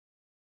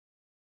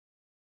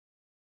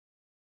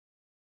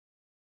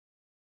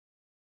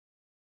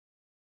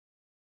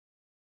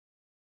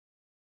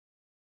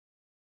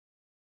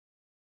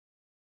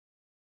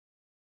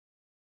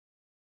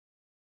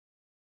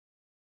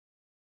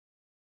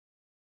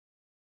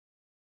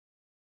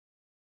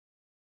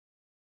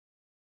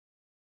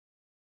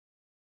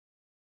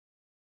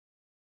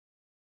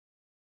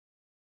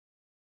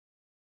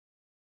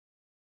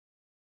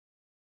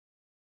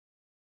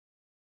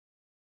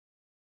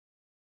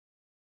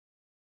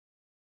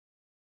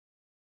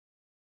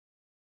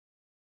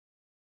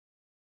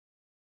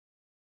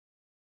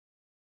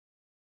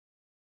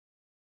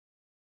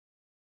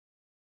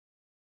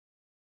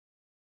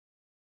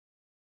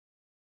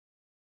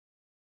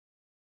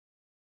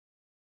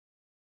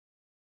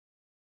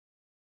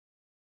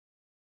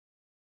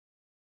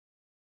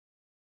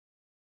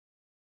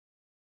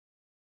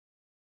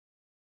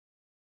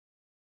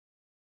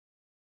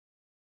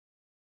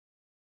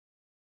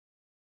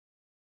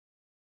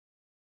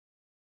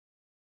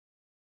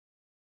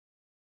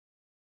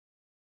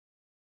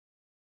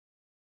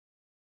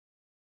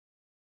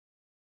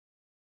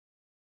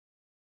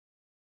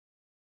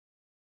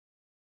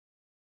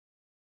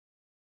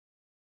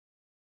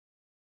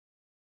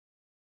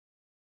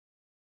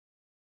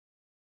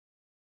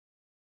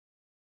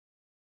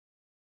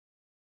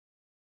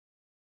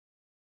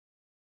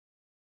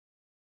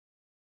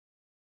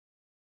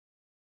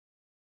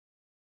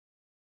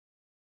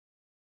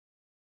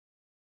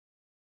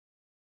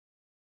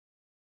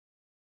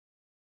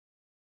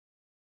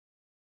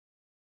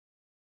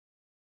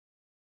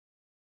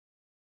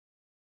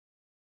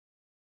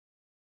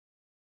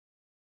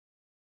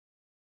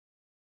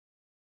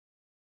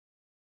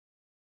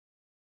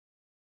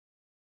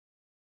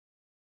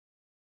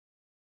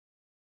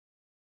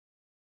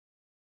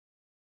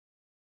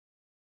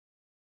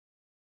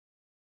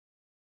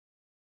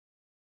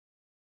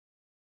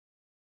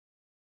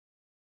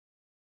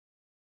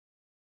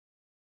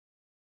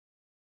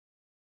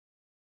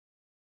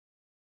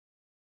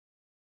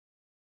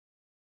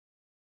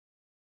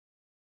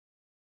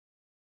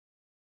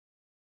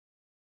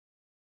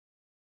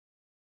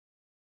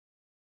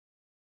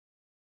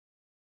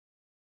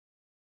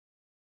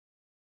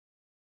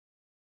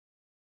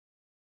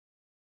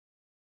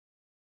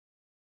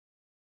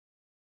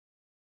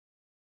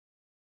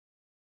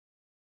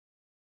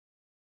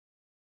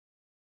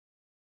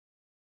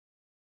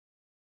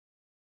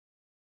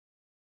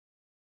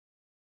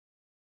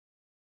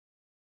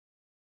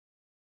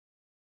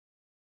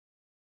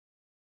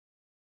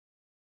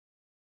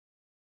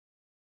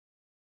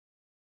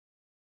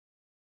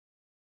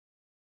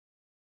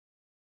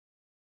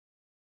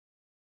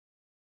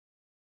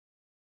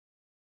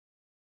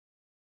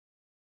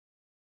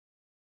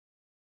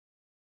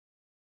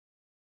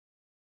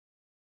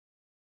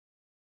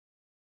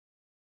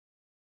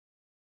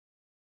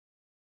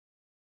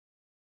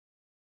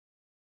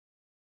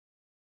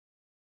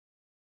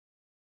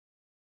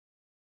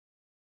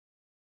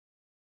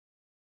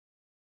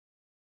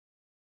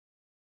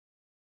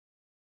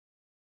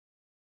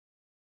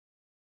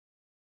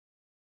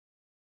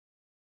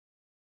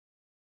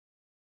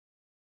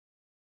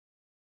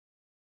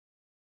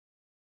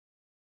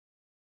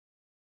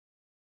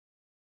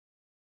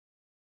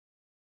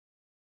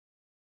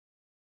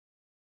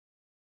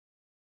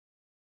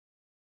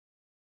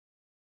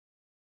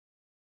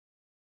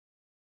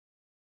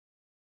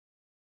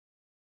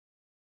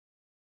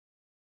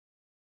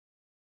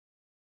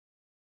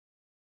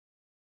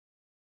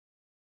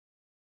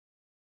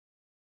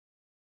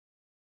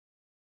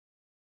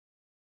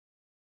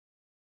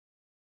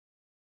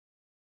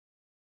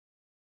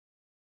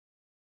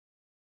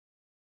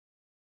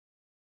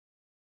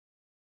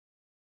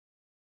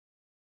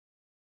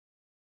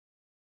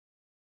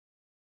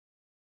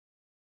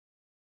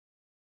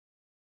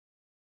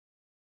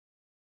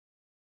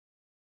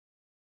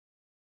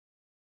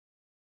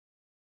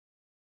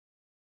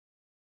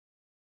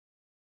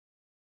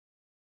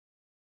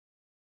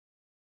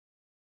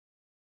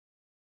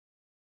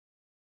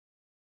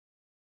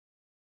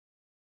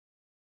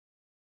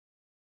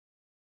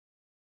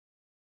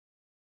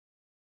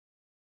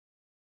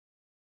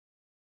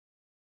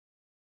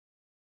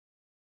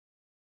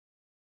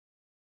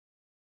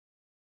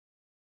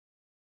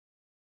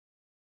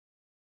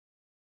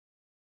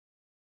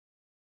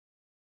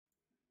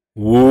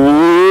What up?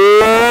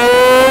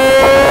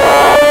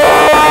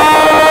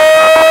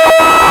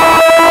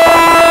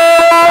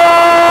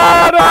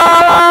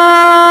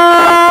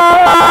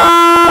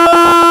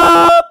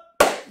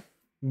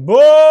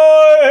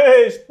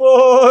 Boys!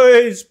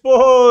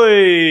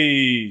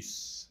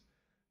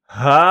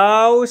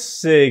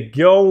 How's it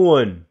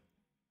going?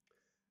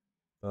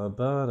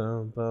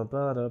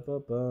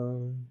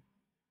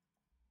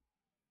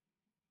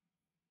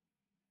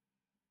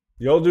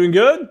 Y'all doing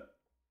good?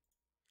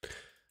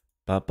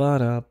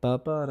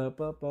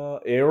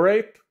 Ear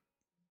rape?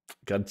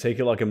 Gotta take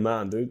it like a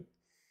man, dude.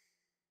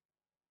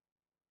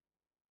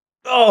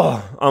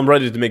 Oh, I'm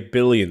ready to make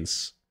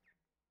billions.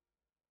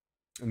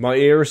 My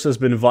ears has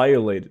been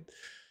violated.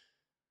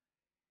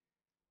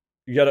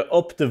 You gotta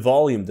up the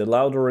volume. The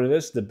louder it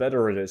is, the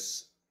better it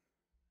is.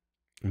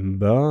 Bum,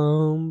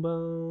 bum,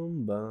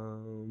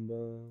 bum,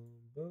 bum,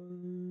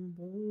 bum,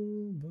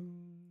 bum, bum.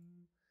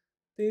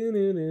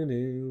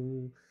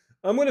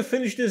 I'm gonna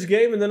finish this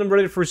game and then I'm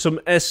ready for some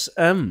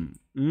SM.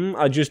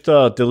 I just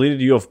deleted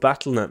you off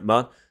Battle.net,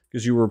 man,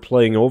 because you were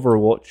playing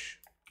Overwatch.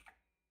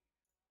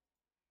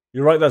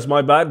 You're right, that's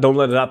my bad. Don't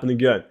let it happen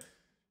again.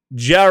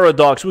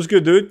 Jaradox, what's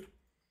good, dude?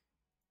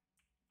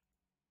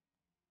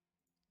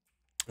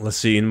 Let's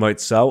see,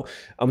 invites out.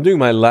 I'm doing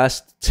my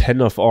last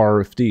 10 of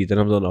RFD, then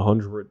I've done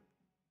 100.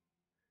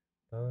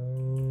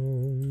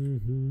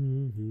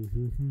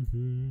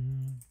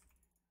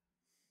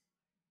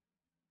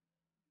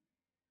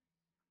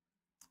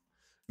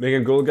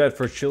 Making goal guide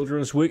for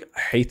Children's Week. I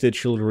hated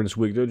Children's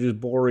Week. They're just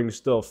boring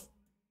stuff.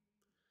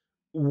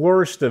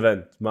 Worst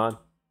event, man.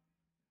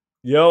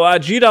 Yo,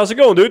 Jeet, how's it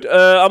going, dude?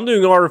 I'm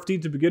doing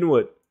RFD to begin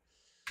with.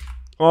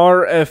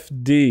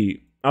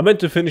 RFD. I meant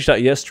to finish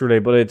that yesterday,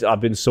 but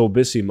I've been so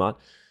busy, man.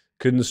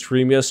 Couldn't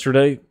stream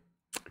yesterday.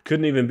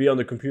 Couldn't even be on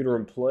the computer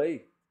and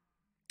play.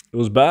 It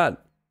was bad.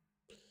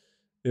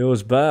 It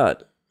was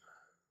bad.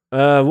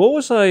 What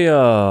was I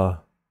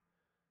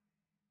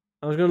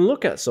was gonna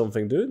look at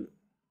something, dude.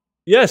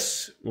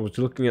 Yes, I was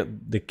looking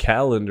at the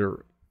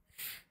calendar.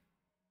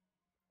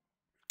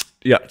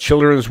 Yeah,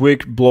 Children's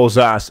Week blows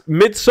ass.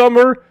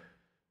 Midsummer,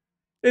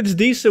 it's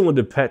decent with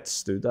the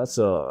pets, dude. That's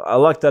I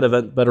like that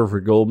event better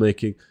for gold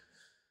making.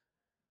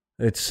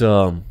 It's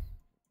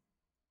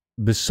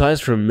besides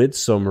from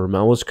Midsummer,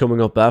 man, what's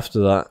coming up after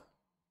that?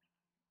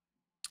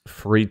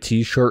 Free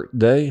T-shirt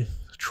day,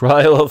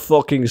 Trial of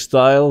fucking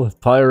Style,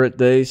 Pirate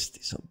Days.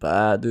 These are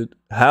bad, dude.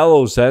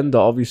 Hallow's End,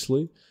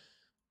 obviously.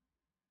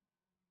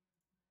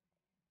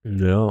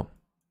 Yeah.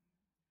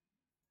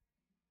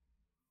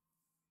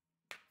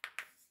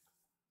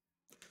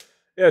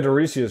 Yeah,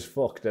 Dorisi is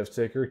fuck, Death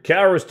Taker.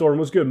 Kara Storm,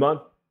 what's good,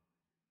 man?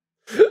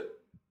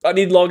 I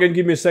need login,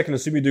 give me a second to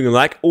see me doing a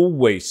like.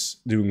 Always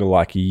doing a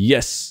like,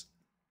 yes.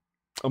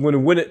 I'm gonna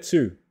win it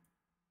too.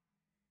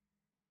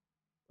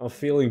 I'm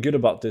feeling good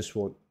about this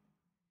one.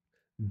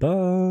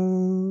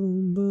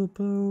 Bum, bum,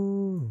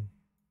 bum.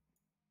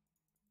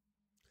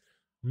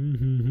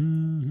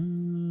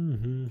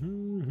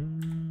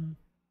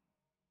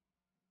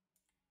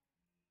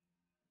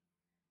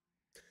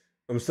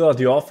 I'm still at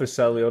the office,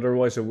 sadly,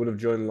 otherwise I would have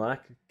joined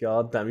LAC.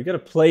 God damn, you gotta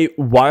play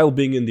while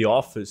being in the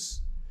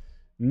office.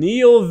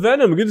 Neo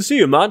Venom, good to see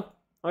you, man.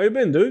 How you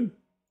been, dude?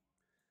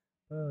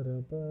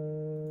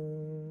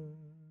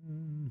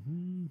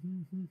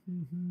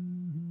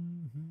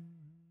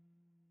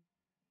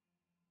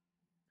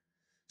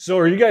 So,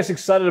 are you guys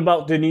excited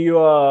about the new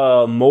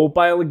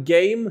mobile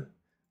game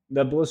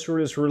that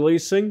Blizzard is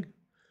releasing?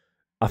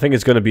 I think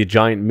it's gonna be a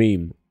giant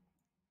meme.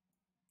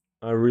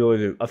 I really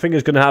do. I think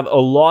it's going to have a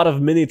lot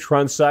of mini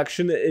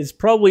transaction. It's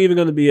probably even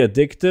going to be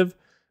addictive,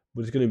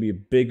 but it's going to be a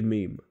big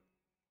meme.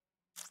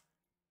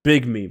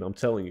 Big meme, I'm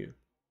telling you.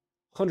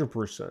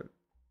 100%.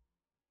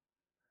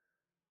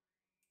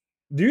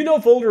 Do you know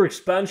if older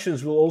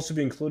expansions will also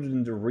be included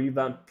in the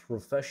revamped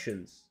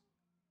professions?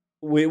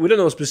 We don't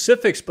know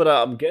specifics, but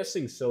I'm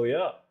guessing so,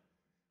 yeah.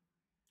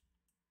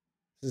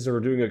 Since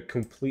they're doing a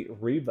complete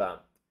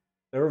revamp.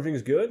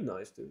 Everything's good?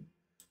 Nice, dude.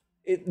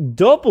 It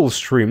double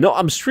stream. No,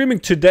 I'm streaming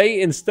today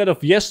instead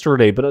of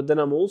yesterday, but then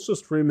I'm also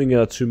streaming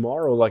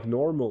tomorrow like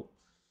normal.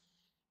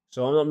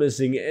 So I'm not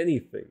missing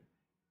anything.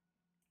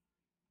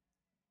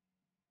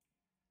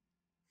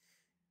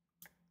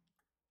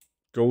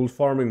 Gold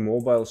farming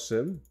mobile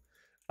sim.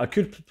 I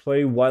could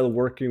play while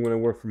working when I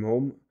work from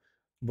home,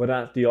 but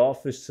at the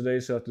office today,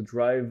 so I have to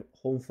drive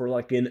home for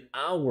like an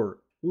hour.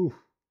 Ooh.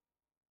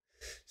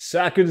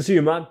 Sad, good to see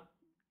you, man.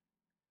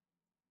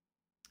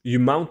 You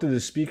mounted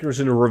the speakers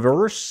in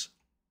reverse?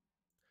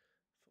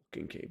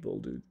 Fucking cable,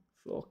 dude.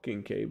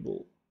 Fucking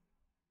cable.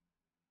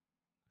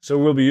 So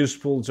it will be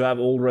useful to have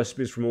old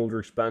recipes from older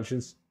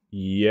expansions?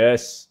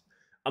 Yes.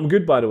 I'm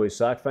good, by the way,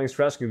 Zach. Thanks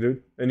for asking,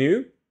 dude. And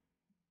you?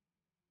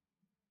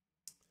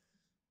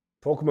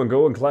 Pokemon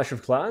Go and Clash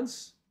of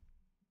Clans?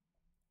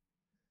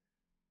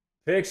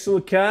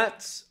 Pixel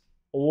Cat.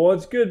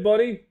 What's good,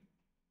 buddy?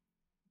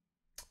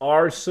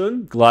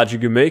 Arson. Glad you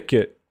can make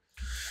it.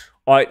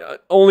 I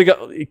only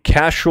got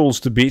casuals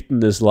to beat in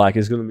this, like,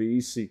 it's gonna be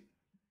easy.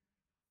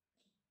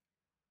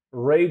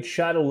 Raid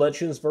Shadow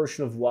Legends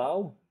version of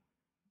WoW?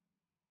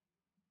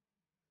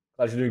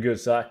 Glad you're doing good,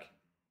 Zach.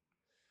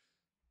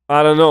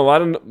 I don't know.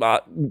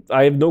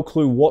 I have no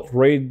clue what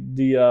raid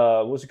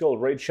the what's it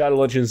called? Raid Shadow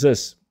Legends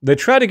is. They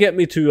try to get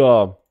me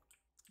to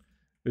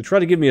they try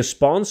to give me a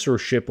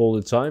sponsorship all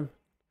the time.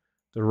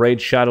 The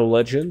Raid Shadow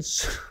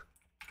Legends.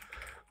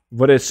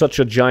 But it's such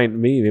a giant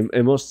meme.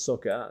 It must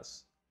suck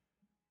ass.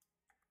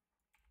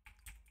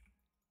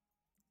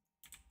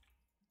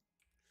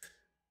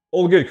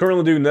 All good.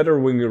 Currently doing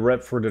Netherwing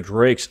rep for the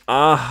Drakes.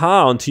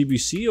 Aha, on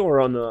TBC or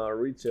on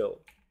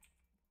retail?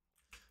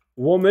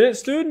 1 minute,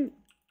 student?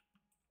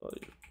 Oh,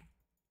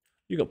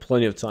 you got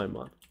plenty of time,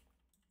 man.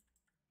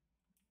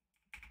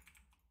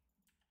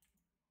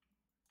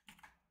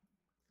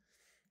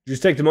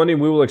 Just take the money,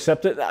 we will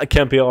accept it. I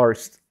can't be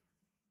arsed.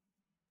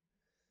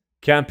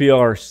 Can't be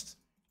arsed.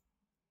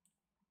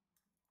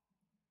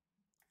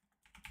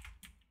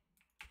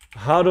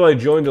 How do I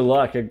join the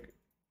LAC?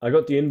 I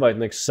got the invite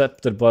and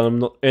accepted, but I'm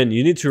not in.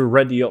 You need to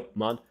ready up,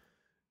 man.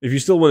 If you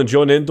still want to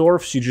join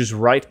Indorfs, you just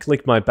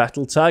right-click my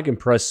battle tag and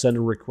press send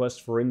a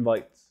request for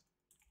invite.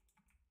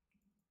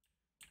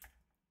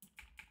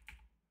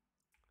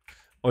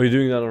 Oh, you're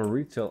doing that on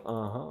retail?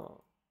 Uh-huh.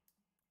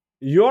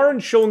 You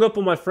aren't showing up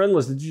on my friend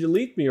list. Did you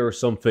delete me or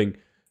something?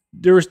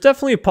 There's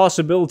definitely a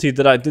possibility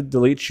that I did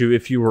delete you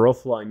if you were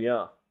offline,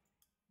 yeah.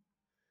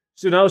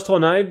 So now it's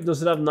Trondheim.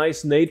 Does it have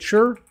nice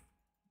nature?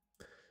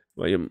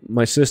 Well,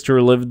 my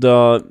sister lived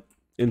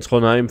in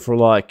Trondheim for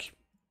like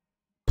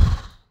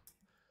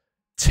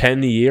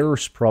 10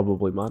 years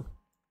probably, man.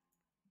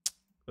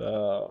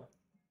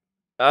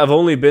 I've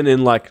only been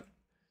in like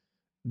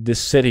the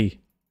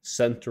city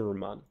center,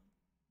 man.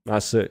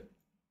 That's it.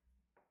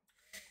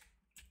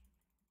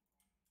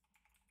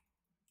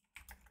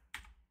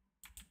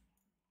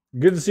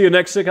 Good to see you,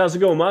 Nexic. How's it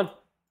going, man?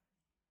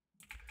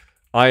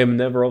 I am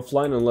never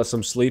offline unless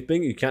I'm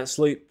sleeping. You can't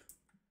sleep.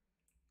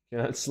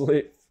 Can't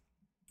sleep.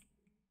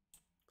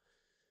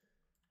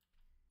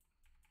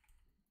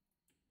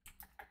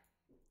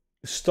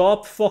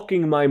 Stop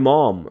fucking my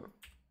mom.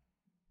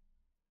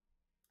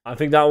 I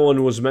think that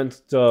one was meant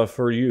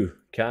for you,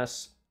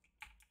 Cass.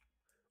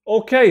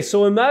 Okay,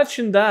 so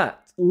imagine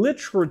that.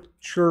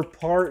 Literature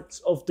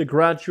part of the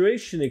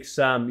graduation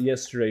exam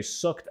yesterday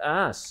sucked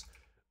ass.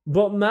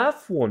 But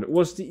math one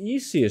was the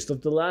easiest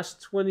of the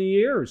last 20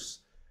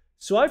 years.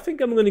 So I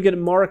think I'm going to get a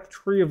Mark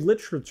 3 of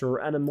literature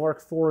and a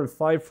Mark 4 and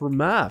 5 for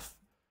math.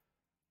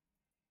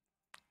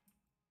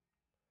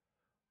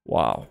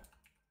 Wow.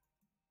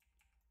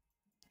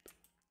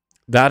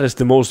 That is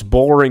the most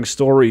boring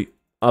story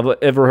I've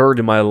ever heard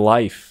in my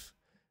life.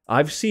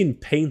 I've seen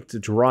paint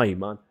dry,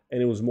 man,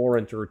 and it was more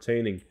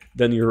entertaining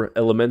than your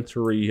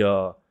elementary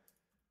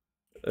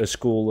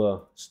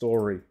school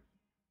story.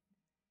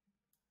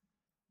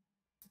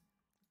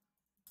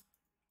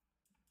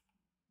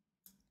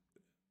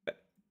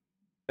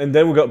 And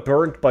then we got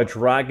burnt by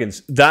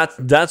dragons.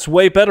 That's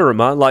way better,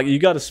 man. Like, you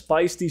gotta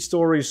spice these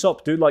stories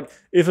up, dude. Like,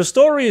 if a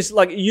story is,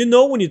 like, you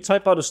know when you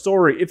type out a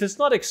story, if it's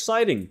not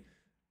exciting,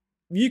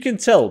 you can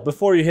tell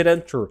before you hit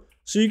enter.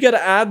 So you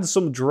gotta add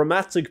some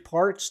dramatic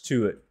parts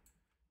to it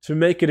to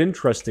make it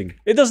interesting.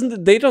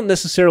 They don't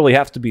necessarily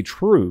have to be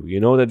true, you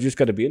know? They just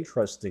gotta be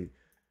interesting.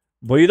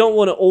 But you don't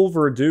want to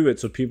overdo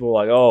it so people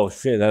are like, oh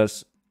shit,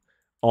 that's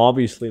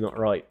obviously not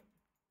right.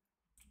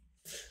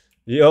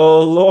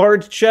 Yo,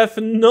 Lord Chef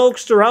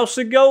Nokester, how's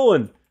it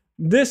going?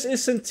 This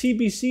isn't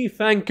TBC,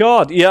 thank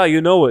God. Yeah,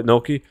 you know it,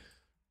 Noki.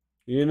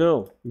 You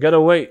know. Gotta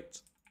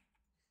wait.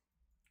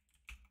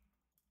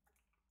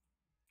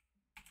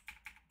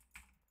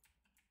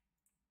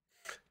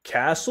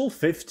 Castle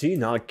 15?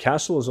 Now,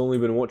 Castle has only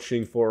been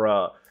watching for,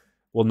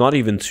 well, not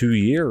even 2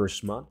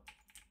 years, man.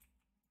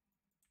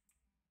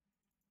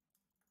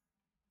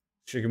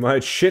 Shaking my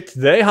head shit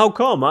today? How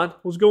come, man?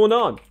 What's going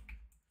on?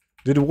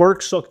 Did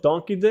work suck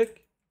donkey dick?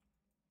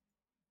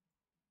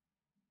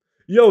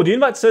 Yo, the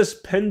invite says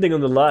pending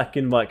on the LAC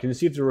invite. Can you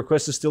see if the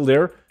request is still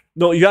there?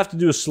 No, you have to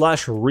do a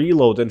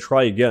 /reload and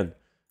try again.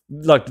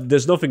 Like,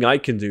 there's nothing I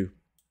can do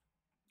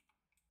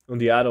on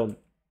the add-on.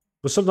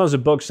 But sometimes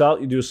it bugs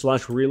out, you do a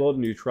 /reload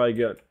and you try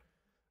again.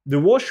 The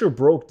washer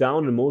broke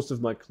down and most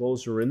of my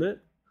clothes are in it.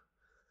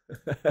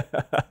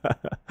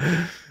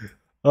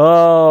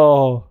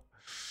 Oh.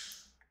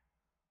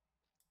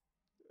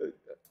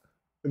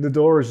 The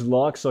door is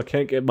locked so I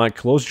can't get my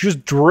clothes.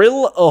 Just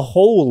drill a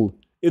hole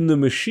in the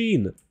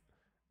machine.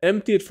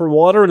 Empty it for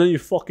water and then you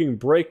fucking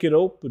break it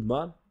open,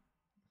 man.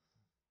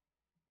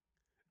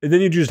 And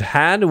then you just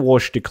hand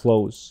wash the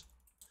clothes.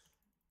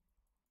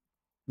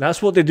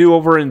 That's what they do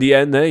over in the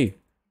NA.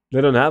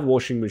 They don't have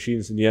washing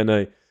machines in the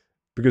NA.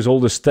 Because all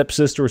the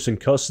stepsisters and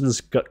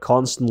cousins got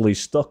constantly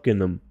stuck in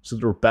them. So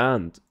they're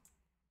banned.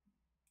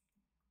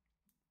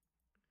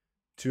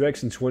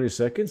 2x in 20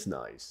 seconds?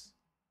 Nice.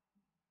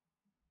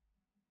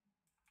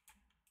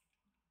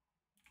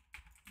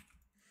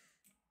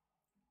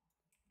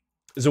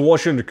 There's a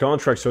washer in the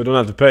contract, so I don't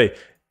have to pay.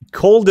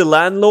 Call the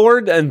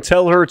landlord and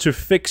tell her to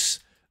fix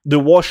the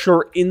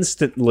washer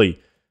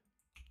instantly.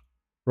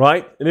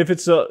 Right? And if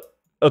it's a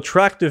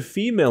attractive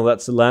female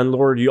that's the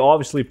landlord, you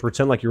obviously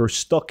pretend like you're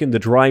stuck in the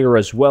dryer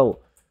as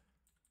well.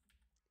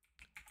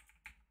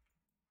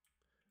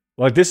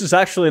 Like, this is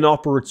actually an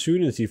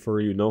opportunity for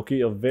you,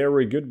 Noki. A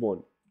very good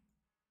one.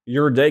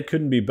 Your day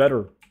couldn't be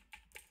better.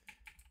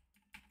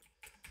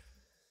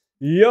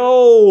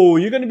 Yo,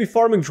 you're gonna be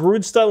farming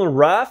Druid style in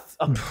Wrath?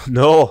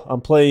 No,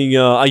 I'm playing,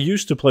 I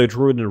used to play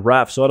Druid in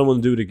Wrath, so I don't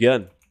want to do it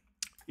again.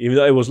 Even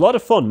though it was a lot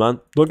of fun, man.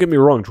 Don't get me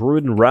wrong,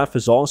 Druid in Wrath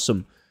is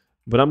awesome.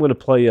 But I'm gonna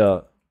play,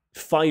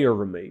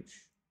 Fire Mage.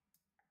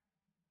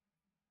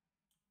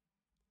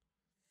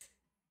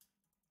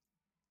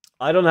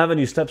 I don't have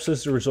any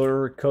stepsisters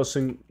or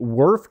cousin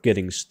worth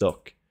getting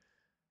stuck.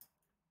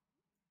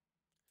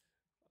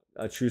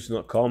 I choose to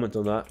not comment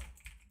on that.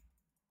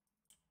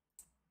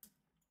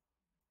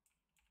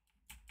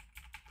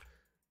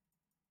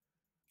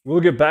 We'll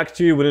get back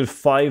to you within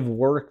 5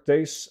 work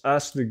days.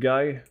 Ask the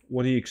guy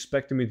what he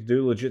expected me to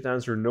do. Legit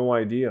answer, no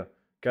idea.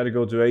 Gotta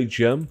go to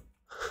HM.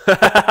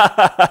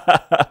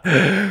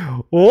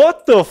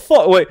 What the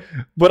fuck? Wait,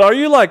 but are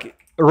you like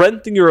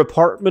renting your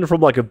apartment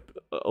from like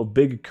a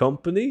big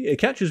company? It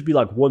can't just be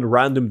like one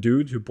random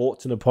dude who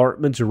bought an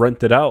apartment to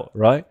rent it out,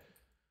 right?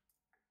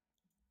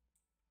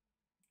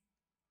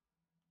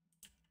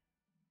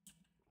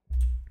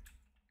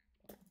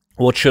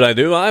 What should I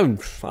do? I don't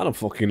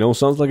fucking know.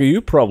 Sounds like a you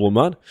problem,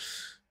 man.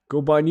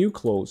 Go buy new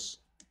clothes.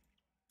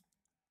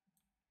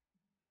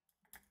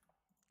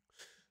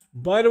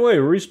 By the way,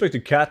 respect to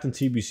Cat and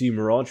TBC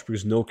Mirage,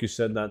 because Noki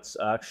said that's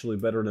actually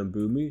better than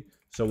Boomy.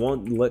 So I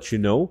want to let you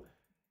know.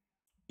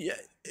 Yeah,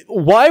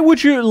 why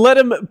would you let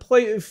him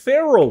play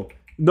Feral,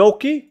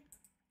 Noki?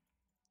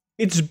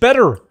 It's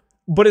better,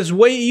 but it's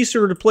way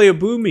easier to play a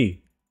Boomy.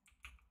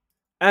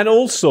 And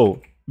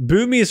also,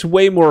 Boomy is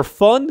way more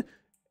fun.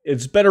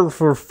 It's better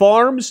for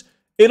farms.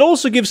 It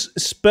also gives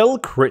spell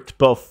crit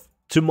buff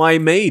to my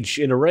mage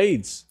in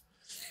raids.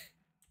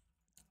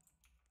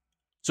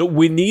 So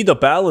we need a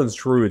balanced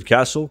druid,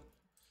 Castle.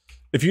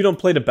 If you don't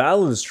play the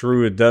balanced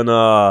druid, then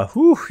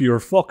whew, you're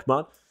fucked,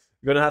 man.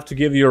 You're gonna have to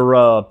give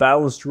your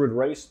balanced druid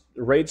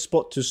raid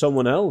spot to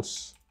someone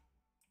else.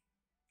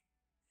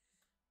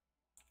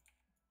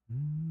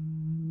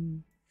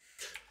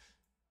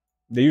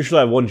 They usually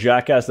have one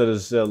jackass that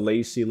is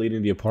lazy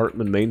leading the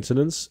apartment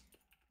maintenance.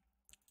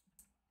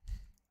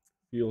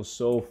 Feels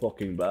so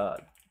fucking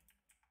bad.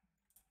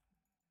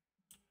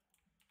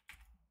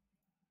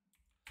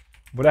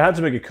 But I had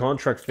to make a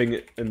contract thing,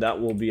 and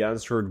that will be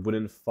answered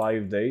within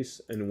 5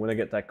 days. And when I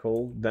get that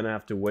call, then I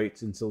have to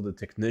wait until the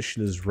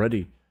technician is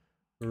ready.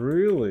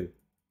 Really?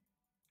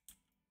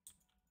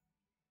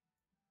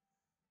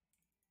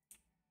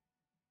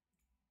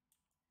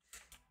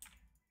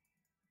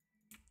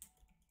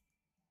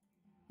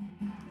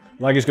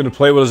 Like he's gonna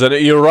play with us,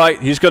 and you're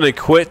right, he's gonna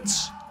quit.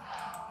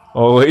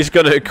 Oh, he's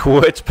gonna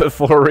quit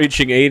before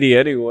reaching 80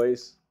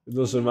 anyways. It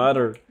doesn't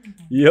matter.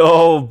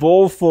 Yo,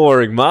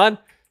 bullforing, man.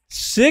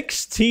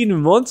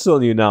 16 months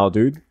on you now,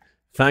 dude.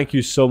 Thank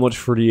you so much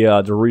for the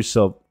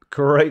resub.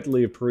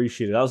 Greatly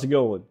appreciated. How's it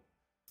going?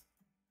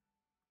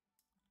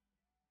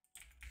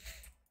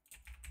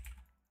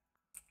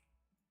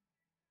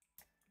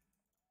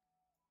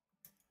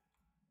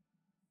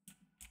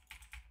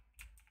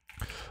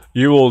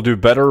 You will do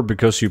better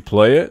because you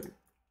play it?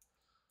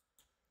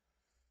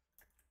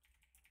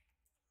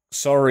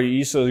 Sorry,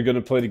 Issa is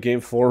gonna play the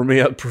game for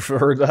me. I'd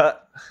prefer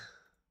that.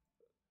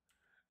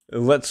 It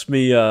lets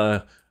me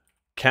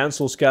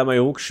cancel scam my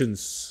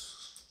auctions.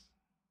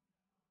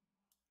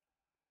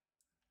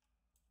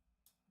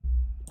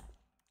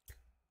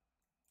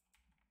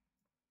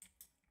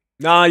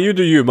 Nah, you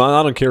do you, man.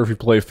 I don't care if you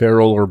play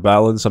Feral or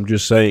Balance. I'm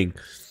just saying.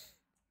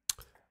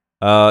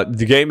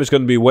 The game is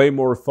going to be way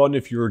more fun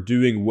if you're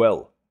doing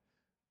well.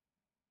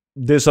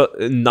 There's a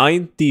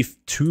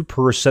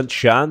 92%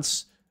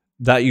 chance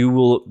that you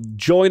will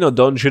join a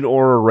dungeon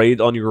or a raid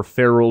on your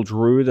Feral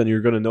Druid, and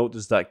you're going to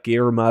notice that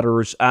gear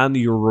matters and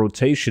your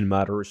rotation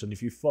matters. And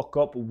if you fuck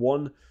up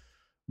one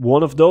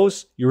of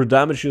those, your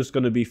damage is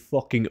going to be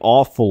fucking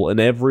awful. And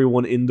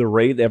everyone in the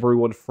raid,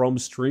 everyone from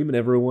stream, and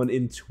everyone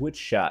in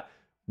Twitch chat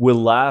will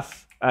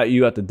laugh at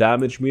you at the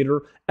damage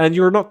meter, and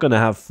you're not going to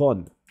have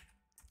fun.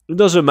 It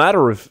doesn't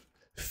matter if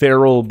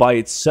Feral by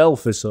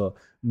itself is a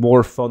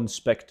more fun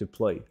spec to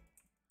play.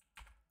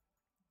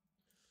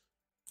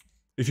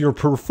 If you're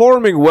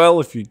performing well,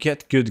 if you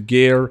get good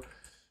gear,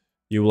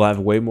 you will have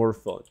way more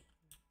fun.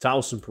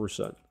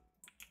 1000%.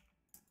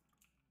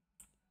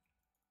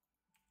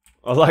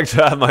 I like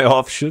to have my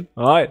option.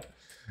 Alright.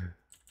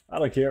 I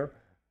don't care.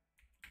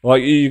 Well,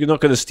 you're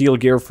not going to steal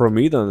gear from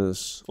me, then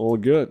it's all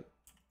good.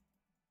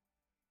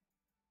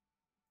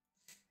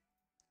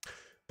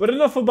 But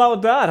enough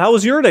about that. How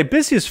was your day?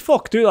 Busy as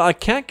fuck, dude. I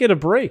can't get a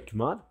break,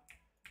 man.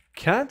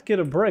 Can't get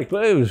a break.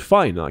 But it was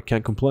fine. I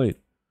can't complain.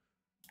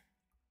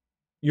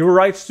 You're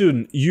right,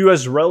 student.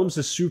 US Realms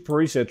is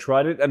super easy. I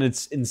tried it, and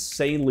it's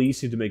insanely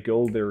easy to make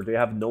gold there. They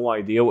have no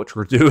idea what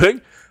you're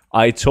doing.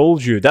 I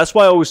told you. That's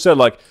why I always said,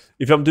 like,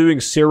 if I'm doing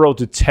 0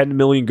 to 10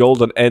 million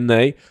gold on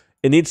NA,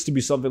 it needs to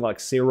be something like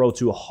 0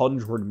 to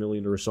 100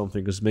 million or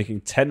something, because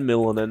making 10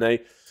 mil on NA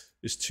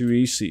is too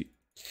easy.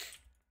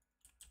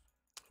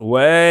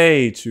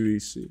 Way too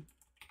easy.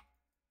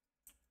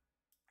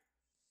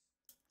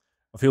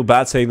 I feel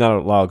bad saying that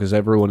out loud, because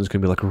everyone is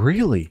going to be like,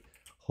 really?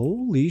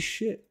 Holy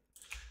shit.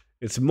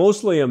 It's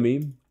mostly a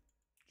meme.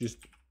 Just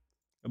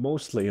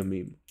mostly a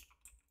meme.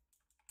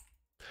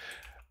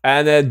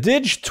 And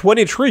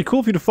Dig23, cool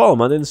of you to follow,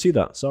 man. I didn't see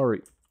that.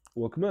 Sorry.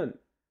 Welcome in.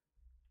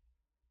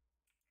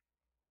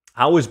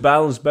 How is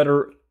balance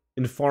better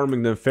in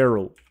farming than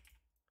feral?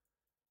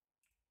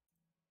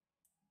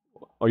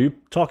 Are you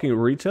talking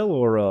retail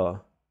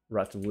or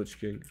Rat of Lich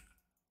King?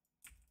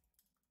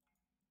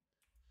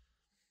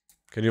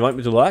 Can you invite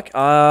me to LAC?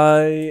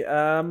 I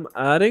am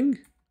adding.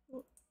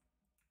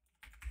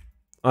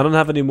 I don't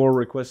have any more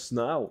requests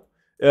now.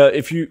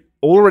 If you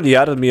already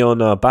added me on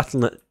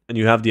Battle.net and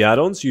you have the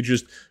add-ons, you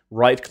just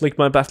right-click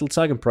my battle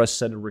tag and press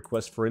send a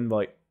request for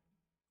invite.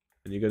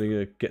 And you're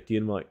gonna get the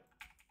invite.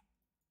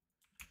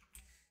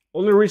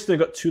 Only reason I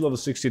got 2 level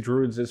 60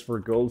 druids is for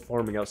gold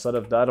farming. Outside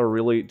of that, I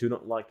really do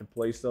not like the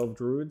playstyle of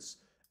druids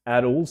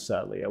at all,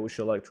 sadly. I wish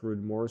I liked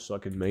druid more so I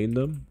could main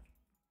them.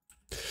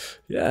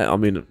 Yeah, I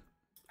mean...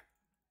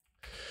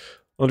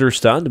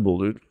 understandable,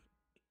 dude.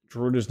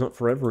 Druid is not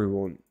for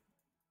everyone.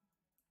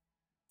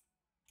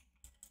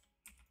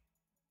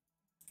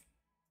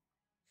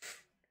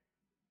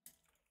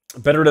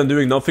 Better than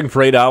doing nothing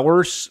for 8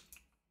 hours?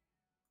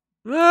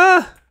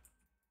 Ah!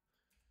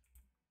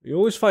 You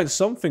always find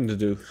something to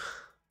do.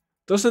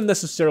 Doesn't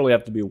necessarily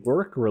have to be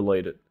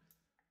work-related.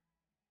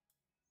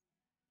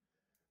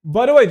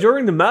 By the way,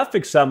 during the math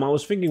exam, I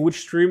was thinking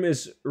which stream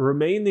is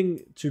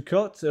remaining to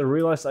cut. I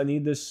realized I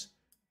need this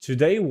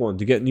today one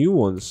to get new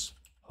ones.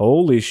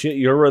 Holy shit,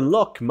 you're in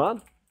luck,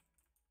 man.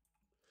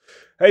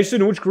 Hey,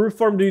 Sin, which group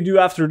farm do you do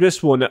after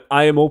this one?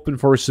 I am open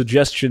for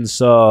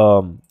suggestions.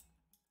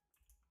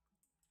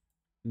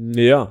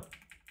 Yeah.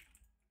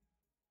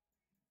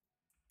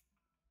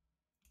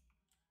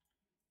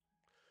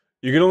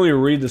 You can only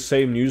read the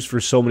same news for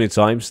so many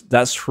times.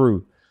 That's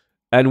true.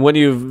 And when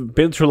you've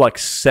been through like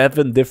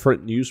 7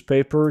 different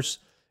newspapers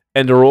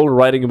and they're all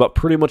writing about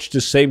pretty much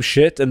the same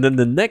shit, and then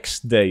the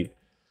next day,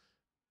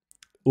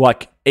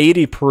 like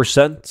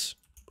 80%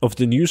 of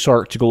the news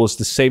article is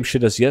the same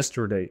shit as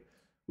yesterday.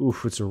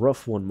 Oof, it's a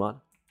rough one, man.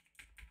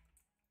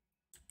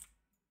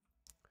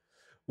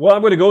 Well,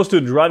 I'm going to go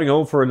to driving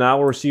home for an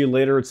hour. See you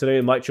later today.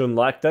 I might join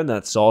LAC then.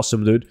 That's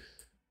awesome, dude.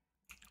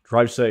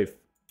 Drive safe.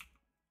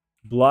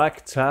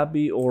 Black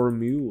Tabby or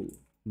Mule?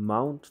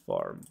 Mount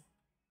Farm.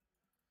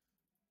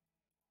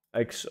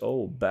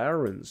 XO.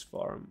 Baron's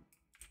Farm.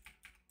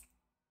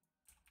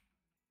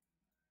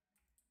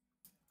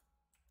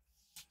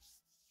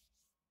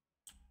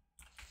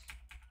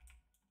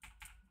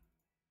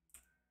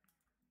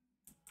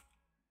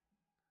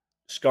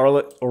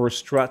 Scarlet or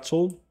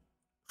Stratzel?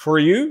 For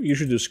you, you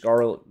should do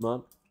Scarlet,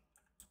 man.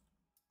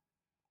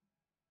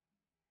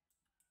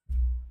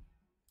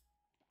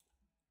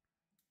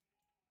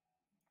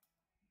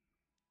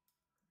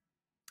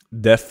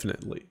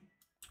 Definitely.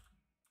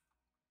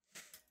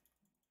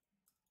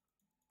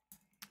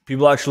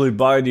 People actually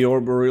buy the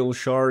Arboreal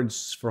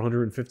Shards for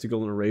 150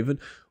 gold in a Raven.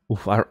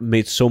 Oof, I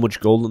made so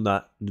much gold on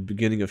that in the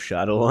beginning of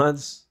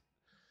Shadowlands.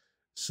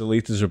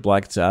 Salitas or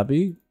Black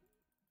Tabby.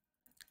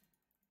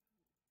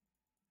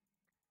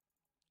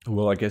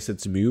 Well, I guess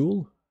it's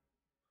Mule.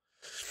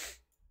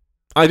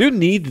 I do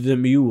need the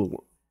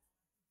Mule.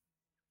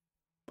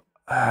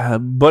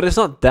 But it's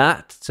not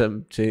that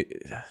tempting.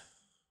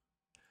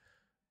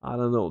 I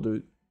don't know,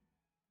 dude.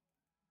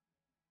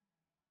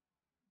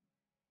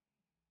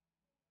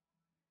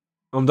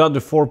 I'm down to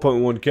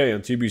 4.1k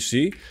on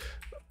TBC.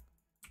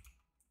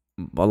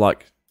 But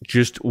like,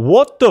 just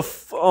what the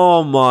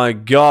oh my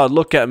god,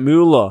 look at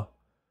Mula.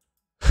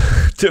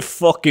 The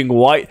fucking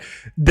white.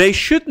 They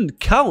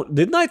shouldn't count.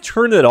 Didn't I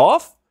turn it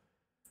off?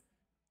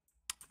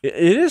 It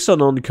is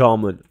an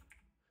uncommon.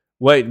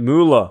 Wait,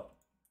 Mula.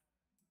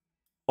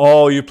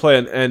 Oh, you play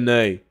an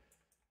NA.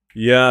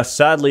 Yeah,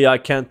 sadly I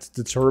can't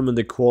determine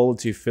the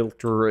quality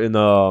filter in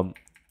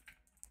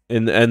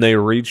NA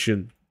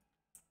region.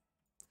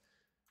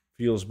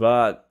 Feels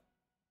bad.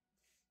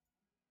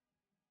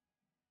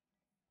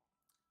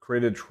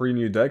 Created 3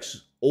 new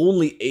decks.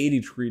 Only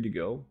 83 to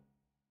go.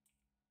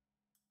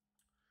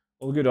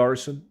 All good,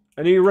 Arson.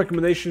 Any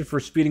recommendation for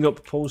speeding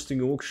up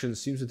posting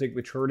auctions? Seems to take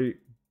me 30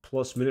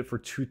 plus minute for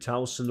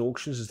 2,000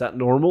 auctions. Is that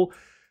normal?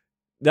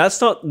 That's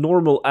not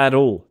normal at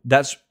all.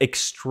 That's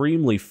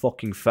extremely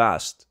fucking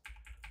fast.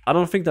 I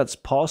don't think that's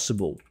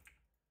possible.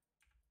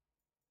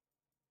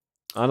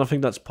 I don't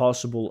think that's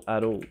possible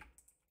at all.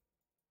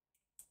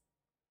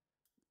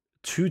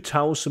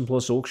 2,000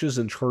 plus auctions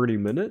in 30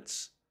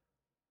 minutes?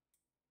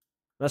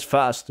 That's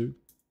fast, dude.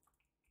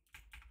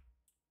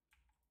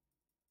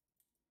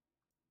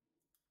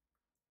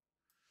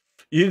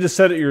 You need to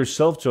set it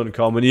yourself to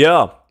uncommon.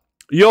 Yeah.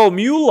 Yo,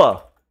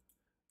 Mula.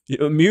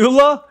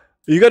 Mula?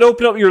 You gotta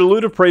open up your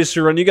loot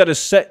appraiser and you gotta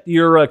set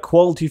your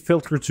quality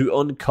filter to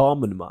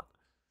uncommon, man.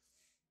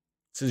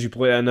 Since you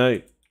play NA.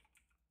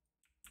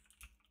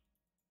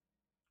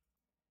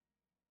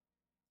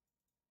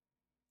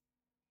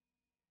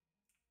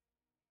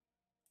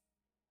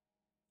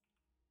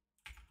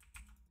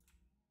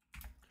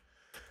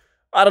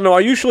 I don't know. I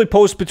usually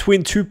post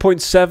between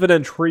 2.7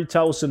 and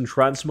 3,000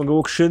 transmog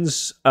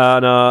auctions,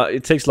 and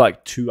it takes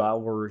like 2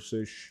 hours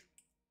ish.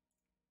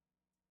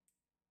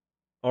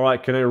 All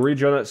right, can I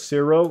rejoin at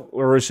 0,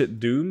 or is it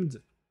doomed?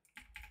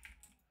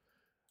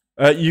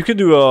 You can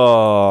do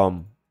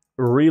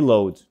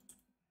reload.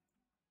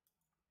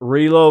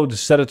 Reload,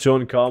 set it to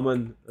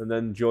uncommon, and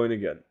then join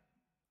again.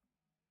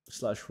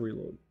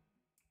 /reload.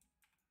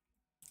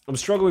 I'm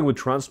struggling with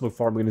transmog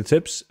farming. The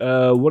tips.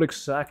 What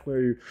exactly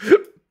are you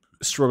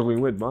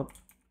struggling with, man?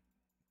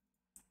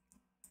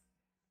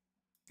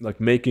 Like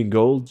making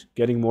gold,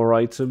 getting more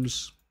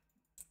items,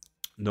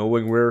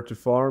 knowing where to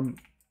farm.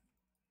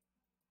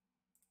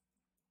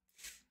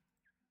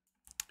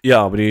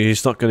 Yeah, but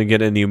he's not going to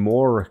get any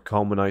more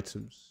common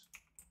items.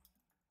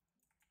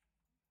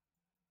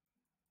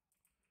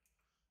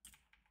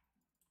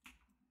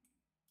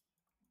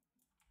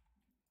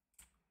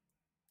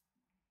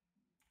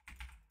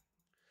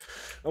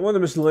 I'm on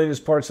the miscellaneous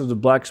parts of the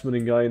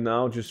blacksmithing guide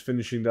now, just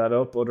finishing that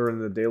up, other than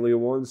the daily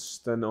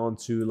ones. Then on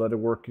to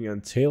leatherworking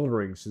and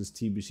tailoring, since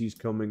TBC is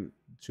coming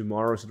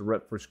tomorrow, so the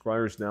rep for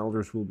scryers and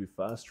elders will be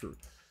faster.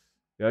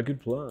 Yeah,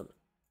 good plan.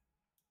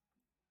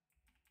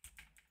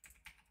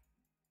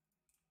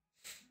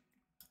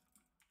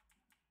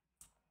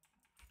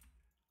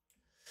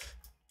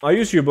 I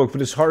use your book,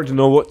 but it's hard to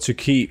know what to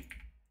keep.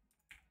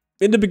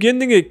 In the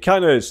beginning, it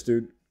kind of is,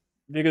 dude.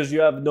 Because you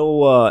have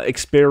no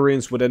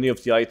experience with any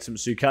of the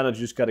items, so you kind of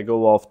just got to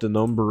go off the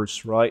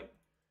numbers, right?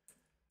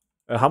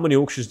 How many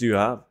auctions do you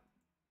have?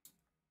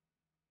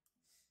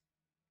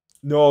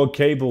 No,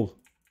 cable.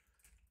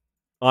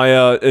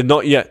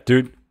 Not yet,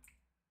 dude.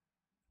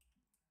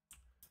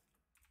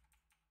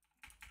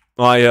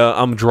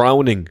 I'm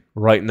drowning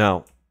right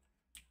now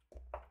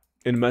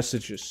in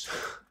messages.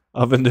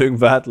 I've been doing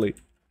badly.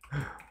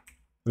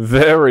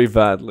 Very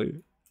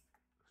badly.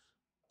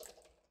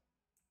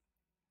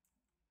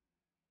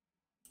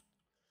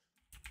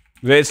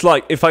 It's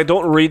like, if I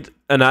don't read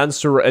and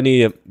answer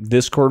any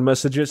Discord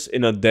messages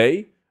in a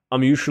day,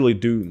 I'm usually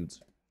doomed.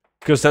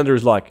 Because then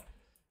there's like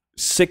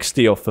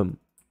 60 of them.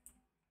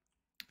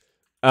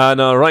 And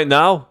right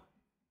now,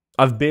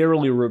 I've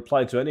barely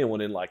replied to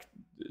anyone in like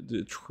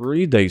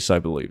 3 days, I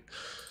believe.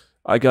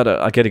 I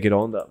gotta get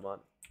on that, man.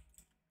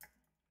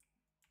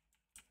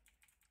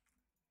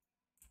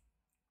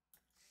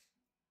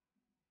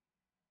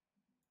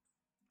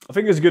 I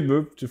think it's a good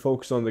move to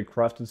focus on the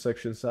crafting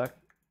section, Zach.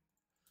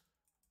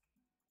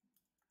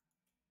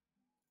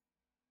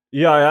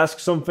 Yeah, I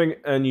asked something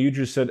and you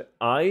just said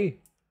I.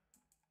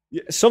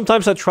 Yeah,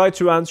 sometimes I try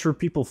to answer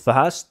people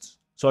fast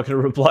so I can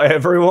reply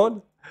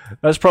everyone.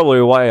 That's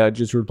probably why I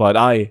just replied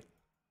I.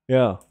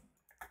 Yeah.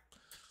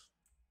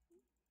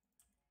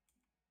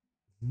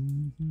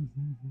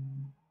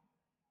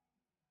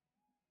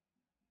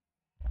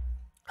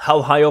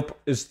 How high up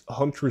is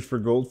hunters for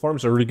gold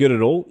farms? Are really good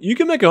at all? You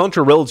can make a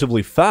hunter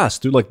relatively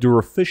fast, dude. Like, they're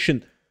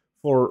efficient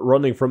for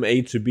running from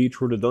A to B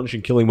through the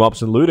dungeon, killing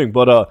mobs and looting.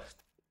 But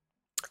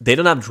they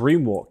don't have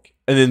Dreamwalk.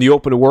 And in the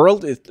open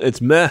world,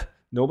 it's meh.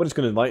 Nobody's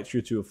going to invite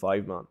you to a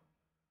 5-man.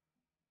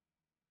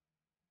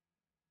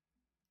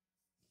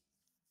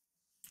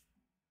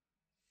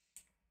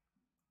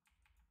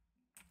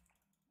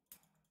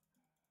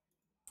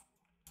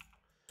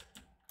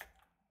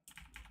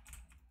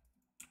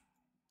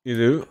 You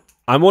do?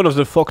 I'm one of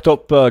the fucked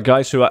up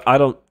guys who I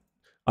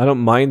don't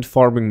mind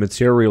farming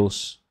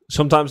materials.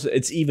 Sometimes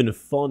it's even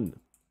fun.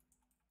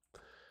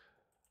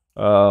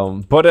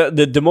 But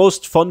the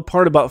most fun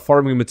part about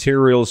farming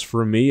materials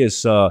for me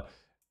is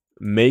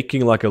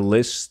making like a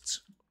list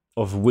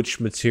of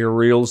which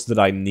materials that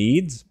I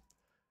need,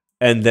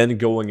 and then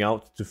going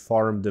out to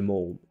farm them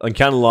all, and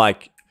kind of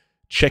like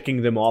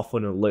checking them off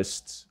on a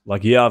list.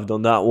 Like, yeah, I've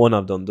done that one,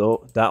 I've done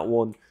that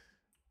one.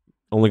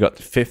 Only got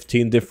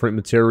 15 different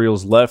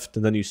materials left,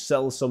 and then you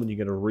sell some and you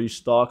get a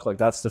restock. Like,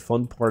 that's the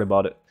fun part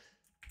about it.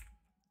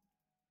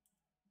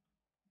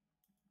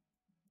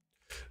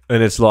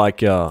 And it's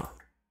like,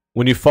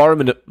 when you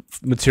farm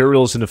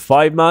materials in a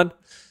 5-man,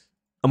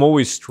 I'm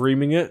always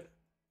streaming it.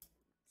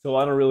 So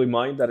I don't really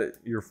mind that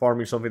you're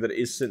farming something that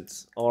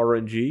isn't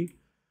RNG.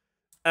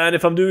 And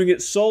if I'm doing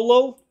it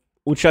solo,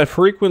 which I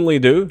frequently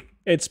do,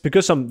 it's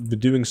because I'm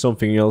doing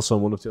something else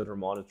on one of the other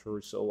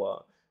monitors. So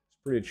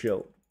it's pretty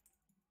chill.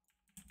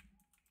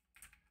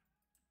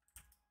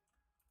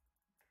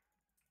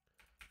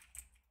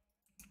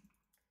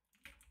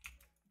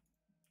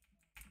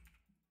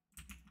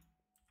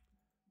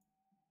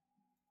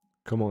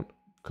 Come on.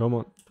 Come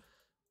on.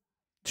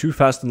 Too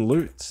fast in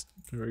loot.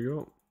 There we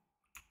go.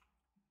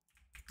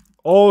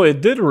 Oh,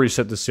 it did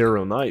reset to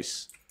 0.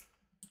 Nice.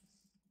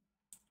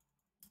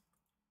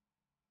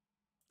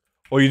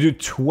 Oh, you do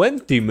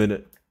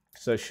 20-minute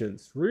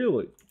sessions.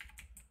 Really?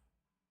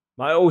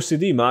 My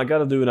OCD, man. I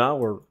gotta do an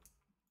hour.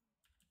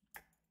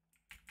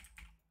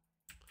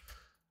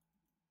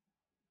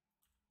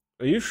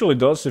 It usually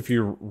does if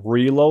you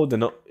reload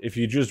and if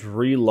you just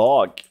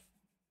relog.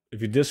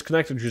 If you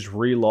disconnect and just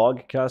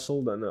relog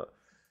castle, then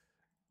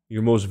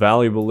your most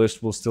valuable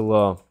list will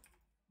still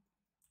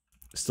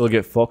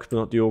get fucked, but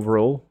not the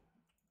overall.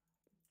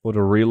 Put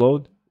a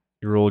reload.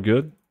 You're all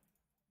good.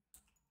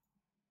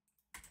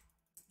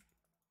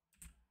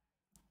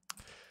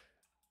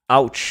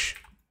 Ouch.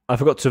 I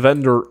forgot to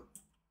vendor.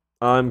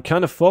 I'm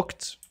kind of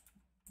fucked.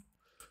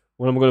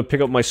 When I'm going to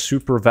pick up my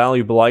super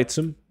valuable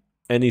item.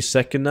 Any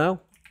second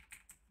now.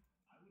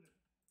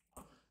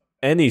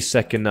 Any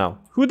second now.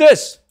 Who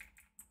this?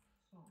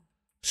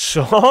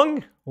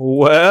 Song?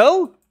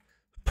 Well,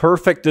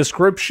 perfect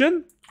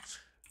description.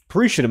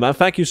 Appreciate it, man.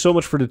 Thank you so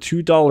much for the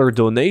 $2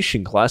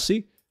 donation,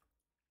 Classy.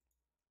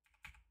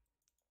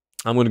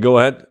 I'm going to go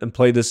ahead and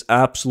play this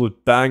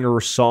absolute banger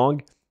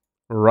song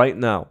right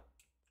now.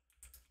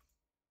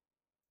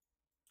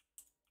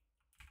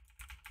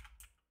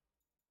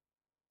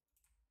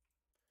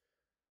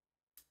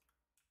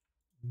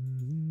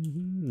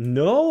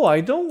 No,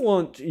 I don't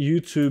want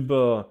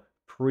YouTube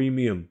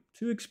Premium.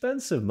 Too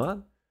expensive,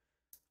 man.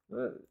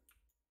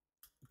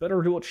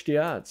 Better to watch the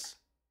ads.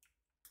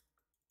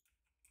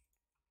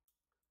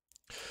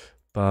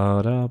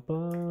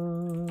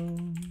 Ba-da-ba.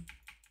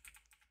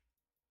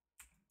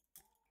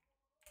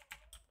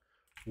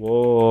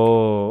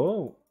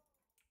 Whoa.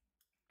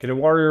 Can a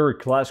warrior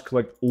class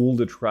collect all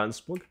the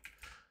transmog?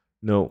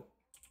 No.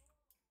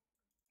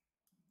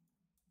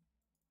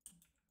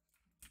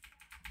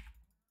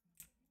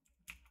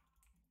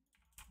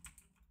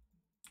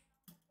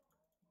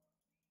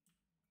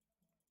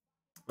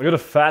 I got a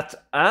fat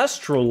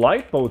Astral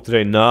light bow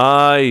today.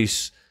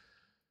 Nice.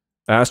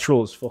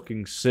 Astral is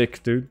fucking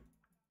sick, dude.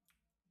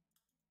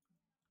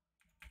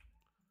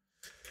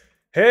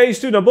 Hey,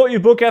 student, I bought your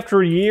book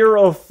after a year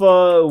of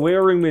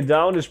wearing me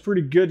down. It's a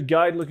pretty good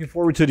guide. Looking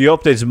forward to the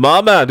updates.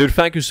 Mama, dude,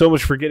 thank you so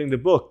much for getting the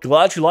book.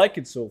 Glad you like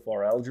it so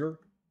far, Alger.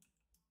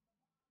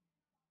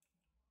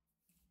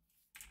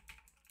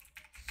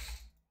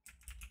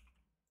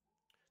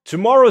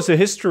 Tomorrow's a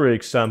history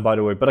exam, by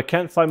the way, but I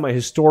can't find my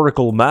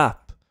historical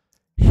map.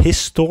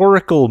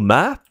 Historical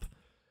map?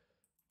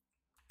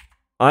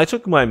 I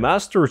took my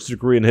master's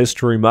degree in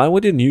history, man.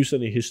 We didn't use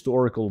any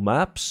historical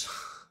maps.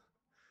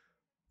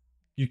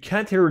 You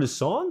can't hear the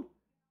song?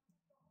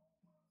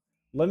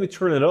 Let me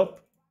turn it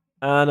up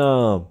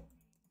and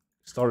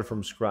start it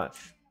from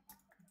scratch.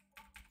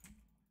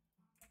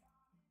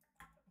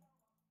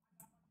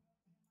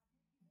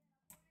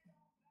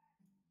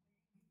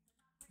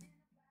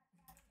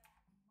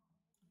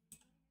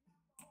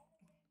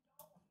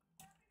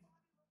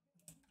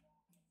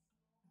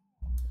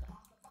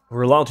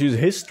 We're allowed to use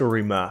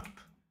history map.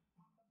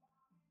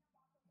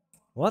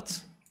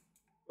 What?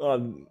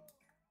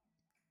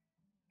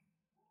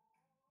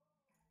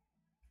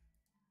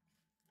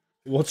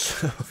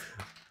 What's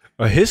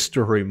a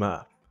history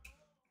map?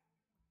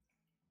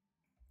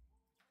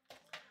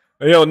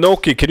 Yo,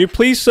 Noki, can you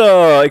please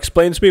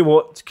explain to me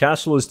what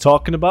Castle is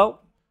talking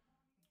about?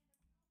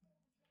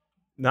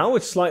 Now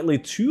it's slightly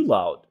too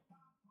loud.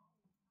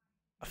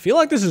 I feel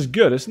like this is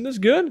good. Isn't this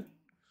good?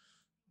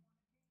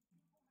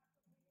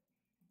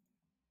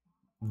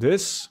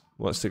 This?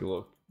 Let's take a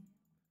look.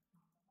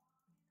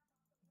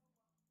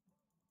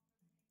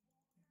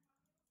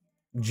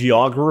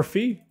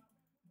 Geography?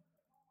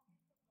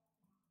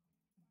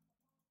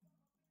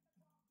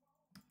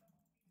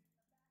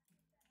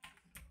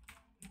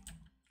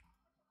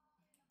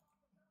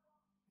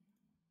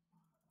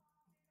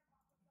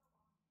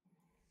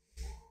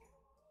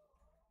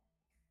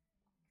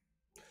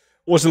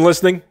 Wasn't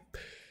listening.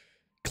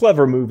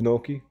 Clever move,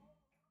 Noki.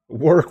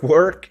 Work,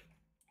 work.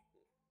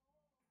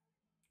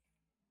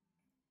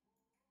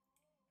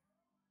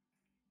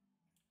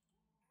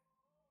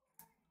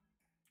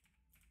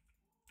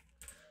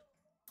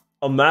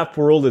 A map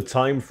where all the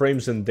time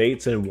frames and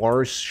dates and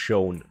wars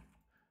shown.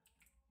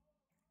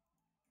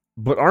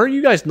 But aren't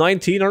you guys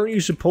 19? Aren't you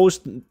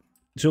supposed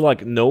to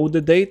like know the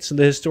dates and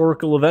the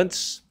historical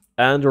events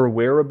and or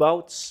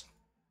whereabouts?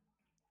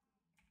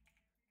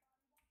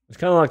 It's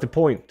kind of like the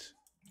point.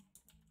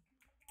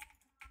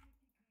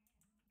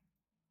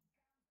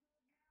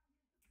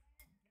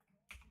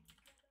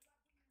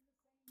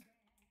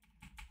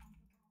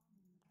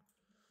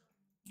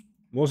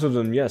 Most of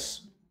them,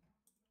 yes.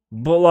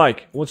 But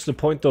like, what's the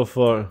point of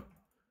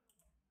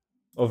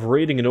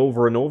reading it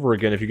over and over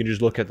again if you can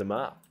just look at the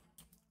map?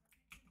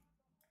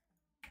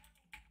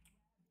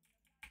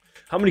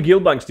 How many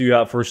guild banks do you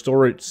have for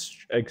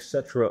storage,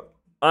 etc.?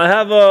 I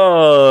have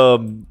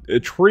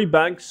 3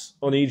 banks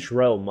on each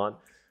realm, man.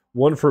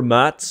 One for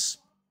mats,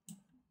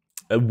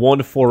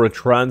 one for a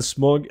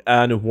transmog,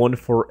 and one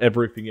for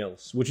everything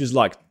else, which is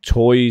like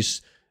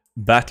toys,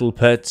 battle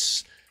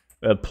pets,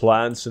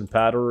 plants and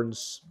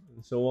patterns,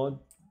 and so on.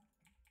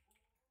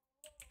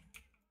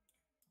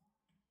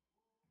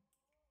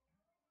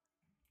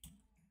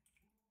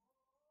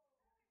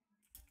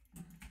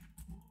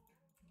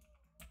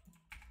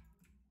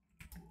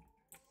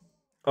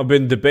 I've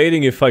been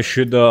debating if I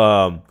should,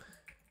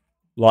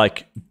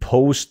 like,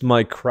 post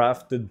my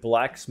crafted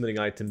blacksmithing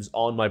items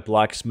on my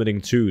blacksmithing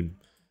toon.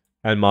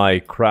 And my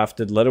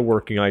crafted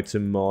leatherworking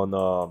item on,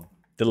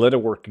 the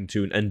leatherworking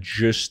toon. And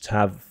just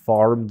have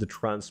farmed the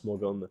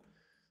transmog on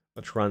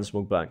a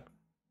transmog bank.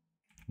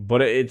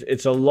 But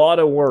it's a lot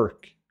of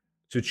work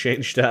to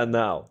change that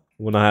now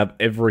when I have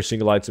every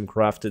single item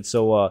crafted.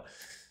 So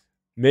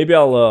maybe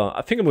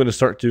I think I'm going to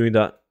start doing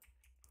that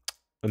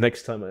the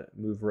next time I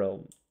move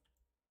realm.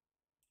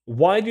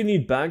 Why do you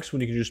need bags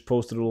when you can just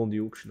post it all in the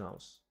auction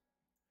house?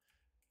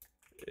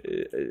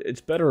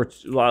 It's better.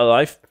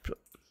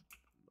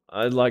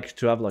 I'd like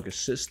to have like a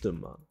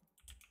system, man.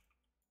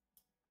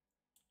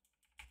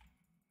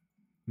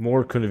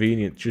 More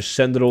convenient. Just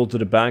send it all to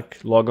the bank,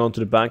 log on to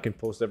the bank, and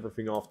post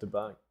everything off the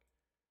bank.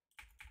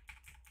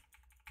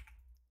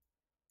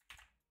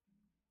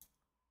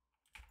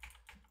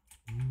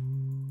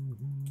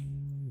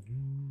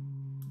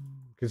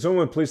 Can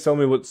someone please tell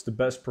me what's the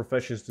best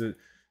professions to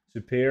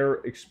pair?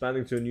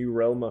 Expanding to a new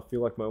realm, I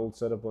feel like my old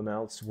setup on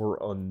alts were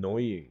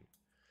annoying.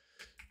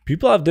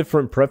 People have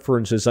different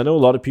preferences. I know a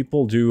lot of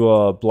people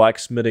do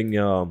blacksmithing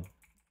and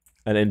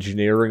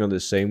engineering on the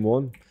same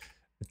one.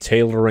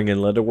 Tailoring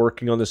and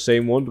leatherworking on the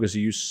same one because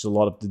he uses a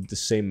lot of the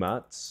same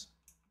mats.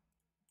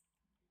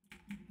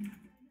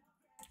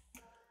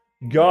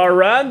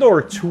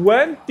 Garandor,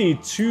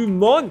 22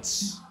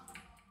 months.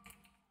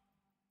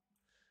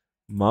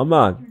 My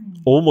man,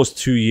 almost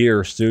 2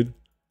 years, dude.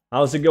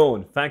 How's it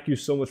going? Thank you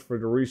so much for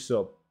the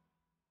resub.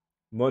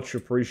 Much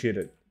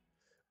appreciated.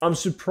 I'm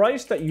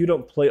surprised that you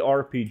don't play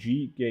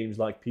RPG games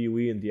like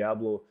PoE and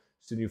Diablo.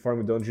 So you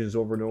farming dungeons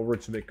over and over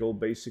to make gold,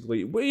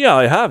 basically. Well, yeah,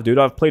 I have, dude.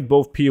 I've played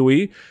both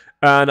PoE,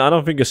 and I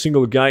don't think a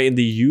single guy in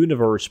the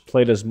universe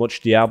played as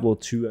much Diablo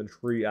 2 and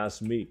 3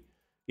 as me.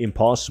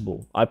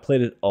 Impossible. I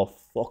played it a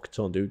fuck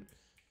ton, dude.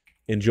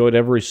 Enjoyed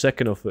every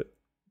second of it.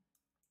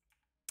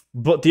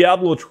 But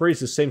Diablo 3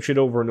 is the same shit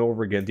over and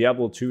over again.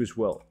 Diablo 2 as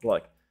well.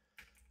 Like,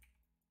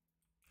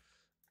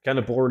 kind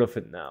of bored of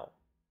it now.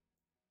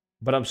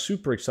 But I'm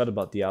super excited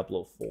about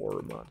Diablo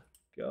 4, man.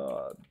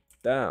 God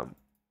damn.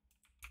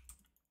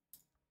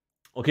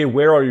 Okay,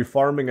 where are you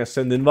farming? I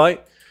send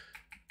invite.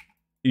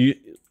 You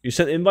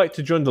sent invite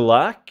to join the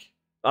LAC?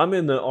 I'm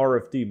in the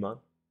RFD, man.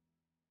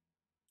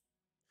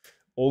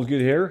 All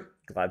good here?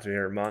 Glad to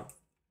hear it, man.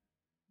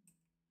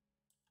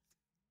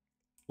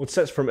 What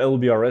sets from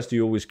LBRS do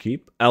you always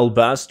keep?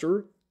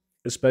 Alabaster,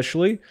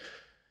 especially.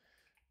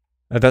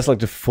 That's like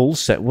the full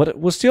set.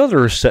 What's the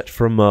other set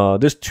from...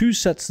 there's 2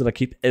 sets that I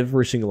keep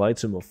every single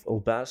item of.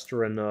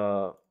 Alabaster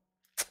and...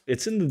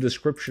 it's in the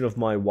description of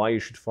my Why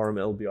You Should Farm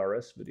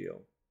LBRS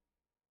video.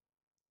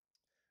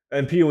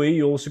 And PoE,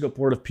 you also got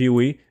bored of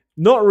PoE?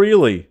 Not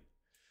really.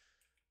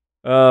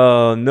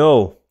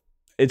 No.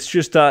 It's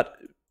just that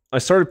I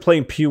started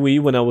playing PoE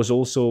when I was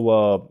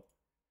also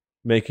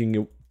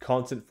making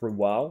content for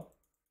WoW.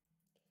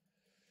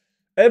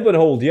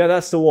 Ebonhold, yeah,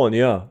 that's the one,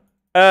 yeah.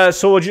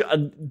 So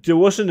there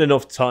wasn't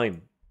enough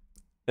time.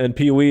 And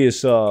PoE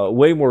is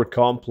way more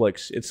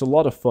complex. It's a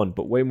lot of fun,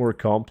 but way more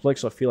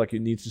complex. I feel like you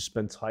need to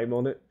spend time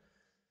on it.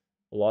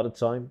 A lot of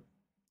time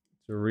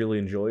to really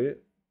enjoy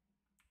it.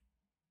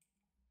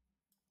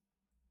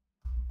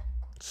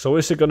 So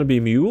is it going to be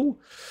Mule?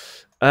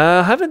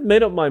 I haven't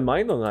made up my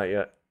mind on that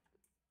yet.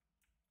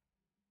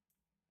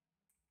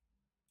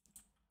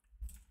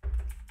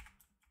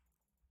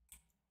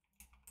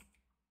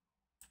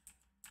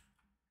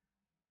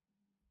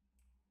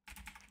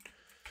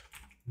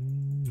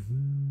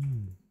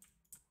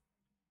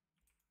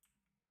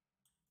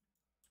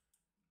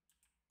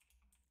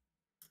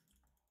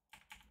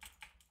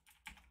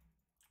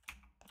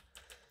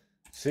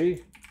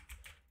 See?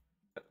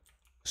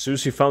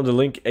 Susie found the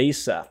link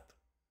ASAP.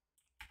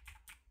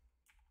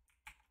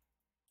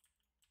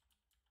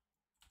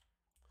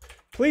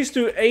 Please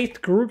do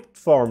 8 group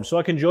farms so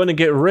I can join and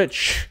get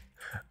rich.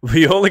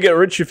 We only get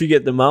rich if you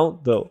get the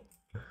mount, though.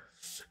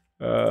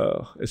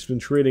 It's been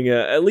treating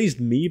at least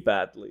me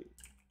badly.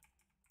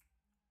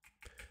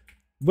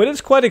 But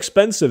it's quite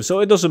expensive, so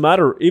it doesn't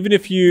matter. Even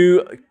if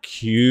you...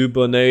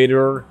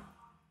 Cubinator.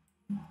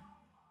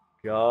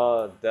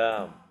 God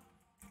damn.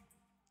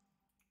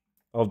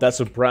 Oh, that's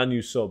a brand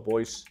new sub,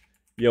 boys.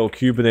 Yo,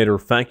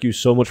 Cubinator, thank you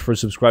so much for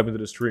subscribing to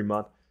the stream,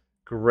 man.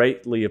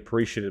 Greatly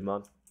appreciated,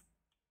 man.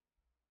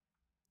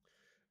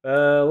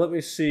 Let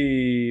me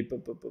see. There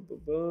we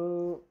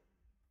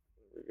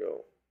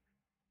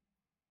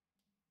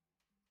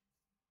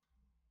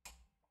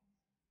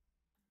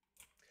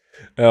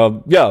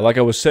go. Yeah, like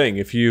I was saying,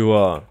 if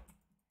you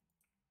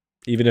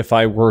even if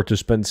I were to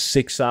spend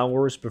 6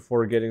 hours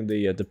before getting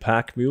the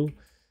pack mule,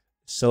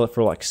 sell it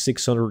for like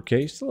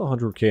 600k, still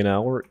 100k an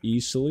hour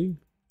easily.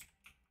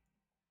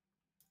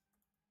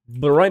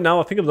 But right now,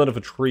 I think I've done it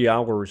for 3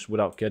 hours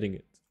without getting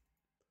it.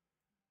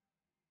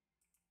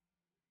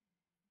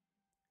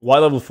 Why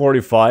level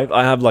 45?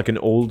 I have like an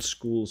old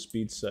school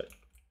speed set.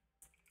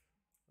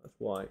 That's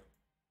why.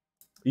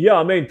 Yeah,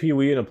 I made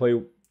PoE and I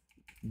play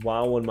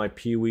WoW on my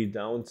PoE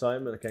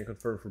downtime, and I can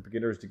confirm for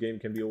beginners the game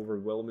can be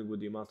overwhelming with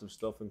the amount of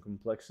stuff and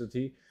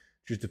complexity.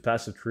 Just the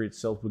passive tree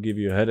itself will give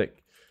you a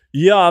headache.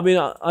 Yeah, I mean,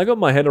 I got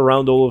my head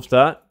around all of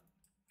that.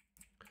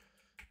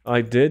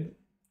 I did.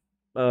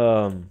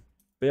 But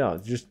yeah,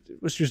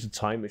 it was just a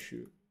time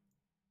issue.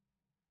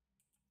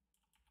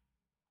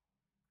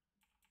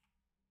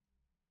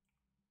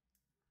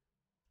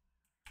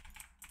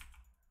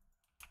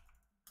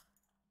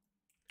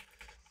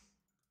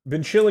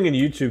 Been chilling in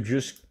YouTube,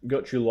 just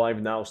got you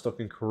live now,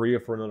 stuck in Korea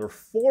for another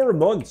 4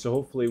 months, so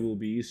hopefully it will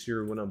be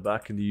easier when I'm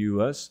back in the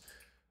US.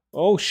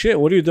 Oh shit,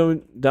 what are you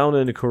doing down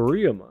in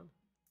Korea, man?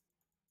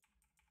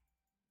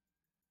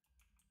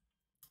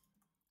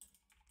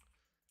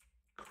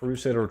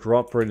 Crusader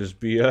drop rate is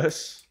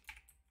BS.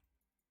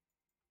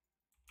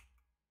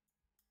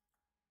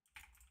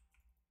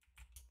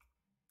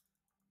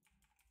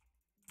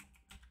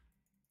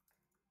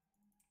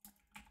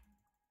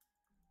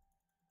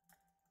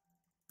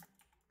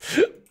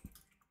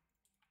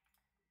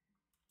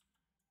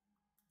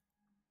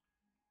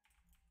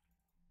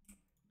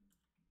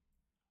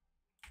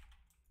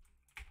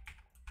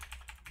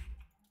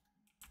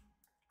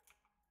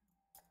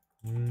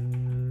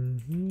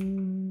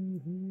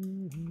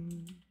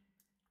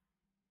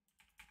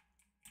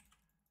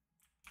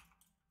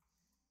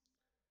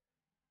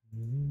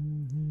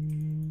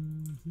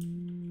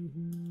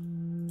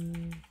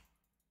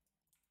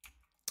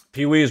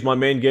 Pee-wee is my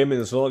main game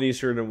and it's a lot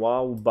easier than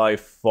WoW by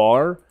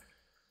far.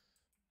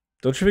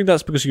 Don't you think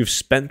that's because you've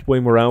spent way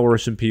more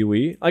hours in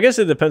Pee-wee? I guess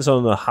it depends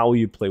on how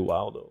you play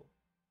WoW though.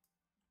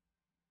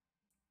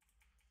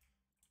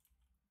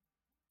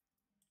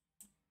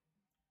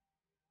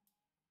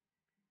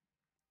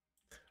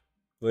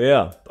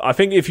 Yeah, I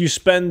think if you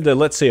spend,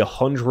 let's say,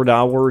 100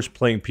 hours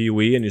playing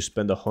Pee-wee and you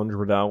spend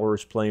 100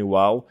 hours playing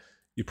WoW,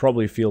 you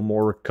probably feel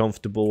more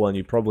comfortable and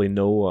you probably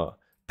know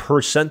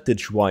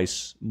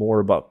percentage-wise more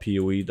about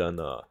Pee-wee than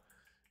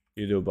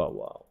you do about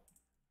WoW.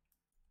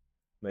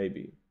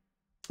 Maybe.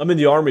 I'm in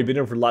the army, been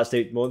here for the last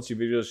 8 months. You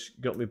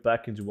just got me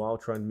back into WoW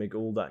trying to make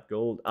all that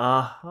gold.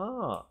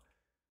 Aha!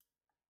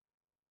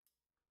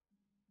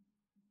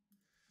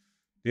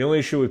 The only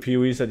issue with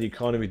Pee-wee is that the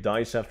economy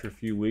dies after a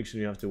few weeks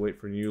and you have to wait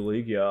for a new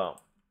league. Yeah.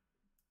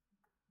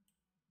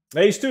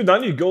 Hey, dude, I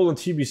need gold on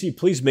TBC.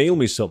 Please mail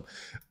me some.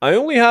 I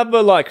only have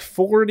like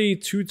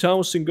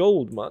 42,000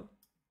 gold, man.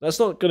 That's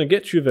not going to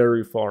get you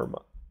very far,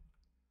 man.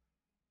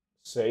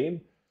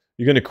 Same.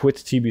 You're going to quit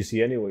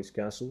TBC anyways,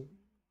 Castle.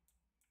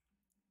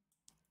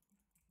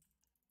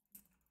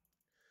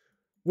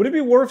 Would it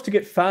be worth to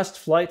get fast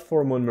flight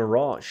for him on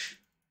Mirage?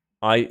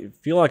 I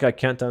feel like I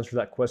can't answer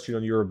that question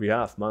on your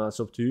behalf, man. That's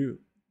up to you.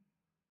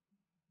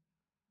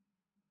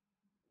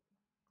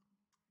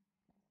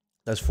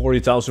 That's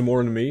 40,000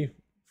 more than me.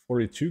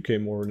 42k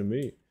more than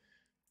me.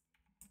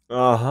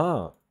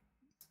 Uh-huh.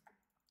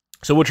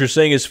 So what you're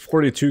saying is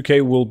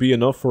 42k will be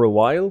enough for a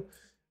while?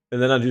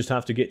 And then I just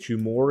have to get you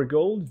more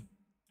gold?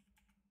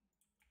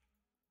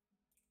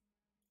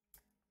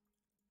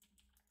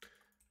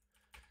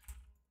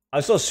 I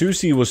saw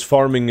Susie was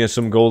farming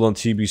some gold on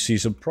TBC,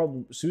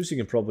 so Susie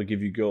can probably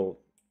give you gold.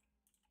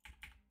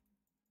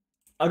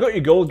 I got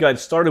your gold guide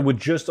started with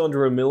just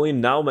under 1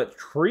 million. Now I'm at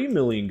 3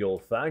 million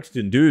gold. Thanks,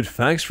 dude.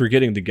 Thanks for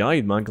getting the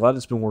guide, man. Glad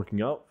it's been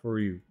working out for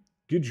you.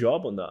 Good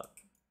job on that.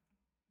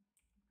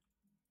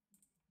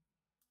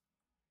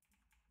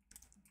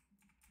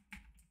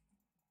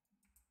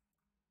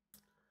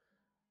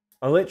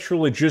 I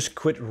literally just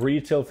quit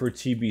retail for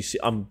TBC.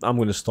 I'm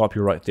gonna stop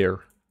you right there,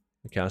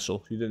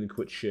 Castle. You didn't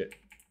quit shit.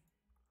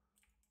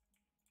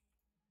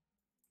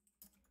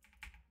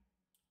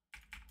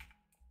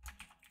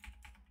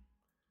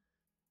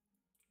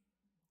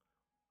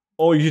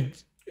 Oh, you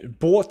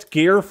bought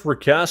gear for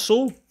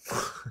Castle?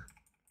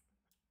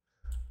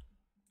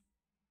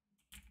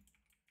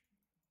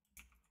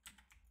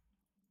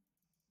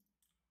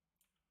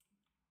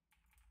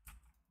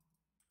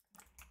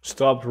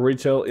 Stopped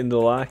retail in the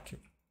lack.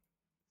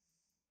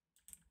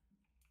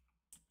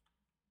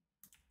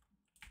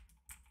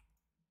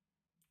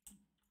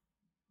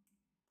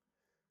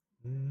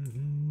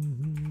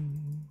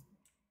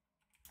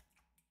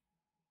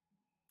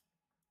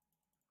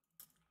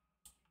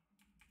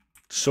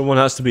 Someone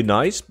has to be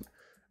nice,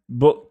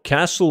 but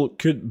Castle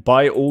could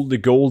buy all the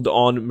gold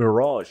on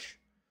Mirage.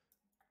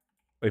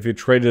 If you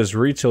trade as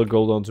retail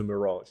gold onto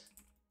Mirage.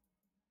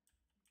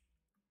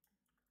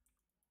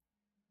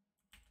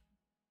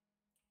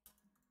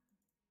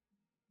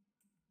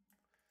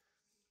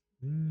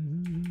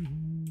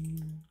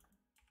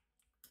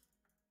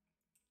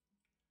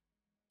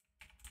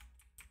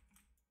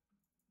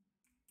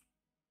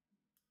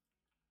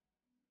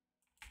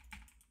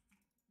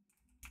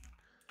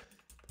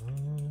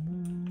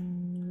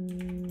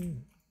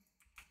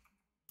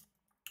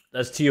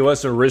 That's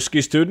TOS a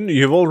risky student?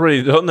 You've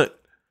already done it.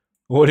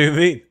 What do you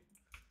mean?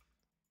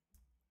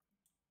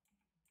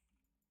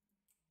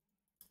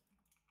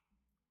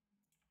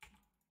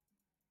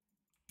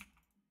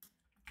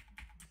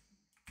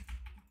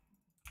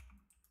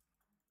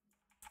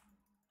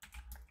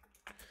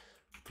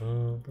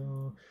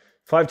 Uh,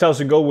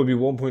 5,000 gold would be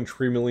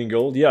 1.3 million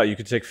gold. Yeah, you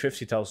could take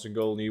 50,000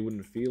 gold and you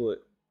wouldn't feel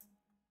it.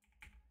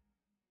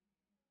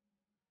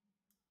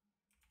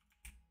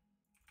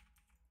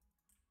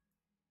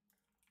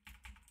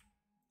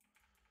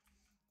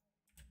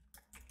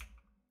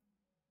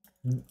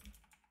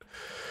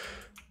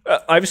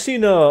 I've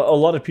seen a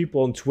lot of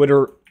people on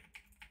Twitter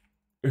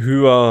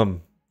who's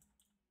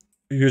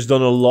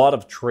done a lot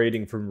of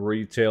trading from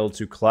retail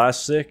to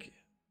classic,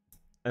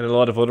 and a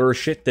lot of other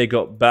shit, they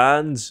got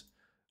banned,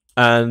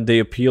 and they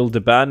appealed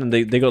the ban, and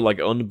they got like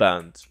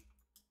unbanned.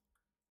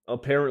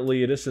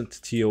 Apparently, it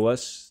isn't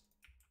TOS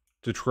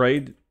to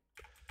trade,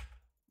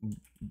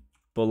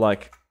 but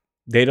like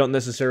they don't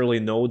necessarily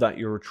know that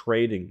you're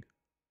trading.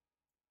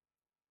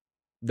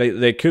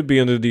 They could be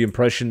under the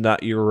impression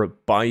that you're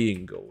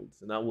buying gold,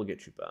 and that will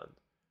get you banned.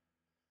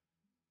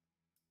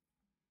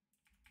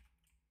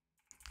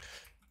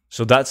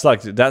 So that's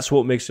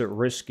what makes it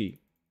risky.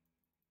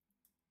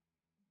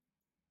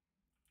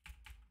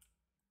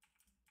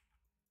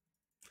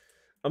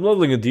 I'm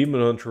leveling a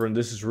demon hunter, and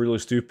this is really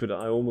stupid.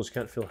 I almost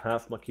can't fill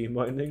half my key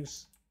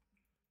bindings.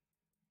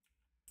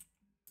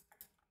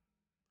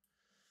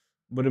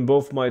 But in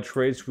both my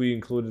trades, we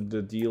included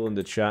the deal in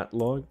the chat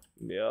log.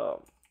 Yeah.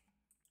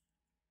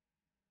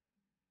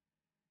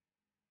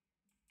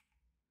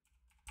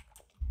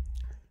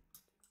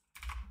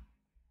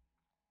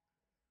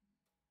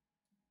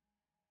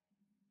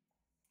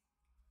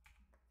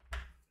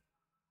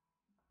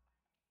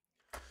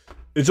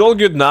 It's all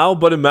good now,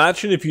 but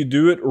imagine if you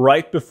do it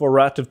right before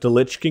Wrath of the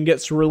Lich King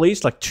gets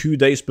released, like 2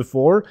 days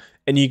before,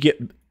 and you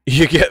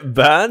get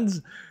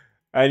banned,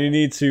 and you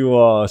need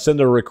to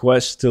send a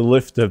request to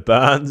lift the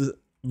ban,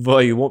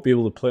 but you won't be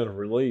able to play on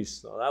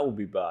release. No, that would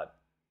be bad.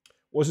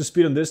 What's the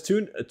speed on this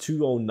tune? A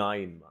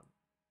 209, man.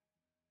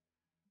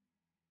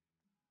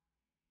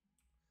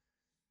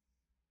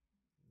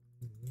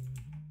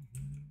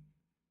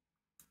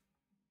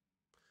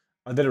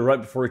 I did it right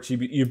before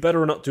TB. You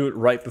better not do it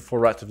right before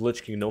Wrath of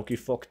Lich King, Noki.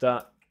 Fuck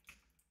that.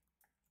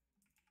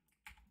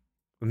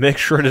 Make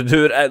sure to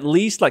do it at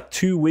least like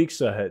 2 weeks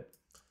ahead.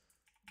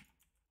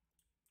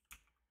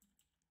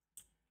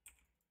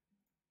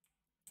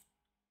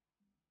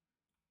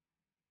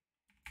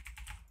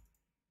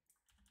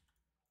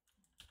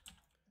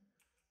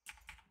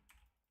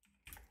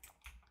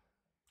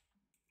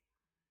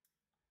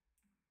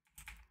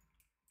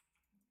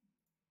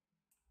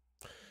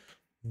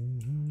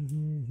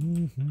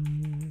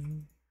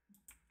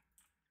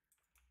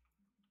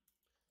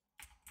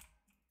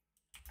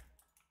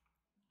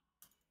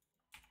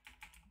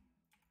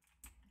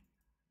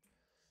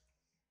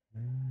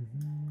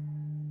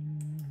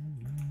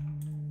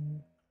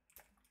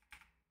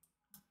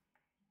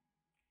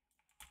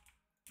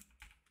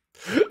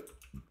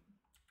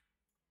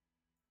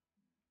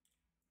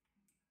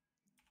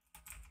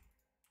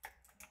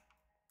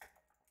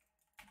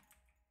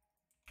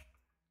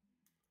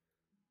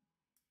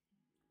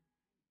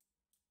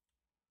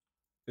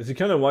 Is it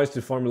kind of wise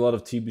to farm a lot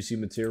of TBC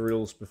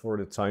materials before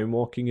the time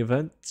walking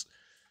event?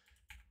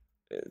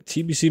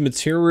 TBC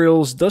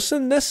materials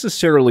doesn't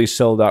necessarily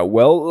sell that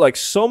well. Like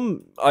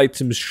some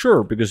items,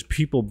 sure, because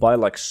people buy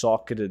like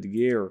socketed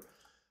gear.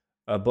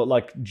 But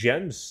like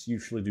gems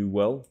usually do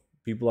well.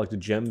 People like to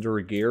gem their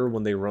gear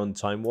when they run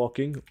time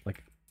walking.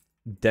 Like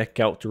deck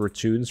out their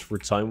tunes for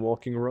time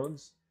walking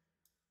runs.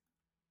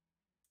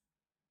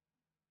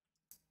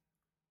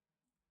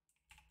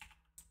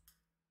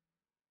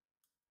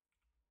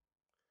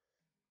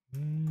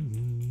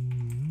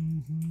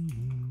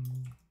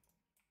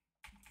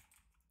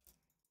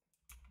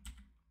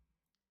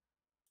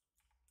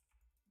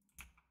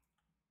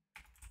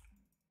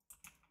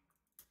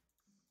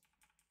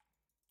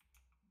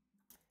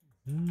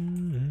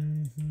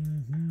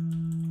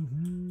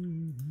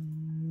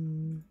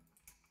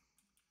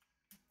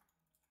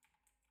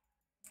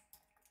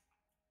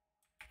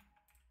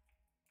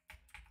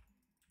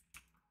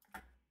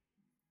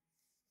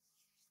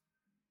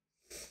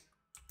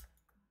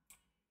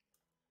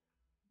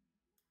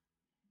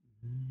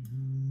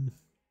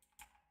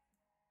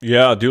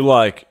 Yeah, do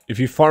like if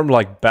you farm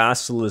like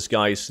basilisk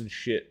ice and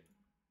shit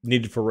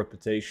needed for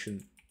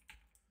reputation.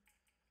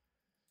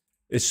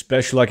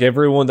 Especially like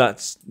everyone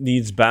that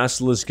needs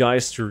basilisk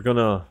ice,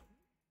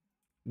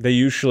 they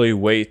usually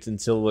wait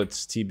until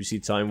it's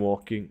TBC time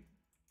walking,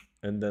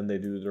 and then they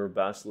do their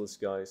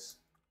basilisk ice.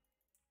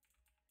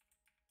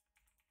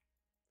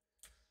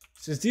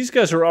 Since these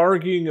guys are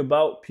arguing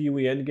about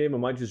PoE endgame, I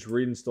might just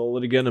reinstall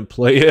it again and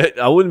play it.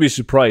 I wouldn't be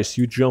surprised.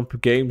 You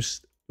jump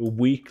games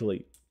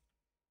weekly.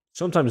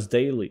 Sometimes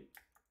daily.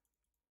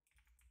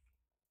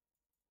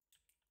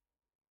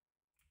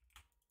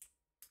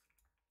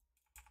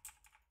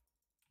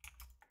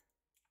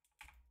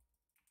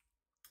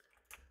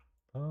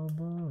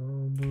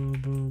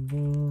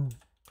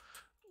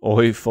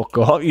 Oh, fuck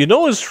off. You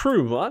know it's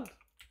true, man.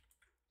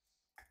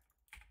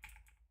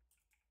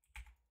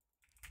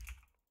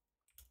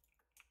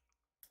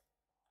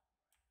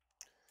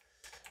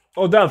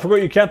 Oh, damn, I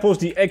forgot you can't post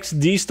the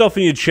XD stuff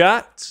in your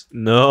chat?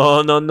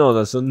 No,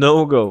 that's a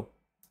no-go.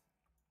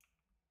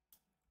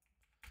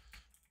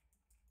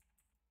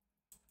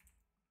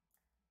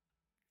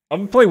 I've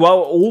been playing WoW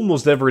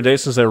almost every day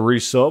since I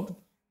resubbed.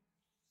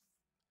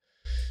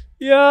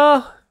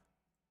 Yeah.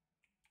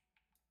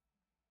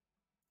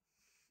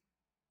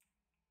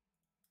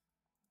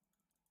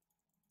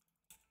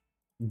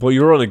 But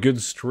you're on a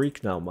good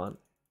streak now, man.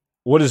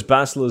 What is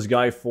Basilisk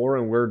Guy for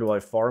and where do I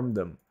farm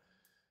them?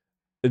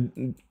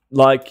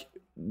 Like,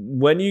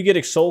 when you get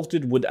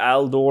exalted with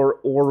Aldor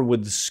or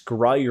with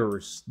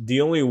Scryers,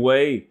 the only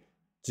way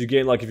to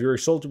gain, like, if you're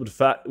exalted with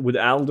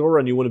Aldor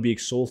and you want to be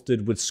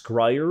exalted with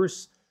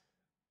Scryers,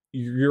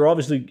 you're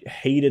obviously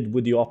hated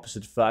with the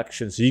opposite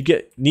faction, so you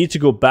need to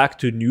go back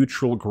to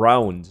neutral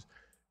ground.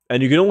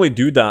 And you can only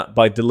do that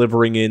by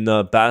delivering in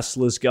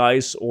Basilisk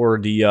guys or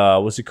the,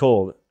 what's it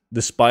called?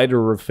 The spider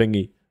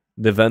thingy.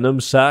 The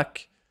Venom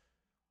sack.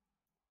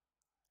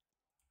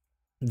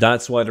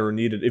 That's why they're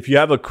needed. If you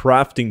have a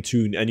crafting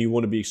toon and you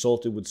want to be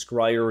exalted with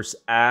Scryers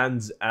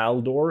and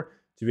Aldor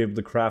to be able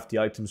to craft the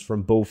items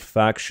from both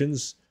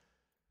factions,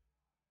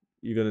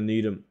 you're going to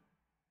need them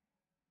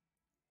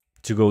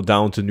to go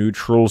down to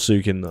neutral so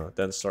you can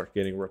then start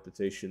getting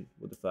reputation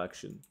with the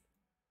faction.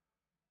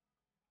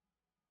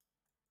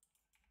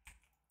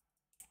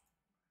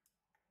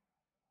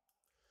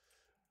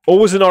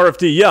 Always an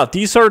RFD. Yeah,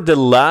 these are the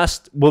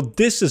last... Well,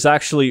 this is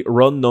actually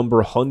run number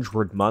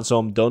 100, man. So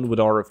I'm done with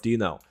RFD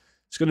now.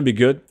 It's going to be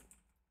good.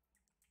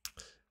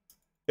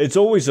 It's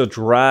always a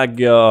drag.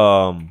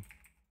 The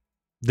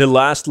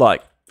last,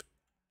 like,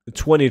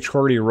 20,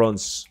 30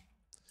 runs.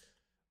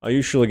 I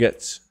usually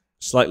get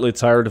slightly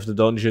tired of the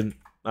dungeon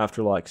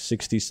after, like,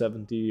 60,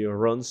 70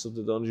 runs of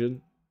the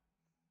dungeon.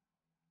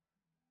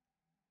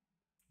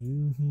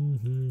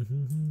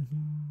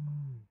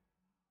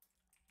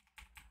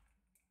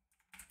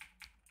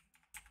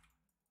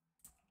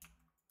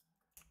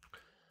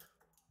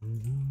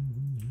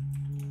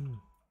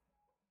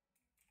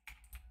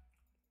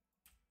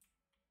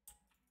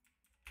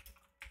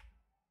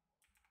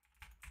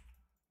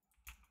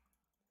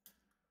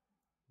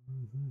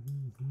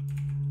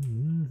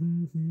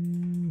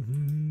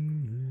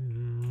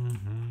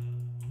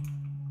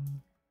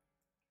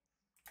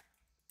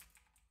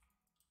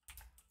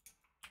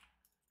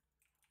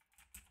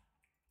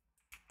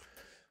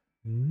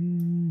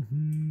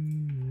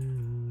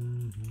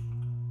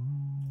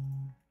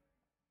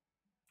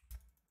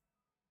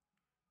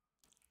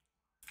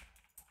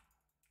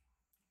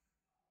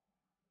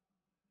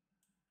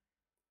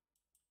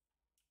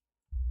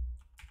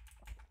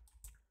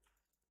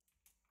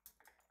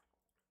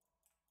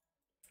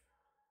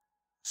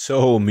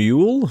 So,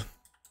 Mule?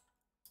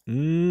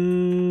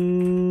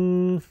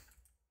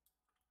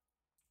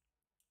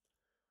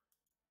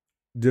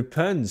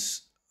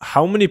 Depends.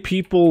 How many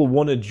people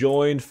want to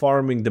join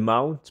farming the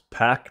mount?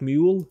 Pack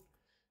Mule?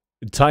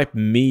 Type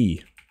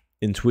me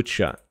in Twitch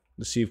chat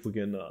to see if we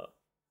can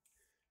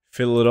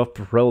fill it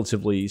up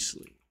relatively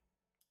easily.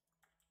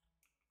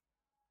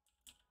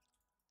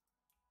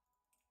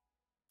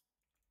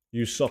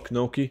 You suck,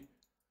 Noki.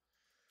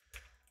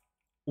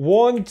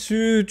 1,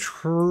 2,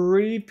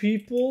 3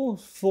 people?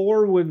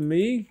 4 with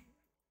me?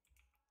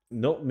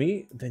 Not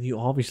me? Then you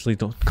obviously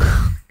don't.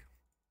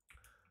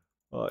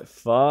 Alright,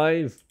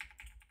 5.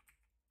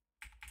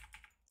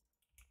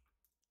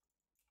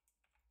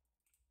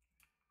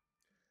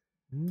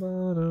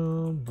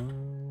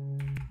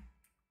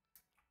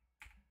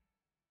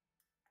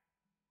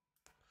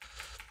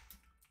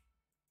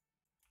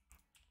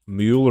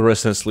 Mule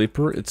Resident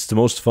Sleeper. It's the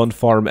most fun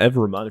farm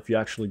ever, man, if you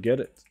actually get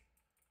it.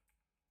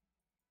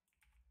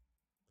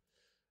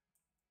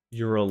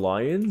 You're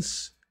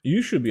Alliance?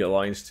 You should be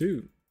Alliance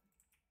too.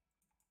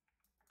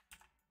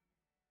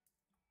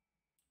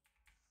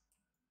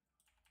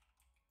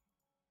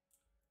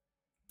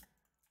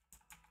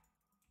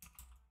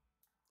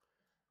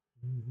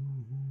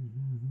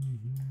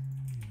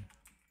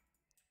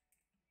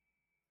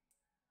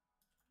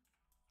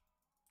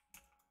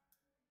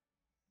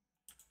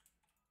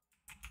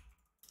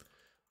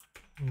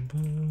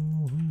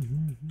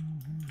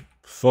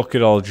 Fuck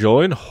it, I'll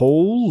join.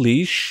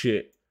 Holy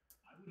shit.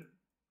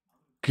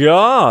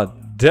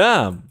 God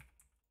damn.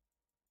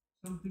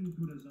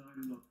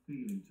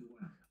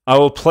 I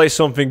will play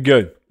something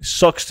good.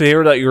 Sucks to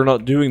hear that you're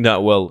not doing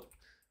that well.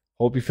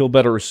 Hope you feel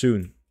better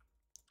soon.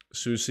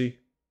 Susie,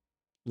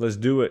 let's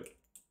do it.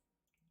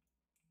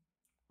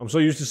 I'm so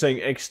used to saying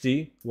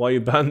XD. Why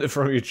you banned it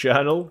from your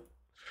channel?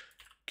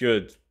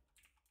 Good.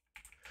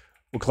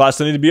 What class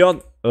do I need to be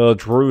on?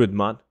 Druid,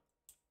 man.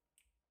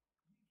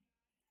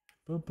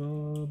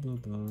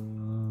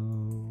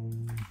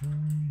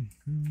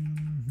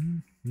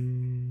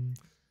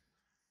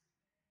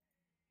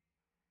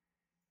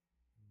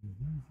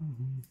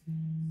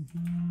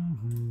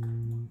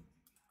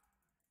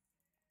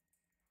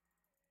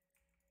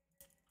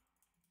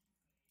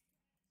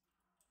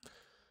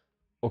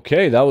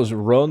 Okay, that was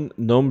run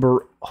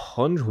number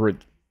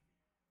 100.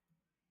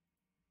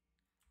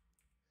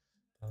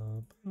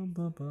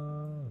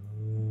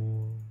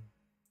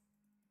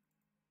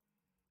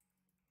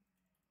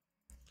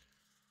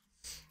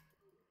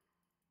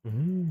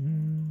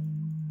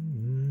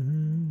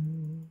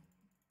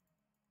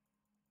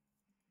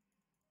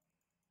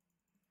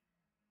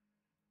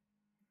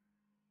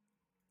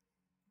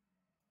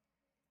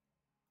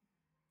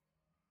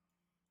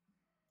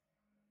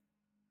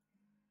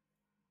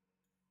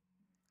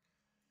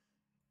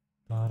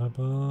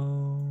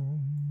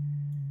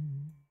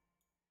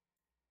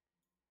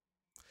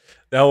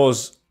 That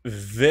was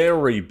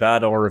very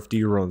bad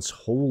RFD runs.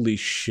 Holy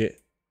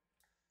shit.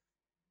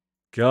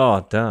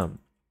 God damn.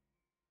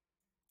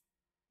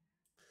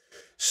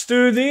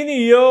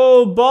 Studini,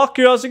 yo,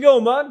 Baku, how's it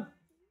going, man?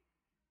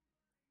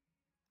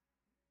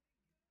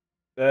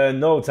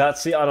 No,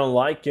 Tatsy, I don't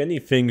like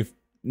anything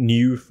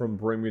new from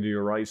Bring Me the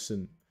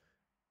Horizon.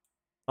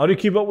 How do you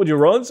keep up with your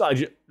runs? I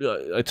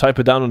type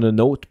it down on a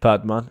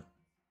notepad, man.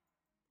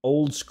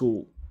 Old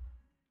school.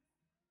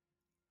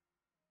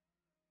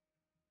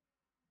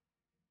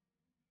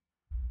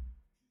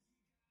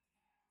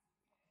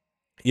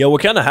 Yeah, we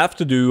kind of have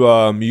to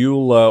do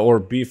Mule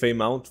or BFA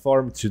Mount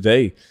Farm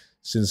today,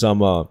 since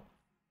I'm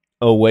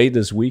away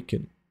this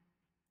weekend.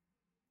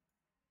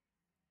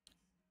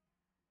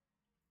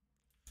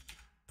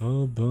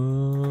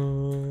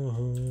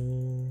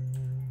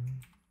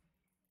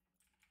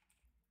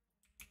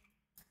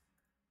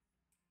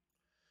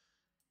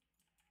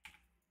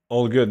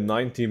 All good.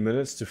 90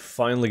 minutes to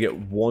finally get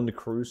one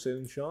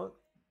crusading shot.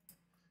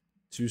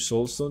 2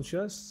 soulstone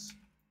chests.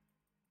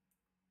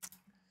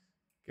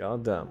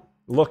 God damn.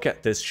 Look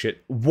at this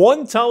shit.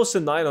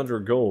 1,900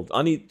 gold.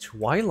 I need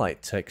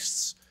Twilight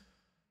texts.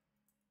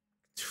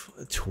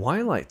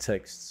 Twilight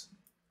texts.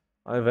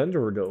 I've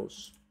entered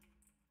those.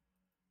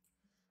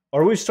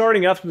 Are we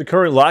starting after the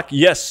current lack?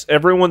 Yes.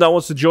 Everyone that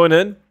wants to join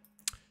in,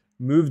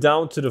 move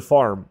down to the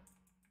farm.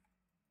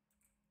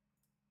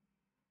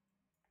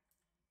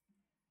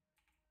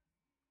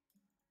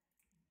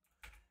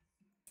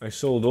 I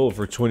sold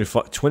over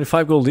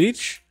 25 gold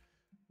each?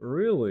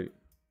 Really?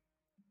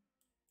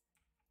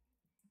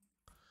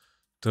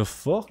 The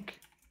fuck?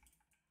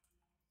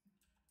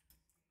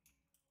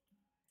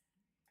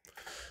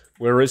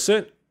 Where is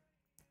it?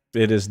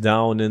 It is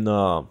down in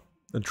a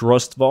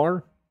Drust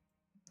Bar.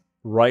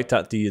 Right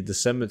at the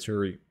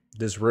cemetery.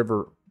 This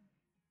river.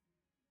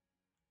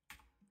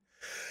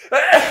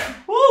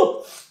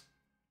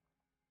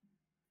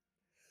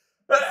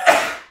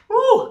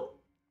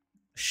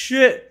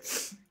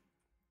 Shit.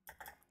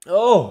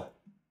 Oh.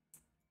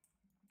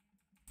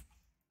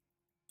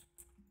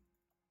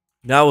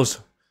 That was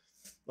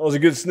a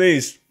good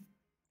sneeze.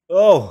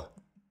 Oh.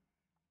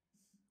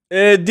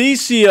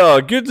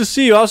 DC, good to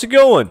see you. How's it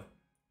going?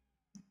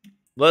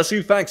 Bless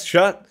you. Thanks,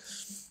 chat.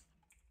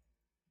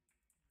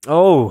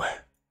 Oh.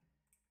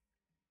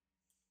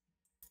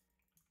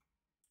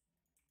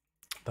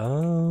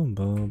 Bum,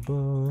 bum,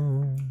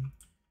 bum.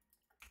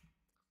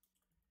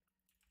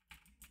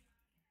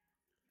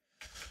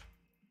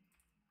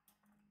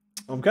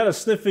 I'm kind of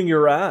sniffing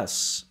your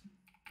ass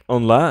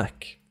on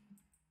lack.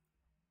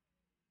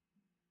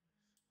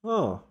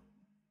 Oh.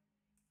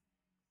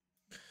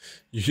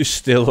 You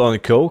still on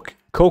Coke?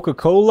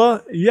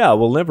 Coca-Cola? Yeah,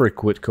 we'll never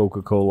quit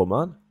Coca-Cola,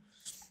 man.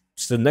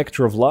 It's the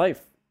nectar of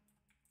life.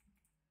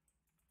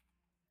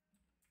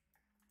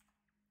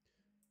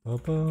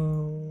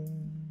 Ba-ba.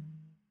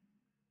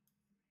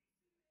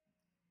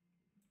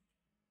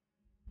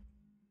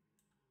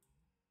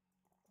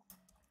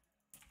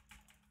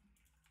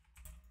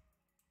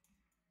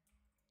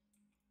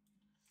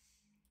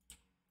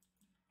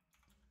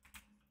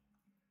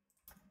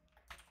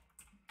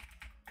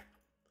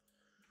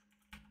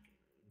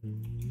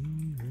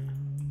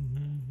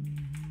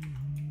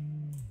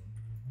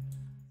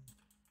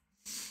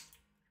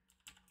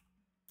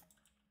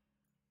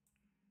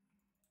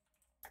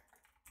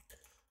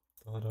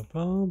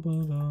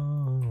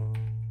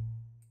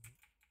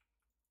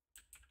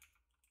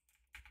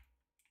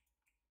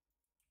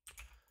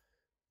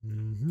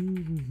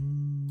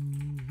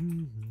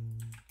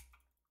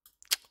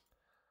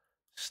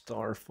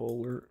 Star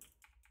folder.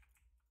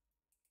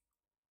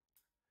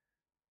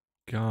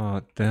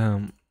 God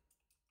damn.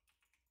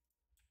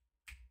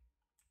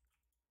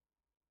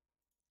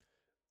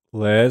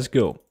 Let's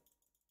go.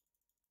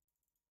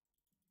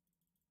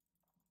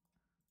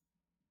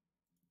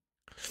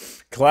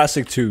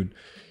 Classic tune.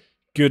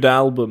 Good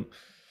album.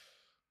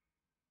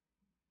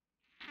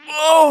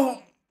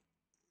 Oh!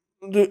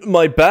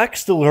 My back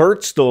still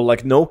hurts though.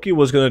 Like Noki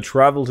was gonna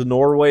travel to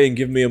Norway and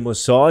give me a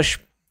massage.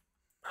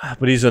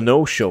 But he's a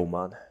no-show,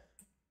 man.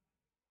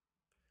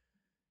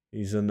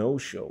 He's a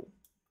no-show.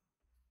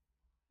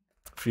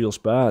 Feels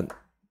bad.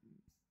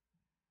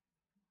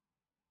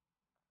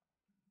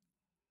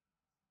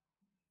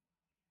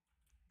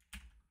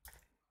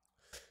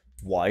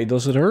 Why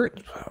does it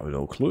hurt? I have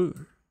no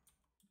clue.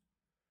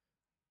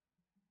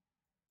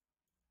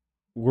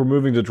 We're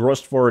moving to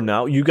Drustvar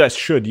now. You guys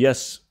should,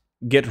 yes.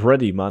 Get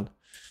ready, man.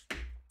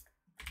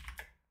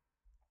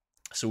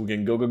 So we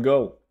can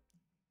go.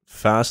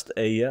 Fast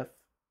AF.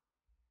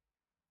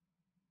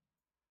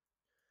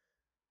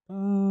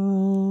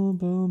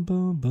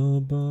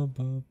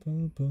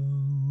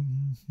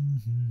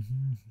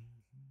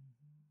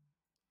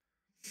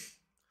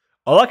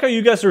 I like how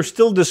you guys are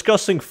still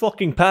discussing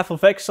fucking Path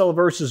of Exile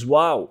versus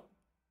WoW.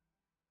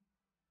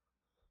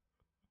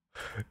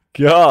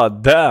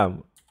 God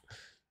damn.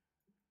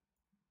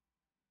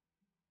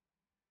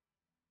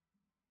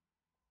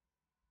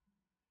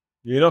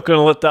 You're not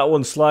gonna let that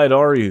one slide,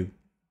 are you?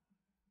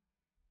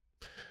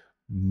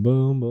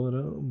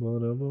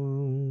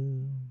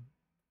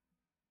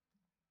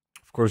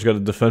 Of course, gotta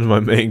defend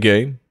my main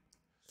game.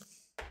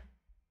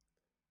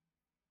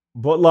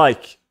 But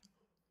like,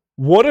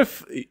 what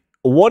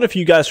if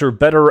you guys are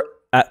better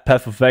at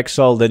Path of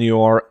Exile than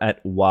you are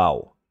at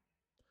WoW?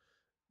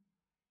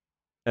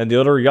 And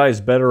the other guy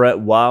is better at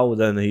WoW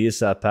than he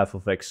is at Path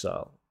of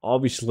Exile.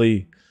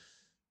 Obviously,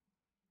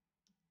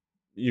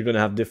 you're gonna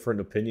have different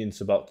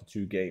opinions about the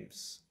two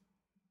games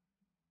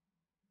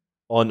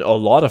on a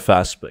lot of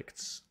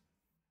aspects.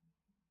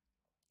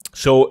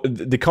 So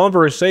the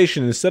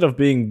conversation, instead of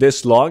being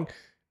this long,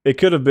 it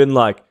could have been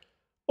like,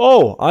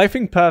 "Oh, I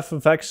think Path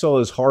of Exile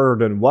is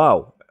harder than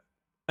WoW,"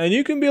 and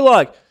you can be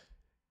like,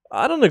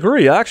 "I don't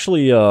agree. I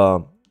actually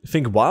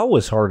think WoW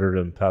is harder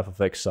than Path of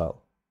Exile."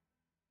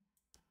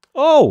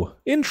 Oh,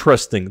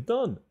 interesting.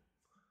 Done.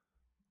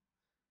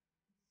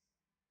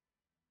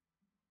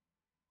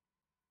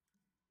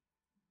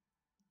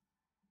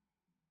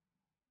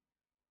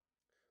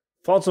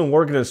 Thoughts on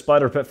working in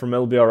Spider Pet from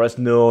LBRS?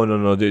 No.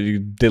 You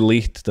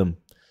delete them.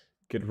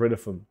 Get rid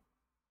of them.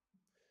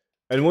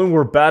 And when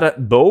we're bad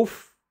at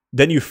both,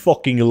 then you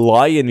fucking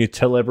lie and you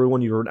tell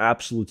everyone you're an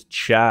absolute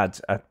chad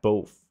at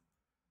both.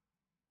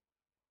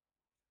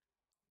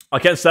 I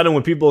can't stand it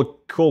when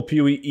people call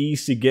PoE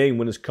easy game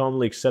when it's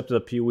commonly accepted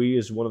that PoE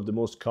is one of the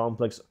most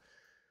complex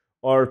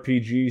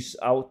RPGs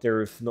out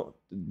there, if not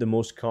the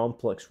most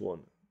complex one.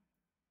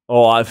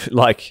 Oh, I've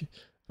like,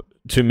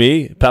 to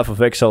me, Path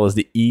of Exile is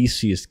the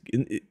easiest,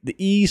 the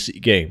easy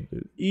game,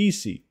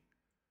 easy.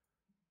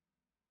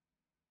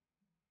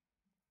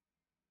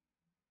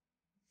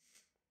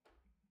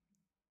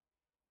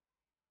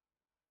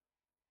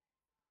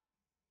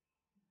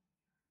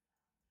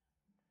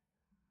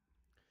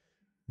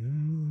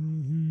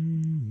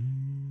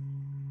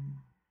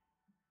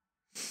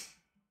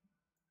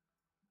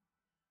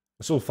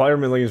 I sold Fire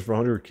Millions for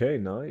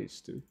 100k.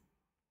 Nice, dude.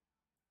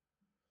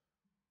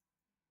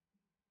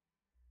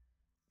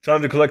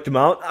 Trying to collect the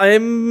mount.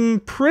 I'm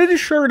pretty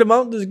sure the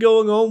mount is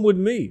going on with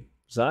me,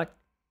 Zach.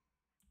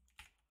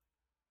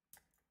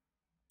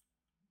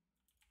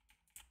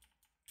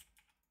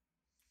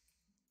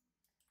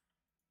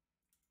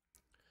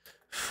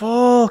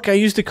 Fuck, I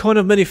used the coin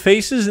of many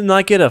faces and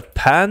I get a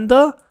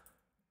panda?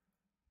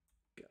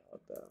 God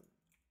damn.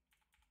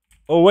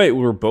 Oh wait,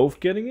 we're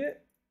both getting it?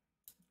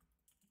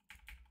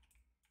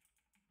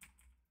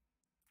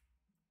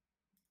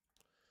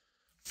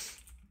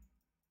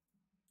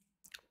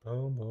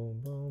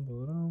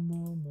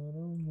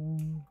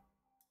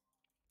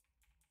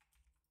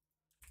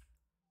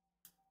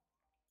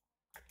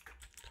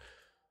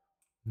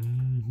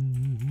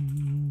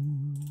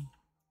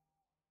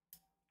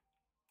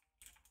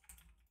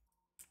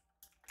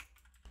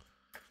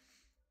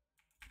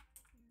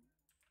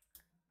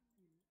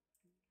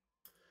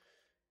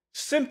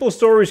 Simple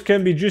stories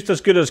can be just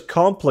as good as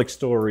complex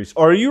stories.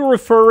 Are you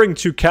referring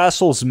to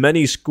Castle's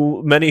many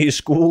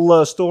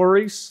school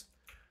stories?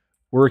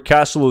 Where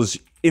Castle is,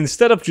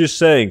 instead of just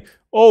saying,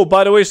 "Oh,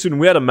 by the way, student,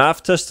 we had a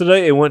math test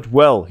today, it went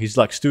well." He's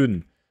like,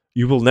 "Student,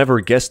 you will never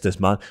guess this,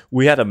 man.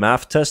 We had a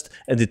math test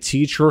and the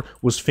teacher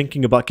was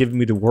thinking about giving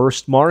me the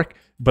worst mark,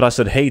 but I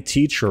said, 'Hey,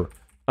 teacher,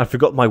 I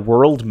forgot my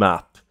world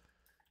map.'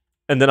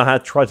 And then I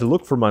had tried to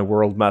look for my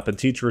world map, and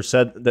teacher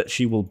said that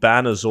she will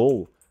ban us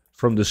all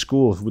from the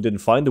school if we didn't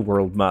find the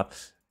world map.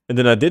 And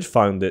then I did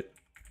find it,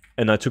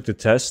 and I took the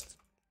test,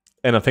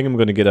 and I think I'm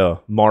going to get a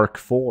Mark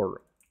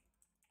 4.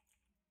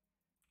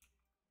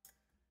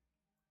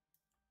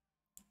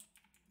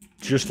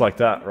 Just like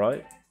that,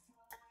 right?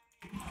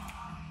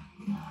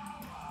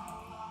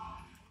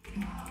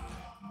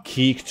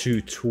 Keek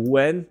to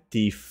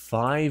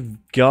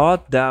 25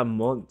 goddamn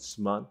months,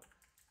 man.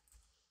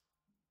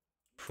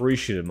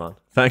 Appreciate it, man.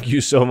 Thank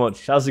you so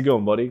much. How's it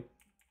going, buddy?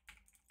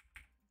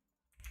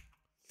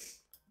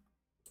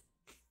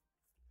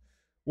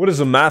 What is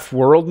a math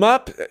world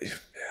map?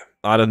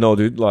 I don't know,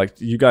 dude. Like,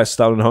 you guys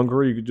sound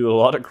hungry. You could do a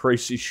lot of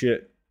crazy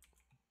shit.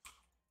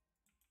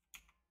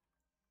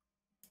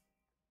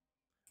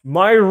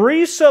 My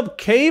resub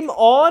came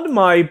on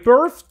my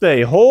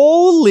birthday.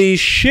 Holy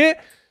shit.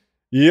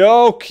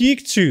 Yo,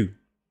 Keek2.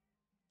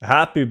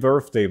 Happy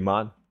birthday,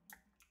 man.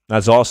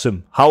 That's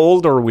awesome. How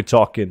old are we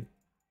talking?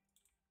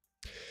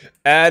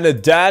 And a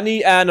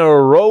Danny and a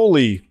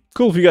Rolly.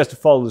 Cool for you guys to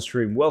follow the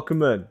stream.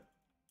 Welcome in.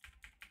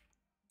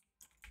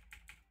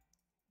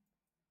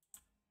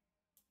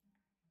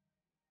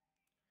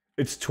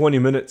 It's 20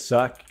 minutes,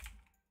 Zach.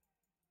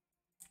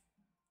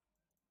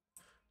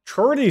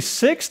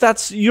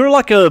 36? You're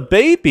like a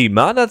baby,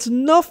 man. That's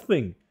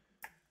nothing.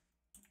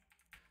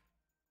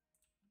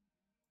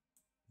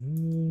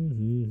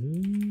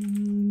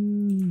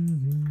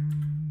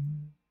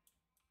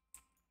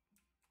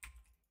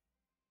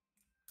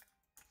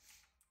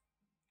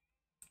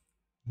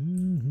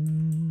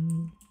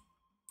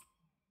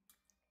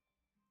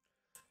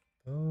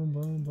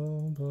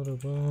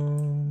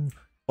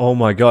 Oh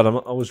my god,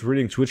 I was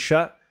reading Twitch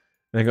chat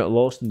and I got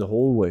lost in the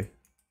hallway.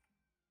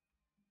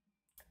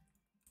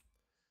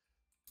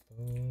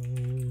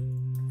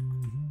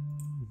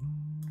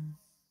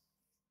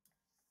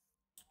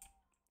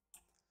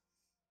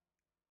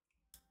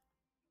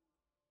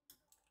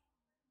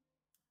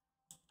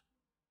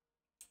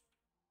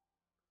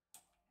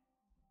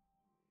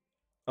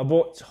 I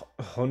bought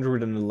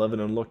 111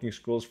 unlocking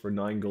scrolls for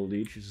 9 gold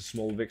each. It's a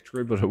small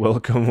victory, but a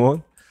welcome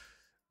one.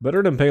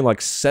 Better than paying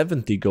like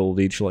 70 gold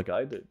each like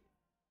I did.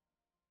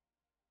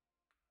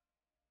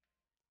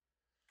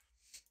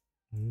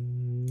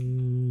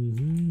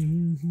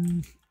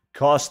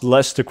 Cost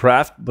less to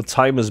craft, but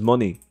time is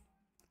money.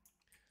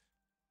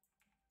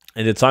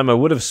 And the time I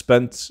would have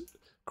spent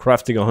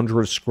crafting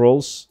 100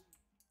 scrolls,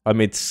 I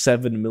made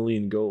 7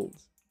 million gold.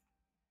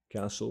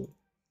 Castle.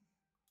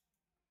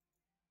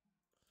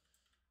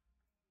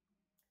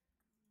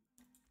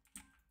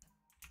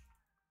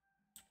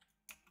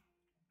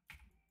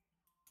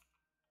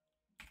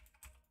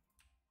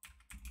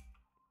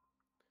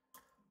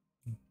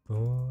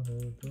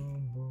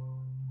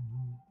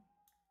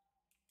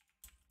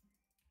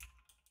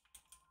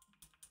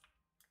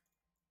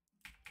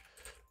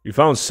 You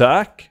found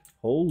sack?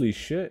 Holy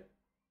shit.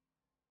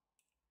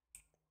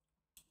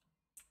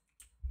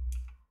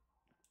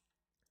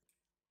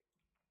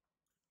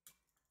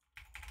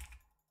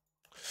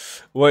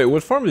 Wait,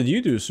 what farm did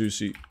you do,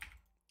 Susie?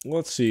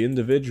 Let's see.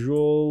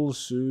 Individual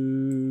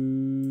Susie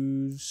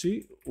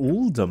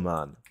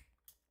Uldaman.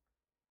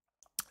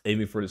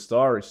 Aiming for the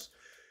stars.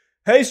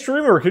 Hey,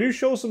 streamer, can you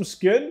show some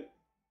skin?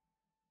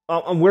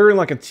 I'm wearing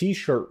like a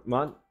t-shirt,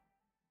 man.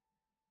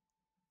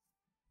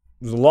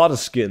 There's a lot of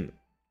skin.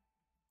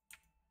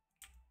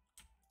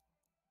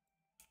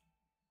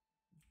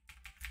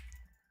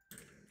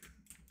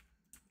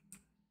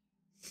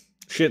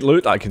 Shit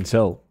loot, I can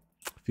tell.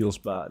 Feels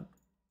bad.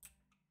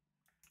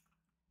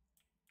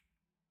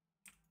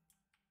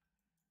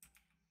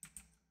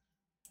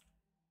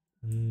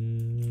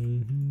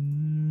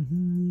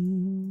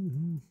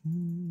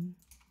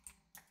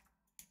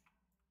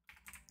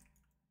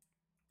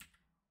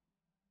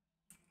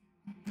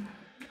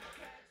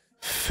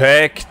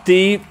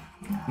 Fecty,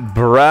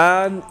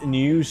 brand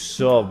new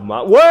sub,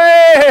 man.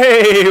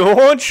 Wait,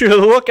 won't you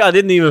look? I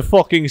didn't even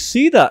fucking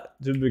see that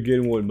to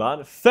begin with, man.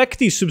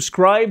 Fecty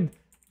subscribed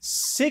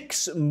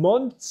 6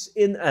 months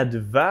in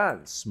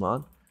advance,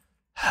 man.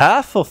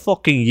 Half a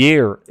fucking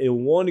year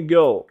in one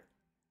go.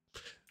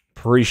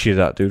 Appreciate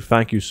that, dude.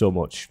 Thank you so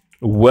much.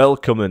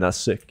 Welcome in, that's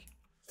sick.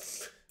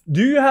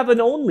 Do you have an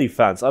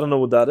OnlyFans? I don't know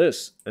what that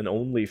is. An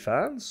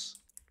OnlyFans?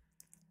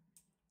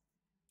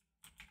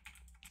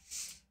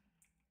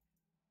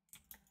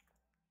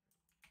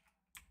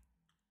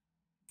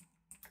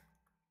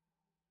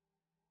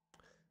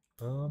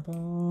 Bum,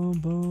 bum,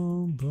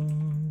 bum,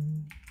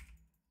 bum.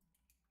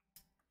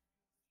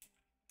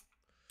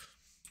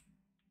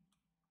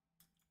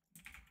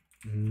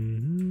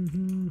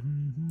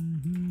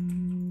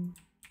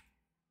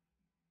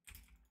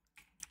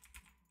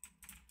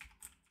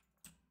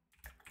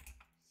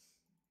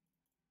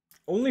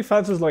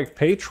 OnlyFans is like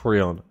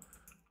Patreon.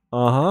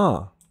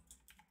 Uh-huh.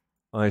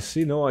 I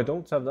see. No, I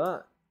don't have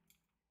that.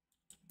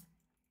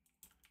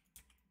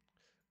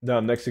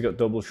 Damn, next he got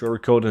double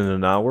shortcode in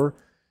an hour.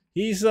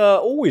 He's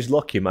always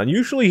lucky, man.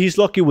 Usually he's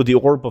lucky with the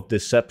Orb of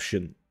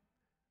Deception.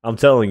 I'm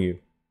telling you.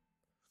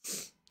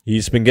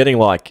 He's been getting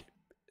like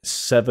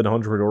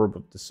 700 Orb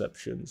of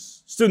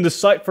Deceptions. Soon, the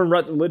site from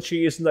Rat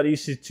Lichy isn't that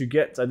easy to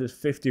get. I did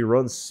 50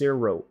 runs,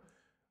 0.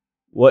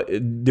 What?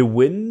 The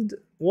Wind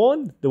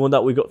one? The one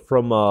that we got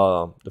from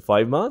the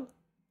 5-man?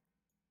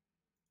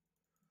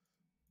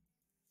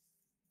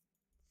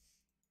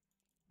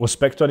 What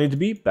spec do I need to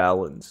be?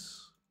 Balance.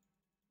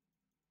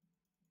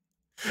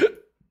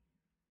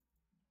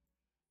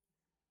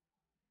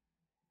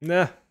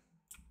 Nah.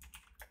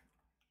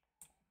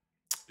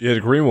 Yeah, the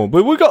green one.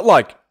 But we got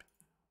like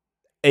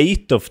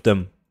 8 of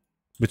them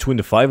between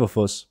the 5 of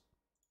us.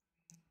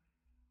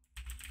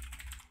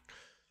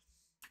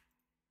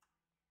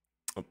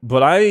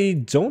 But I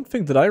don't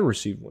think that I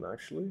received one,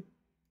 actually.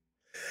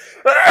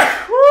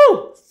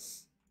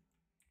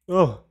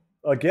 Oh,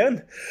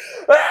 again?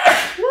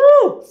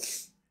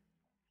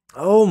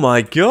 Oh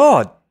my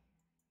god.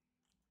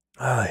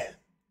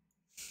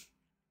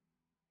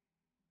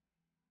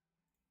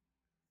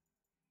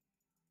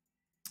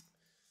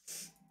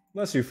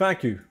 Bless you,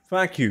 thank you.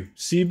 Thank you.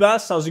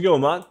 Seabass, how's it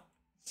going, man?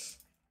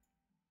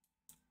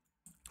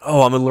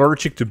 Oh, I'm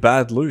allergic to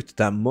bad loot.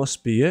 That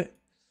must be it.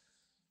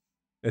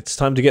 It's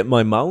time to get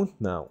my mount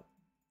now.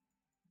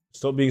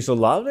 Stop being so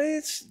loud.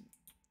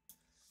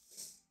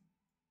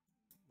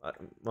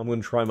 I'm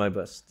gonna try my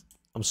best.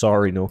 I'm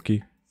sorry,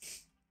 Noki.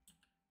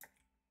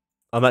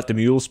 I'm at the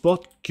Mule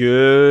spot.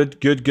 Good,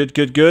 good, good,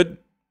 good, good.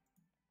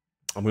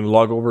 I'm gonna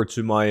log over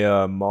to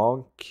my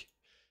monk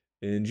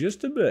in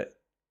just a bit.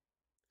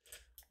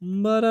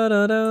 But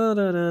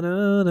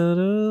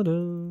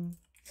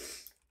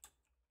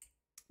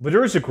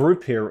there is a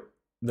group here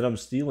that I'm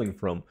stealing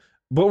from.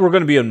 But we're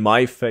going to be on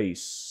my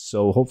face.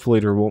 So hopefully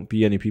there won't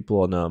be any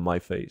people on my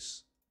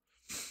face.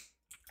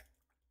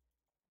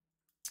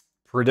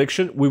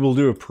 Prediction? We will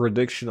do a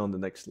prediction on the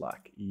next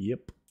lack.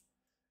 Yep.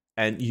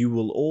 And you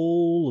will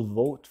all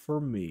vote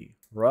for me,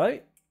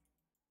 right?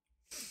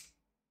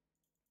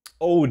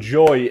 Oh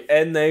joy,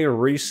 NA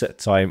reset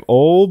time.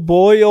 Oh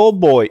boy, oh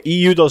boy.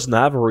 EU doesn't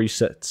have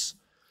resets.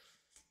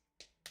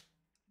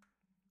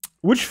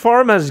 Which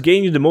farm has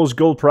gained you the most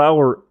gold per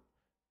hour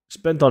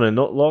spent on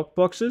lock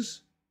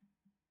boxes?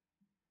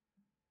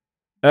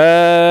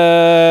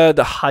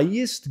 The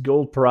highest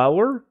gold per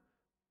hour?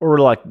 Or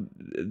like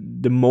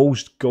the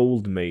most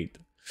gold made?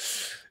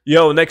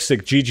 Yo, next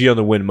sick, GG on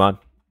the win, man.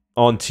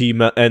 On Team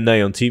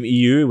NA, on Team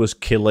EU, it was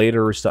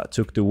Killators that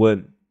took the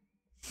win.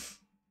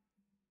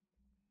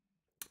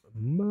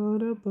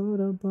 Not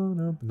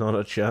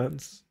a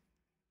chance.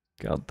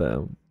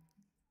 Goddamn.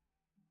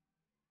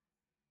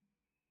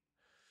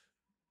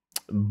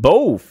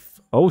 Both.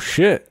 Oh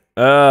shit.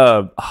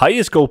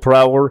 Highest gold per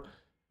hour.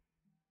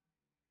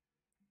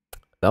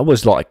 That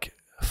was like,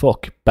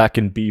 fuck, back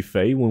in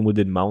BFA when we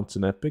did mounts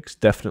and epics.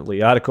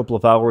 Definitely. I had a couple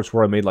of hours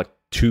where I made like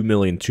 2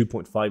 million,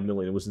 2.5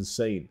 million. It was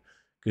insane.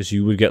 Because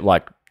you would get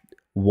like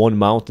 1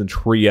 mount and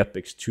 3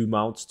 epics, 2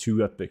 mounts,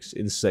 2 epics.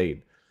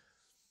 Insane.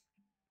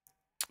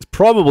 It's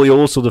probably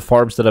also the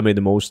farms that I made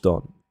the most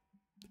on.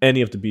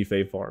 Any of the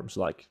BFA farms.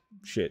 Like,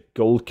 shit.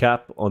 Gold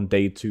cap on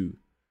day 2.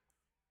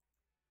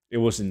 It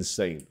was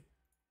insane.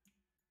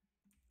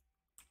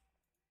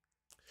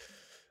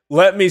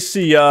 Let me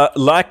see.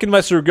 Lack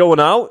investor going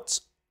out.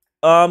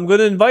 I'm going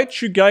to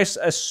invite you guys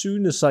as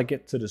soon as I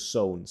get to the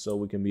zone so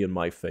we can be in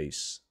my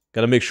face.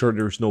 Gotta make sure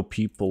there's no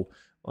people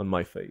on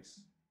my face.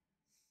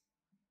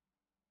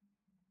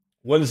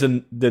 When is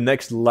the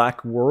next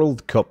LAC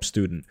World Cup,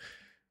 student?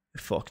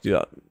 Fuck,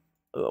 dude.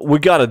 We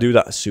gotta do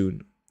that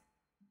soon.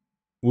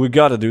 We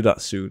gotta do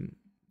that soon.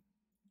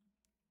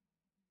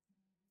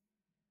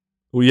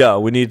 Well, yeah,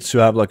 we need to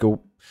have like a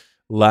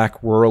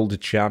LAC World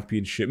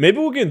Championship. Maybe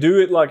we can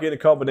do it like in a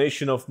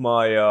combination of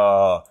my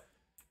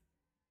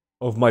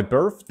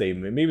birthday.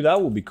 Maybe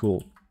that would be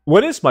cool.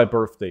 When is my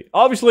birthday?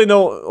 Obviously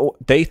no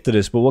date to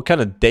this, but what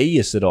kind of day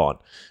is it on?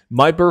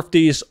 My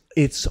birthday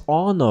it's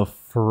on a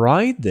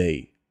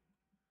Friday.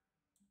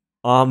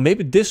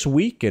 Maybe this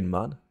weekend,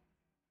 man.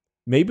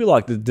 Maybe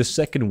like the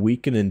second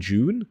weekend in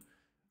June.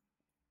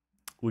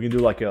 We can do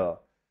like a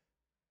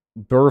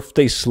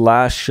birthday /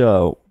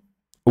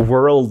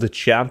 World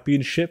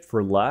Championship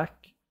for LAC.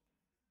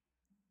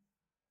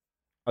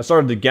 I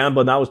started the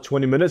gamble, now it's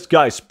 20 minutes.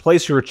 Guys,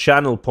 place your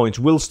channel points.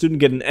 Will student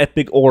get an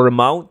epic or a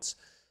mount?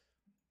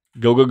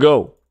 Go, go,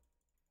 go.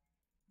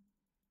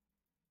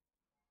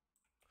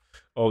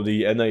 Oh,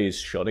 the NA is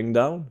shutting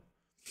down?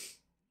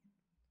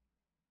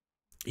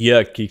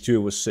 Yeah, Geek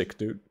 2 was sick,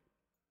 dude.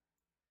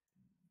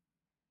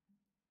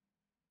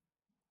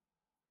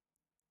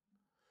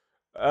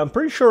 I'm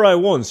pretty sure I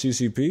won,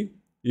 CCP.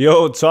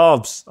 Yo,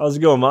 Tobbs. How's it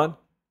going, man?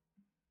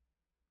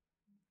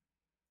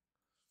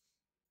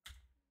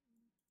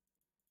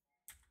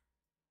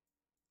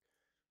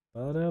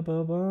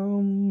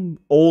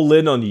 All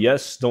in on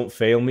yes, don't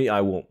fail me.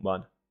 I won't,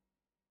 man.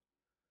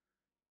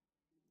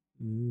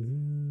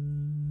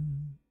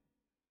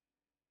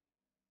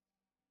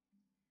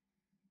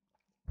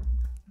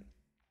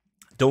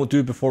 Don't do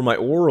it before my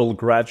oral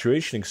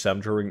graduation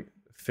exam during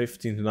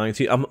 15 to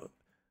 19.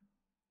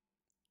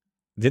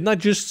 Didn't I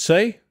just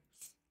say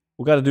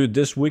we got to do it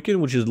this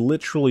weekend, which is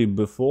literally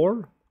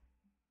before?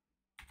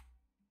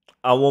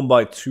 I won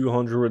by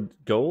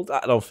 200 gold?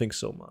 I don't think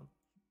so, man.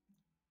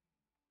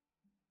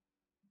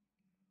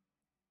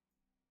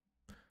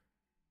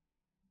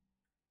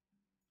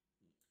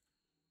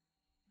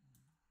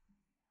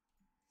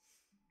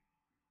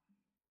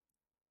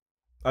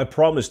 I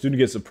promise, dude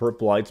gets a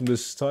purple item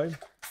this time.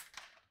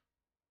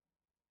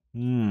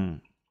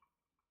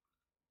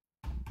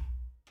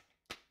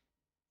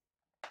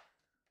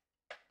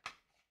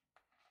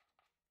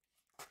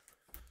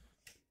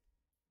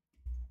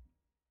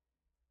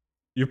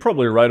 You're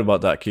probably right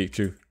about that, Keek,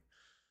 too.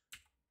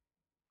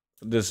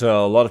 There's a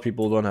lot of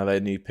people who don't have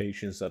any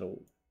patience at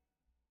all.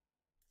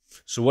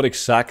 So what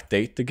exact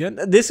date again?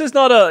 This is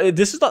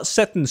not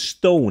set in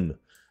stone,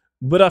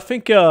 but I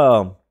think it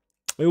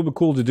would be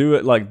cool to do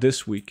it like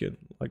this weekend,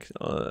 like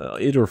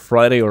either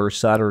Friday or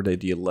Saturday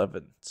the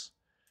 11th.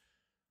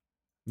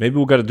 Maybe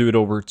we got to do it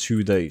over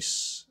 2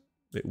 days.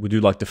 We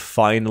do like the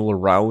final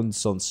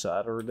rounds on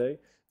Saturday.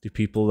 The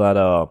people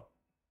that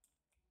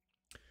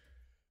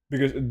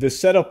because the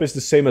setup is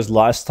the same as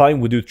last time.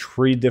 We do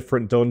 3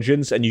 different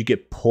dungeons, and you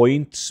get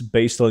points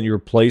based on your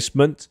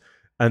placement.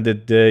 And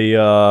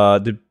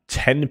the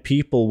 10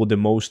 people with the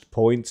most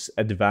points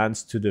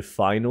advance to the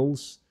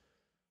finals.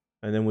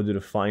 And then we do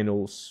the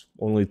finals.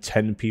 Only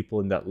 10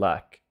 people in that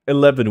LAC.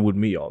 11 with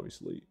me,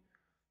 obviously.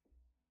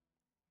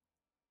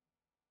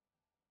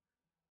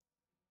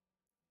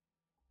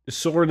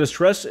 Sword of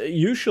Distress?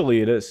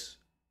 Usually it is.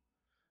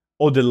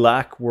 Oh, the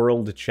LAC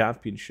World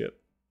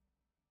Championship.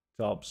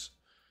 Tops.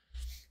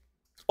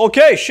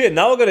 Okay, shit,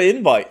 now I gotta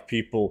invite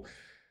people.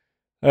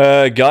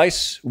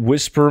 Guys,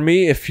 whisper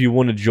me if you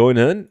want to join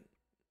in.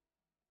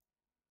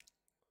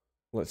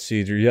 Let's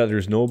see,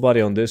 there's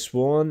nobody on this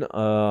one.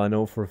 I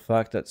know for a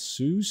fact that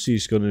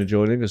Susie's gonna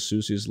join in, because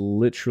Susie's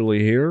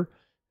literally here.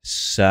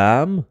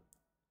 Sam.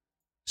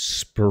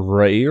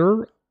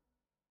 Sprayer.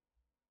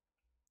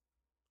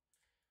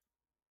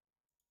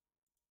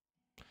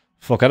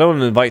 Fuck, I don't want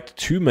to invite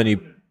too many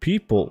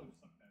people.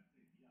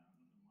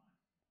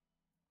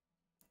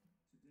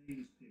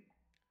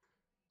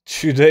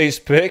 Today's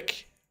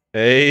pick.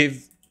 Hey,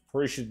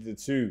 appreciate it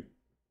too.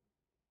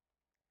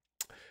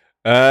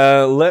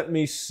 Let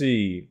me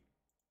see.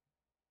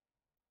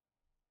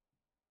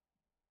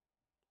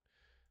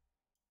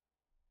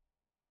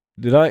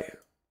 Did I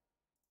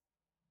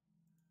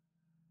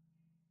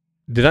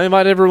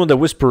invite everyone that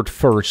whispered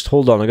first?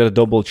 Hold on, I gotta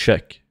double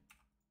check.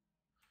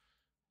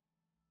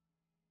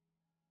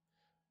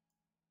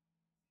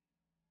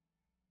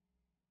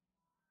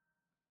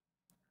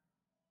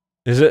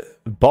 Is it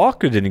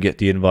Baku didn't get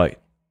the invite?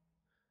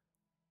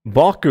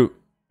 Baku,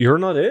 you're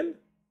not in?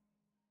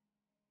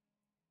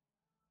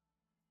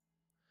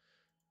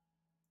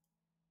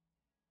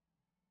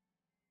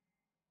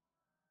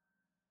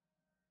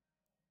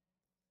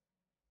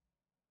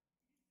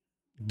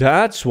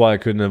 That's why I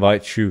couldn't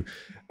invite you.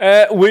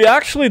 We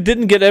actually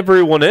didn't get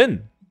everyone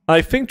in.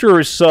 I think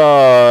there's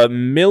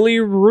Millie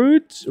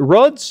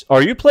Ruds.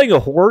 Are you playing a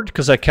horde?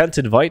 Because I can't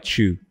invite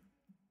you.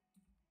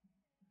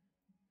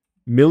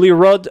 Millie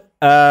Rud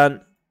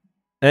and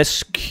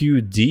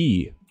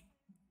SQD.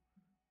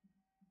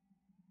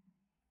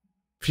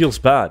 Feels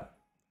bad.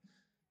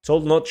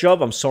 Told nut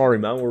job. I'm sorry,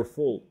 man. We're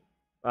full.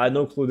 I had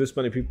no clue this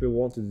many people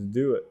wanted to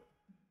do it.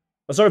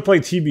 I started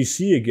playing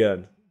TBC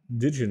again.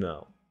 Did you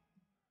now?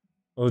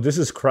 Oh, this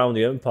is Crown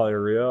the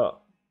Empire, yeah.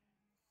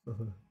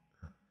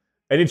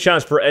 Any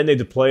chance for NA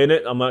to play in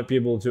it? I might be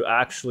able to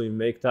actually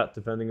make that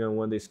depending on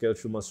when they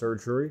schedule my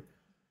surgery.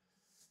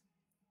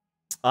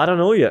 I don't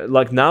know yet.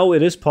 Like, now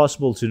it is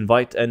possible to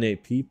invite NA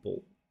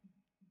people.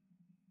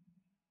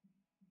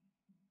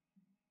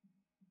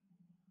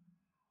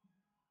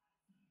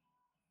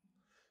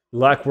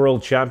 LAC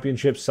World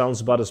Championship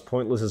sounds about as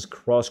pointless as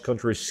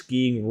cross-country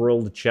skiing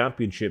World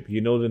Championship. You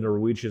know the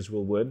Norwegians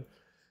will win.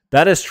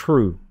 That is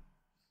true.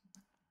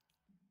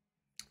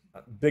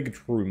 Big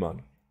true,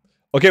 man.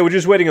 Okay, we're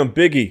just waiting on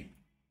Biggie.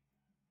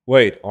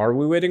 Wait, are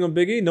we waiting on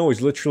Biggie? No,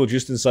 he's literally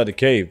just inside the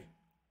cave.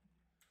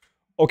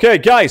 Okay,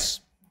 guys.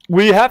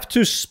 We have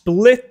to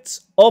split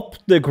up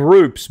the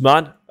groups,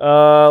 man.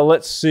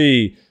 Let's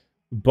see.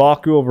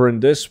 Baku over in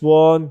this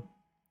one.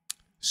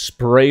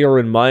 Sprayer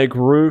in my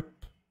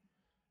group.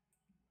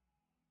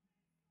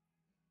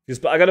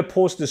 I gotta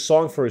post this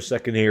song for a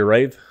second here,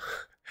 right?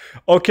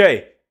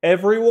 Okay,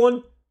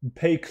 everyone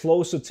pay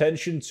close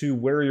attention to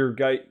where you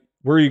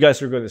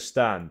guys are going to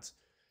stand.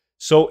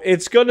 So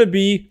it's going to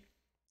be,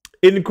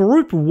 in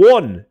group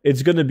 1,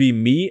 it's going to be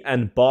me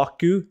and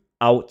Baku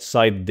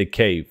outside the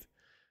cave.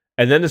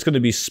 And then it's going to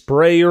be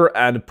Sprayer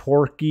and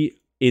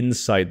Porky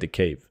inside the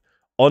cave.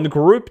 On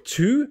group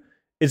 2,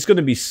 it's going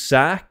to be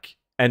Sack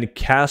and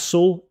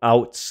Castle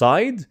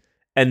outside.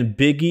 And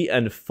Biggie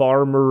and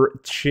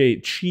Farmer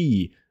Chi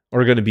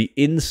are going to be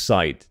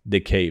inside the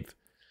cave.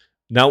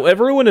 Now,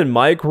 everyone in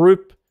my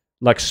group,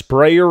 like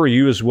Sprayer,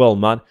 you as well,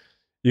 man,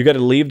 you got to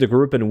leave the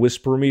group and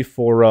whisper me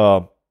for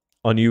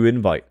a new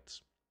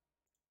invite.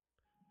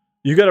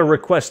 You got to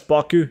request,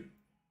 Baku.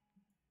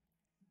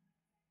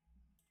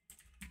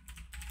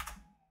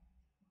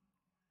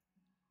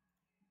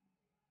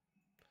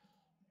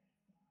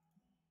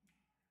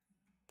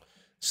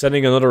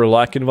 Sending another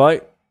LAC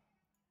invite.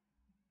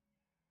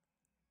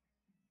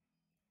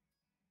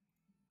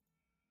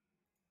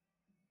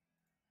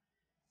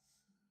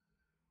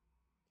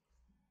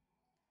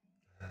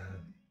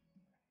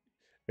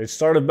 It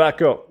started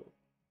back up.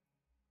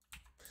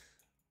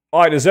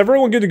 Alright, is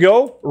everyone good to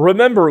go?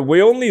 Remember,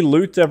 we only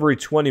loot every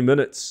 20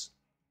 minutes.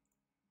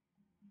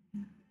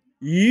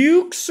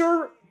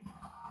 Euxer?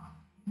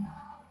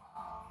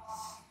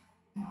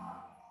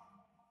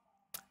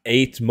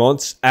 8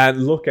 months,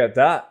 and look at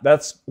that.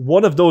 That's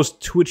one of those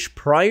Twitch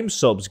Prime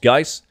subs,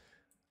 guys.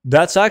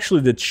 That's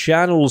actually the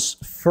channel's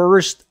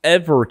first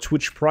ever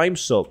Twitch Prime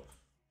sub.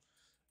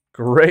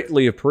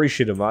 Greatly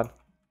appreciated, man.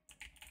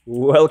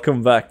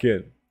 Welcome back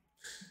in.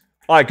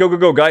 Alright, go, go,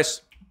 go,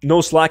 guys.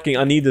 No slacking.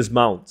 I need this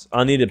mount.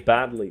 I need it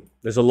badly.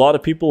 There's a lot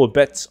of people who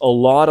bet a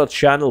lot of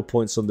channel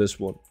points on this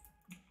one.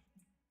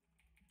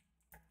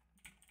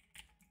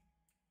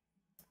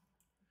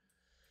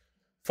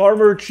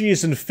 Farmer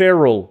Cheese and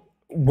Feral.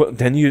 Well,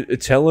 then you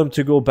tell him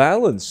to go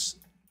balance.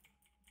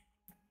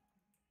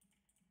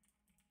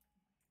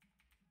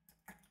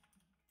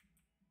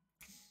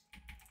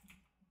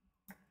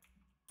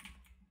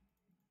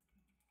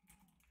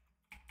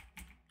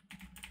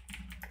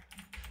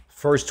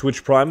 First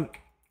Twitch Prime.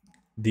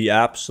 The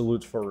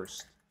absolute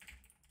first.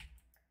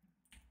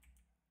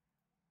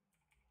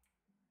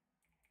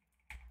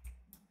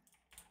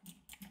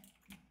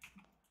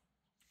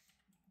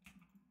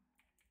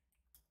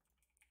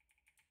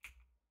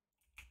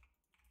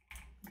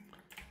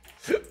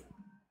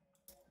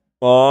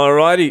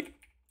 Alrighty.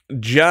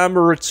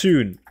 Jammer a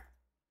tune.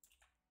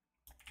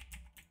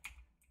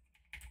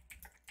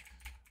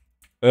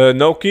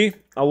 Noki,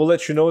 I will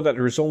let you know that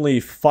there's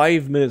only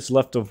 5 minutes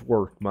left of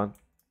work, man.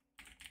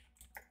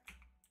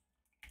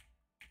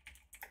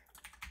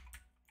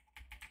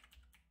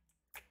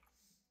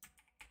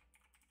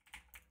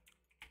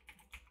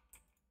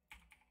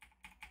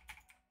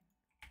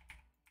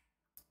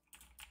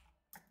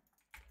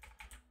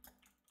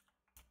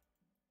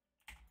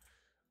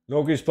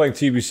 Noki's playing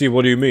TBC,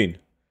 what do you mean?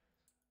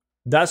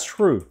 That's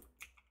true.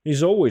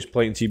 He's always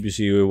playing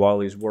TBC while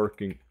he's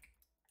working.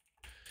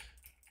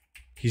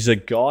 He's a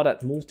god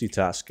at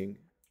multitasking.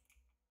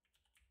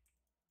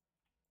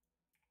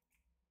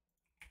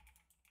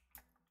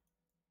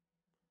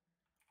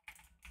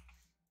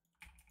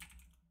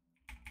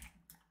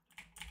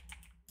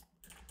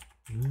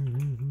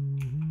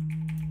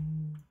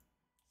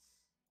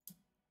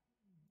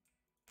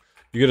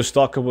 You gotta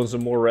stock up on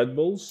some more Red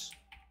Bulls?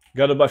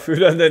 Gotta buy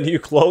food and then new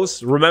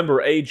clothes?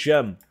 Remember,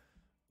 HM.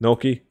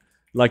 Noki,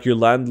 like your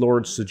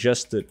landlord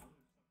suggested.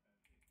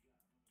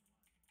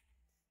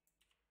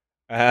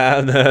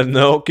 And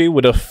Noki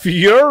with a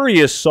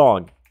furious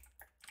song.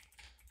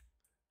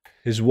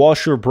 His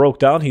washer broke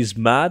down, he's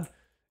mad.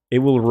 It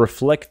will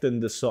reflect in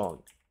the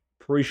song.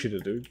 Appreciate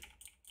it, dude.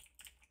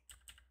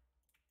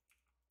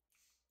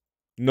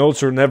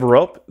 Notes are never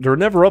up. They're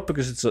never up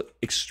because it's an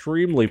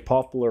extremely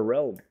popular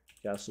realm,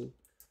 Castle.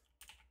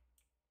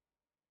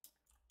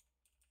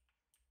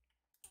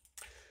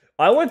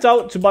 I went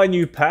out to buy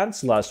new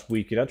pants last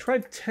week and I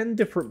tried 10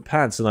 different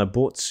pants and I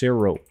bought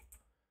 0.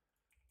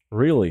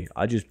 Really?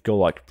 I just go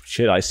like,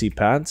 shit, I see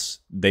pants,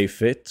 they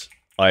fit,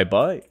 I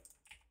buy.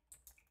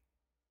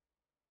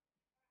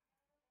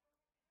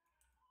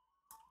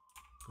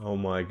 Oh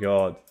my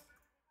god.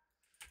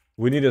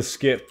 We need a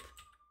skip.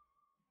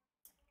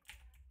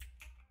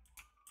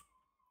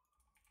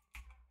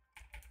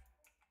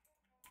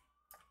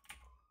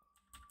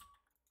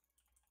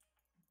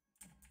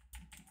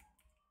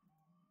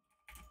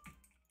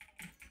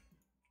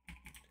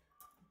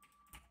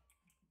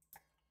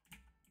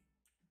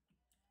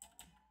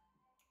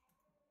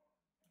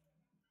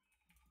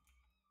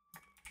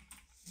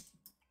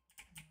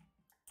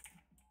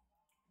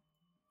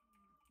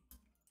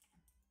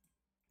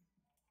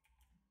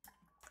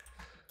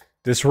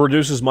 This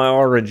reduces my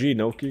RNG,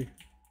 Noki.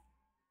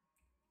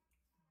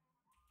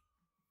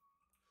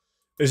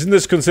 Isn't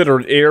this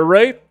considered air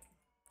raid?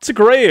 It's a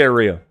gray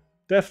area.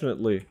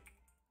 Definitely.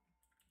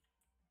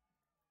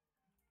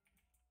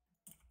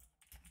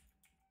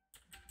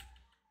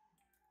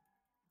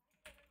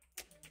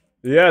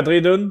 Ja,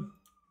 Dridun.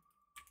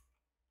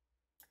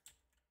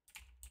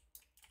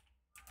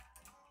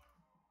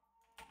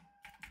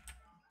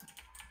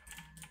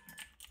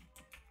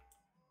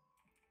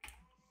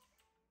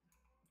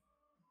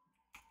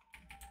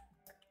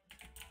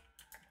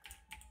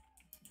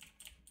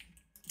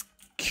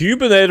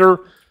 Cubinator.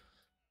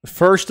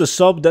 First the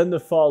sub, then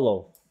the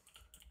follow.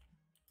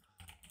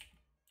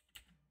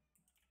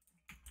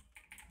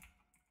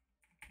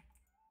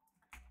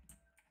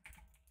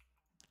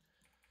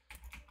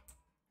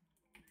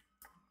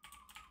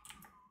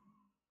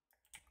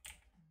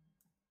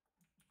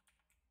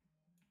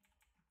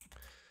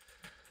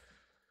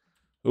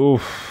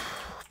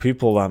 Oof.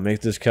 People that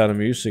make this kind of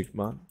music,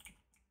 man.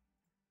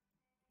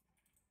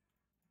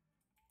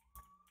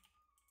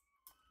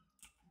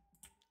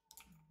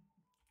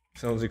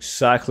 Sounds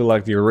exactly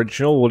like the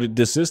original.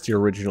 This is the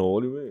original.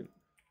 What do you mean?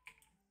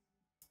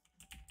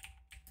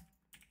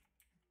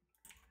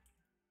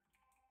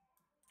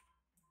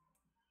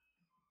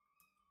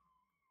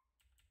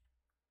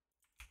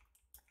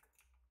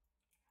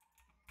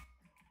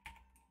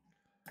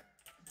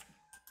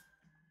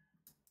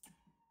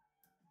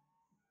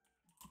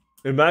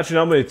 Imagine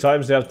how many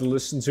times they have to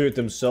listen to it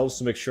themselves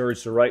to make sure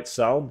it's the right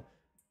sound.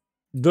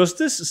 Does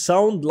this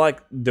sound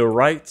like the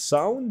right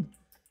sound?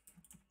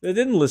 They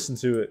didn't listen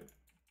to it.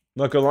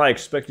 Not gonna lie, I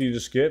expected you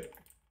to skip.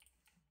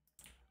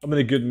 I'm in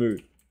a good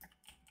mood.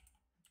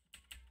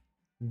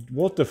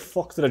 What the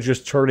fuck did I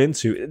just turn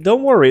into?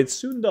 Don't worry, it's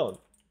soon done.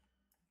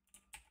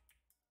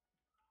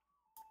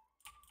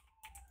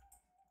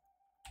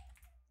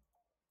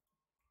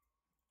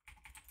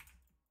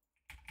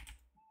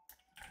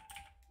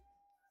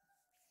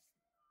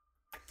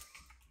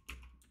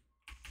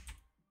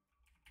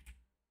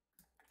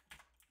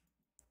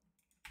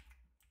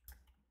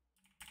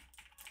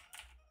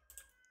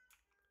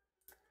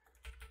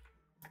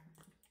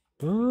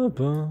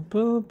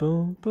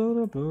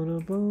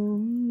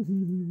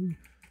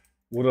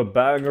 What a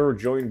banger,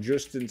 joined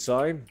just in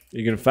time.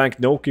 You can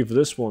thank Noki for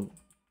this one.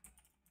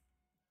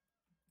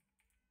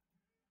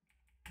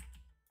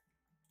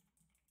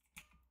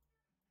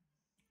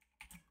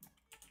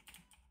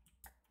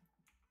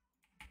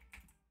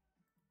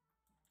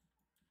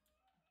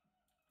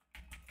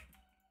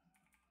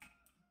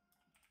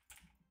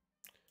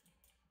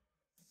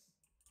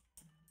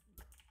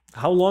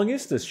 How long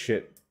is this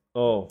shit?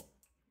 Oh.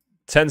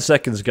 10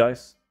 seconds,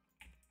 guys.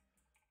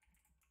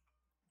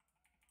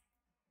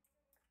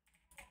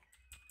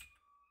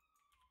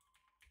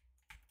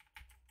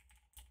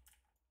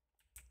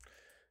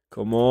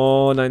 Come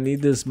on, I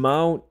need this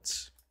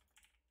mount.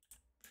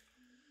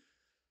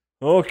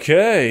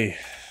 Okay.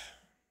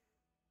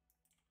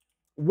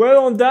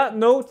 Well, on that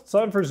note,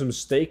 time for some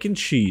steak and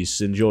cheese.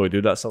 Enjoy,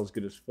 dude. That sounds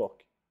good as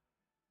fuck.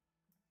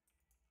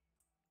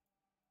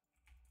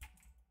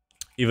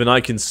 Even I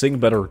can sing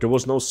better. There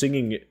was no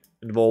singing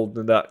involved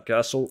in that,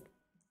 Castle.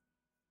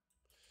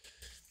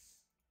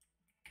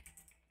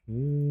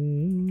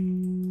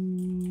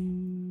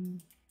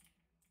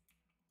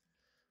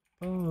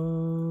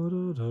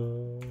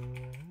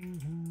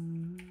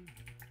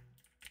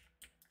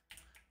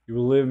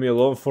 leave me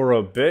alone for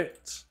a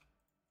bit.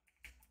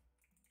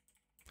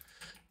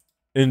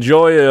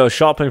 Enjoy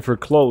shopping for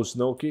clothes,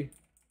 Noki.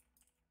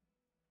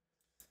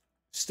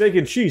 Steak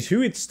and cheese.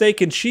 Who eats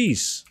steak and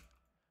cheese?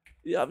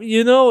 Yeah,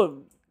 you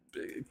know,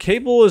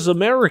 Cable is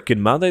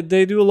American, man.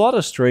 They do a lot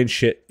of strange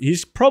shit.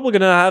 He's probably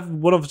gonna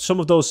have some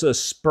of those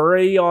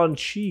spray on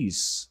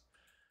cheese.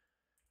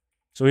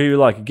 So he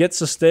like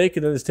gets a steak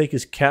and then just take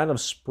his can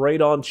of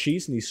sprayed on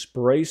cheese and he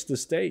sprays the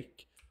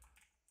steak.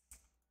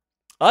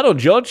 I don't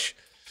judge.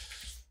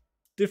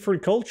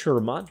 Different culture,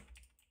 man.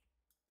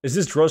 Is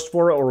this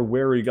Trustfora or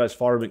where are you guys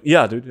farming?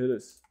 Yeah, dude, it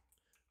is.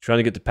 Trying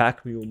to get the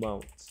pack mule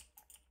mount.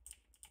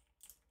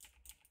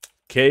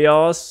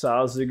 Chaos,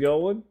 how's it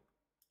going?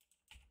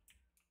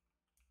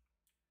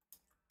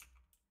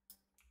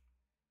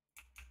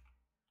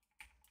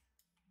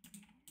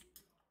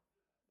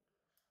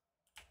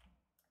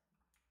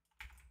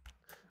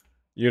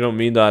 You don't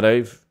mean that,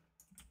 Ave.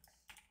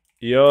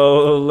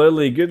 Yo,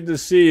 Lily, good to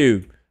see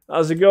you.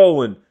 How's it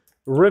going?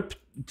 Rip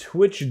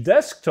Twitch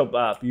desktop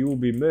app, you will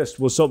be missed.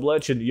 What's up,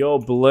 legend? Yo,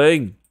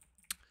 Bling.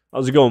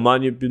 How's it going,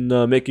 man? You've been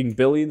making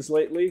billions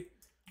lately?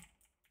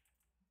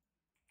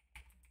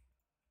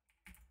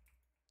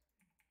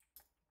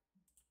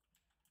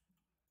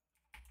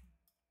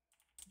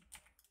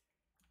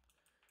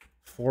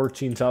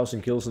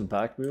 $14,000 kills in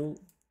pack mule.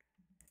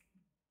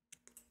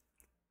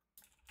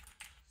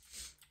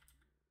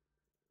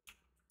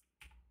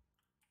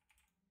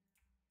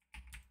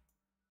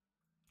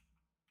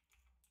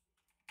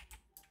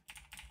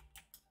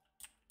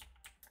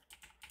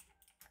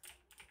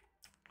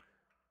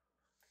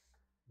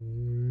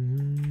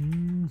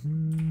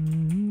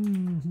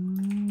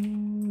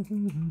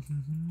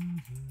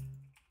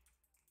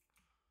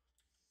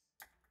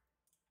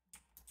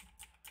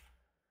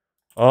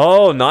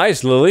 Oh,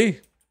 nice, Lily.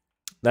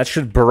 That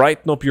should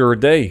brighten up your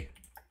day.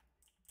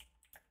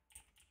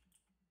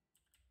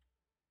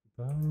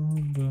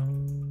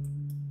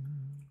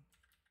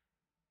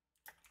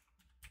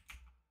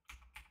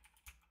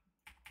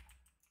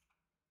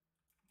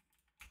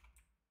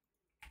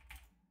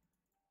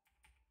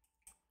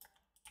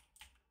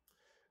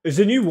 Is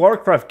a new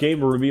Warcraft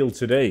game revealed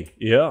today?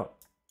 Yeah.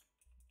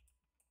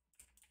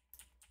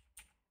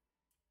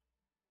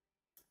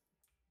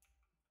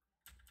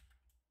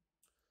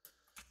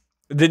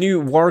 The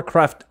new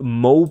Warcraft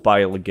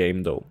mobile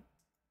game, though.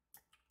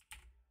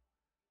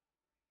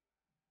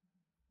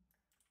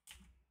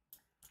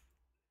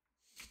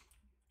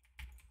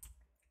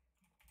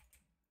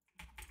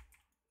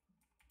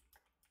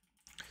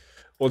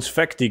 What's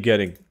Fekti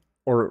getting?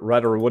 Or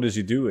rather, what is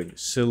he doing?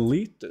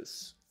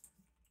 Celitus.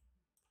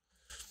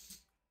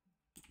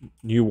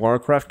 New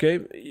Warcraft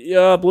game?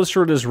 Yeah,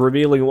 Blizzard is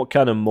revealing what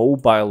kind of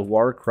mobile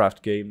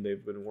Warcraft game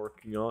they've been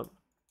working on.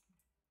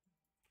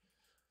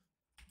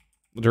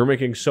 They're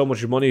making so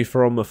much money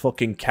from a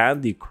fucking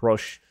Candy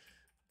Crush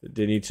that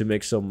they need to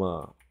make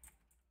some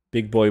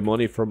big boy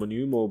money from a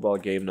new mobile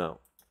game now.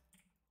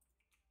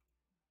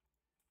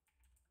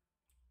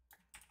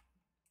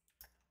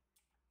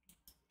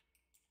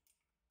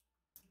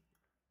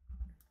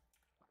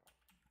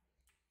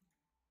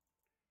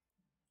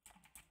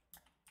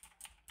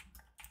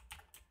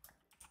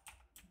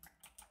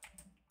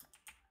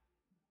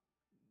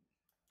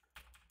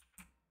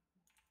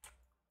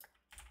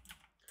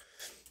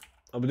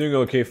 I've been doing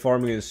okay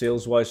farming and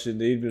sales wise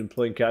indeed. Been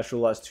playing casual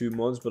the last 2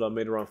 months, but I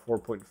made around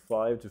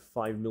 4.5 to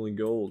 5 million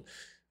gold.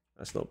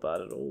 That's not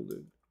bad at all,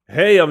 dude.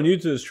 Hey, I'm new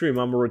to the stream.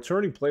 I'm a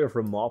returning player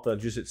from Moppa. I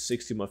just hit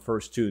 60 my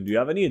first tune. Do you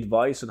have any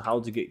advice on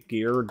how to get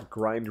gear to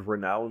grind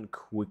renown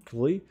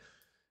quickly?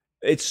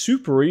 It's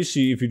super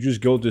easy if you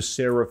just go to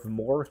Seraph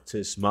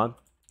Mortis, man.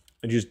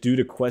 And just do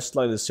the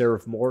questline in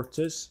Seraph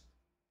Mortis.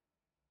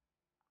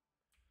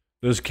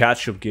 There's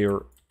catch-up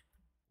gear.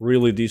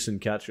 Really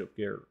decent catch-up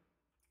gear.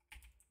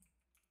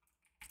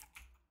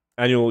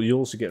 And you'll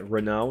also get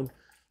renown.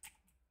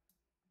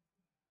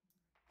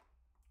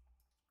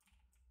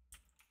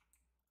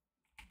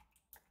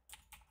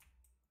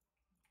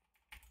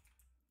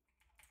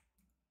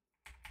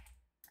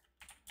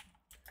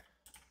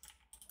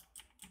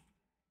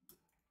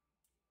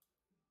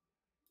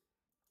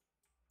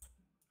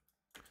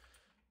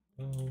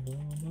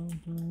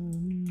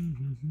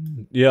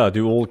 Yeah,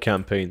 do all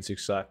campaigns,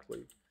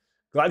 exactly.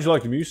 Glad you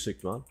like the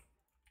music, man.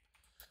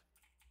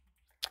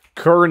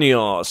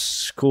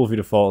 Kurnios. Cool of you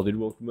to follow, dude.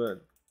 Welcome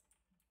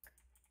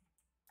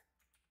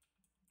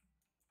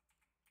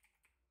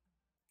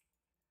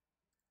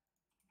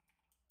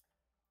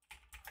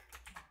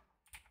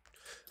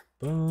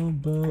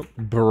in.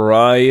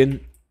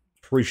 Brian.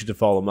 Appreciate the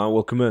follow, man.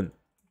 Welcome in.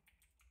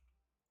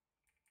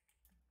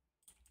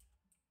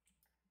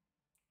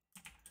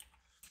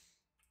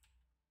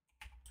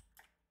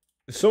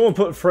 Someone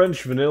put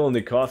French vanilla in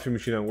the coffee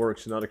machine at work,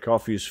 so now the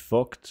coffee is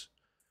fucked.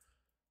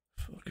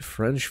 Fucking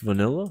French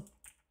vanilla?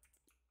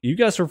 You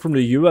guys are from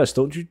the US,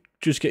 don't you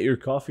just get your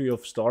coffee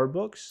off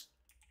Starbucks?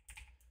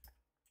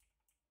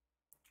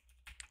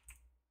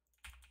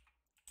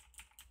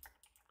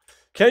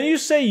 Can you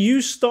say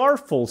you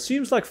Starful?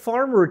 Seems like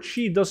Farmer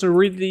Chi doesn't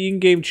read the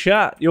in-game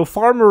chat. Yo,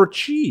 Farmer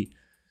Chi,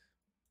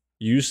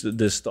 Use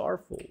the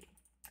Starfall.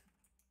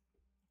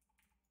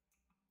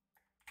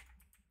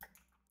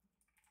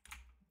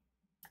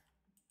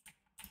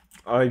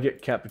 I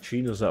get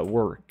cappuccinos at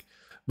work.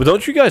 But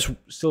don't you guys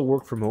still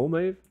work from home,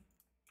 Abe?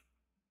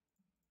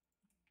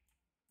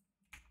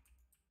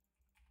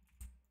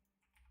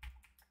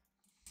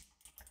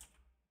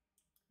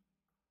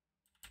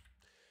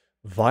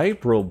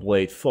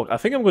 Vibroblade. Fuck. I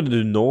think I'm going to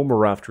do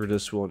Gnomer after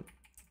this one.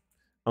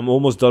 I'm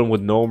almost done with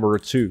Gnomer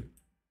too.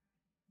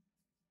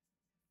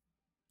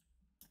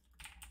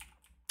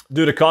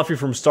 Dude, the coffee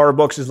from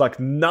Starbucks is like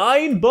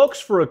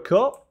 $9 for a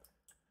cup.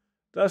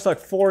 That's like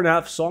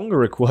 4.5 song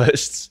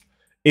requests.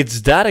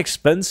 It's that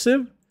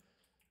expensive?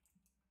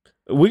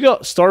 We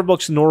got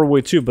Starbucks in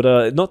Norway too,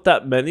 but not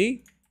that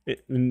many.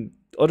 In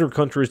other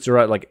countries, they're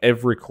at like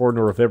every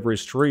corner of every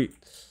street.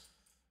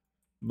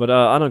 But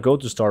I don't go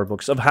to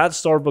Starbucks. I've had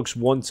Starbucks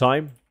one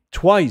time.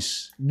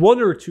 Twice. 1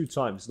 or 2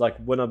 times. Like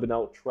when I've been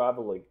out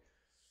traveling.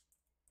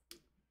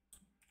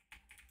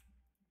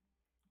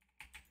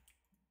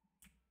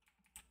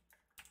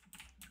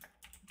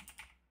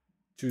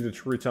 2 to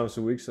 3 times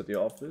a week at the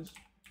office.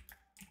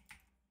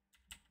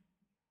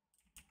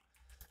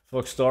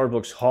 Fuck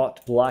Starbucks,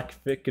 hot, black,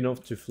 thick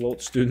enough to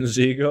float students'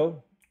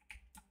 ego.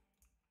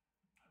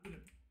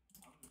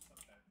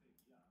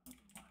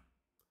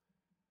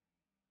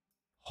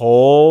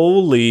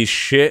 Holy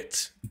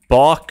shit.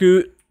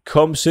 Baku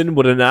comes in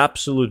with an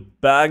absolute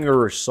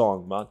banger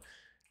song, man.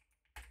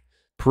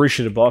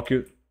 Appreciate it,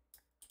 Baku.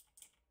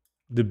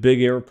 The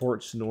big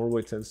airports in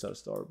Norway tends to have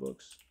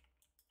Starbucks.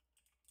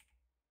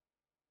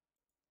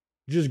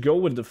 Just go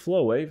with the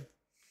flow, eh?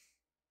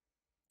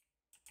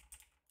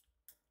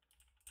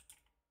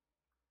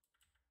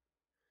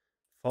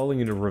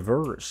 Falling in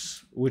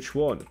reverse. Which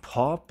one?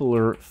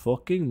 Popular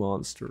fucking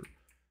monster.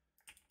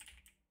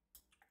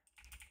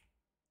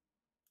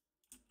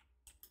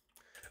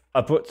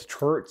 I put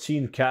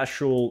 13,000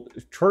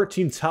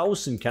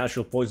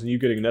 casual points and you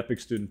getting an epic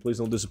student.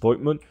 Please no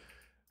disappointment.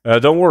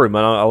 Don't worry,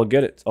 man. I'll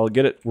get it. I'll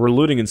get it. We're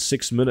looting in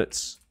 6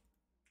 minutes.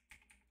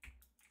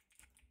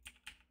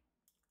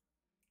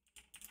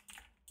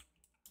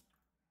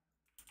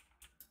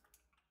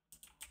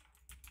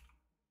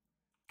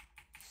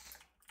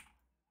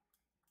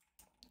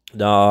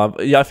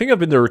 Yeah, I think I've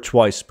been there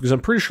twice because I'm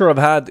pretty sure I've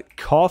had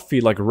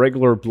coffee, like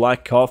regular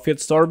black coffee at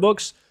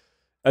Starbucks.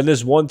 And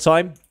this one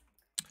time,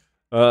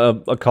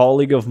 a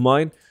colleague of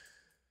mine,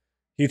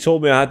 he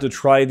told me I had to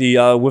try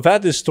the, we've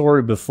had this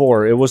story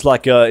before. It was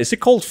like, is it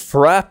called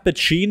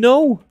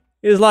Frappuccino?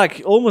 It's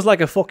like, almost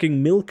like a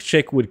fucking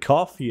milkshake with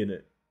coffee in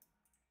it.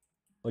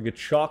 Like a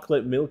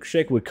chocolate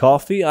milkshake with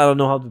coffee? I don't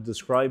know how to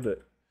describe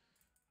it.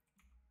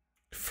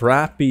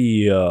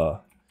 Frappy,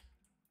 a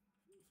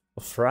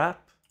frap?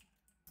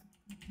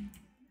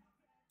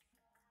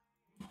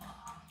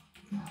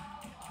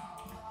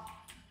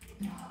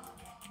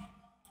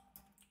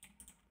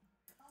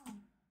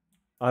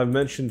 I've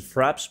mentioned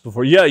fraps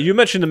before. Yeah, you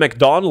mentioned the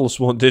McDonald's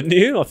one, didn't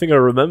you? I think I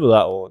remember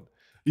that one.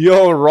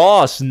 Yo,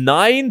 Ross,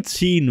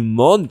 19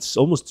 months.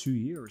 Almost 2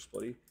 years,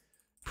 buddy.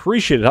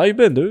 Appreciate it. How you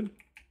been, dude?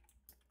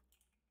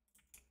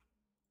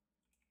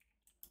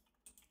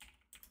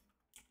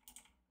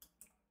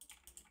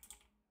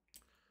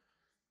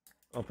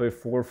 I'll pay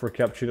 4 for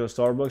cappuccino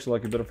Starbucks. I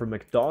like it better for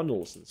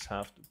McDonald's. It's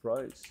half the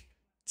price.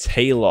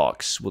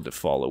 Taylox with the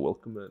follow.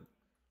 Welcome in.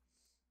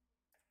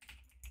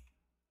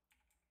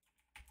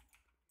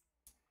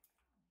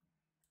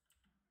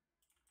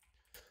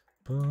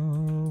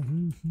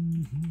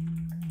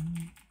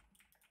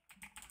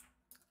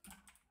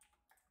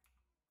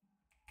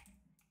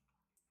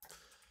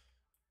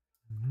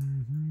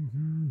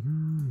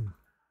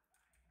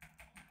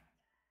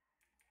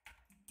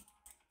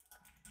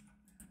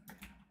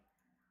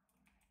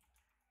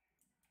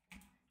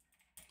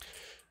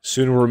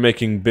 Soon we're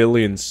making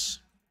billions.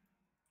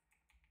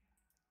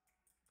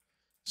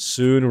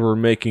 Soon we're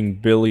making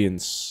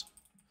billions.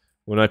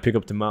 When I pick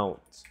up the mount.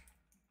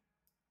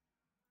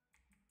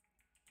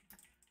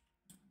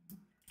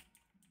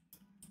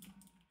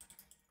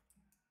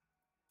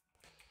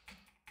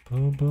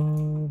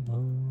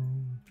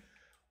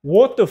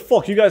 What the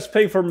fuck? You guys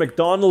paying for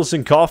McDonald's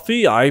and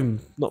coffee? I'm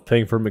not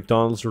paying for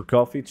McDonald's or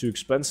coffee. Too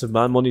expensive,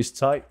 man. Money's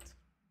tight.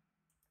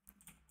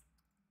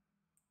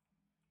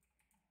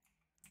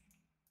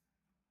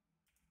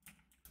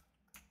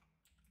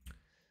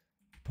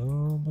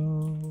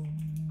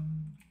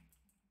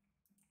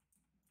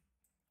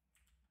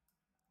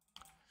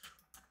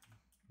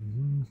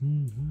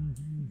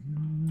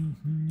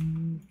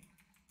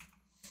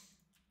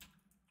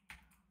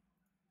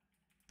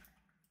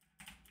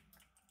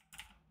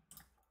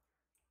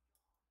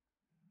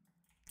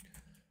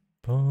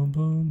 Bum,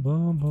 bum,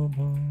 bum, bum,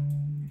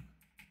 bum.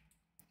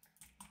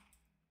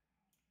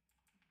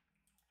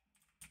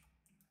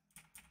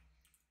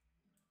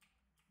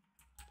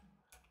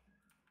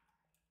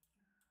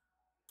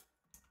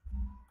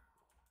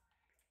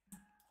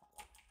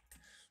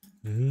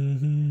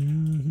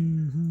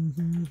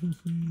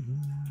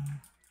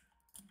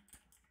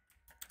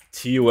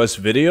 TOS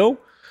video?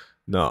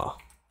 No.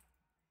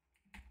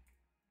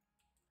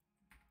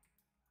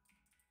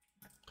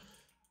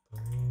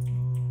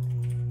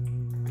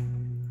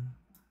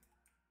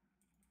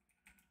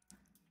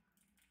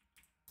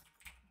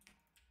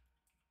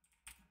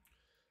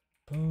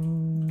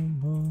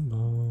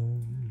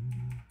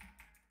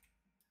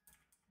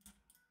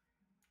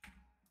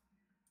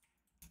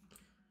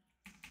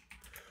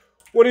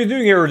 What are you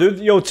doing here, dude?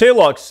 Yo,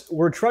 Taylox,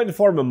 we're trying to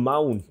farm a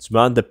mount,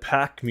 man. The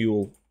pack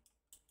mule.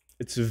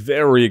 It's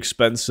very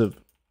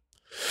expensive.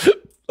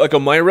 Like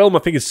on my realm, I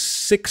think it's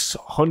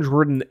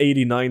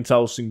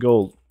 689,000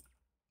 gold.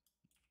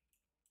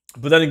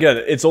 But then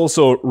again, it's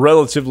also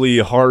relatively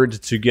hard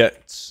to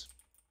get.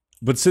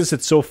 But since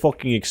it's so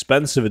fucking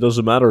expensive, it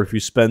doesn't matter if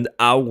you spend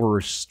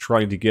hours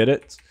trying to get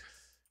it.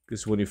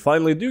 Because when you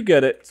finally do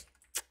get it,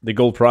 the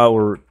gold per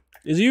hour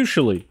is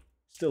usually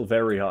still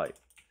very high.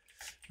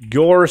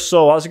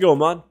 Gorso, how's it going,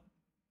 man?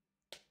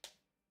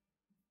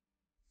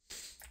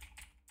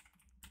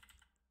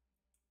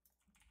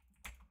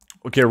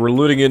 Okay, we're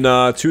looting in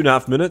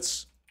 2.5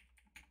 minutes.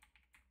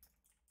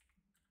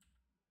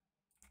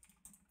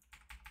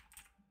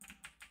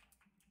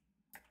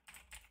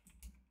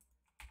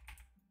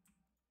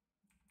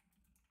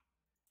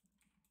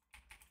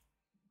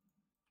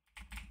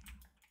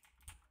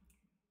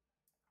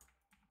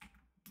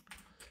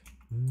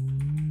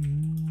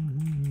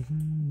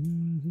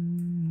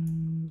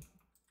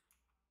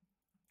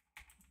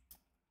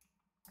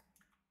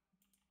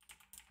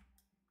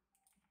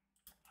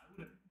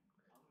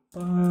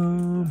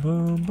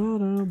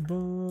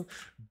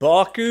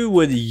 Baku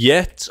with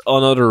yet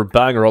another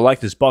banger. I like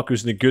this.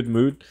 Baku's in a good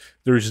mood.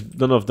 There's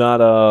none of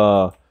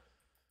that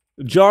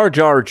Jar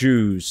Jar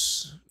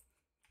Juice.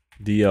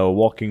 The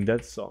Walking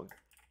Dead song.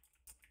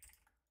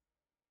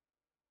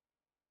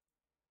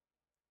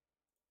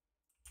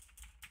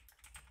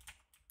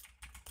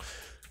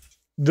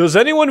 Does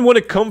anyone want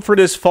to come for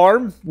this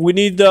farm? We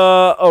need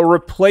a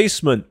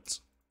replacement.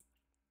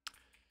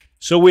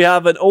 So we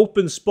have an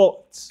open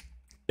spot.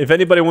 If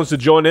anybody wants to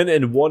join in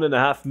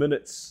 1.5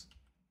 minutes.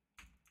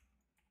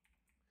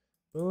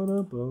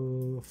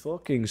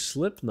 Fucking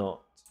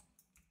Slipknot.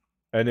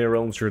 Any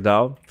realms are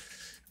down.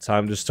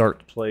 Time to start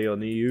to play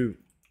on EU.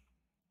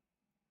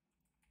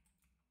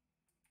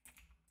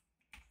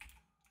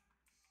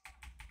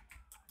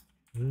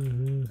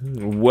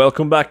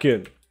 Welcome back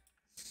in.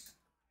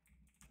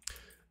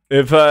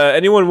 If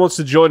anyone wants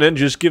to join in,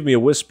 just give me a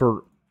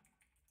whisper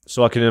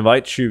so I can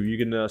invite you. You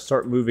can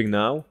start moving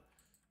now.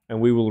 And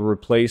we will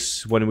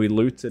replace when we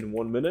loot in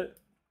 1 minute.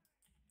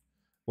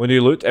 When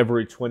you loot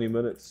every 20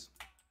 minutes.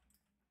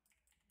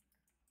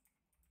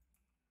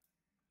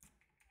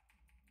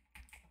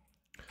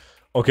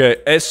 Okay,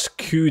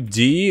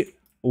 SQD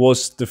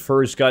was the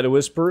first guy to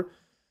whisper.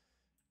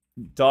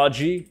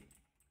 Dodgy.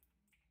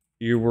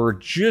 You were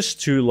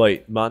just too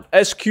late, man.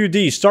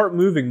 SQD, start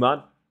moving,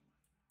 man.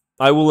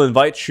 I will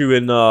invite you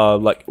in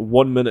like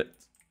 1 minute.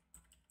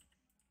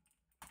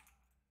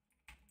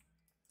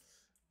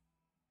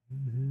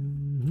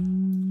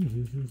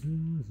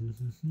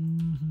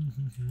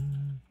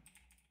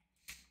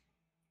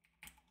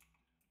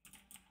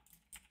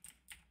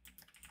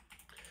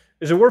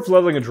 Is it worth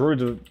leveling a druid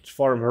to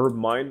farm herb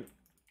mine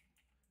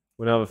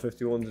when I have a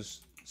 51 to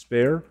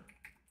spare?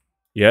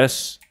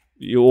 Yes.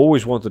 You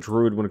always want the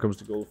druid when it comes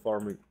to gold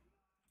farming.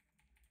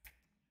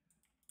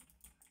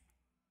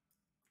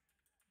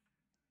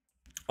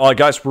 Alright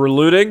guys, we're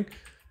looting.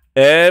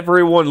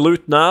 Everyone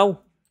loot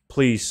now.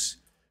 Please.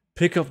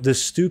 Pick up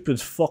this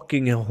stupid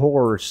fucking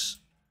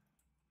horse.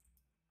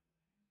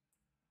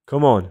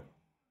 Come on.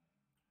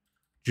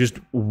 Just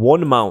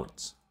one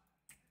mount.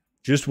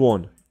 Just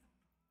one.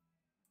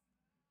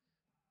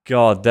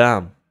 God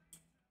damn.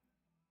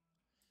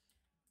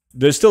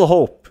 There's still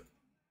hope.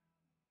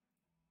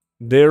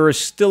 There is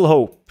still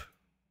hope.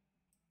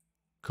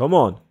 Come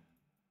on.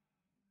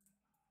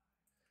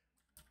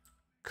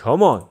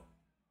 Come on.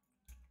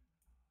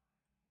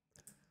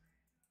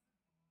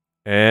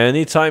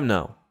 Anytime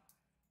now.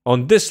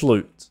 On this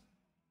loot.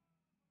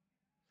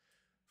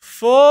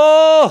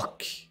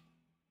 Fuck!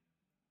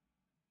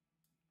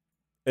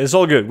 It's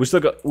all good. We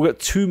got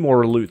 2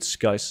 more loots,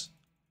 guys.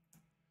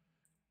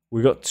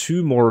 We got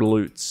 2 more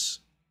loots.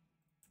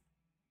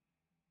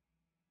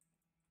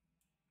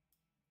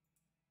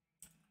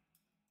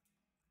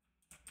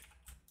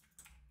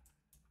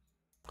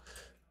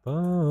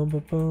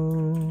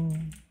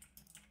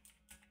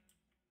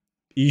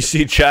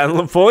 EC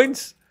channel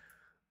points?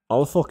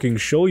 I'll fucking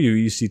show you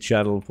EC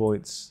channel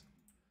points.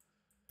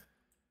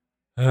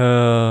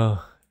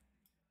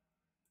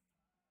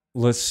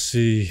 Let's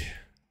see.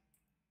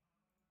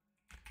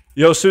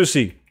 Yo,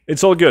 Susie.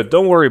 It's all good.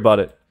 Don't worry about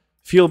it.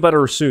 Feel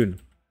better soon.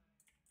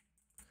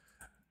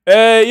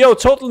 Yo,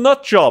 total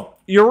nut job.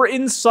 You're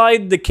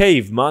inside the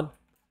cave, man.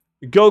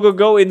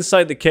 Go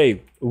inside the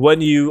cave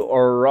when you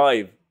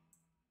arrive.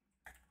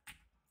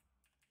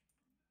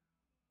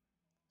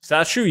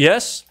 Statue,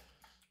 yes.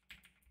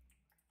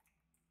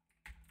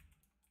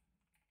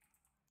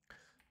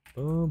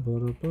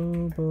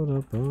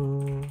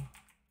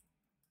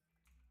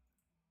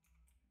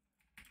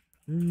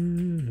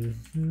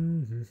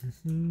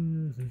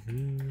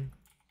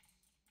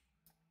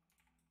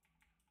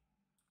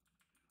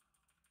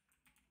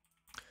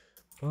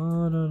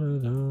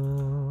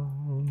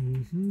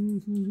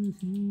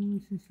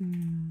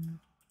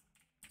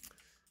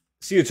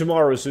 See you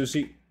tomorrow,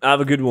 Susie.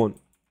 Have a good one.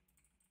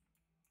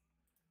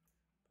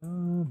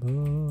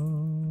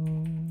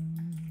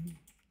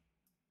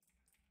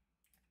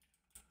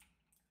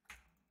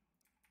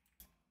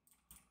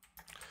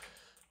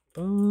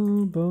 Good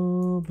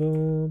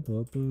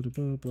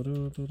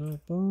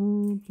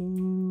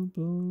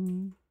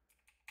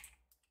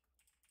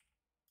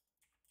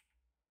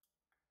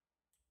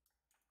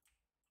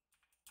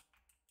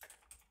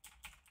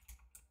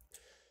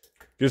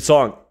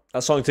song.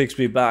 That song takes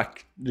me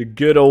back. The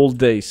good old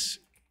days.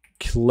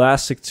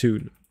 Classic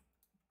tune.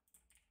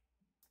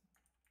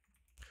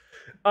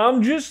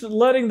 I'm just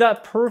letting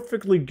that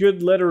perfectly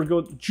good letter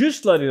go.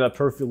 Just letting that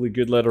perfectly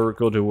good letter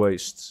go to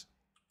waste.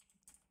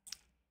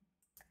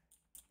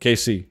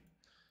 KC.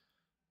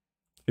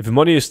 If the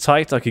money is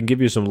tight, I can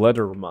give you some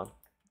leather, man.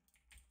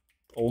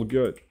 All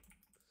good.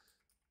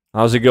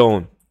 How's it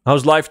going?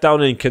 How's life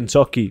down in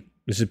Kentucky?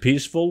 Is it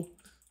peaceful?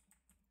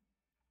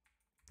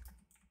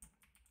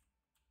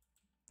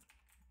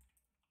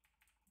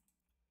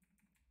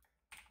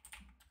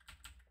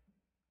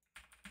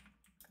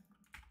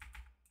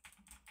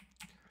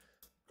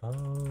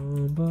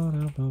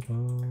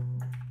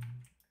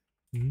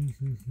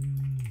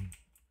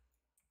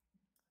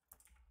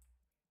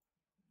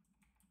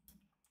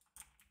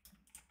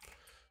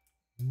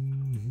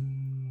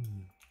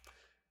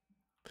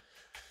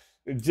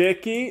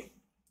 Dickie,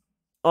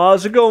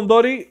 how's it going,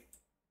 buddy?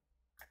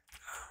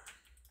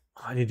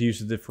 I need to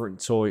use a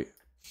different toy.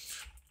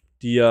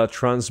 The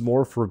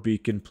transmorpher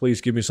beacon.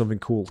 Please give me something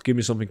cool. Give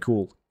me something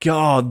cool.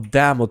 God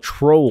damn, a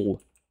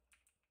troll.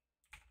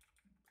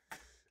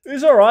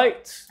 It's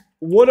alright.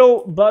 What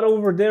about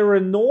over there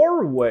in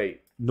Norway?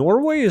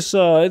 Norway is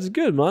it's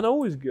good, man.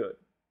 Always good.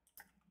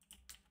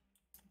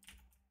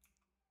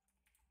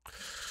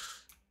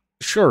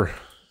 Sure,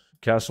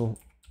 Castle.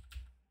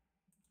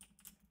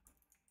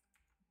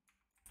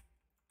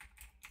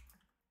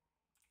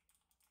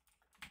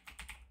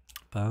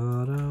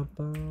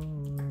 Ba-da-ba.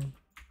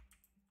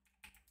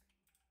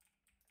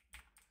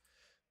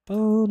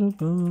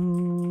 Ba-da-ba.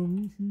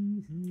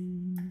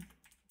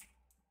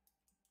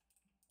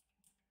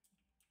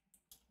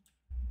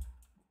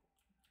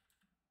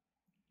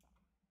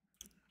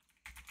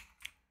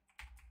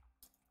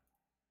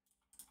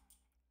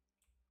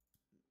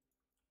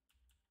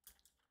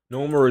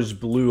 Gnomer is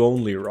blue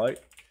only, right?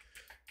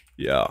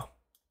 Yeah.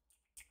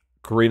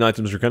 Green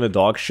items are kind of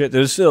dog shit.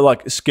 There's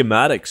like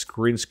schematics,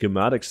 green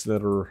schematics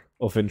that are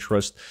of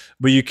interest.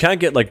 But you can't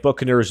get like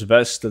Buccaneer's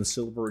Vest and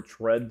Silver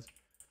Tread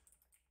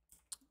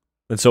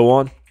and so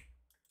on.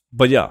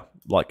 But yeah,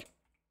 like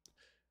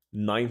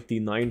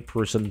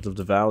 99% of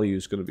the value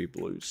is going to be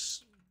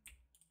blues.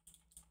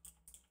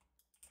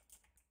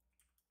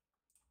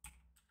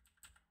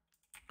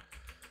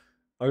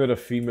 I got a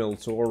female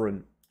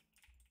Tauren.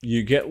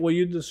 You get what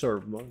you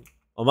deserve, man.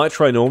 I might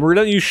try Gnomer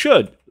then. You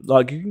should.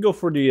 Like, you can go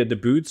for the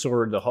boots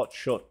or the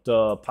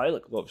hotshot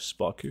pilot gloves,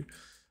 Baku.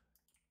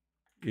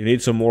 You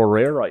need some more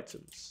rare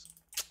items.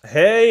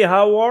 Hey,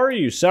 how are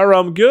you? Sarah,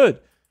 I'm good.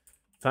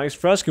 Thanks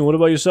for asking. What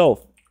about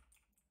yourself?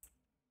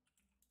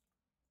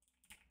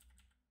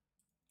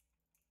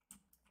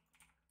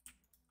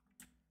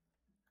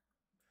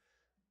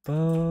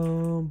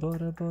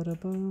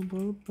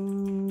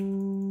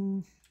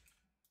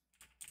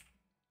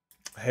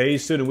 Hey,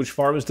 student, which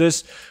farm is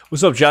this?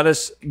 What's up,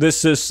 Janice?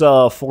 This is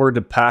for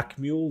the pack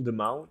mule, the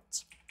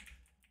mount.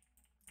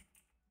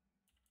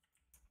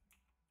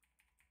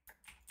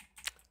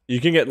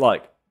 You can get,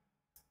 like,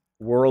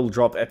 world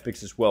drop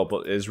epics as well,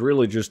 but it's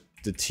really just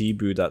the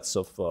T-boot that's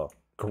of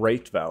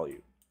great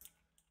value.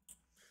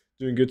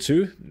 Doing good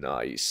too?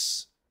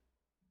 Nice.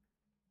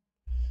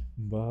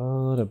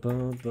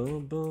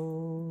 Ba-da-ba-ba-ba.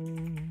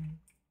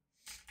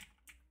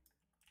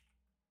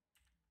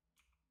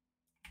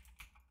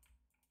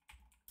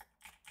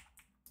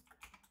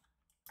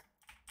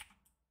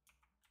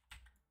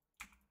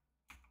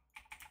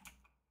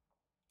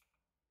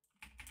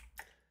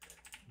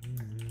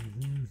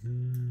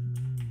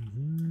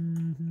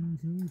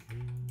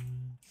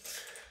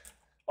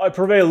 I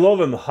Prevail,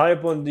 love him.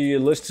 Hype on the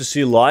list to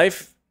see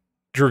live.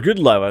 You're good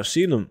live. I've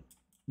seen him.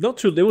 Not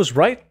too. It was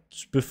right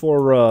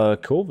before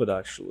COVID,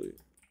 actually.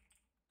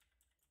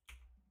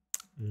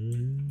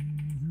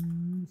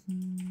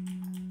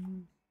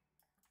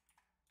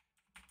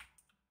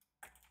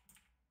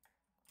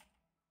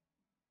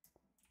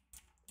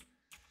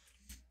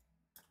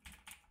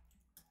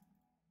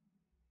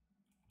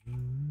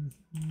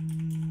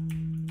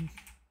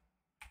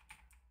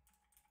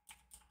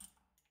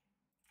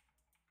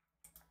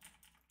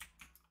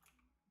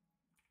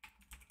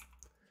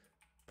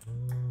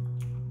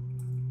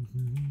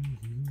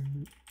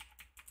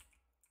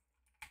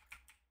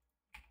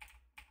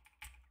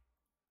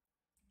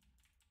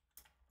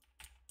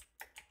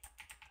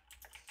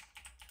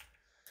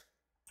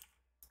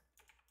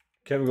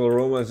 Chemical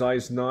Romance,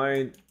 Ice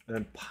 9,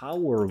 and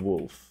Power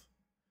Wolf.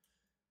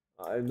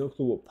 I have no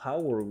clue what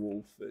Power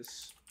Wolf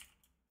is.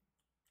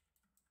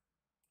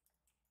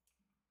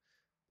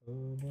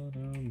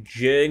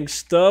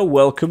 Jingsta,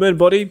 welcome in,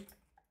 buddy.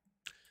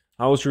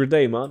 How was your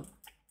day, man?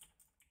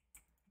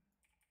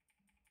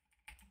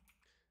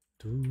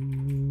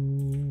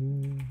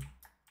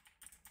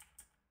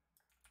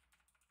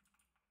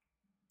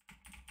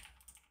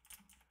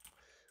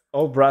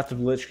 All Breath of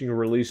the Lich King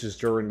releases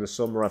during the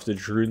summer after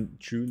June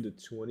the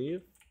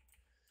 20th.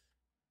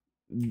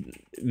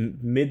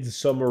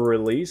 Midsummer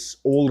release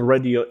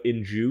already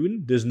in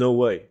June? There's no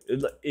way.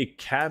 It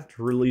can't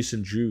release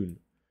in June.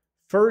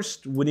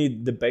 First, we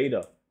need the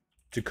beta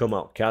to come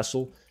out,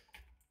 Castle.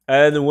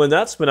 And when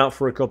that's been out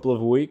for a couple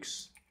of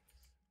weeks,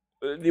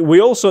 we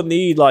also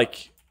need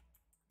like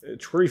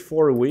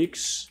 3-4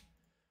 weeks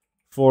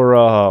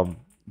for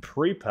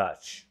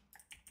pre-patch.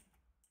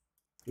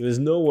 There's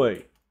no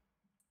way.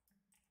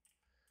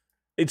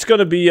 It's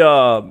gonna be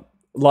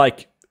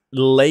like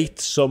late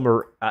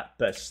summer at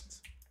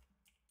best.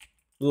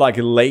 Like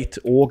late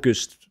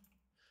August.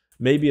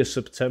 Maybe a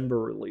September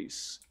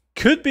release.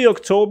 Could be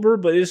October,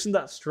 but isn't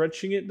that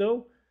stretching it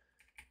though?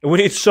 And we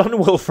need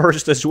Sunwell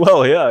first as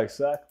well. Yeah,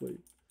 exactly.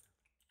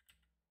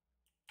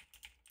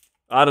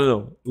 I don't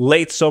know.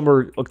 Late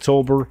summer,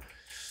 October.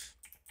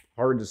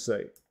 Hard to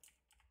say.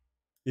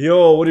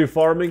 Yo, what are you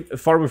farming?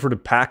 Farming for the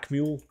pack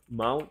mule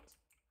mount.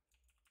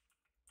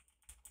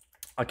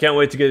 I can't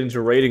wait to get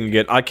into raiding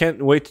again. I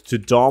can't wait to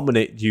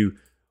dominate you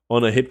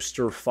on a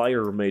hipster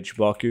fire mage,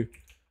 Baku.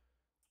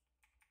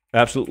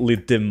 Absolutely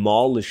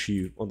demolish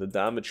you on the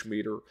damage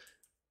meter.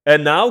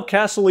 And now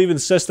Castle even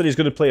says that he's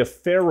going to play a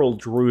feral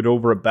druid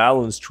over a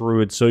balanced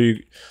druid, so you're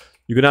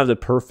going to have the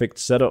perfect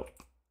setup.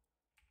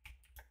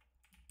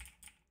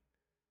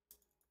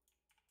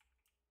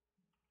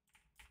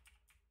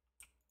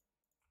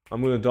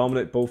 I'm going to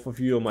dominate both of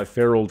you on my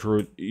feral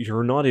druid.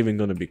 You're not even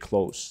going to be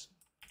close.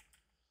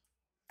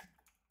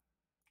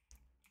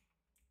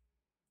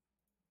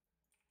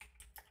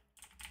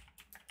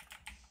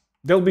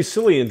 They'll be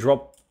silly and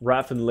drop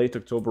Wrath in late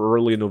October,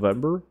 early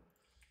November.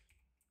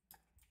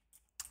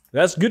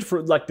 That's good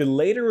for, like, the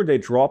later they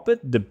drop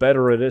it, the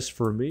better it is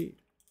for me.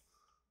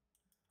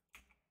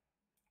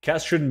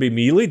 Cass shouldn't be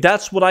melee.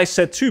 That's what I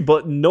said too,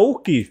 but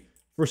Noki,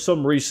 for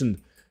some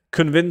reason,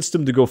 convinced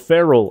him to go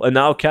feral, and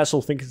now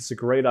Castle thinks it's a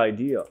great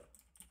idea.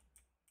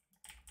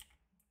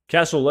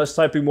 Castle, less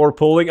typing, more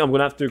pulling. I'm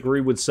gonna have to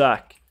agree with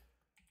Zach.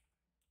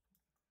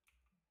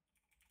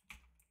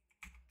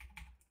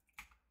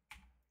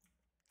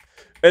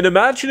 And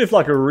imagine if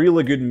like a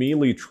really good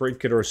melee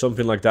trinket or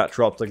something like that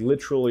dropped, like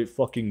literally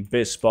fucking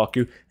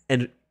Bisbaku,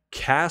 and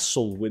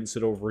Castle wins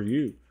it over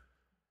you.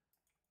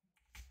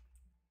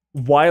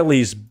 While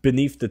he's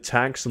beneath the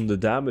tanks on the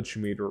damage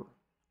meter.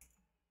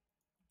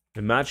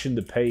 Imagine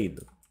the pain.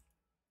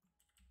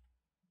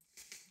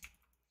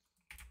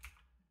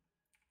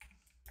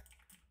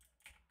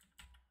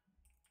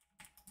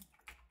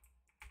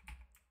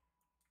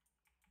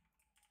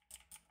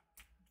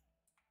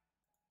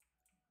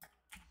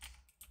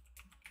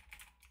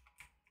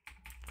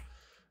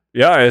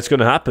 Yeah, it's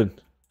gonna happen.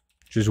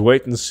 Just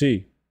wait and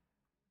see.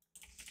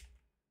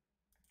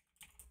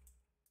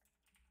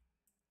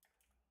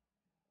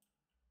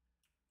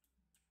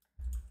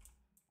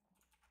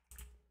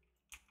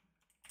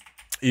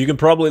 You can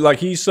probably, like,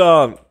 he's,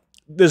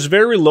 there's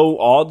very low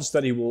odds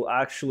that he will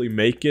actually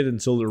make it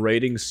until the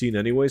rating's seen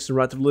anyways, the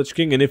Wrath of the Lich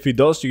King, and if he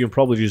does, you can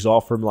probably just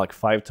offer him, like,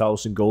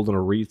 5,000 gold on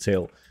a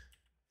retail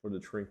for the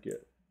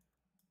trinket.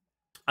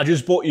 I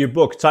just bought your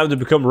book, Time to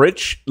Become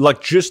Rich,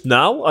 like, just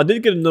now. I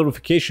did get a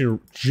notification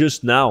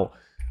just now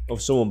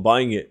of someone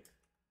buying it.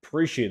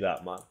 Appreciate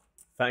that, man.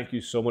 Thank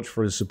you so much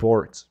for the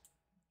support.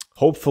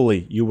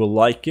 Hopefully, you will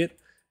like it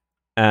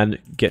and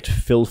get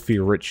filthy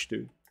rich,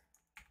 dude.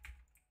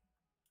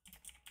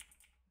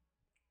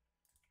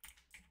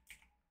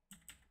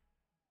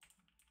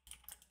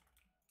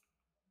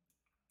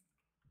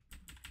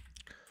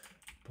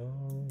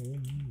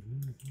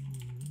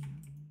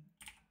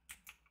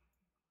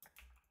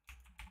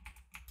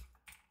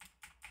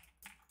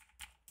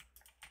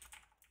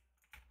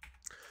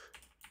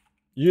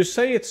 You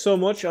say it so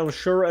much, I'm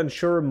sure and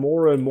sure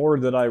more and more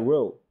that I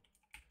will.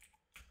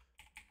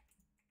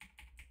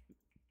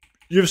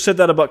 You've said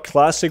that about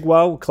Classic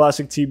WoW,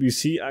 Classic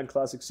TBC, and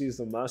Classic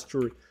Season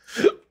Mastery.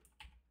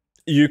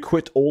 You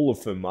quit all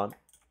of them, man.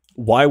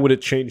 Why would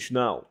it change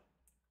now?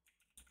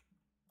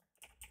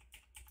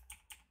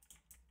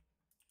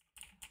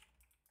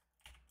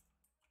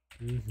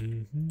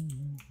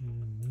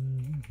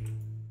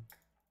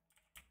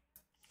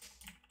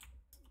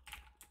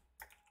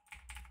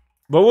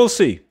 But we'll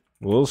see.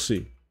 We'll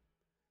see.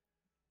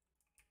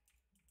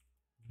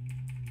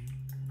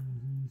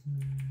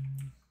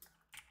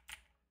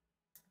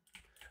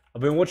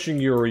 I've been watching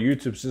your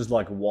YouTube since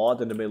like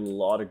WoD, and I made a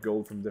lot of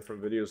gold from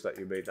different videos that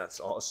you made. That's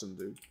awesome,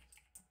 dude.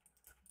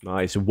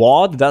 Nice.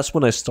 WoD, that's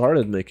when I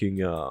started making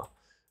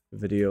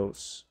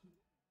videos.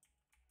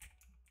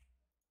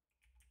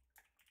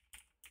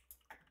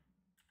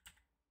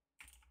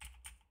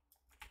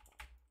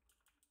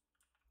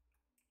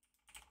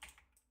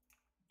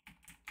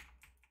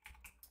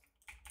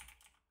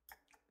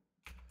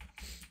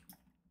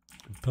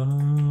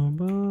 Bum,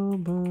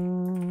 bum,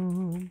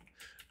 bum.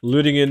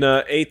 Looting in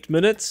 8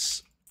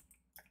 minutes.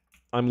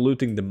 I'm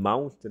looting the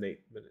mount in 8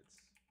 minutes.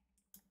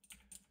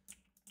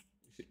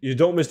 You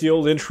don't miss the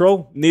old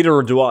intro?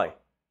 Neither do I.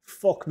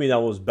 Fuck me, that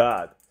was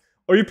bad.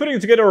 Are you putting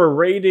together a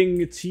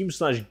raiding team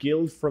 /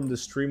 guild from the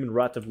stream in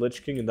Wrath of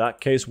Lich King? In that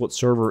case, what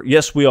server?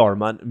 Yes, we are,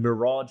 man.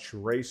 Mirage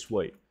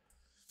Raceway.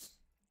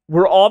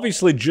 We're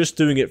obviously just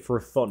doing it for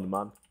fun,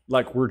 man.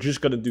 Like, we're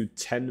just gonna do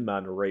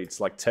 10-man raids.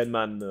 Like,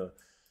 10-man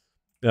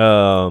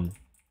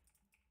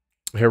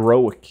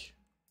heroic.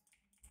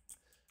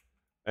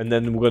 And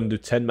then we're gonna do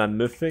 10-man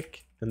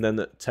mythic. And then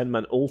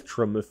 10-man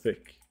ultra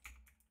mythic.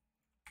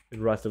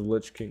 In Wrath of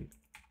Lich King.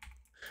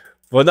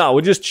 But no,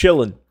 we're just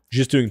chilling.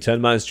 Just doing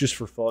 10-man. It's just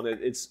for fun.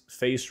 It's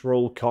face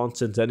roll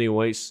content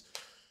anyways.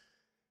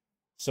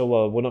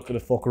 So we're not gonna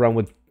fuck around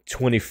with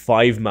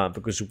 25-man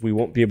because we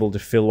won't be able to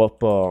fill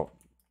up a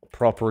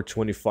proper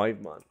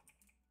 25-man.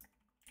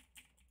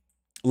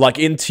 Like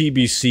in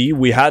TBC,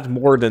 we had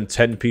more than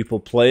 10 people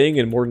playing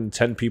and more than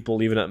 10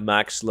 people even at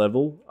max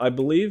level, I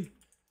believe.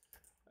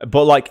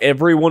 But like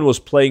everyone was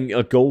playing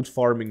a gold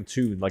farming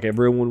too. Like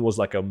everyone was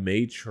like a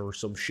mage or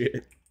some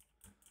shit.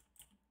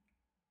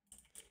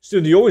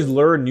 Dude, you always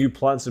learn new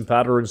plans and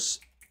patterns,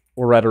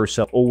 or rather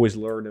always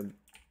learn them.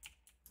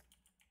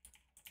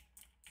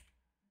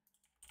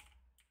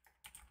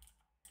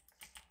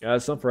 Yeah,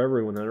 it's not for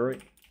everyone, Henry.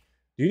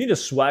 Do you need a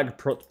swag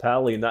prot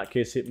pally? In that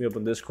case, hit me up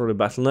on Discord or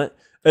Battle.net.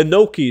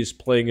 Inoki is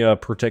playing a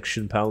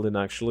protection paladin,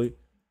 actually.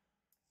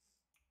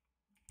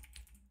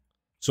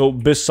 So,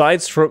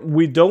 besides from...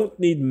 We don't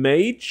need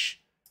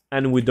mage,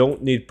 and we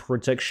don't need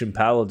protection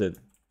paladin.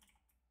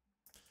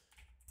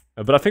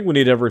 But I think we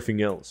need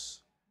everything else.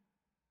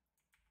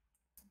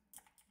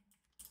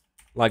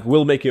 Like,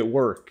 we'll make it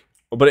work.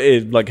 But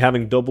like,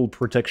 having double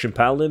protection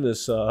paladin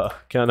is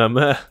kind of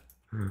meh.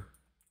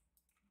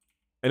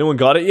 Anyone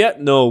got it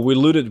yet? No, we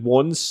looted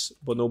once,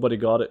 but nobody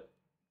got it.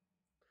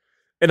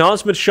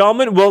 Enhancement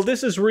Shaman? Well,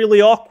 this is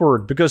really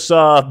awkward, because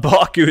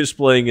Baku is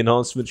playing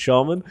Enhancement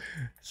Shaman.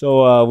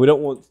 So, we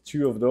don't want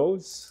 2 of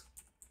those.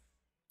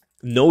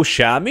 No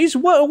Shamis?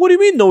 What do you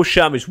mean, no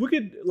Shamis? We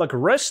could, like,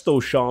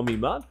 Resto Shami,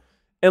 man.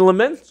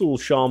 Elemental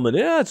Shaman.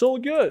 Yeah, it's all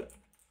good.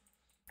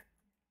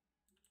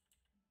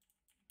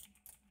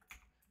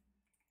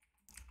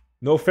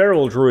 No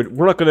Feral Druid.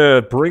 We're not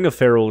gonna bring a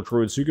Feral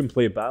Druid, so you can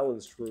play a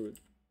Balanced Druid.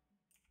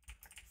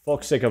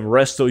 Fuck's sake, I'm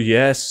Resto.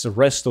 Yes,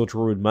 Resto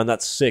Druid, man,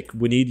 that's sick.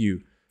 We need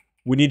you.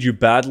 We need you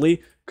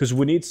badly, because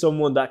we need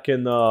someone that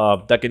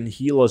can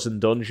heal us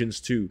in dungeons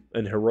too,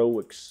 and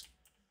heroics.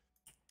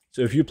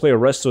 So if you play a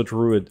Resto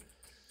Druid,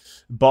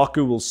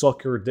 Baku will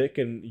suck your dick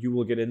and you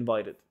will get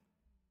invited.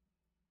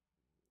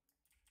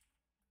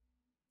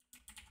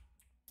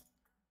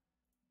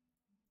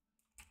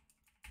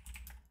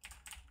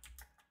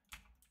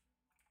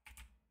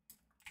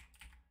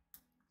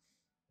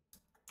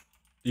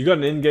 You got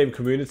an in-game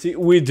community?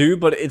 We do,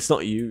 but it's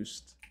not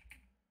used.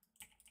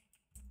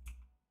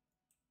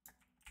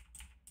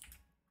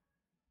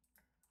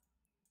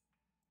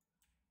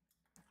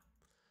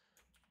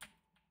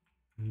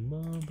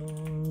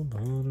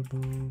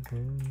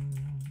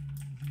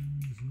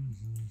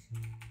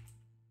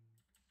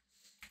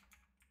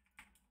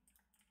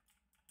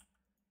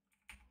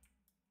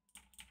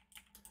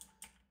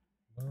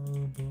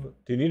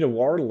 Do you need a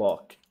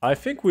warlock? I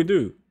think we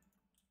do.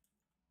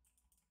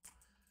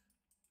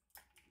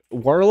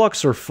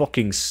 Warlocks are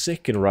fucking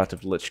sick in Wrath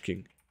of Lich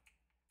King.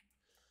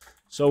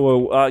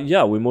 So,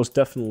 yeah, we most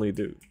definitely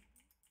do.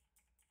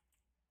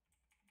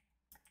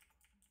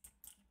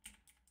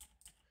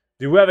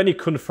 Do we have any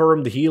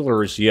confirmed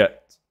healers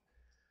yet?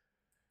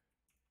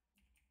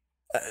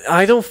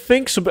 I don't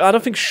think so, but I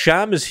don't think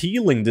Sham is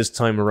healing this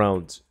time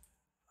around.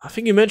 I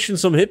think you mentioned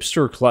some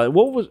hipster class.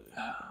 What was...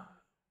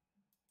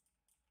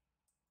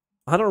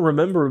 I don't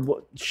remember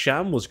what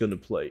Sham was going to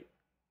play.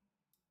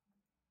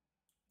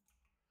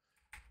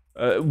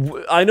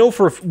 I know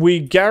we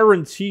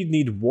guaranteed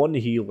need 1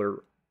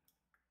 healer.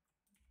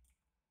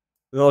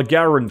 Well,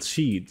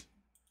 guaranteed.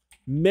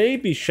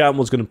 Maybe Sham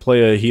was going to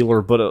play a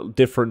healer, but a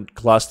different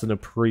class than a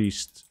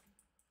priest.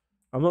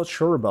 I'm not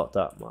sure about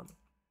that, man.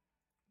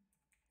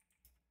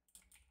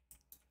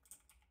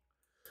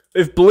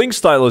 If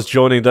Blinkstyle is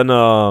joining, then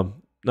that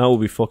will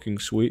be fucking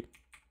sweet.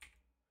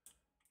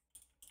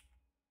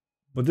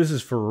 But this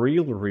is for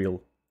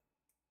real.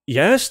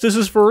 Yes, this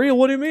is for real.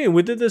 What do you mean?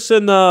 We did this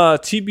in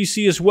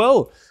TBC as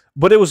well.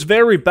 But it was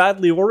very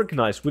badly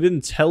organized. We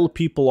didn't tell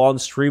people on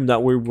stream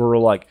that we were,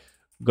 like,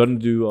 gonna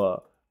do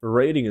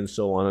raiding and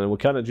so on. And we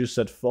kind of just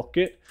said, fuck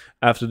it,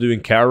 after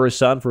doing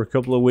Karasan for a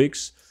couple of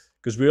weeks.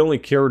 Because we only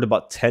cared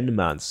about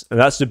 10-mans. And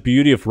that's the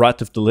beauty of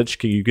Wrath of the Lich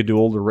King. You can do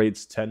all the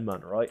raids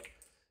 10-man, right?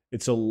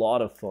 It's a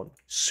lot of fun.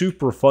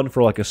 Super fun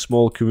for, like, a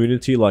small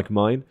community like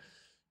mine.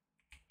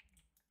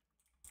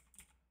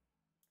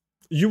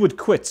 You would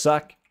quit,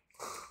 Zach.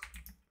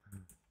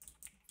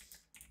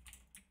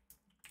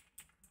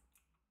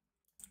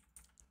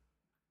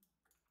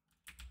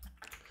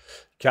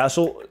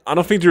 Castle, I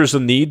don't think there's a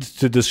need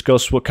to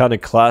discuss what kind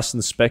of class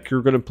and spec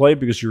you're going to play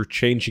because you're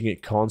changing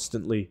it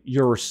constantly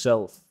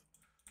yourself.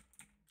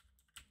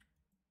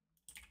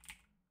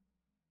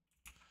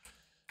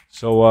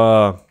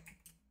 So,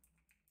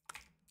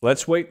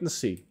 let's wait and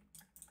see.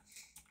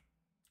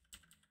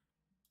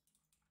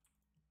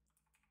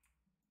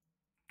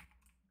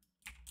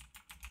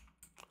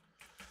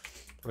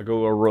 I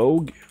go a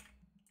rogue.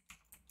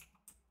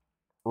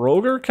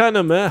 Rogue are kind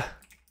of meh.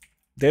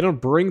 They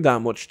don't bring that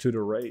much to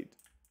the raid.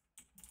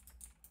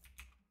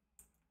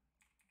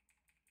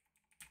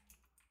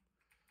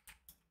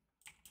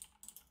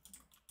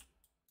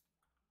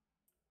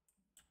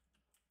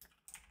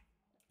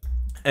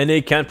 NA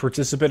can't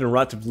participate in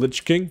Wrath of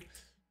Lich King.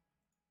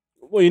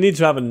 Well, you need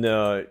to have an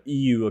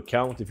EU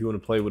account if you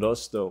want to play with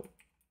us, though.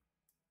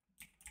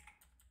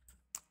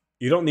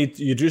 You don't need.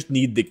 You just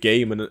need the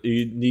game, and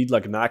you need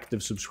like an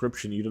active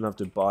subscription. You don't have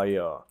to buy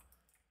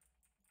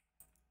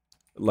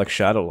like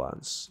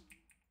Shadowlands.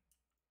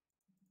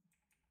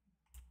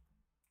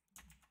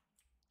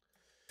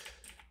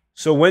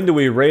 So when do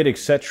we raid,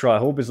 etc.? I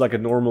hope it's like a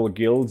normal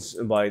guilds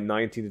by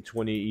 19 to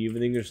 20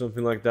 evening or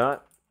something like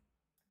that.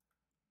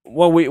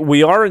 Well,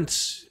 we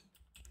aren't.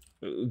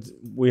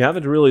 We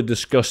haven't really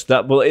discussed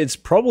that. Well, it's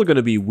probably going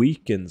to be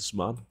weekends,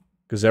 man,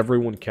 because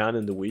everyone can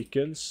in the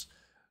weekends.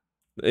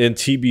 In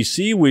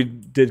TBC, we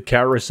did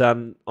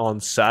Karasan on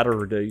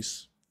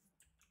Saturdays.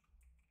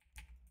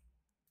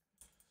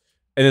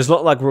 And it's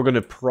not like we're going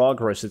to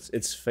progress.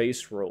 It's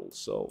face roll,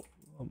 so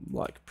I'm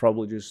like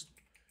probably just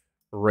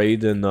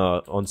raiding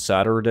on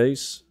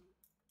Saturdays.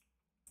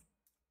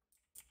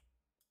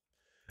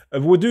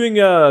 We're doing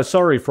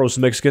sorry,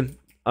 Frozen Mexican.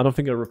 I don't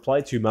think I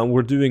replied to you, man.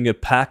 We're doing a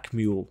pack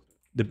mule.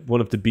 One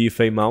of the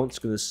BFA mounts.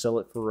 Gonna sell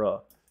it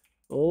for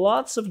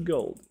lots of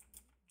gold.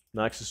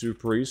 Naxxus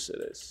Surprise, it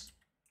is.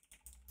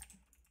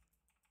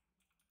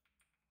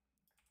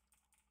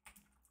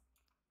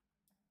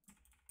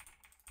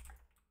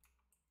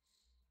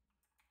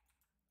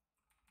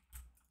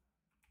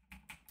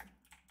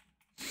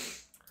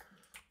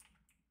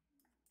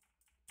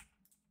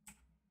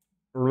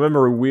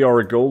 Remember, we are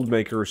a gold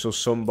maker, so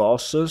some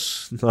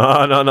bosses.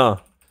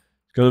 No.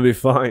 It's gonna be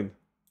fine.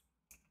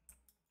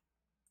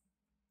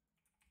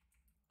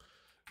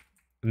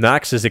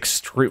 Nax is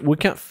extreme. We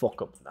can't fuck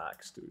up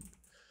Nax, dude.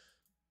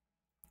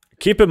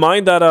 Keep in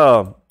mind that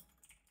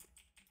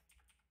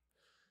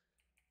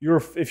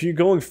if you're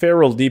going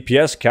feral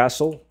DPS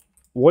castle,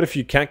 what if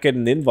you can't get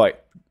an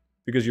invite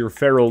because your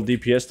feral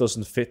DPS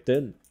doesn't fit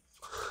in?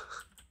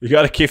 You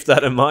gotta keep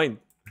that in mind.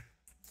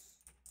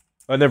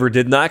 I never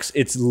did Nax.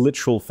 It's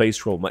literal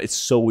face roll, man. It's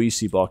so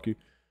easy, Baku.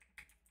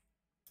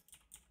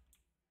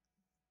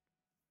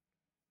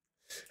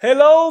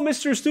 Hello,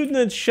 Mr. Student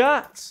in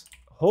chat.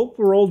 Hope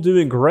we're all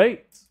doing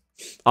great.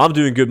 I'm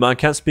doing good, man.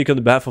 Can't speak on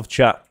the behalf of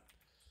chat.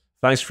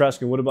 Thanks for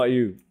asking. What about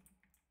you?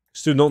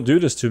 Student, don't do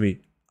this to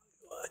me.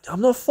 I'm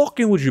not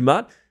fucking with you,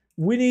 man.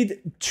 We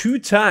need 2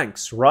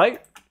 tanks,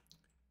 right?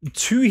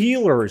 2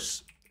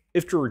 healers,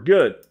 if they're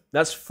good.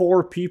 That's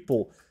 4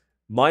 people.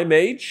 My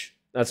mage,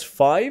 that's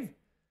 5.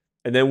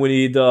 And then we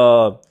need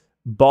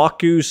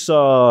Baku's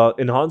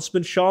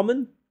enhancement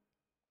shaman.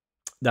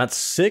 That's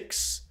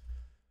 6.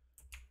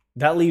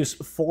 That leaves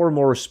 4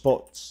 more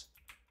spots.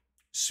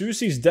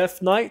 Susie's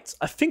Death Knight.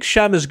 I think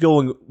Sham is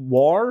going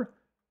War,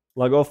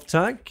 like off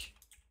tank.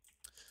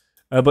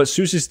 But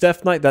Susie's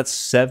Death Knight, that's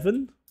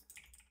 7.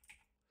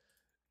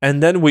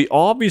 And then we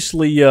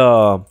obviously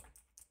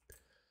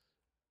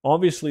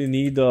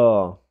need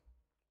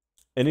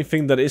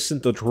anything that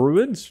isn't a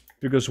druid,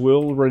 because we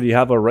already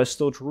have a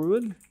resto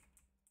druid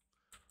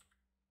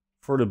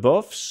for the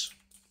buffs.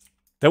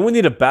 Then we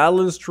need a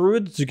balanced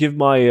druid to give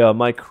my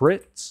my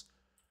crits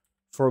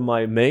for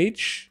my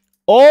mage.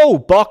 Oh,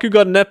 Baku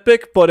got an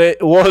epic, but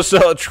it was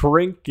a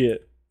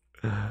trinket.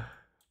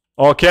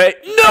 Okay.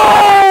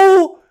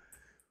 No!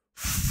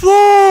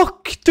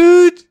 Fuck,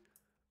 dude.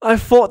 I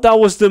thought that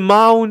was the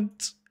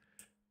mount.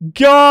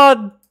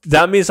 God.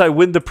 That means I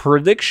win the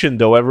prediction,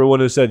 though. Everyone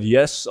who said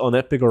yes on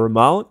epic or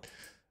mount.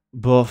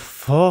 But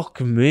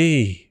fuck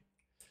me.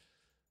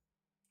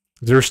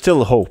 There's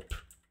still hope.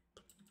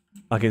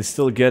 I can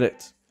still get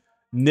it.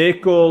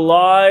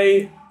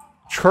 Nikolai,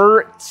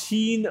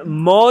 13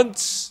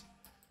 months.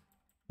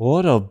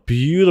 What a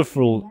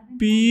beautiful,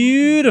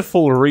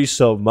 beautiful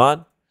resub,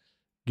 man.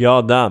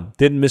 God damn.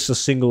 Didn't miss a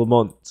single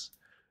month.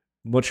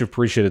 Much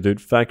appreciated, dude.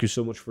 Thank you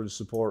so much for the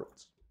support.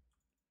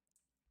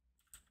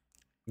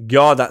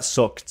 God, that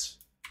sucked.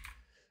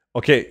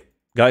 Okay,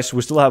 guys,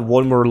 we still have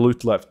 1 more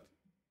loot left.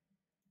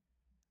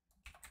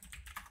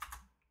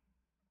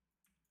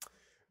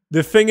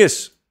 The thing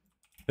is,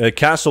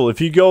 Castle,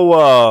 if you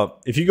go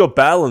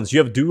balance, you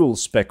have dual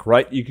spec,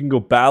 right? You can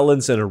go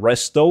balance and a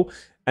resto,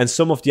 and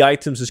some of the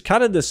items is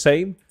kind of the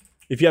same.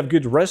 If you have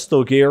good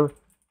resto gear,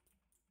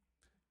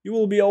 you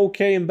will be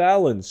okay in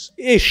balance.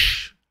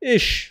 Ish.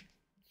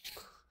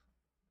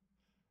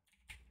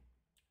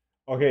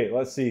 Okay,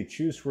 let's see.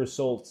 Choose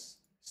results.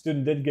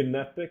 Student did get an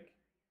epic.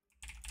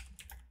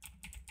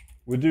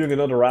 We're doing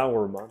another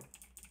hour, man.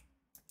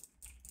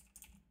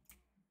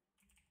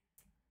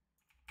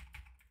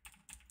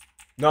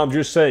 No, I'm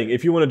just saying,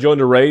 if you want to join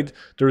the raid,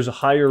 there's a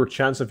higher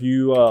chance of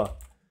you,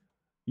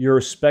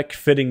 your spec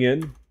fitting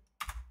in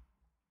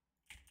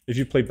if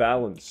you play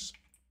balance.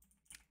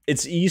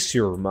 It's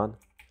easier, man.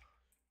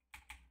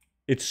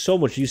 It's so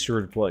much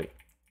easier to play.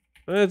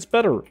 And it's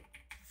better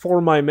for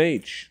my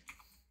mage.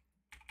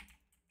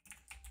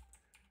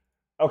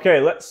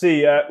 Okay, let's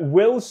see.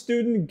 Will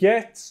student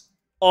get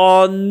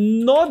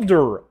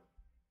another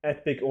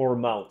epic ore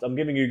mount? I'm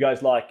giving you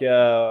guys like,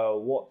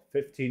 what,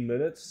 15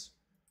 minutes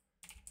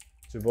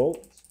to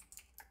vote?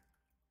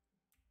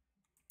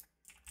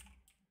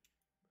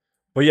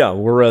 But yeah,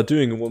 we're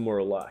doing one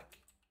more lack.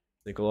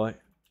 Nikolai.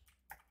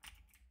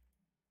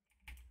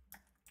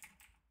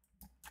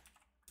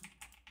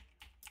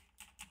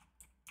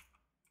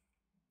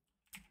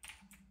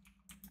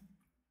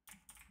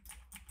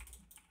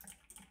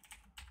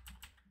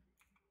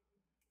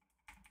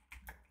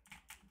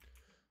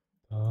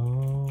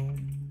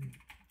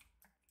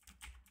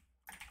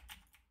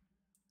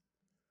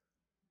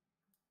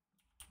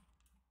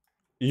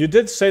 You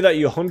did say that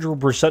you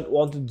 100%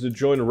 wanted to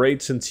join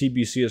raids in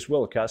TBC as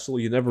well, Castle.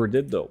 You never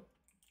did, though.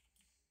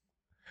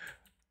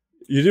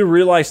 You do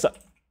realize that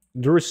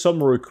there is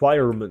some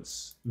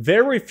requirements.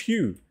 Very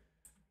few.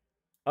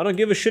 I don't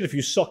give a shit if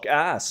you suck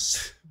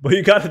ass. But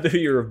you gotta do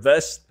your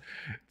best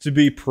to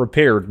be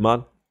prepared,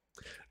 man.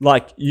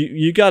 Like,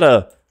 you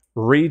gotta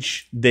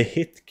reach the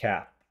hit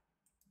cap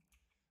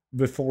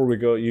before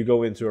you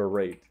go into a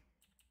raid.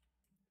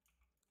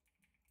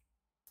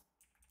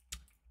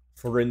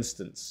 For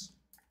instance,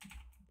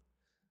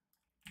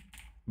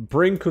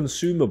 bring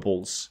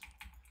consumables.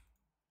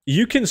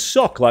 You can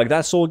suck, like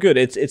that's all good.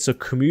 It's a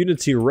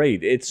community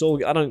raid. It's all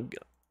I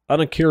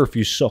don't care if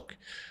you suck.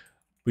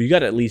 But you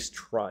gotta at least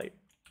try.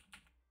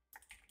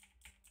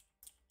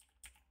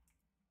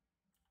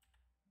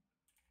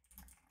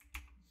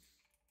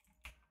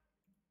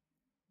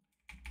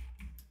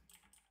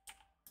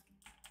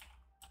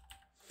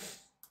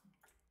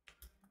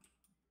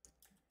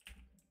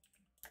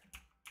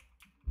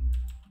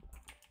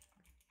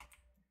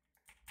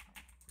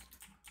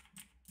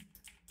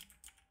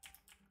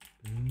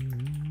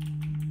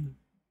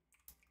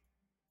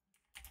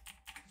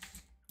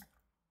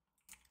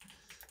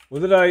 What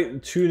did I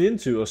tune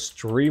into? A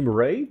stream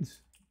raid?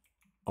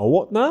 A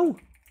what now?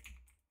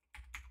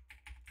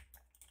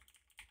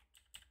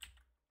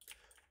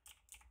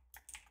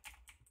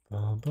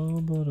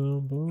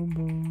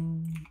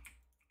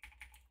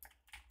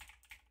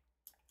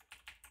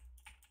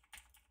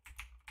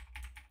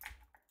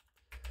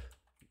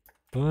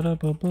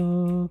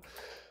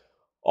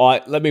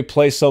 Alright, let me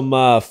play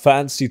some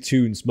fancy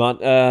tunes, man.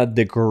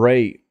 The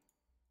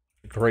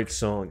Great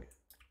song.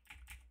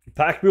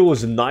 Pack Mule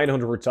is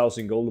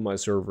 900,000 gold in my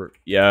server.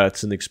 Yeah,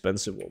 it's an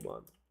expensive one,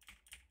 man.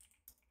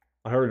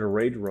 I heard a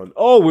raid run.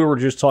 Oh, we were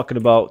just talking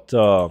about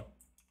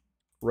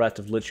Rat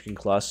of Lich King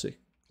Classic.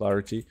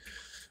 Clarity.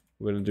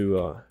 We're gonna do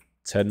a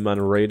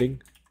 10-man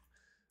raiding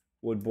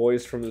with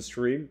boys from the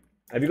stream.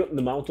 Have you gotten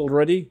the mount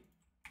already?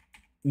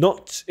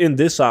 Not in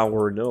this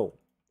hour, no.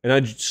 And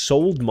I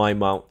sold my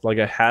mount. Like,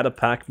 I had a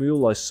Pack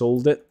Mule, I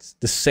sold it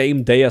the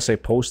same day as I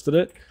posted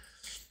it.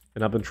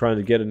 And I've been trying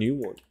to get a new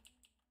one.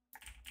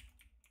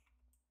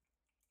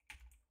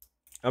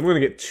 I'm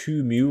gonna get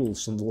 2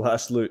 mules on the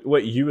last loot.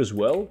 Wait, you as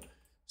well?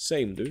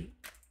 Same, dude.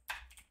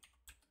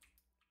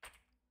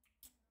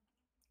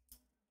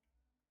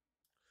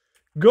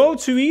 Go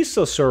to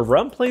ESA server.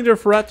 I'm playing there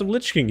for Rat of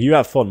Lich King. You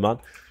have fun, man.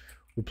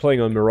 We're playing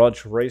on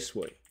Mirage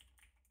Raceway.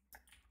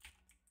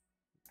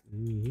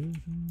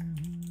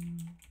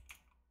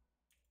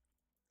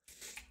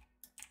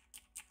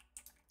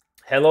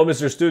 Hello,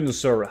 Mr. Student,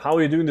 sir. How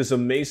are you doing this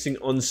amazing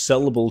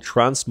unsellable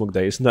transmog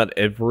day? Isn't that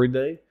every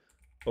day?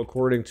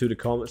 According to the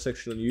comment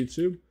section on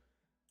YouTube.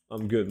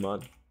 I'm good,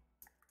 man.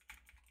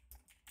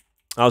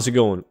 How's it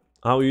going?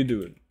 How are you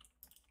doing?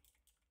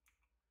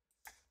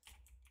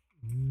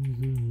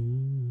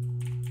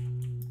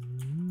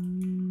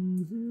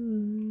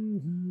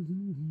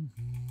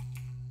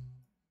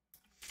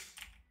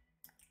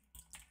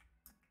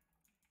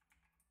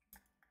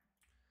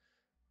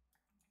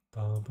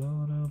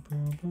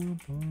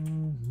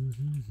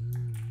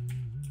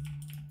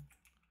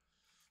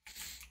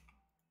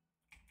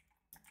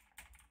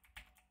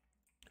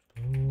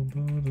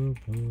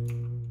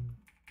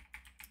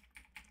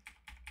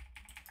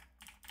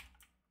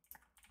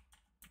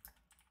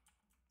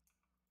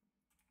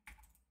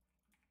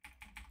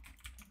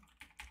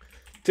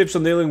 Tips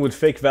on dealing with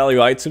fake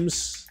value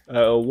items.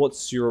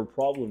 What's your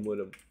problem with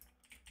them?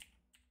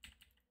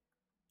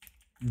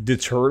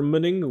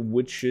 Determining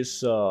which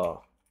is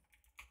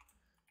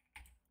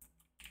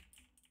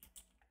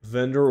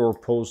vendor or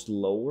post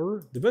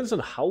lower. Depends on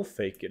how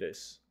fake it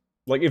is.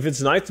 Like, if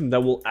it's an item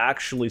that will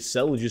actually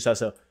sell, it just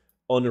has a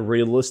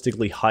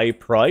unrealistically high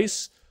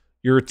price,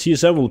 your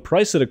TSM will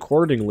price it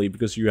accordingly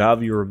because you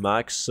have your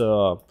max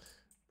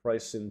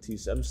price in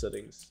TSM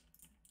settings.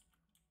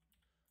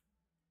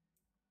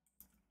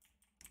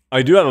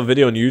 I do have a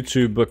video on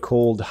YouTube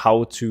called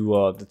How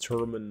to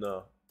Determine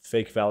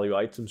Fake Value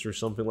Items or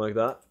something like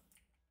that.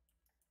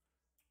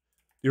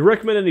 Do you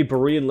recommend any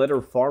Berean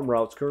leather farm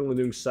routes? Currently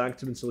doing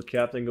Sanctum until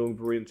Captain, going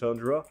Berean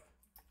Tundra.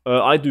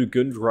 I do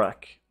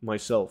Gundrak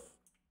myself.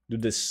 Do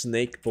the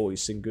Snake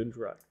Boys in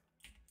Gundrak.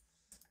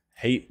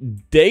 Hey,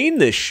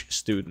 Danish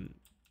student.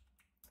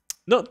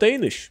 Not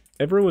Danish.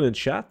 Everyone in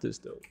chat is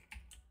though.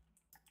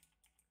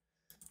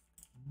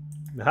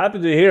 Happy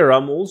to hear.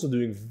 I'm also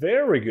doing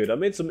very good. I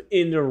made some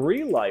in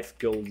real life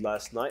gold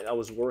last night. I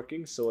was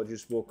working, so I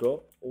just woke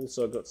up.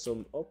 Also, I got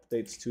some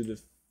updates to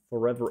the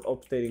forever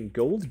updating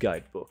gold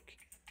guidebook.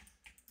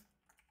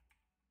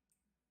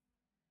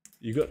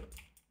 You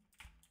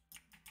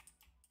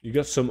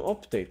got some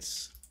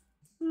updates.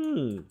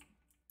 On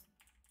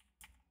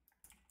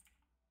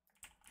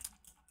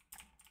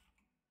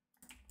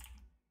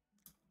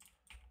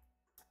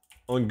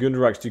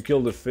Gundrax, do you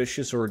kill the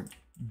fishes or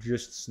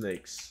just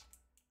snakes?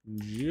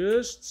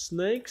 Just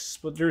snakes,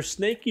 but there's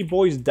snaky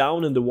boys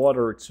down in the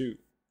water too.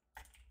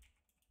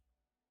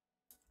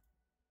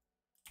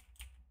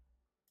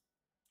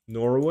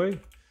 Norway?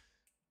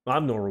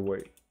 I'm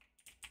Norway.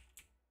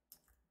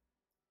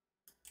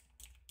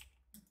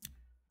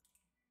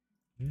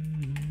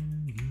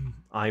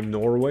 I'm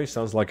Norway.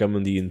 Sounds like I'm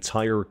in the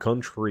entire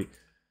country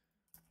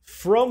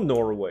from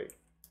Norway.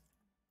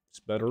 It's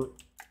better.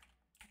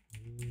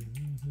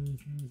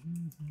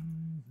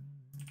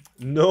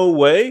 No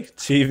way,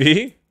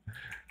 TV.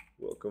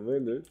 Welcome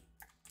in, dude.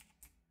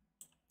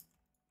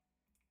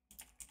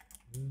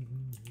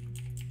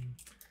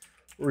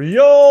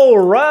 Yo,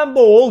 Rambo,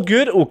 all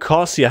good? Oh,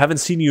 Cassie, I haven't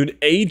seen you in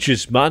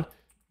ages, man.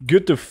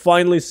 Good to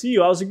finally see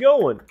you. How's it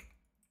going?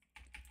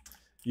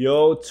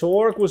 Yo,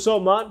 Torque, what's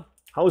up, man?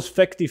 How's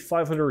Fecti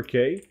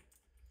 500k?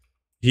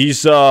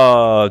 He's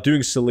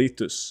doing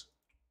Salitus.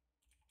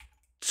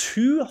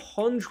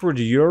 200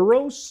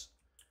 euros?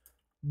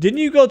 Didn't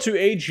you go to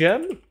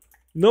HM?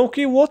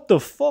 Noki, what the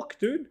fuck,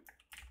 dude?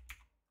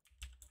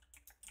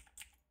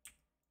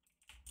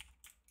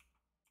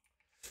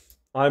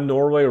 I'm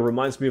Norway. It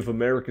reminds me of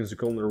Americans who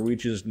call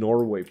Norwegians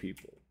Norway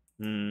people.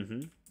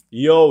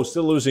 Yo,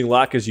 still losing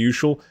lack as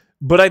usual.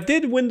 But I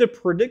did win the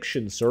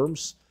prediction,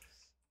 Serms.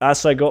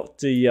 As I got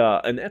the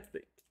an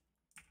epic.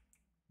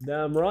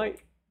 Damn right.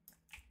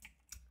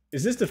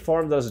 Is this the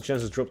farm that has a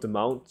chance to drop the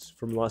mount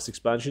from the last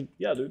expansion?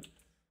 Yeah, dude.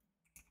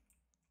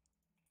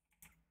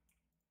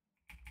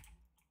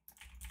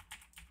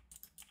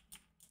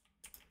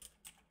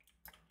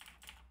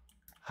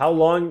 How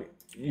long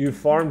you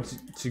farmed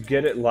to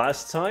get it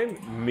last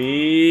time?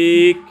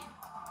 Meek.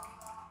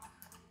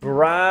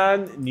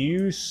 Brand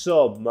new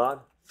sub, man.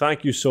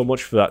 Thank you so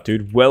much for that,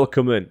 dude.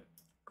 Welcome in.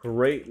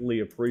 Greatly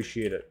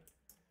appreciate it.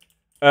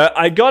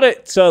 I got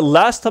it,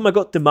 last time I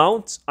got the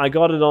mount, I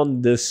got it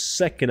on the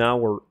second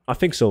hour. I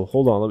think so.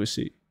 Hold on, let me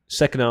see.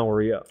 Second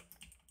hour, yeah.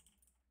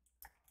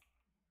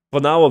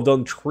 But now I've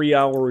done 3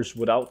 hours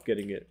without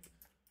getting it.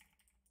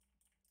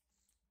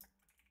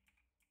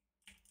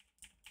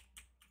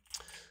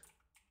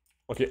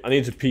 Okay, I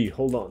need to pee.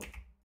 Hold on.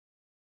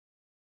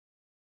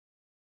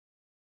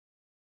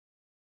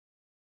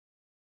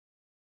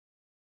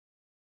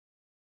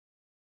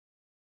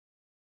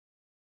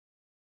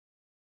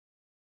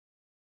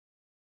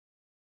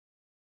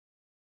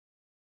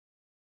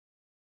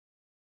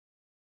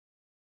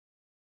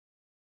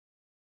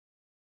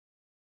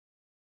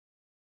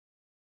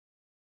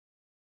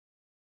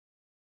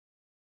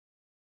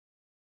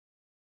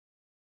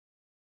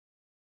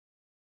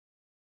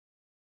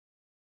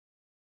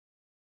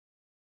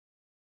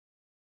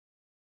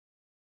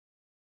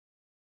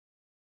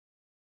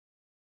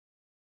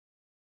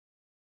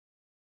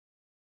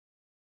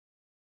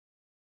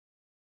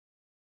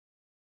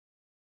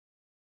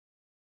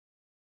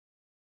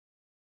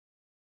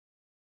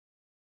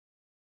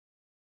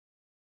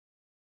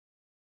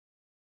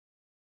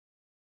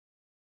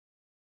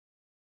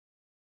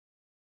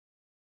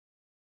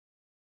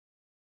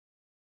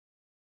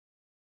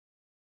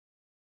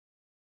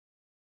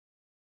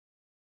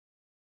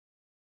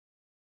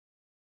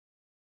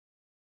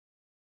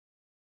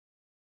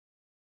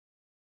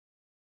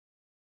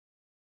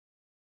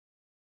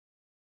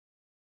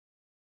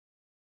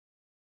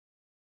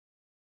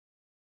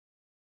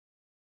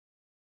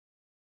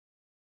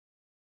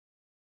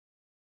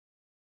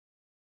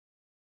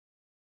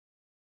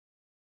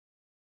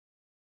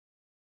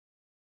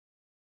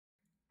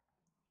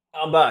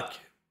 I'm back.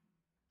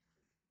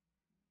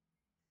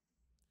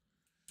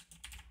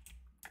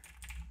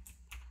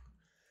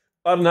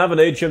 I don't have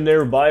an HM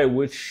nearby,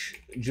 which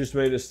just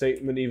made the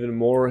statement even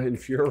more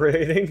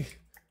infuriating.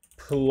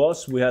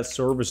 Plus, we had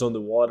service on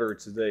the water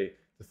today.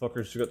 The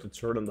fuckers forgot to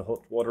turn on the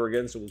hot water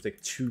again, so it will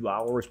take 2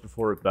 hours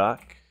before it's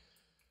back.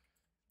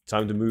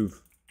 Time to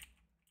move.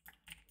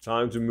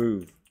 Time to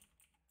move.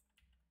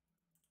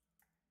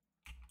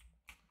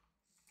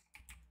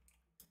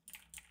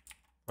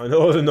 I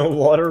know the no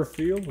water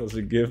feel was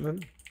a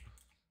given.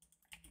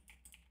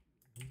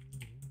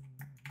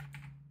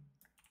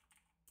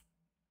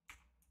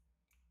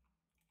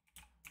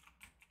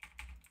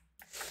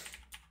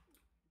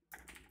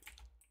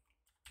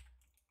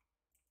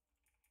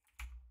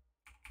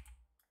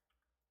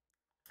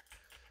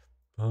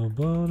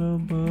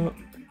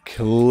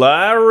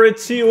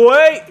 Clarity,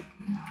 wait!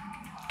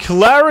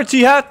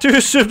 Clarity had to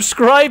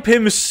subscribe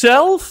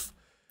himself?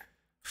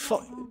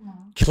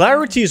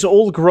 Clarity is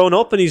all grown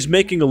up and he's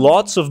making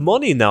lots of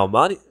money now,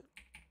 man.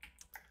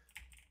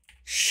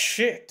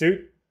 Shit,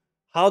 dude.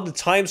 How the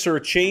times are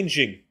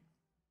changing.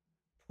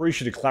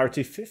 Appreciate the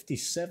clarity.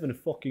 57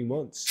 fucking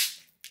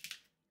months.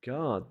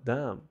 God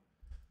damn.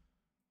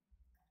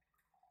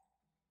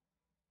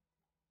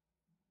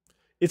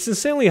 It's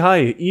insanely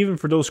high, even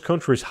for those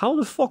countries. How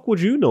the fuck would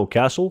you know,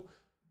 Castle?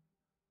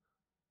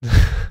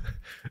 It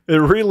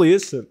really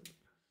isn't.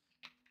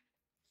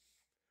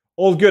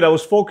 All good. I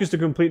was focused to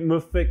complete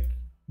Mythic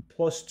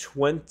plus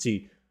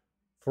 20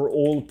 for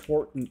all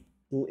important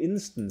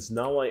instance.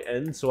 Now I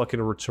end so I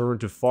can return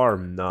to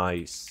farm.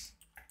 Nice.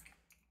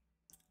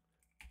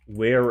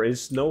 Where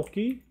is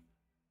Noki?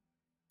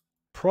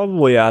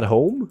 Probably at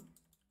home.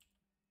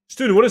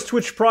 Student, what is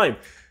Twitch Prime?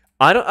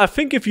 I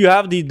think if you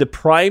have the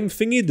Prime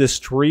thingy, the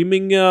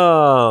streaming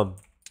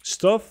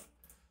stuff,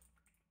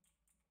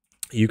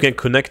 you can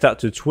connect that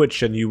to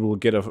Twitch and you will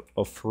get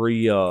a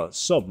free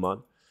sub, man.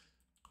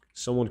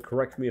 Someone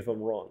correct me if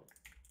I'm wrong.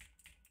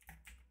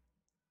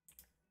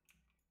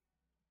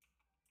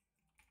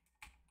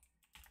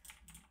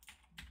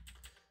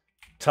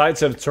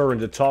 Tides have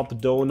turned. The top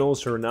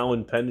donos are now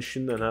in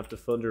pension and have to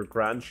fund their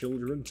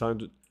grandchildren.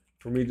 Time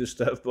for me to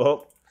step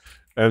up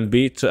and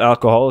beat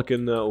Alcoholic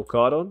and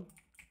Okadon.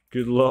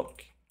 Good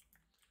luck.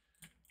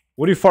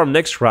 What do you farm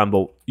next,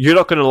 Rambo? You're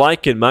not gonna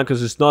like it, man,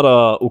 because it's not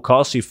a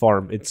Ukasi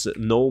farm. It's a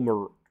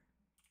Gnomer.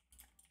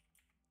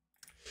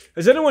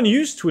 Has anyone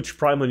used Twitch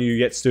Prime on you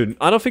yet, student?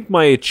 I don't think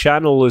my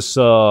channel is...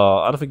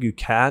 I don't think you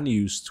can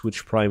use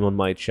Twitch Prime on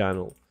my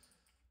channel.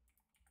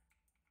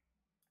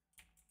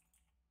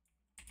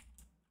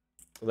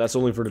 That's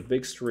only for the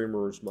big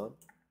streamers, man.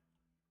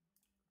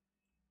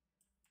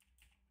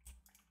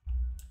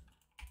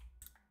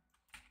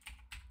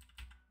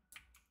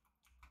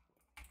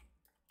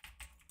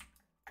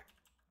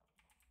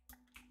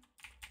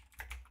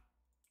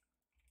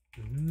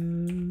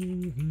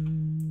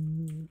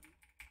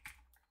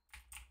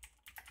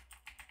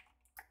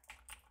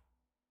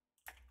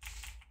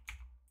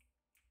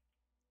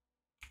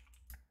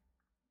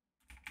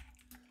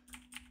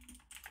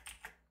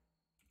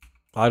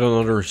 I don't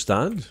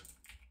understand.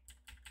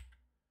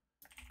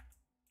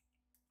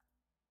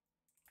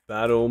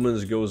 Bad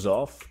Omens goes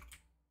off.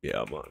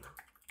 Yeah, man.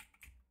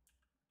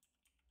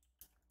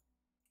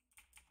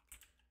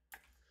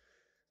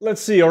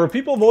 Let's see, are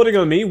people voting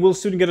on me? Will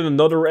student get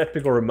another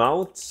epic or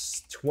amount?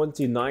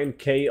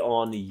 29k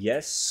on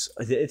yes.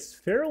 It's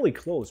fairly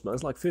close, man.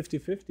 It's like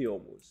 50-50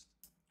 almost.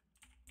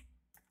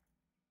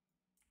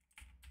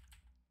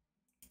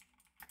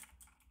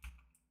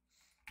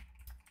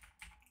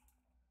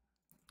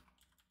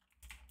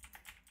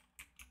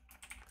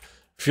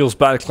 Feels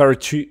bad, Clara.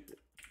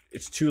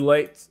 It's too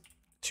late.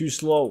 Too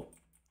slow.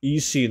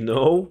 Easy,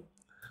 no?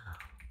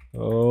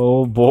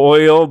 Oh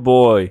boy, oh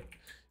boy.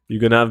 You're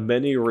gonna have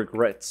many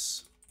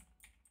regrets.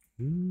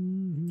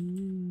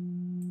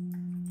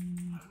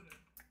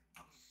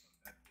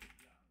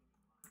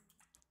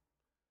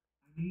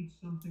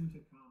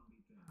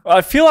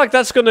 I feel like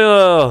that's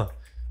gonna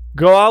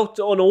go out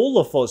on all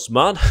of us,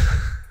 man.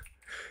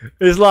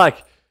 It's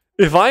like,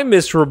 if I'm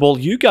miserable,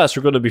 you guys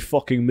are gonna be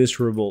fucking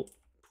miserable.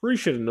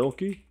 Appreciate it,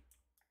 Noki.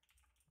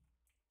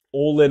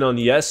 All in on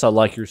yes, I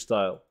like your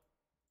style.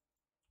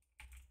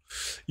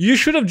 You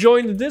should have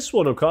joined this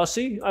one,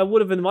 Okasi. I would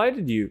have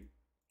invited you.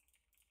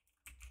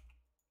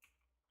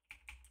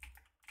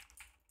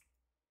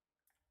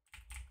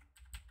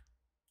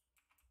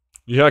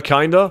 Yeah,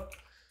 kinda.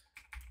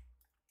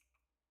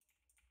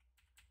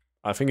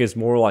 I think it's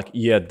more like,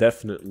 yeah,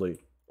 definitely.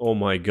 Oh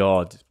my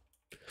god.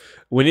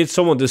 We need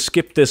someone to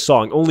skip this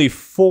song. Only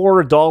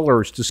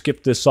 $4 to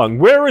skip this song.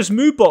 Where is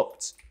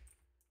Moobot?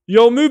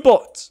 Yo,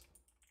 Moobot!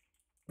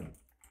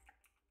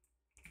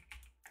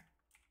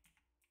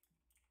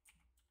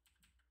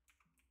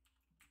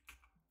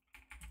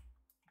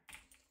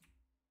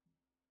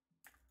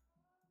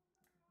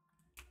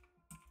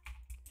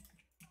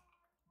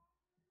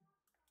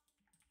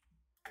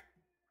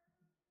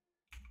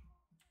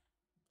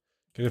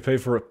 Can you pay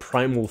for a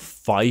Primal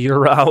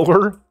Fire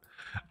Hour?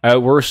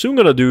 We're soon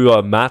gonna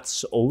do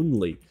maths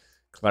only.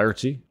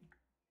 Clarity.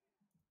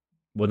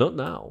 But not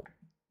now.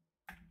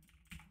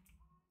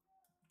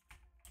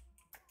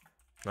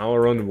 Now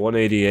we're on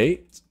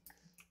 188.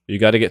 You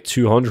gotta get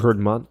 200,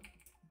 man.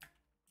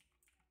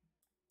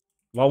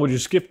 Why would you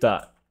skip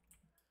that?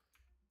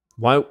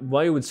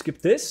 Why you would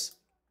skip this?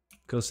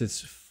 Because it's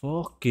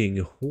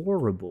fucking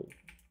horrible.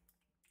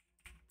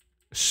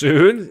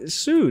 Soon?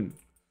 Soon.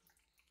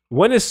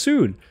 When is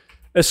soon?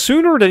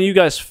 Sooner than you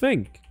guys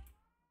think.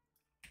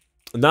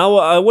 Now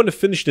I want to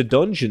finish the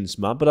dungeons,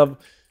 man, but I've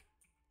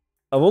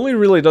only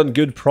really done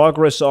good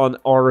progress on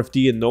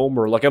RFD and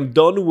Gnomer. Like, I'm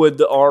done with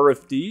the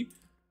RFD,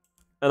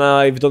 and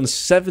I've done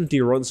 70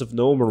 runs of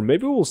Gnomer.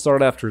 Maybe we'll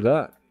start after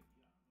that.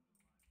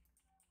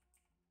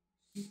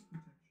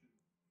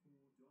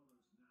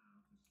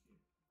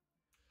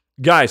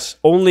 Guys,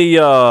 only,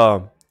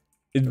 don't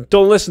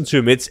listen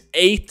to me. It's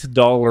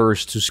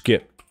 $8 to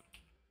skip.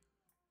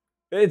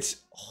 It's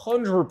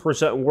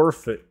 100%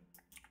 worth it.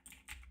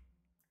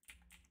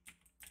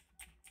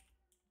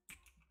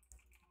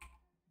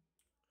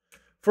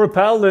 For a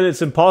paladin,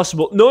 it's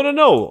impossible. No, no,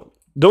 no.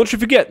 Don't you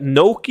forget,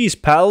 Noki's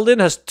Paladin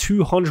has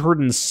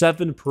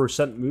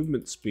 207%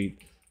 movement speed.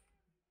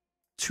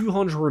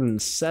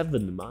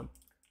 207, man.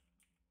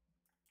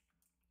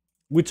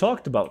 We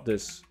talked about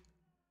this.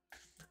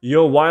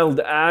 Yo, wild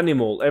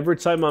animal. Every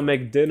time I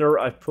make dinner,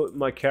 I put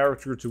my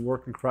character to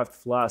work and craft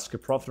flask. I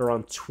profit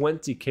around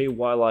 20k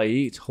while I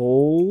eat.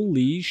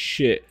 Holy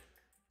shit.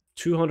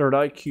 200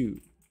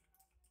 IQ.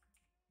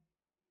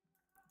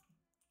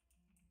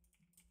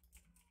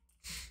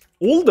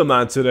 Older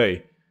man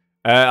today.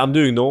 I'm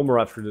doing Gnomer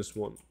after this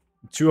one.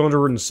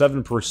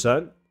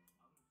 207%.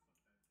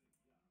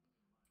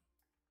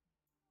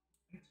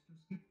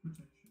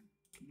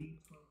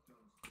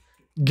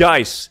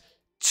 Guys,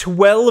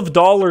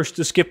 $12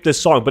 to skip this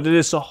song, but it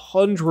is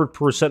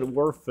 100%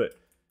 worth it.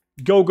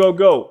 Go, go,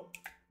 go.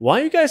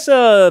 Why are you guys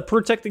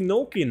protecting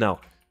Noki now?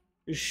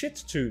 It's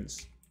shit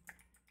tunes.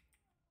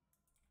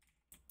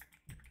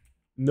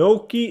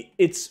 Noki,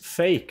 it's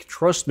fake.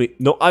 Trust me.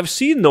 No, I've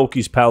seen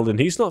Noki's Paladin.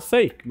 He's not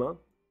fake, man.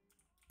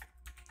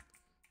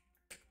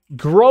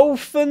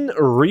 Grothen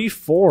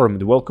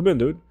Reformed. Welcome in,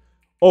 dude.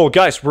 Oh,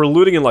 guys, we're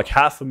looting in like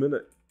half a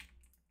minute.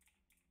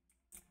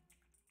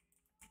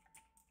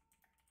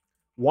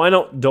 Why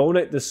not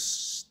donate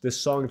this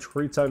song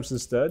 3 times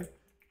instead?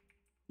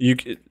 You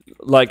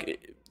like,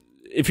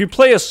 if you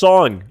play a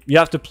song, you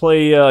have to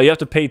play. You have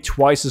to pay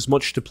twice as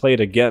much to play it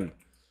again,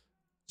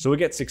 so it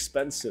gets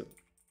expensive.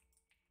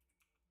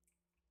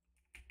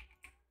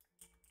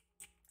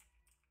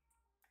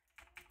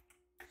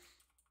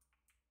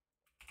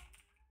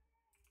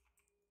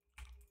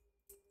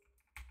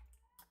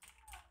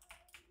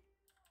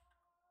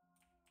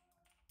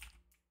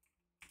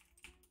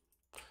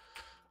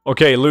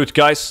 Okay, loot,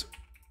 guys.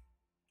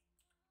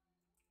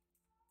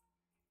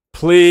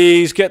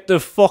 Please get the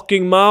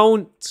fucking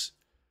mount.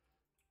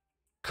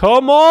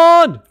 Come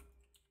on!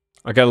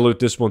 I gotta loot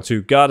this one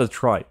too. Gotta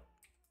try.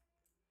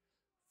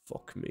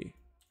 Fuck me.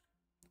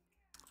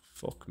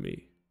 Fuck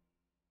me.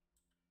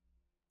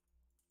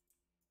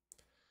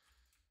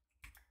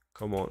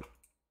 Come on.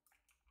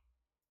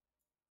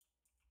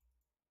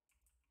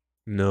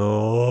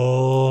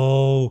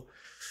 No.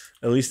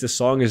 At least the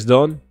song is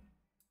done.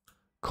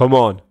 Come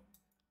on.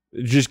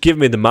 Just give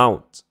me the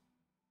mount.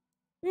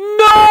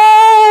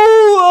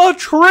 No! A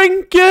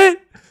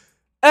trinket!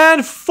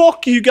 And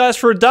fuck you guys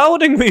for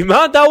doubting me,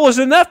 man. That was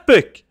an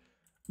epic.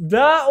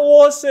 That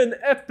was an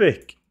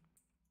epic.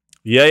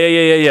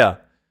 Yeah.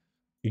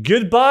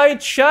 Goodbye,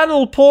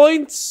 channel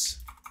points.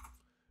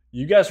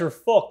 You guys are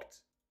fucked.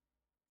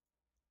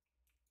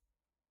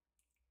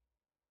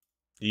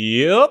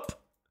 Yep.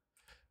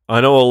 I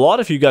know a lot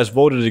of you guys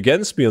voted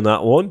against me on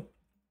that one.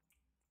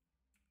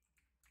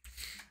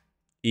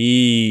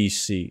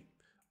 Easy.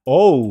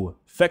 Oh,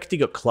 Fekti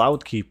got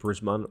Cloud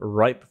Keepers, man,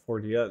 right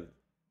before the end.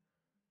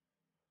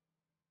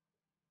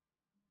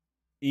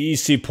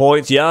 Easy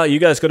points. Yeah, you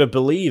guys gotta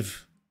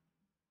believe.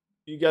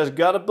 You guys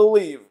gotta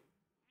believe.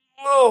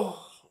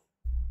 Oh.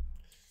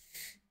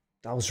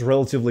 That was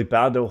relatively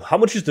bad, though. How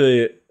much is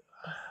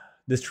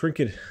this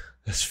trinket?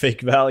 This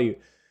fake value.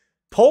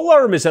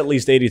 Polearm is at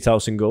least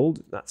 80,000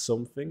 gold. That's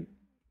something.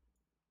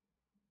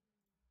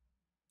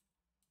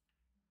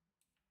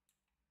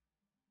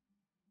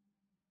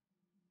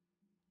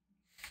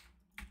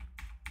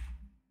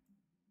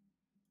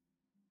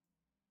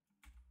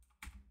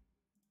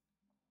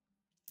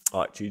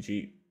 Alright,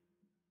 GG.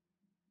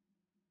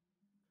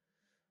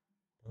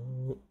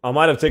 I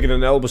might have taken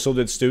an L, but so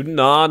did Student.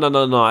 No.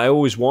 I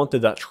always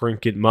wanted that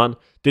trinket, man.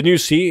 Didn't you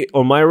see?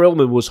 On my realm,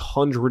 it was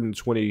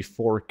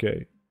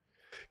 124k.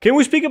 Can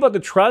we speak about the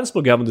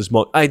transmog having this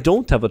mug? I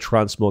don't have a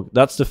transmog.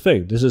 That's the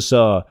thing. This is,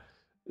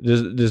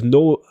 there's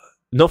no...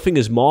 Nothing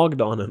is mogged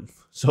on him.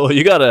 So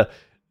you gotta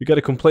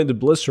complain to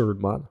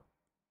Blizzard, man.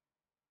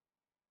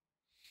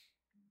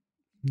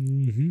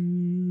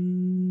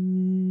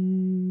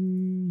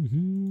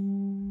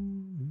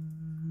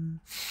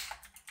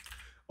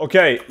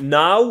 Okay,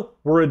 now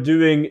we're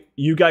doing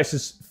you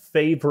guys'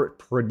 favorite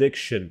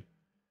prediction.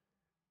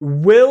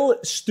 Will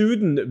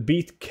Student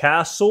beat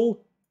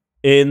Castle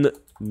in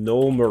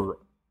Gnomer?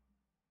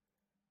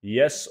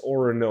 Yes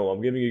or no?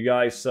 I'm giving you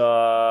guys... you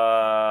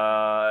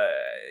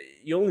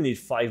only need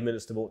 5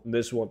 minutes to vote in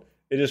this one.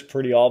 It is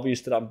pretty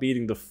obvious that I'm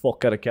beating the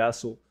fuck out of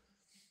Castle.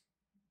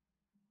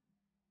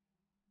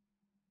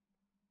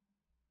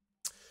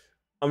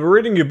 I'm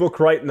reading your book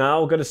right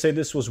now. Gotta say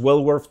this was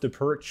well worth the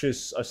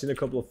purchase. I've seen a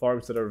couple of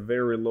farms that are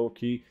very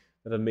low-key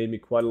that have made me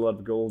quite a lot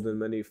of gold, and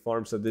many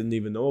farms I didn't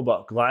even know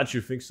about. Glad you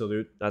think so,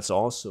 dude. That's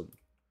awesome.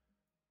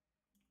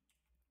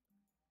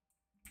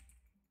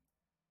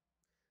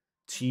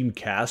 Team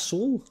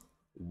Castle?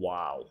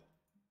 Wow.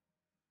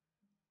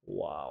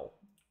 Wow.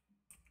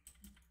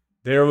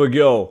 There we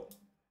go.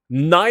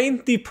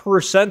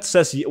 90%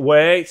 says...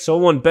 Wait,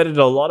 someone betted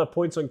a lot of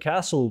points on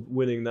Castle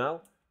winning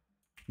now.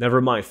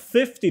 Never mind.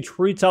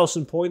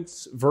 53,000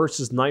 points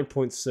versus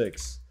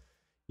 9.6.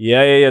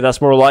 Yeah,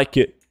 that's more like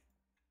it.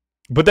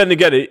 But then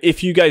again,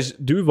 if you guys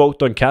do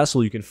vote on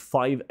Castle, you can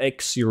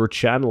 5x your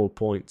channel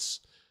points.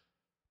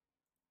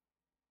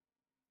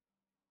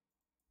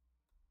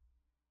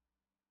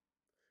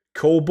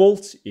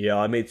 Cobalt? Yeah,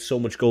 I made so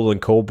much gold in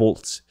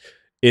Cobalt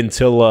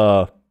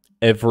until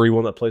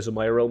everyone that plays in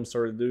my realm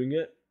started doing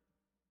it.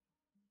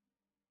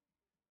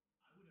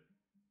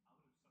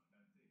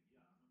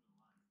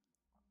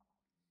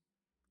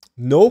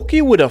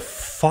 Noki with a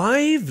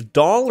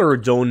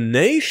 $5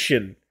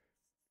 donation.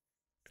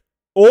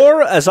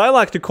 Or, as I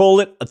like to call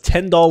it, a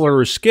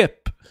 $10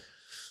 skip.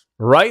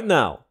 Right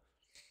now.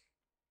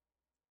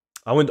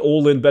 I went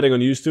all in betting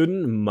on you,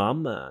 student. My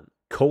man.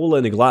 Cola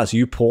in a glass.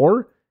 You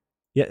poor?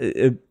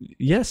 Yeah,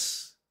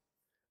 yes.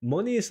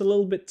 Money is a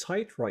little bit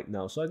tight right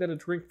now, so I gotta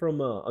drink from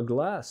a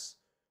glass.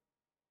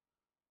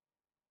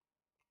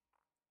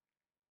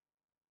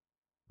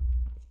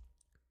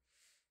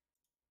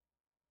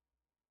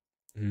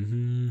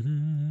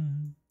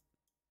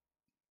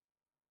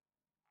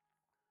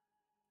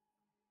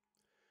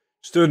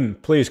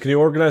 Student, please, can you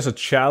organize a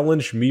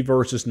challenge, me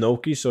versus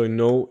Noki,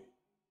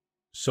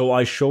 so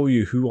I show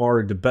you who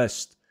are the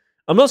best?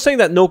 I'm not saying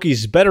that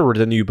Noki's better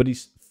than you, but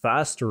he's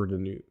faster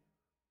than you.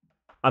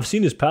 I've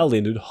seen his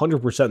paladin, dude. 100%,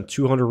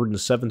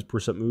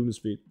 207% movement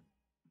speed.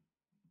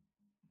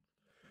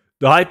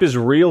 The hype is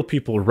real,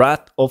 people.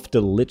 Wrath of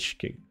the Lich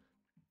King.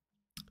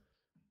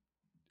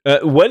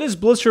 When is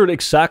Blizzard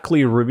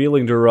exactly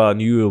revealing their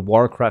new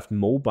Warcraft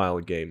mobile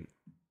game?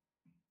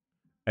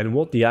 And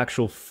what the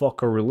actual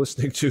fuck are we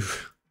listening to?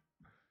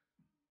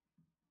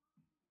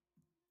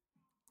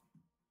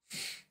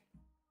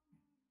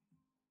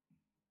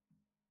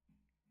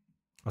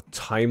 A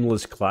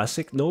timeless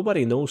classic?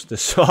 Nobody knows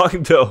this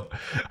song, though.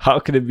 How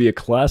can it be a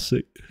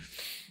classic?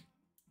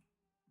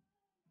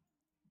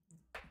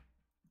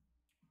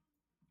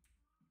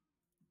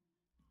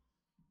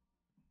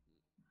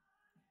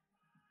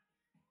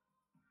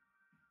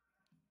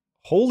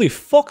 Holy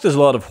fuck, there's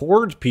a lot of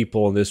Horde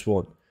people in this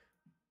one.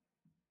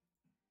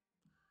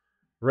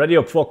 Ready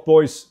up, fuck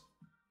boys.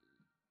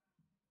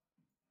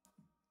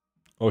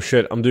 Oh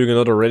shit, I'm doing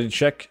another ready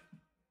check.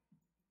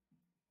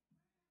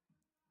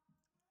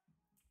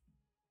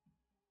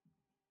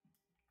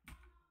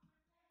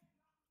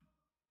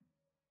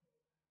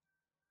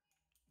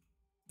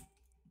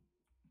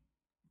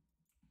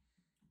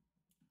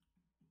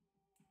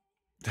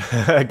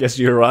 I guess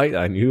you're right,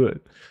 I knew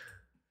it.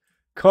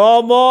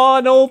 Come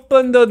on,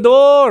 open the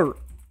door!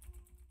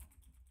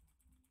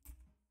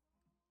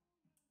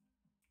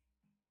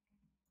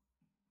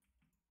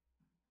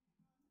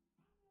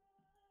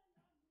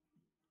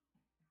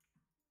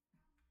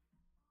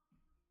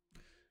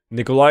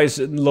 Nikolai's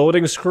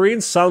loading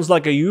screen? Sounds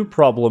like a you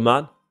problem,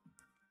 man.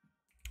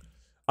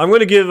 I'm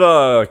gonna give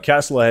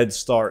Castle a head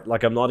start.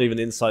 Like, I'm not even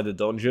inside the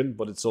dungeon,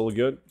 but it's all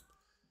good.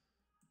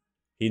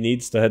 He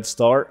needs the head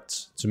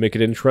start to make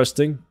it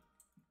interesting.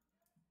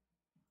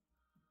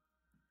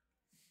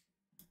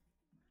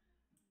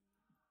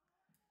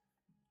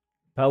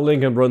 Paladin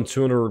can run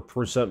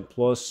 200%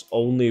 plus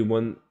only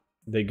when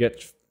they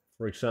get,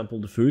 for example,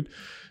 the food.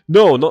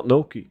 No, not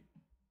Noki.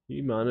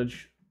 He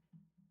managed.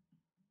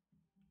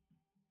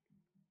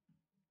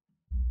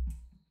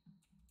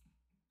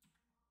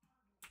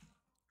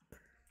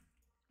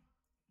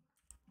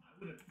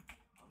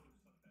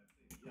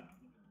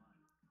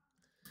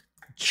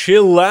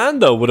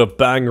 Chillanda with a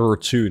banger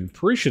tune.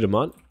 Appreciate it,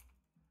 man.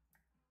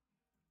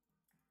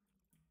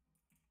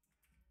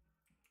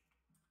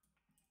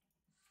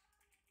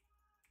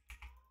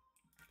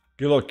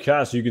 Good luck,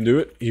 Cass. You can do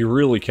it. He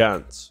really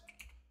can't.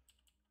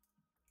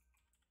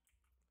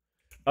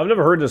 I've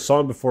never heard this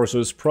song before, so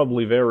it's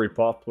probably very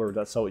popular.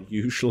 That's how it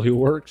usually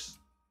works.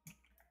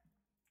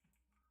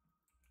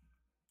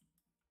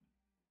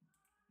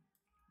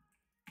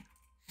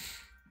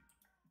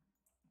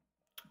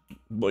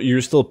 But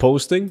you're still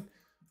posting?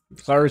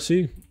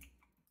 Clarity?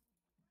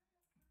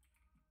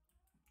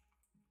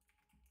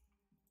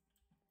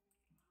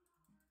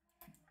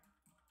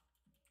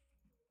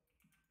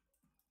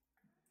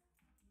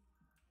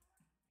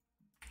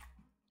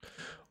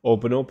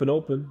 Open, open,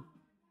 open.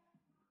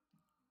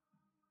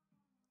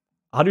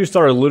 How do you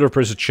start a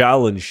ludicrous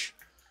challenge?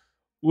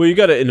 Well, you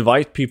gotta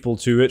invite people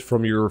to it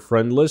from your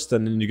friend list,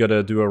 and then you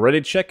gotta do a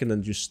Reddit check, and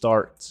then just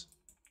start.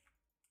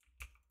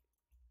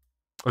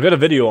 I got a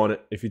video on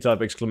it if you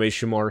type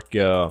exclamation mark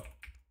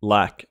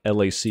LAC,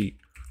 L-A-C.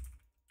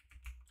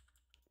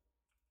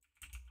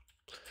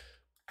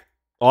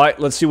 Alright,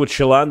 let's see what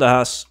Chillanda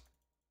has.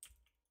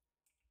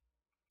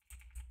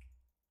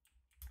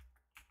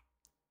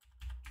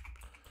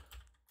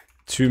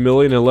 $2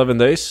 million in 11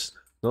 days?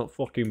 Not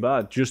fucking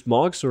bad. Just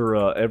mogs or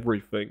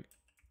everything?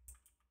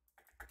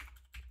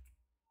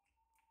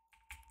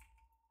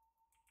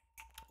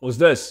 What's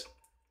this?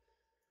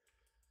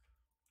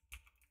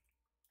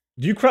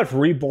 Do you craft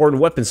reborn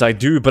weapons? I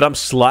do, but I'm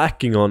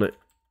slacking on it.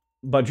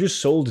 But I just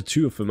sold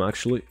 2 of them,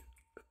 actually.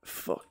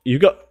 Fuck. You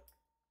got...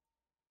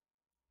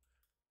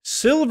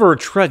 Silver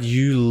Tread,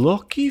 you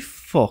lucky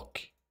fuck.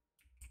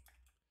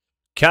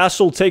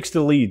 Castle takes the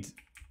lead.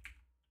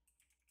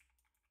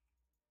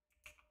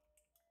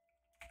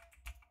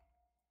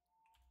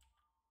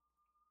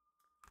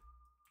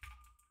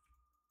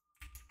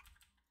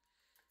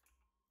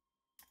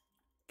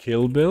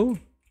 Kill Bill?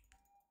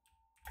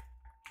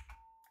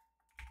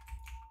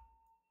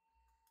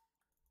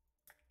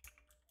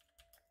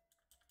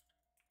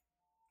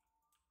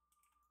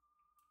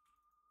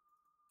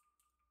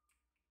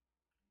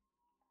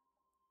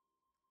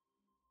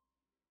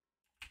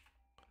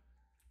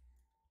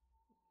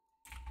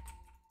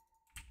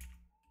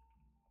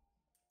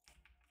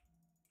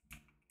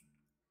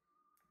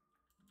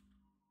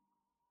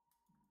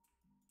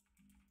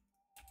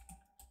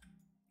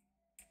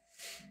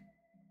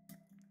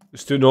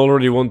 Student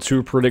already won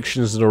 2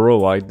 predictions in a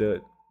row. I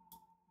did.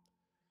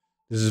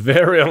 This is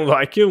very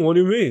unlike him. What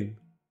do you mean?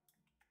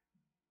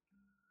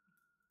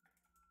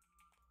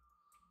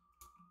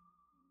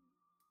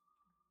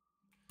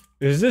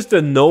 Is this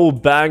the no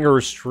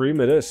banger stream?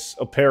 It is,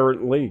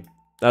 apparently.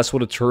 That's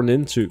what it turned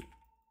into.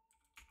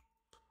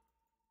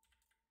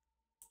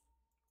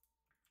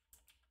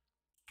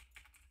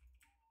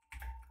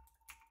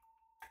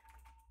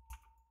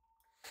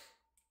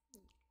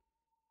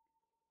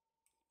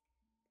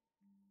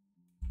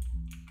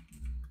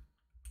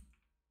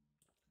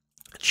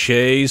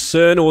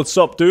 Jason, what's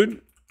up,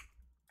 dude?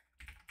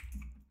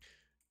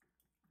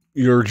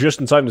 You're just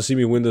in time to see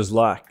me win this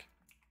lack.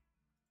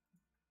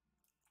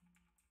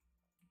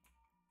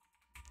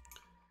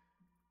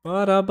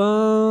 Ba-da-bum.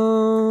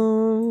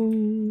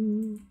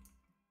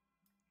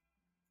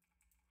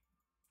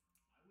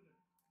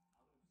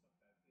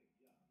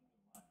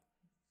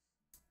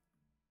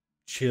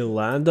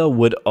 Chilanda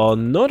with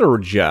another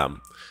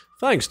jam.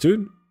 Thanks,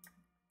 dude.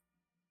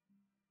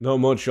 Not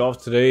much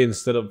off today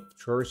instead of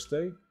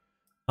Thursday.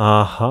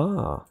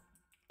 Aha.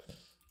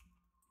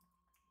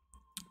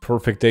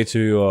 Perfect day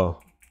to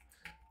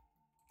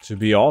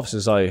be off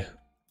since I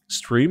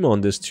stream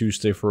on this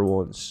Tuesday for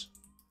once.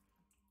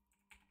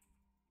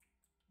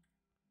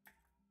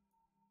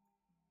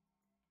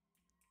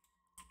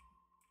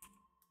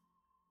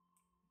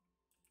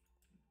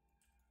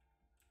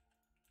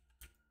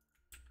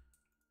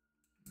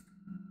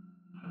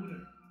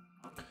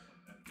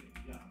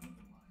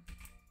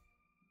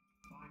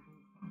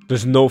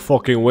 There's no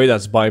fucking way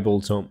that's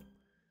Bible, Tom.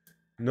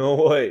 No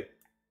way.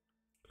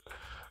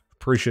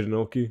 Appreciate it,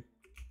 Noki.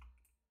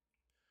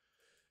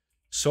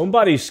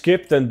 Somebody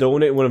skipped and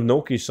donate one of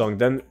Noki's song,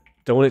 then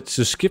donate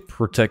to skip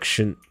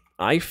protection.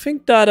 I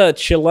think that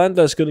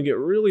Chilanda is gonna get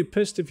really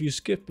pissed if you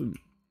skip him.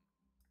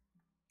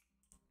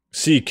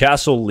 See,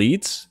 Castle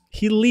leads.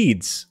 He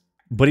leads,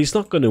 but he's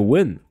not gonna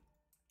win.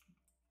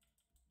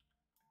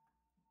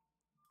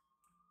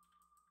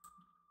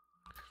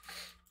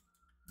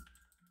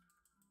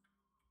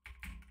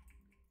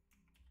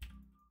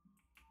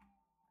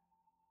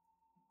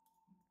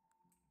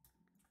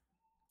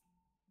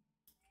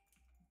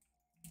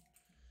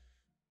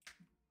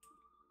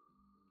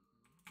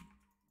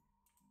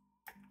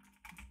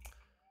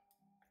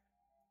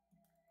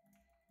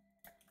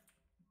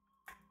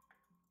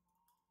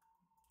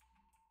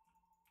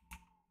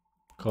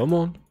 Come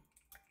on.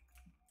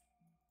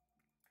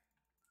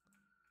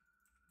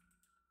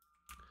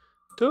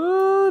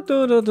 Do,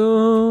 do, do,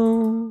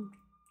 do.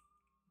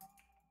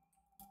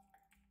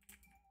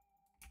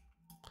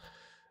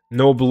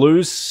 No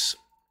blues.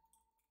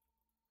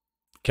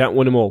 Can't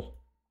win them all.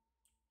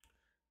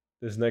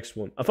 This next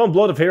one. I found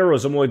Blood of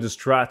Heroes. I'm only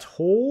distraught.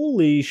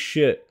 Holy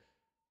shit.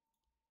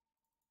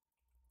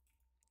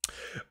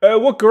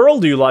 What girl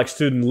do you like,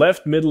 student?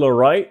 Left, middle, or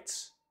right?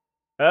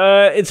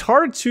 It's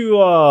hard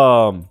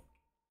to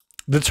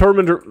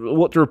determine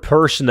what their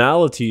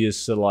personality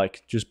is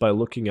like just by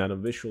looking at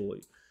them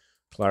visually.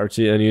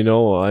 Clarity, and you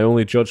know, I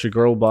only judge a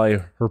girl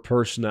by her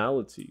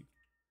personality,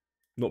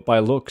 not by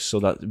looks, so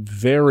that's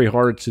very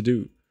hard to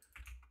do.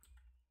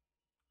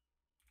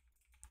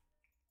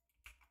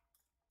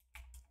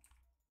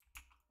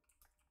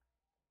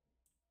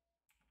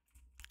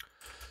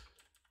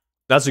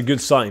 That's a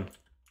good sign,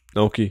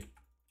 Noki.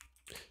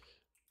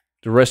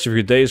 The rest of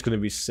your day is going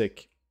to be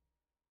sick.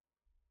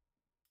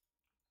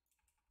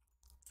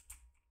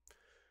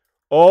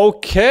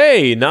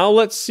 Okay, now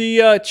let's see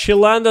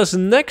Chilanda's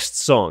next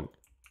song.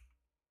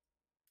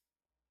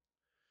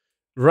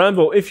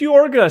 Rambo, if you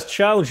organize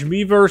challenge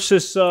me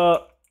versus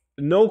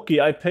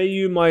Noki, I pay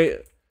you my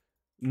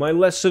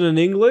lesson in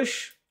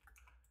English.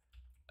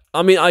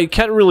 I mean, I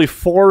can't really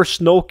force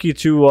Noki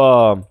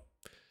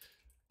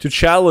to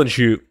challenge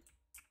you,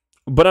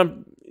 but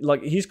I'm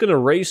like, he's gonna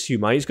race you,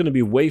 man. He's gonna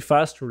be way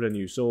faster than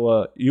you,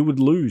 so you would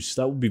lose.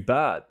 That would be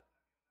bad.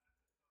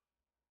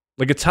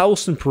 Like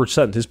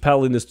 1000%. His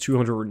paladin is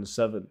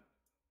 207.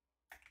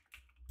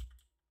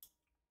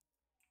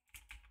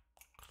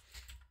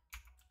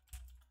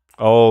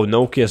 Oh,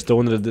 Noki has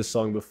donated this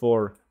song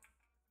before.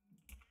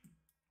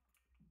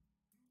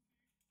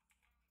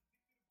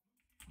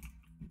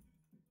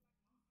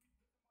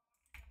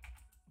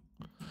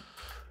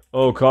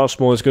 Oh,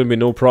 Cosmo, it's gonna be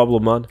no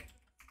problem, man.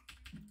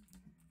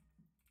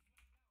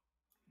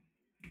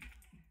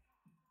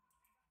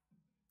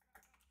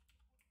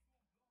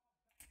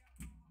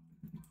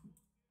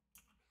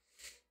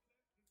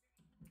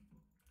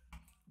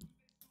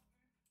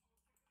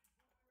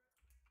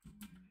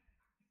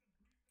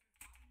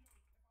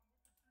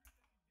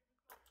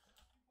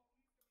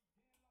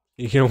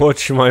 You can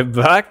watch my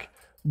back?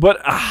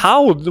 But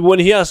how when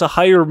he has a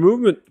higher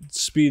movement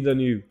speed than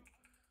you?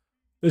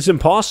 It's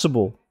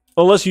impossible.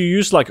 Unless you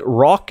use like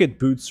rocket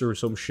boots or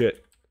some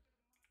shit.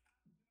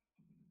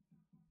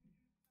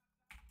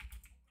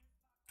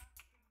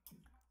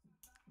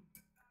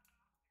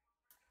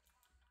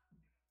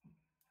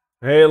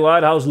 Hey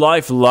lad, how's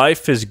life?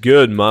 Life is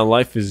good, man.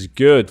 Life is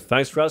good.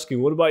 Thanks for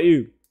asking. What about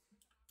you?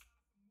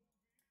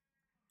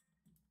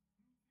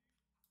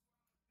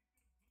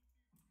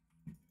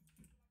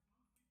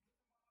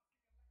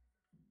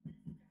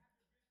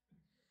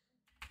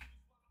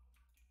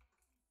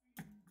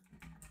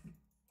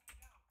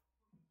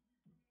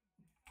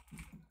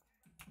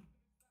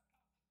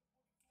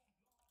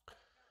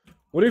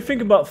 What do you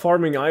think about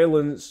farming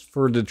islands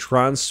for the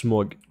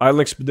transmog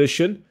island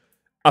expedition?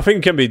 I think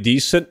it can be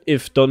decent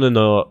if done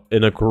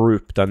in a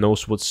group that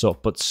knows what's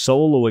up, but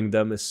soloing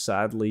them is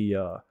sadly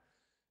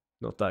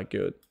not that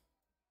good.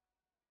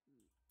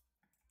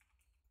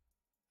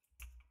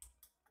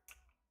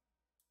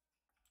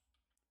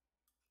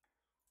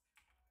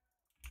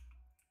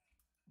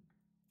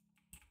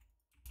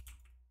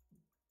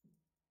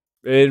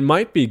 It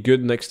might be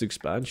good next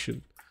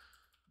expansion.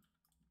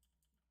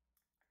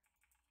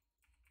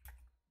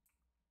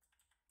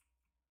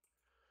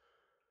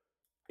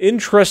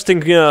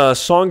 Interesting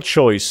song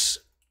choice.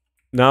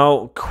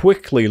 Now,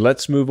 quickly,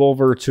 let's move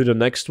over to the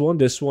next one.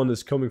 This one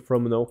is coming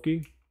from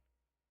Inoki.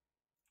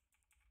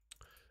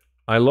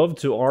 I love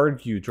to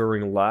argue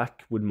during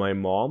LAC with my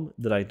mom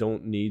that I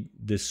don't need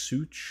this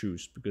suit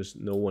shoes because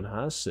no one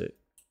has it.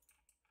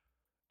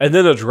 And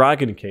then a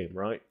dragon came,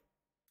 right?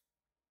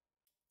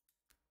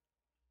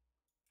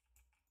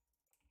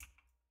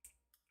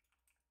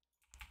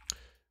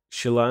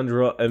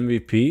 Shilandra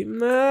MVP?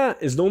 Nah,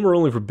 is Gnomer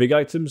only for big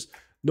items?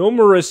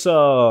 Gnomer is,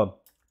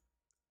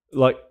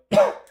 like,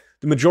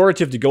 the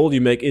majority of the gold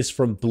you make is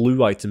from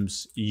blue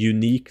items,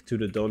 unique to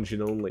the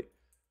dungeon only.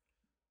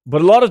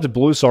 But a lot of the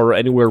blues are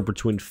anywhere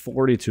between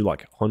 40 to,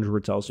 like,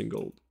 100,000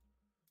 gold.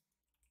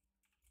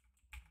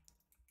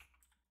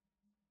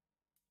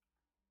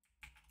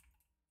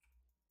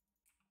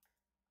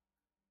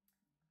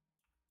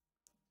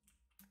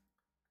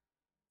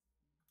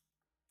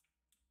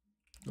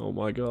 Oh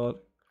my god.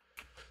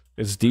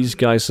 It's these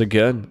guys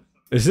again.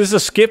 Is this a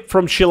skip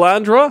from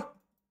Chilandra?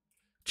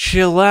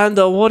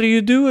 Chilanda, what are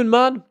you doing,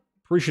 man?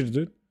 Appreciate it,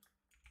 dude.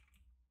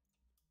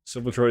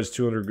 Silver is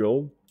 200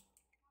 gold.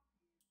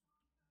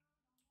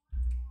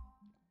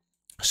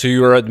 So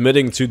you are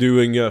admitting to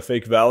doing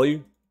fake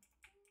value?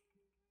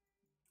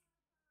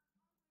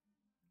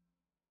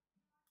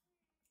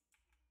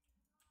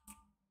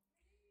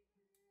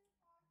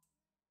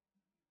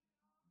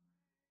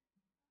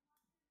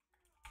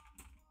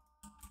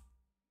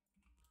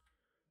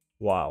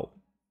 Wow.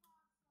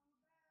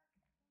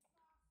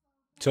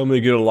 Tell me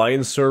to get a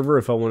Lion server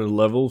if I want to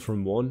level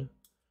from 1.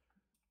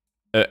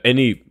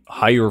 Any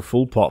higher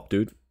full pop,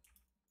 dude.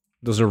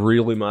 Doesn't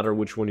really matter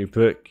which one you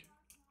pick.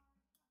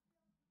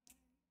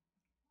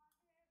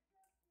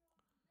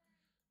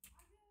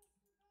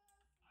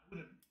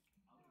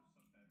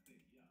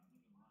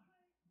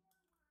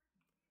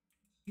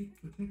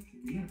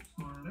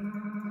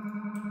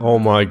 Oh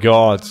my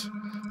god.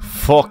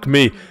 Fuck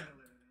me.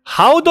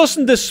 How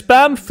doesn't the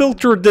spam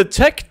filter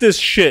detect this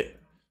shit?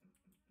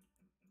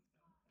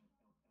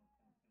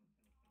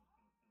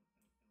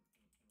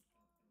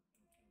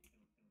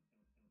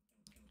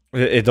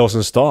 It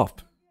doesn't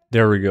stop.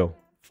 There we go.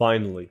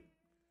 Finally.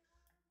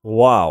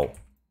 Wow.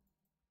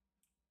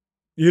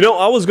 You know,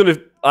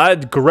 I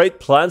had great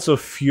plans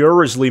of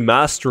furiously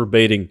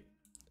masturbating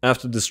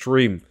after the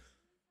stream.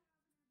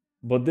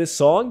 But this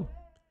song?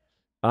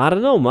 I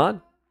don't know,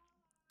 man.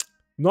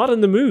 Not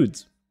in the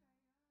mood.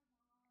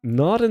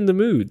 Not in the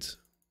mood.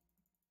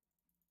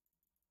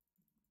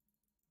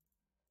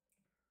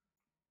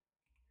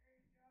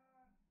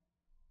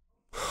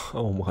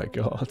 Oh my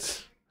god.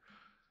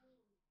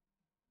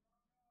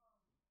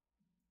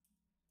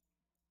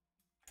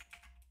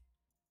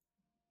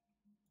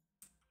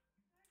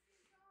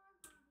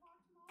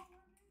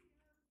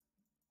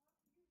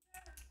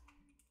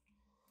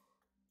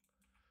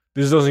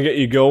 This doesn't get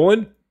you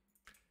going?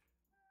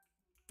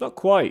 Not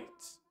quite.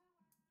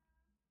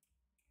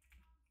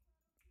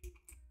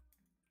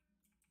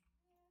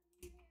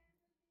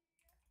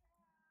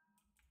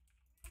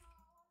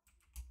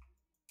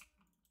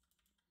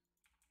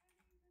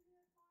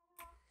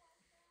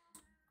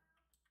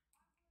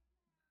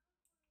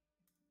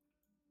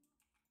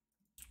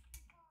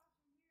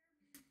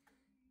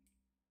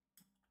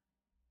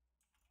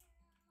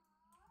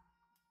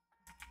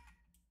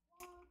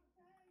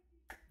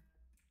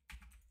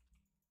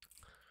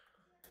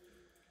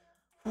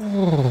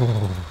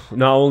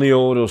 Not only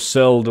auto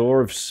sell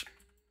dwarves.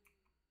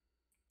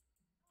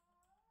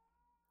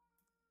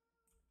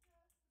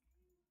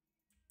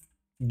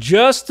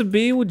 Just to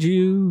be with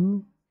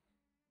you.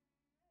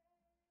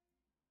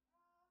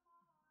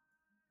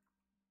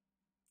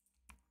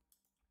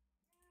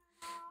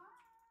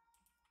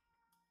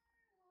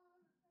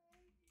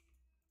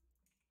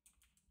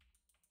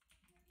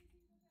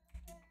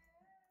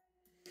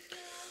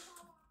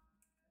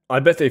 I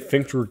bet they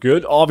think we're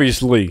good,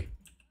 obviously.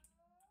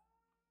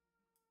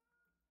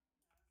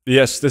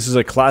 Yes, this is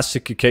a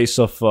classic case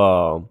of,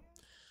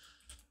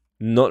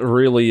 not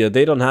really,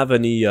 they don't have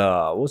any,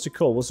 what's it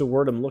called? What's the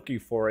word I'm looking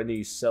for?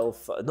 Any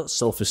not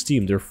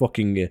self-esteem, they're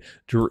fucking,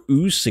 they're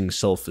oozing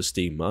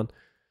self-esteem, man.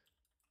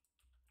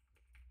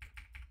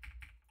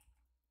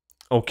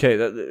 Okay,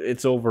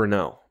 it's over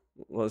now.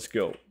 Let's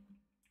go.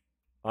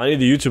 I need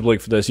the YouTube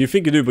link for this. You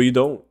think you do, but you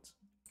don't.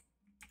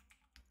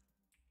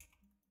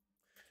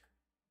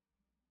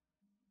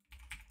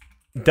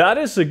 That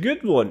is a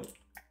good one.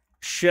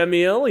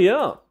 Shemiel,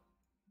 yeah.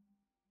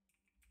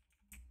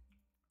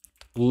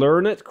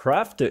 Learn it,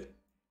 craft it.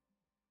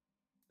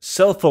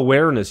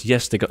 Self-awareness.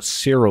 Yes, they got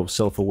 0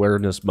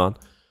 self-awareness, man.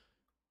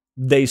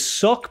 They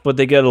suck, but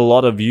they get a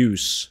lot of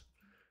views.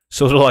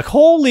 So they're like,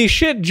 holy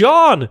shit,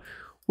 John!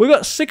 We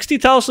got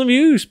 60,000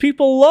 views.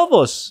 People love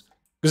us.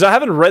 Because I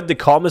haven't read the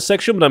comment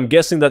section, but I'm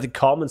guessing that the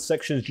comment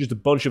section is just a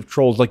bunch of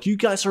trolls. Like, you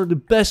guys are the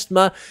best,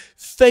 man.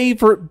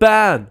 Favorite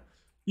band.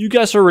 You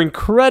guys are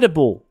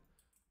incredible.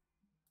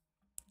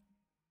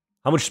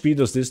 How much speed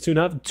does this tune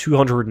have?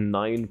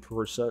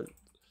 209%.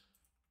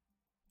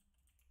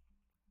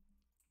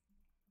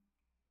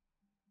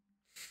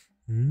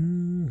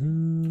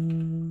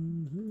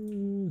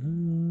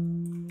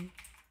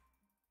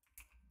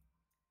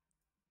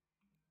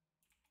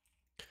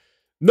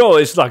 No,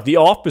 it's like the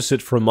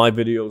opposite from my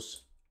videos.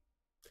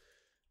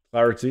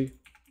 Clarity.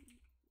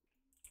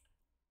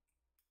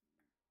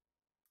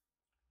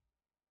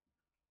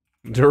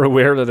 They're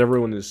aware that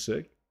everyone is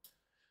sick.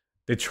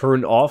 They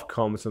turned off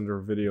comments on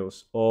their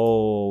videos.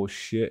 Oh,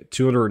 shit.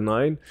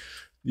 209?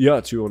 Yeah,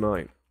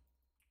 209.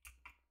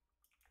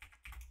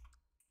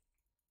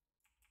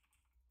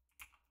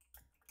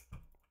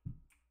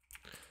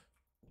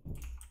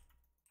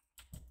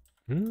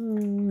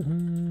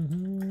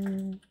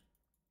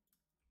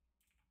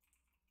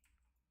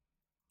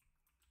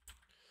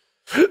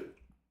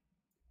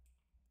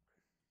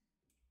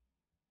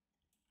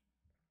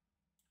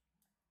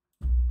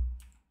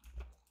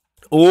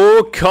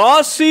 Oh,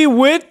 Kasi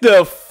with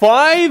the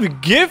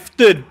 5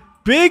 gifted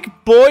big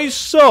boy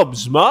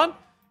subs, man.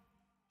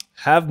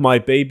 Have my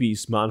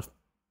babies, man.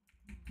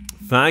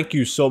 Thank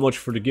you so much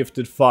for the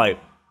gifted 5.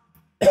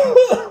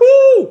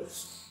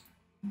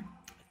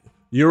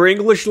 Your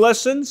English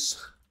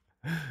lessons?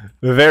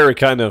 Very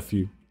kind of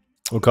you.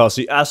 Oh,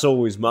 Kasi, as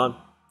always, man.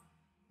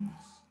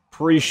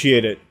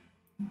 Appreciate it.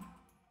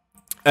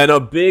 And a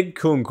big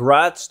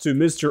congrats to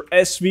Mr.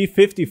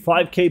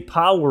 SV55K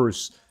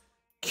Powers.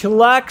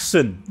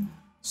 Klaxon,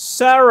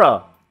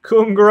 Sarah,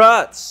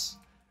 congrats.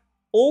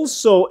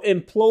 Also,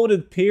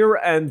 Imploded Peer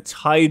and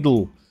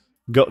Tidal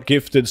got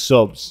gifted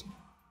subs.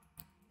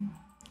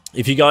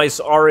 If you guys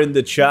are in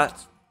the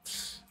chat,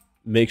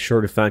 make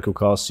sure to thank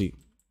Okasi.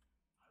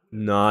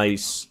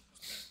 Nice.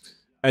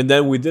 And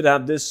then we did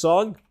have this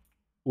song,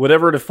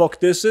 whatever the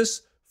fuck this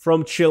is,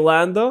 from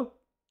Chilanda.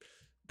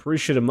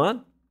 Appreciate it,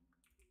 man.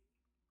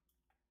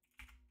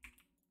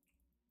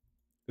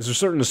 Is there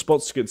certain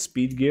spots to get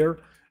speed gear?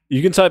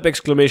 You can type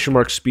exclamation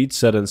mark speed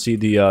set and see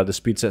the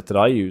speed set that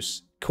I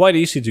use. Quite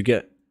easy to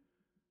get.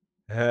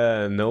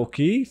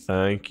 Noki,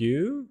 thank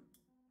you.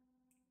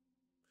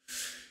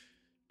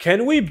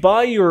 Can we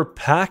buy your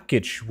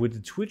package with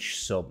the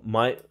Twitch sub?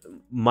 My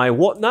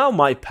what now?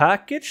 My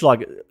package?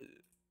 Like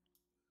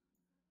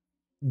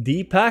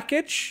the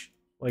package?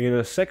 Like in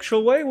a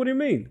sexual way? What do you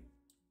mean?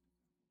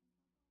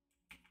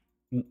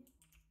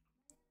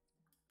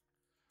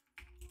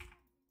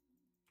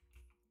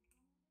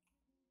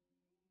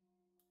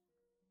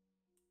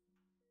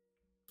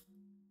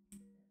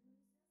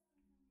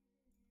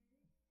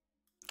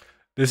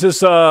 This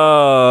is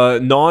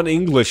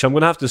non-English. I'm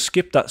gonna have to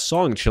skip that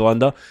song,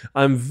 Chilanda.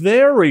 I'm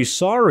very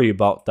sorry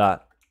about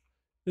that.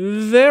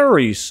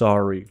 Very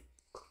sorry.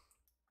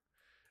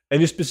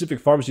 Any specific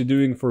farms you're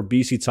doing for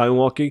BC time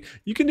walking?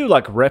 You can do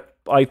like rep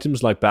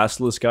items like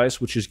Basilisk guys,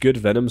 which is good.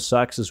 Venom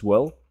sacks as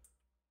well.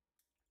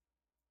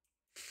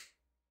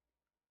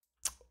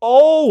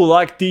 Oh,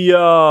 like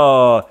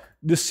the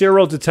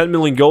 0 to 10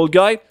 million gold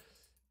guy?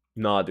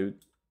 Nah, dude.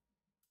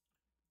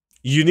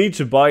 You need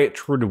to buy it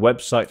through the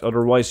website,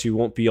 otherwise you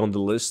won't be on the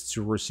list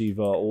to receive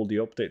all the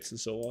updates and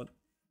so on.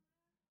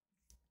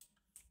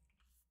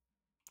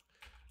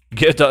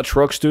 Get that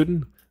truck,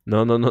 student?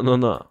 No.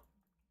 The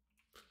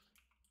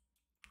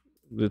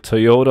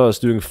Toyota is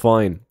doing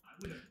fine.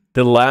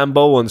 The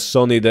Lambo on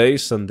sunny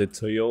days and the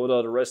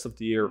Toyota the rest of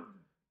the year.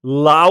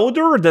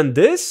 Louder than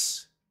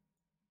this?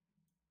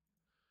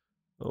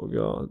 Oh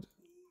god.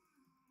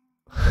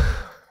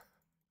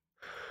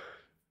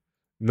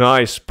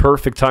 Nice,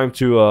 perfect time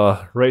to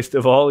raise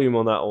the volume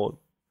on that one.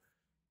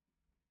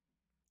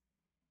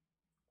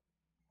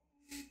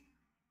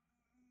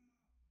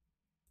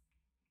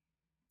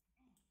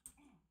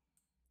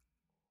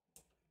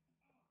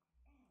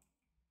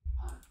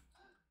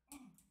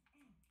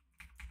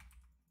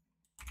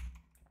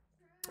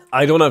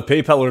 I don't have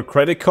PayPal or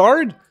credit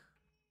card?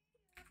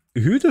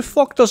 Who the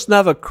fuck doesn't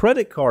have a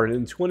credit card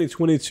in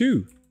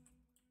 2022?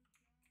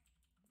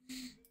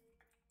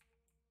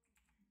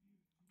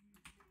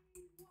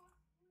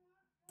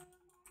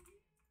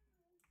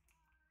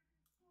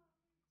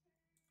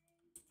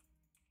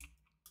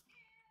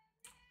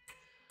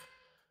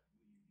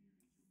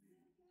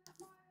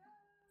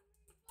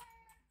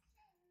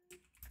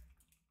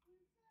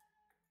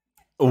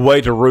 A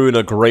way to ruin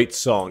a great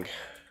song.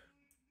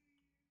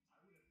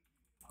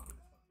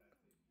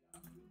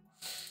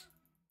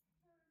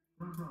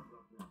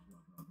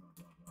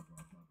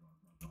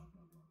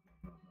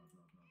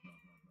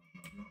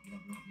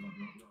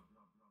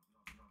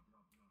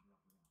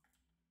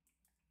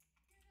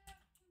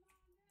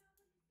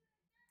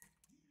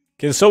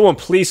 Can someone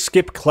please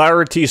skip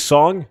Clarity's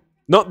song?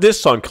 Not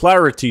this song,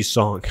 Clarity's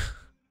song.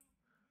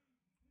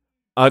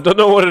 I don't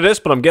know what it is,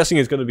 but I'm guessing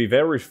it's gonna be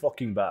very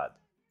fucking bad.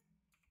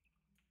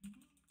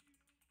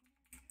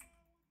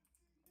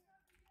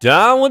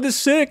 Down with the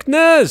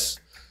sickness!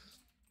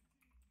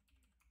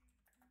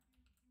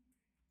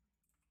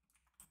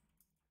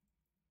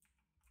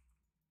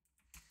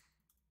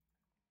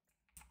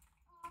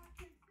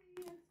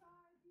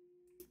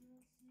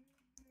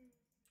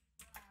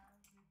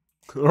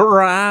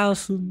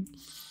 Harassing.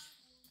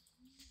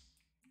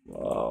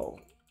 Wow.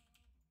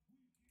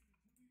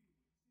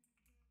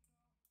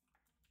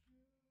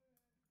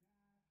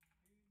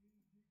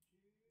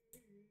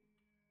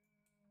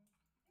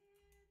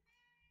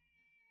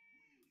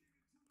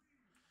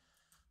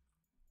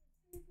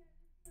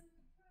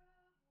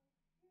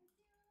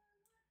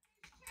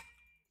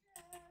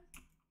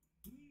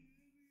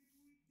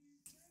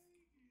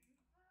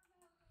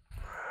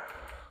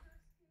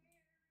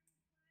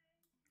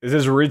 Is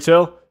this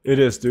retail? It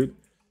is, dude.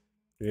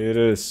 It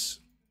is.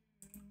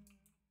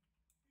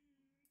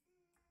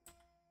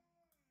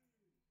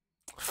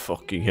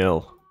 Fucking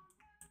hell.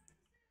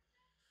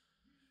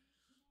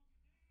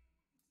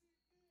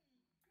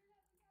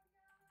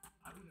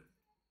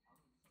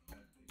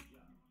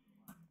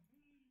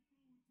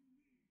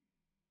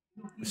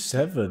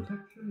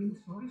 Seven.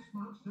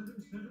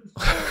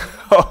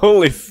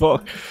 Holy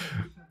fuck.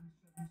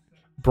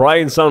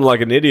 Brian sounded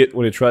like an idiot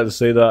when he tried to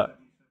say that.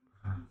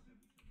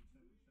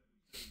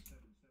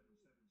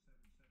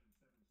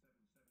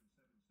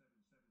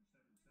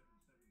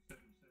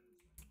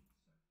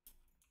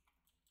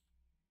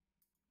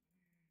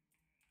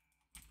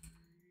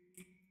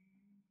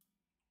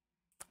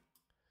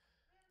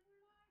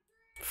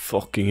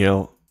 Fucking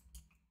hell.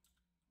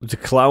 It's a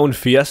clown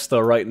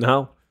fiesta right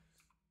now.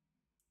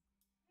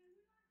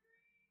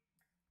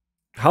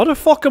 How the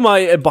fuck am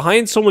I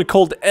behind someone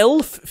called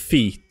Elf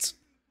Feet?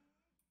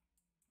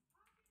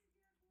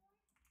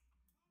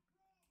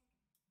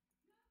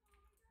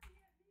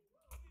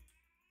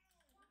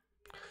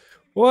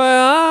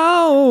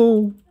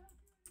 Wow.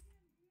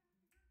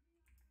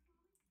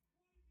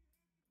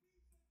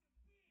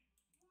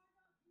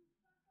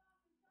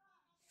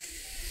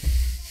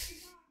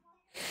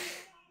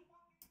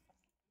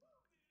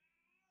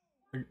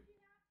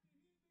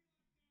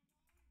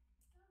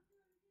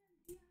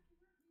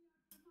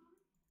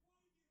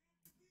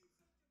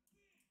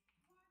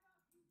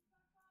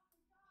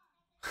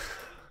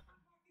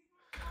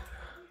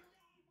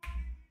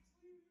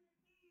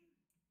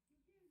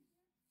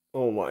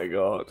 Oh my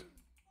god.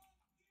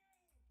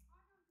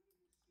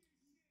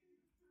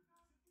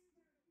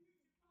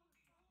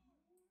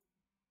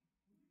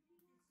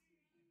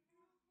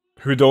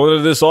 Who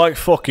donated this? Like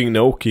fucking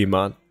Noki,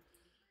 man.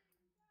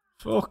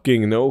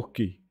 Fucking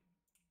Noki.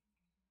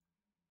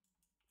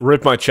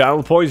 Rip my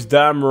channel points?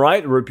 Damn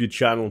right, rip your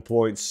channel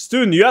points.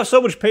 Student, you have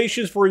so much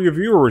patience for your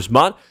viewers,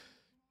 man.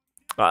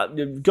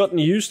 You've gotten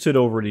used to it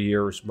over the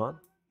years, man.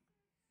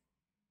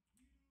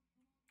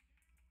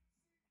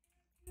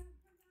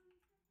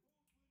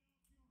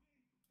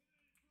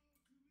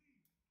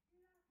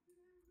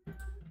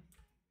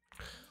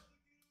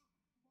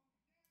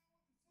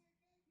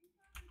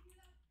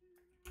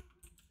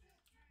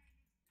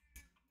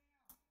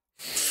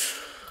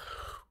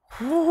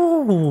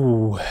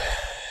 Ooh.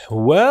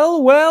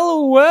 Well,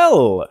 well,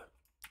 well.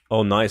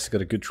 Oh, nice.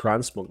 Got a good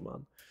transmog,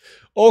 man.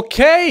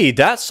 Okay,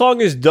 that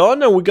song is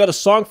done, and we got a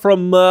song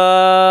from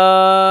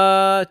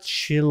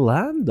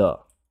Chilanda.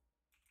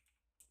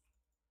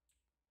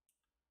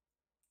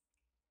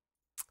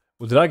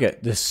 What did I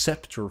get? The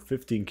Scepter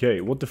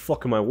 15k. What the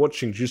fuck am I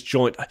watching? Just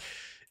joined.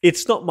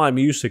 It's not my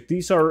music.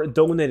 These are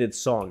donated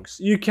songs.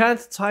 You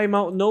can't time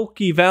out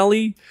Noki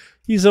Valley.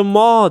 He's a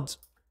mod.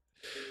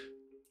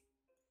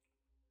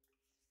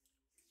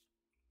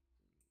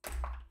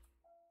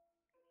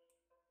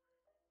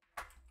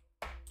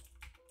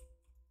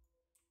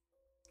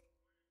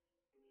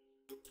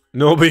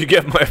 No, but you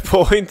get my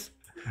point.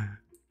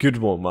 Good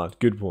one, man.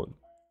 Good one.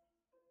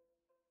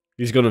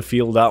 He's gonna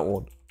feel that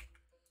one.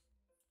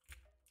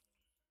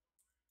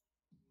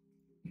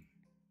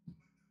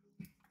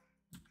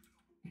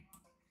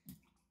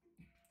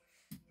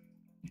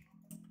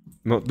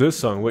 Not this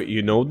song. Wait,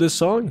 you know this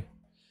song?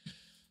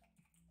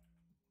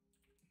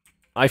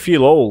 I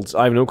feel old.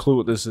 I have no clue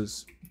what this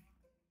is.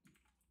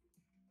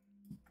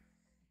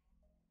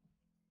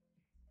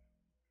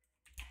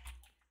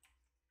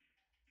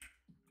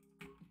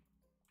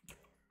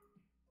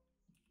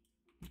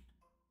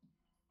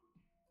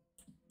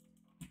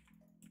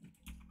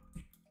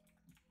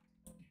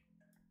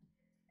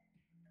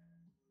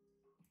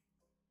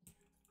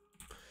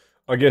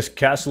 I guess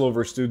Castle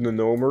over Student and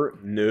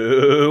Gnomer?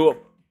 No.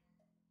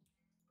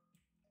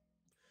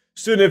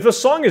 Student, if a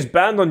song is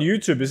banned on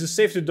YouTube, is it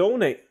safe to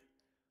donate?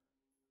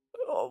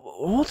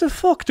 What the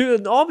fuck,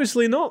 dude?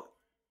 Obviously not.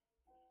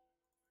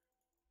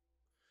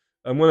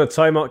 I'm gonna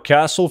time out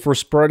Castle for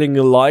spreading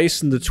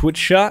lies in the Twitch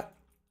chat.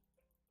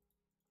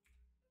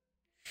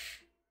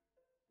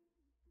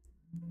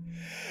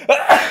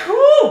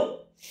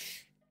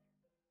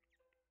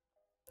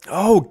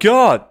 Oh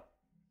god!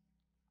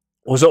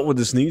 What's up with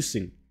the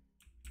sneezing?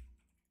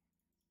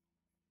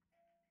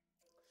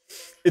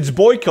 It's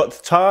boycott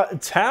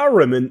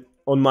Tarim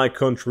on my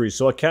country,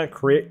 so I can't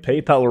create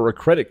PayPal or a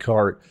credit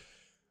card.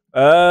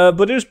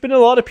 But there's been a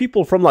lot of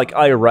people from like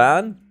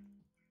Iran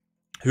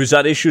who's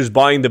had issues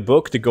buying the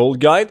book, the Gold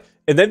Guide,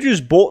 and they've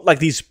just bought like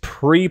these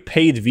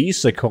prepaid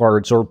Visa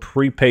cards or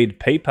prepaid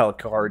PayPal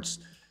cards,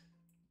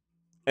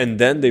 and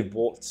then they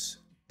bought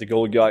the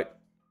Gold Guide.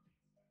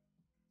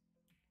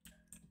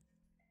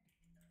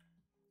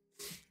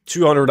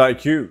 200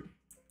 IQ.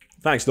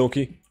 Thanks,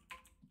 Donkey.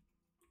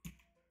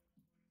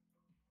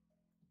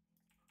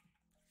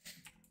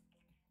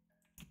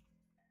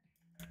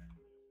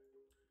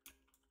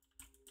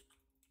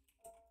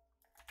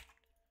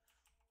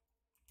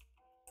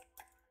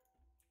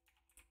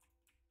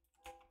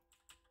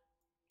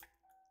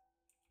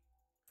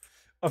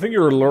 I think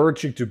you're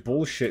allergic to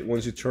bullshit.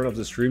 Once you turn off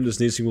the stream, the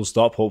sneezing will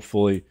stop,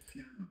 hopefully.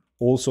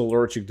 Also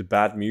allergic to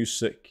bad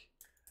music.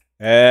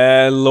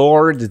 And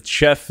Lord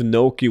Chef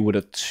Noki with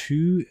a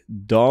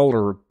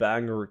 $2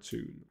 banger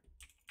tune.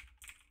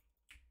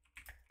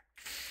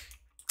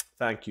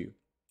 Thank you.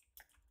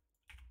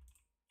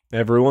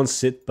 Everyone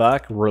sit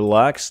back,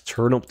 relax,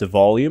 turn up the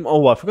volume.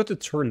 Oh, I forgot to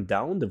turn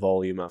down the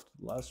volume after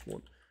the last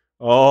one.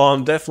 Oh,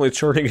 I'm definitely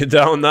turning it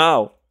down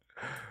now.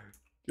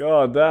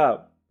 God damn.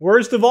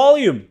 Where's the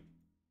volume?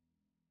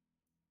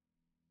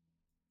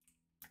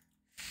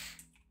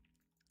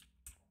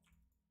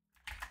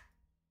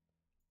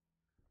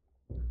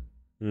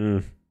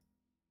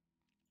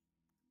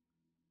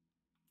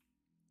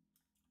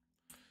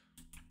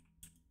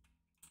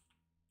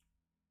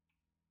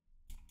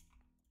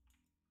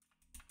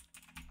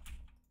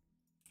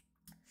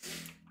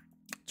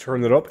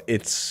 Turn it up.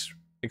 It's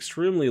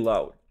extremely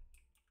loud.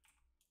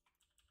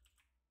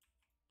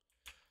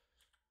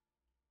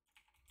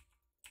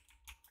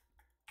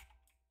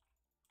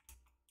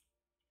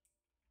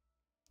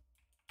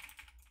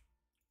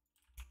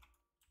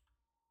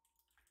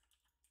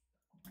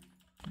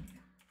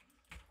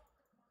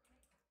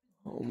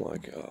 Oh my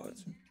god.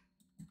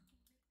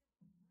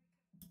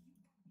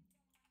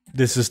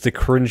 This is the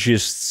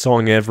cringiest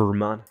song ever,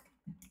 man.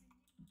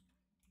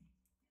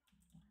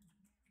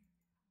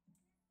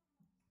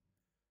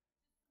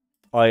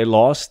 I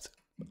lost.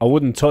 I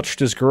wouldn't touch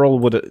this girl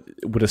with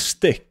a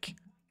stick.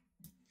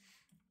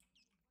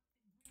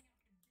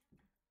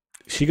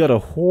 She got a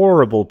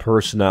horrible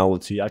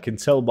personality. I can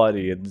tell by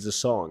the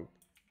song.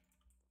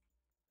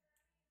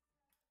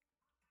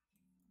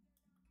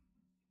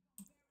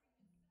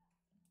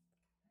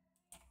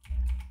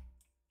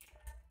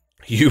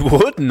 You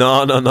would?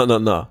 No, no, no, no,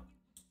 no.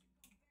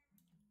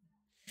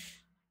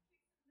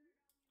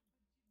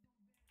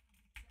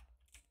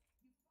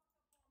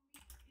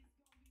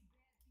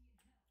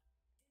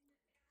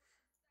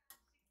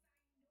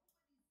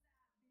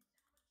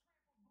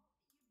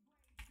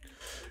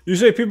 You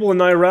say people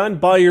in Iran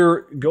buy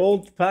your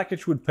gold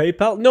package with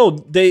PayPal? No,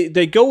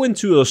 they go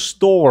into a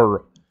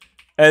store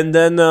and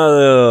then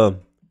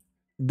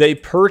they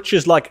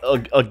purchase like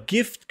a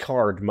gift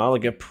card, man,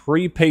 like a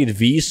prepaid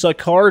Visa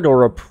card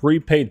or a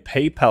prepaid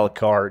PayPal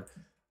card,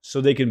 so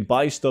they can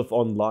buy stuff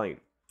online.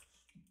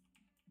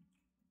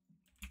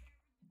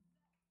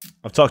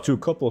 I've talked to a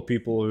couple of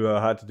people who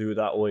had to do it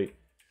that way.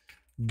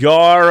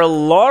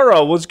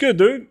 Garlara, what's good,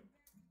 dude?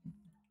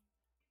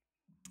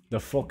 The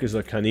fuck is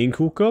a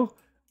kaninkuka?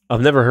 I've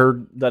never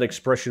heard that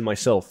expression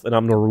myself, and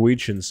I'm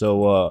Norwegian,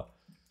 so,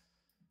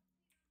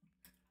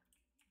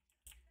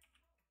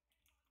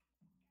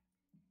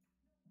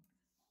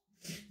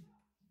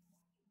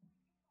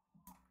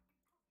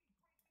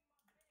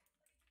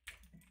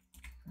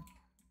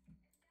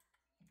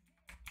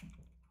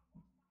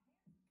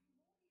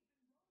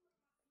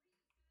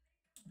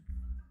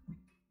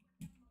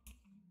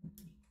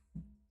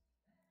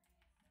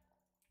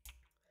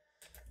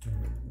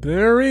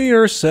 bury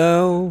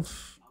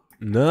yourself.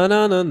 Na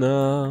na na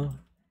na.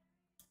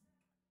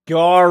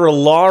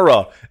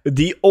 Garlara,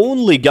 the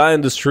only guy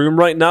in the stream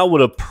right now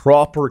with a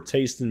proper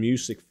taste in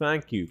music.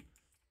 Thank you.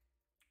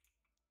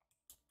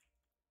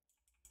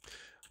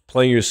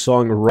 Playing your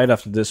song right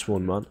after this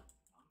one, man.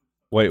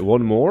 Wait,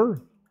 one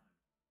more?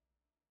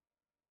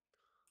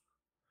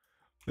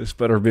 This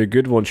better be a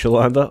good one,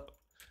 Shalanda.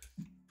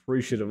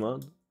 Appreciate it,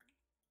 man.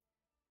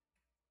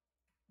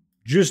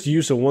 Just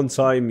use a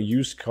one-time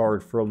use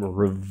card from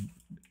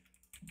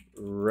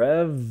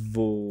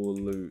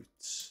Revolut.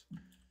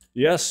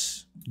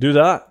 Yes, do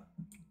that.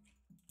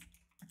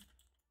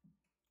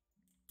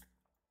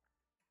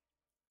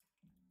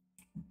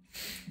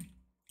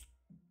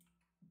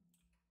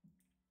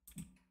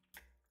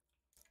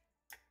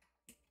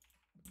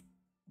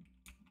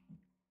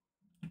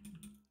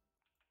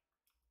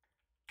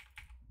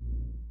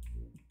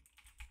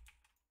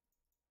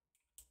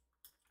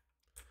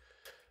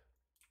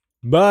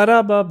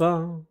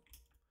 Ba-da-ba-ba.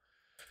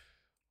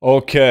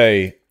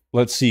 Okay,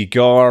 let's see.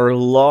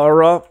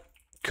 Garlara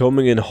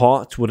coming in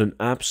hot with an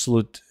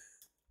absolute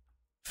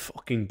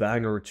fucking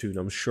banger tune.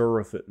 I'm sure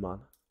of it,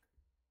 man.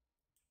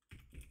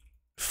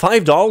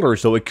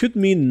 $5 though. It could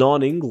mean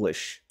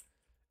non-English.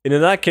 And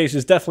in that case,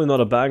 it's definitely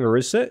not a banger,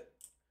 is it?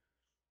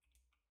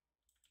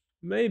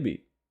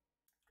 Maybe.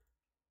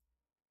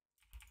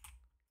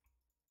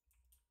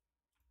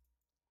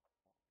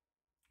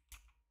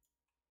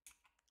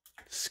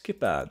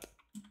 Skip ad.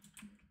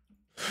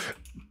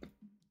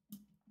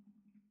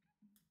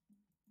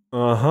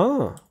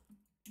 Uh-huh.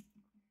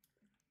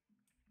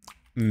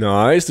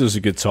 Nice, there's a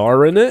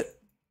guitar in it.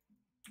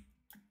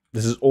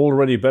 This is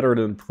already better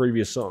than the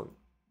previous song.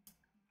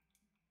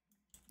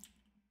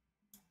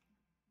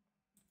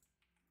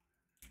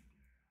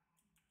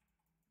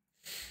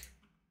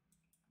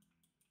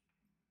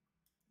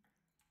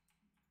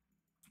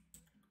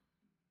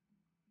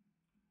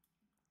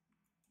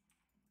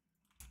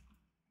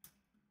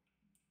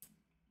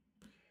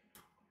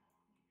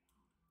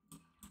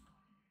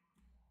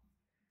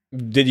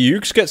 Did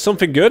Ukes get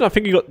something good? I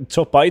think he got the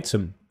top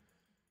item.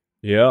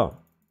 Yeah.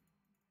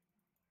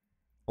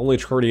 Only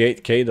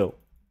 38k though.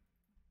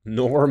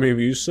 No army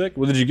music.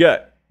 What did you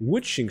get?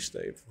 Witching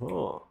stave.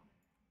 Oh.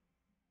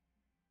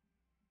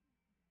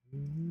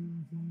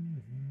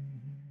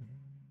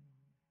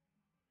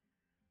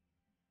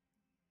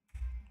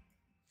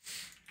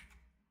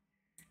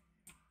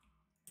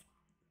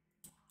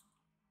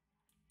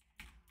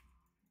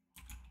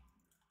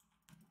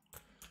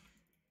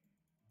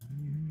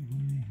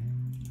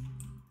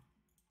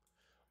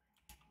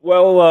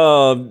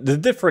 Well, the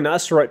different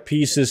asteroid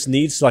pieces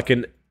needs like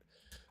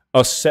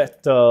a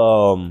set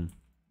level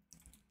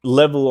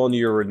on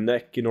your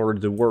neck in order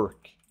to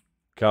work,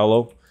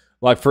 Carlo.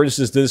 Like for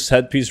instance, this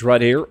headpiece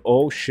right here.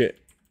 Oh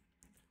shit!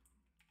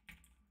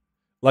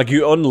 Like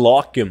you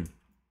unlock him.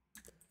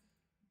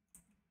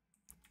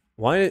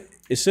 Why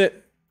is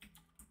it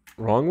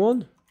wrong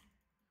one?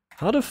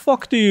 How the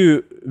fuck do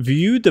you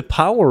view the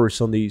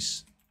powers on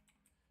these?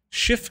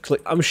 Shift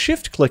click. I'm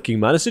shift clicking,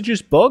 man. Is it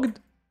just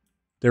bugged?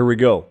 There we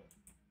go.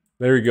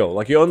 There we go.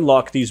 Like you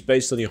unlock these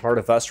based on your Heart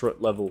of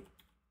Asteroid level.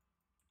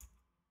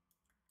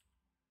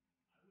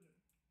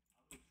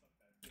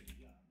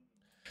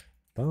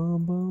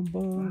 Bum, bum,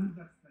 bum.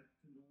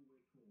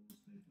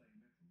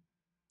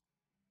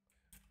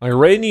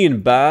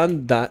 Iranian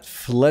band that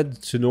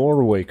fled to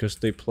Norway because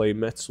they play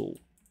metal.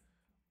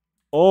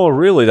 Oh,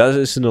 really? That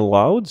isn't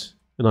allowed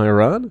in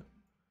Iran?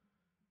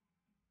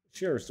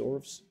 Cheers,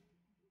 dwarves.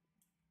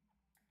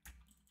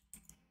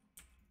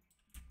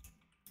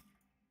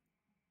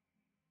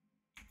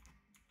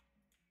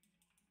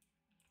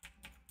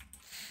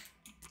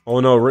 Oh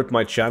no, rip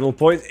my channel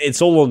point.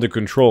 It's all under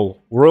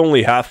control. We're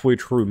only halfway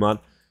through, man.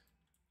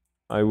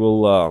 I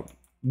will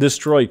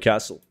destroy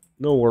castle.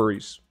 No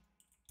worries.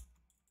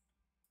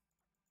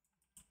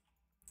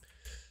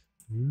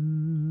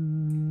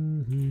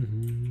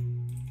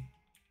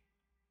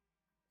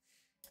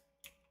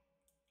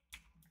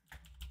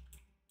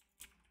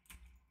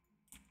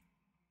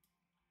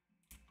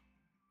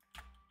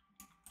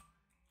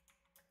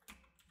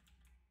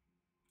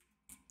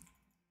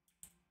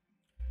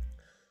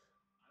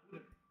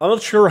 I'm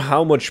not sure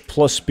how much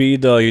plus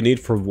speed you need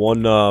for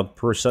one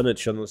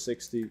percentage on the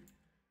 60.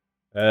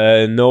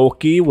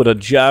 Noki with a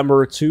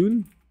jammer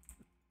tune.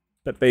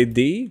 Pepe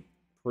D.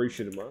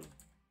 Appreciate it, man.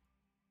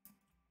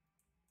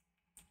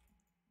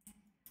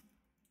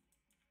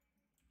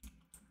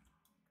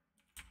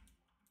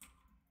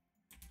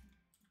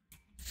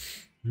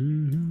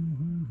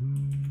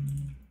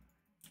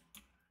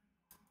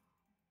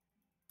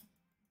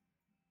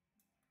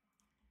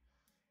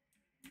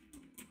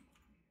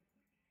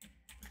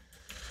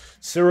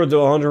 Zero to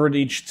 100,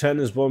 each 10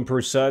 is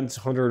 1%.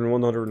 100 and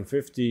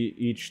 150,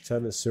 each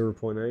 10 is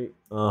 0.8.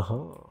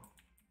 Uh-huh.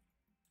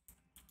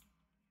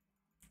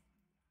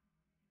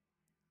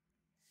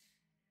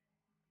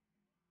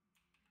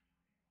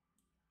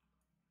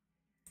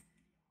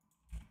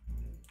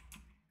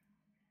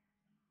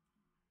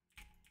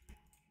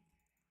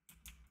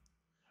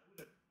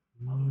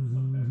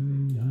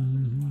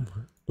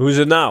 Who's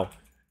it now?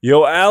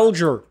 Yo,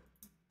 Alger.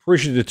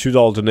 Appreciate the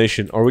 $2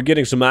 donation. Are we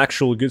getting some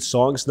actual good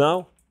songs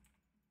now?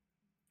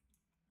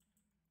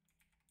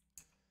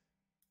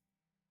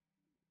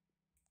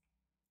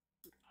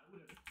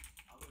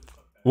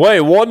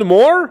 Wait, one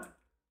more?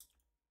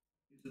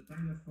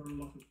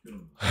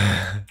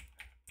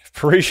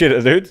 Appreciate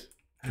it, dude.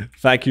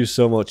 Thank you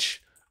so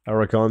much,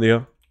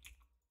 Aracondia.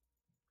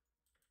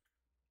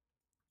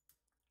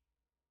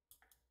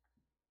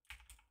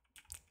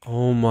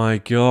 Oh my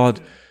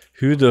god.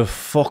 Who the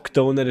fuck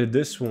donated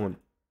this one?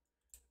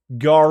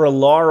 Gara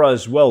Lara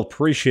as well.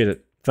 Appreciate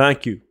it.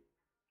 Thank you.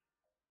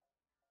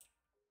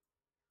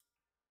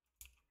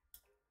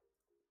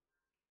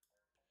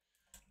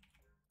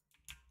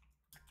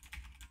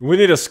 We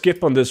need a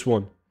skip on this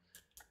one.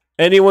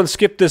 Anyone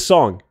skip this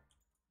song?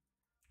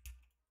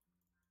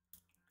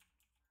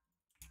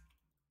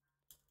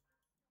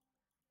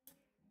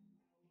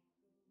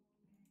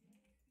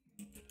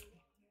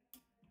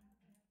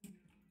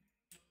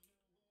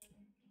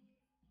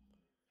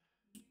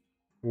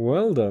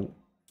 Well done.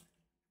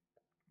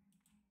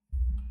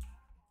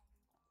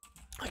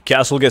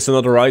 Castle gets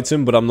another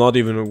item, but I'm not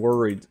even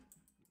worried.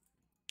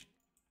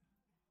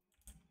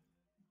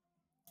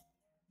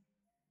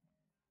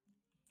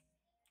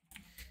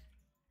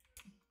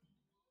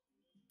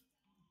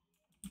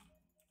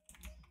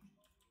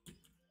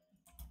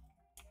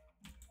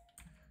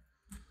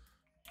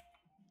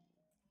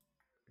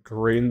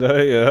 Green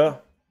Day, yeah.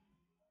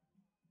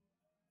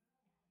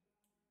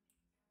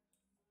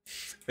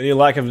 Any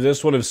lack of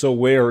this one? If so,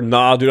 where?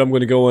 Nah, dude, I'm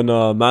gonna go and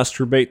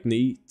masturbate and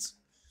eat.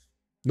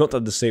 Not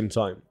at the same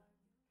time,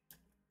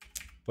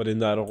 but in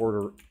that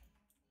order.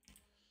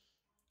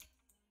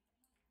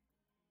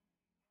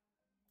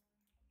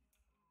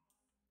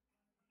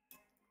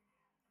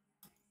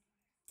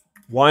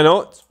 Why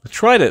not? I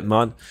tried it,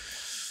 man.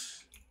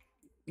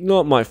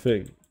 Not my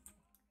thing.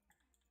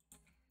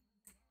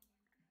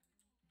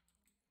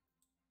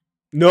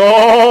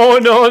 No,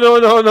 no, no,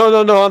 no, no,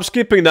 no, no. I'm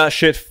skipping that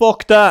shit.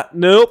 Fuck that.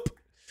 Nope.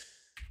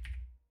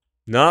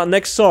 Nah,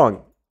 next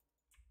song.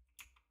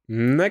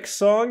 Next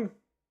song.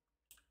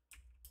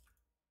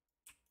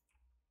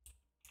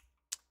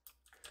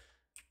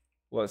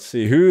 Let's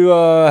see. Who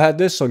had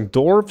this song?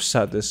 Dorps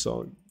had this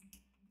song.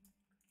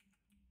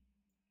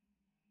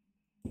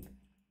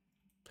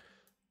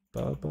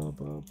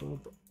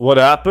 What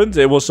happened?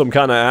 It was some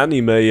kind of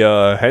anime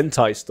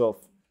hentai stuff.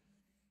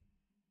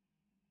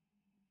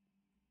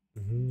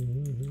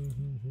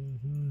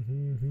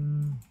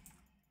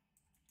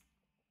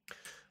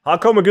 How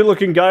come a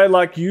good-looking guy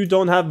like you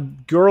don't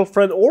have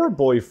girlfriend or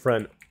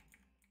boyfriend?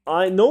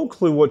 I no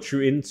clue what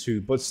you're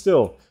into, but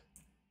still.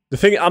 The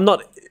thing, I'm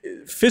not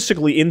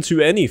physically into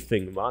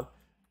anything, man.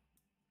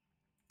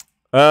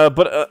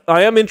 But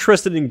I am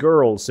interested in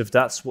girls, if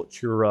that's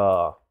what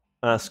you're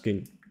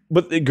asking.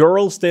 But the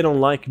girls, they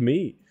don't like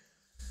me.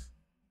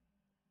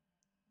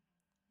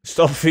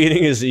 Stop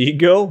feeding his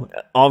ego.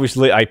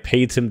 Obviously, I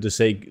paid him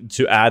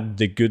to add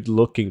the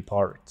good-looking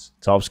part.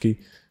 Topsky,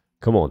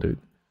 come on, dude.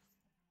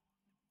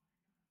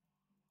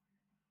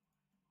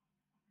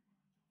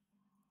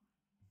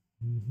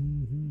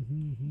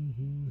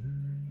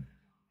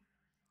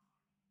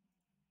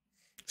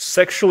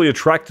 Sexually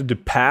attracted to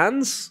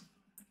pans?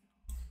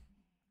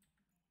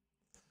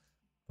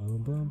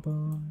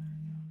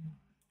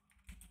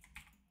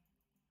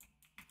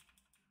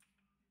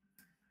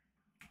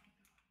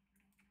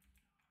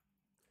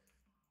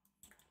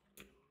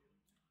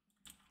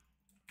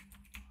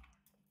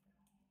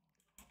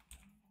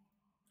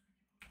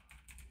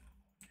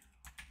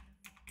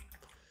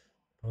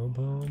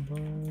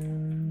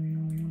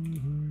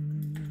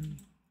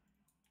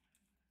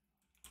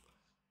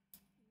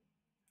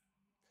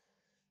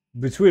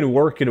 Between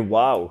work and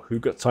WoW, who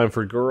got time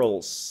for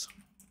girls?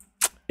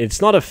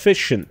 It's not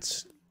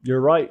efficient.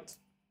 You're right.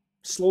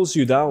 Slows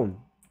you down.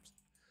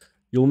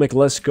 You'll make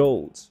less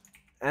gold.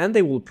 And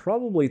they will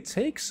probably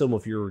take some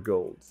of your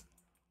gold.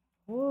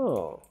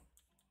 Oh.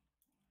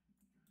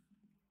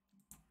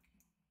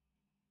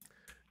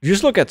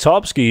 Just look at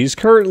Topsky. He's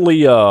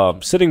currently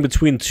sitting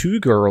between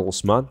two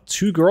girls, man.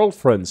 Two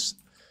girlfriends.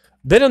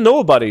 They don't know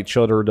about each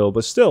other, though,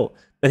 but still.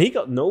 And he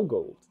got no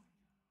gold.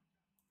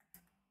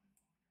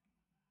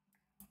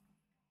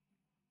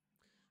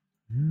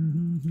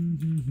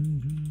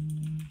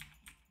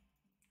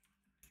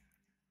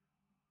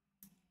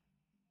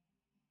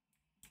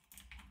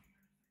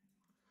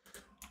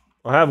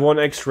 I have one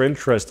extra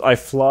interest. I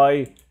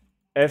fly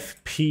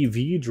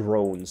FPV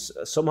drones.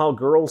 Somehow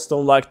girls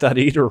don't like that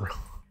either.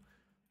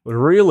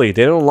 Really?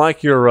 They don't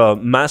like your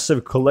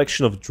massive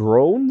collection of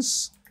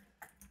drones?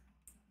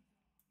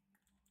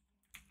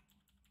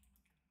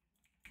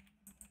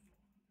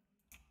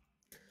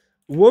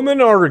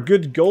 Women are a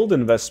good gold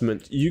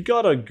investment. You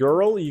got a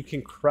girl, you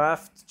can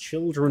craft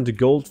children to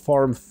gold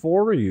farm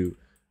for you.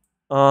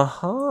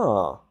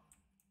 Uh-huh.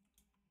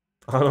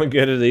 I don't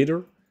get it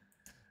either.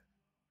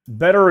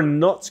 Better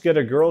not get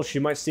a girl, she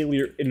might steal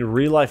your in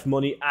real life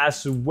money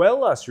as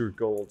well as your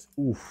gold.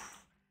 Oof.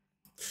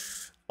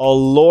 Oh,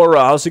 Laura,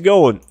 how's it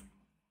going?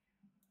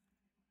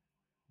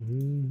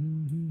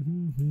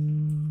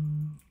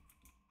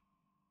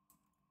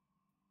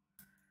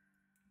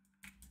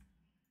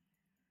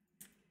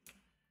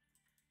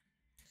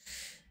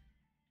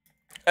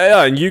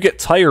 Yeah, and you get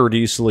tired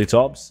easily,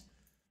 Tops.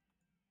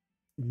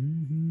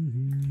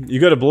 You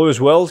got a blue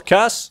as well,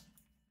 Cass?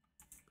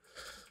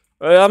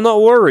 I'm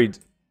not worried.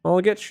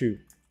 I'll get you.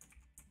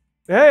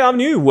 Hey, I'm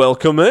new.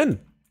 Welcome in.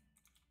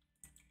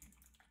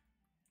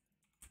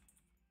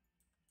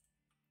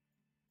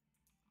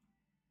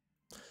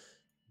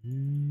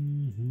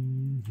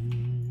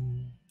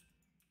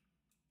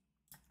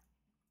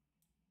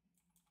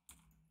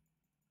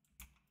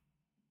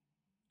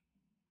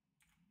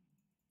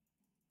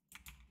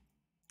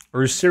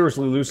 Are you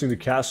seriously losing the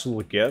castle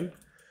again?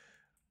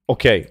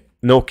 Okay,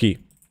 Noki.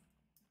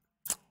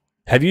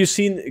 Have you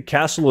seen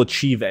Castle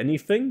achieve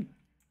anything?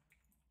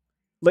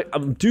 Like,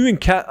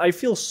 I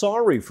feel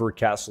sorry for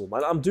Castle,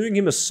 man. I'm doing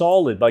him a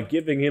solid by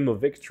giving him a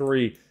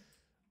victory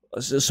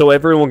so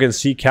everyone can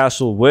see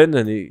Castle win,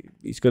 and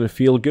he's going to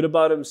feel good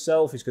about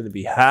himself. He's going to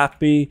be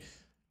happy.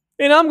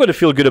 And I'm going to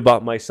feel good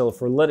about myself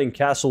for letting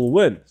Castle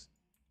win.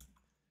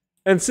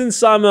 And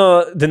since I'm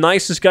the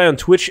nicest guy on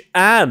Twitch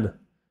and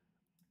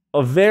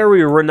a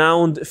very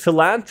renowned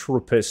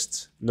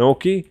philanthropist,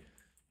 Noki,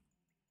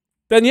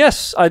 then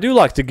yes, I do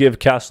like to give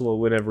Castle a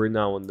win every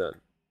now and then.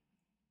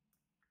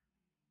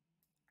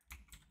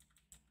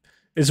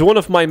 It's one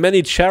of my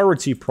many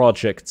charity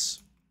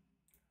projects.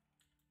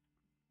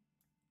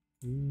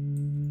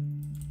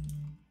 You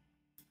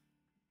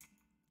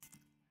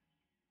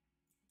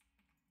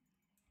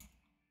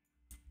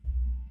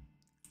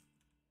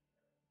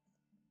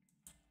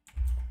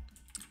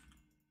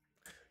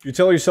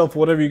tell yourself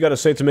whatever you gotta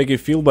say to make you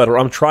feel better.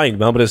 I'm trying,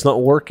 man, but it's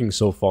not working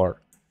so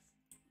far.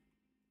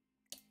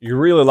 You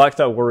really like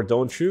that word,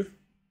 don't you?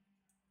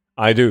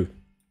 I do.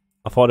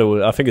 I thought it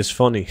would. I think it's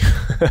funny.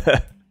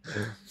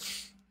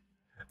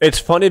 It's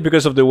funny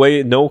because of the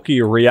way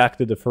Noki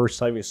reacted the first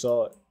time he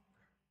saw it.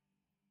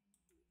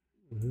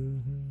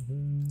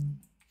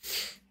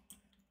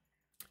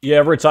 Yeah,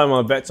 every time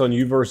I bet on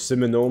you versus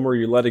him and Gnomer,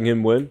 you're letting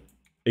him win.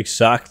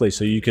 Exactly,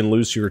 so you can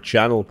lose your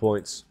channel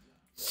points.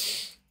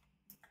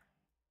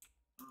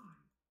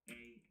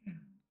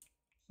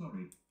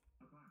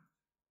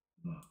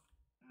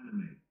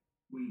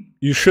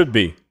 You should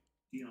be.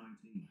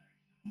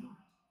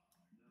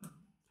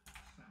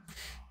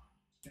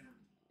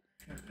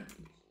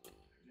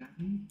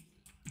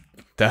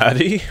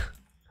 Daddy?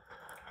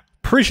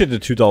 Appreciate the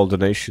 $2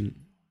 donation.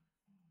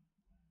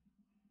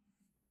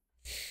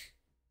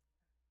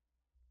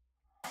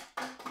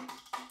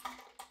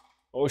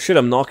 Oh shit,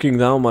 I'm knocking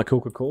down my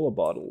Coca-Cola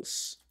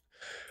bottles.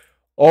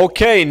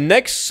 Okay,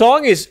 next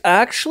song is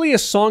actually a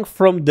song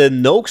from the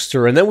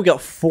Nokester, and then we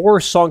got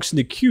 4 songs in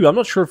the queue. I'm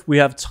not sure if we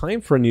have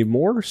time for any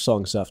more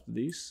songs after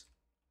these.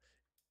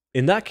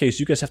 In that case,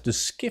 you guys have to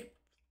skip.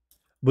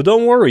 But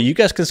don't worry, you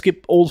guys can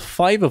skip all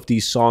 5 of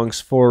these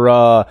songs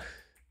for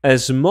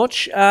as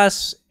much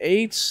as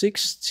 8,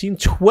 16,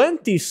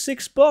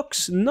 26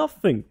 bucks.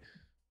 Nothing.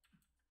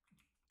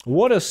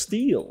 What a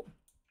steal.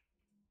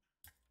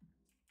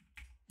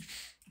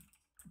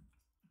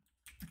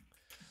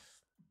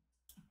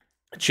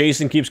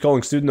 Jason keeps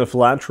calling Student a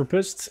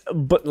philanthropist,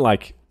 but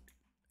like,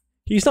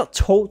 he's not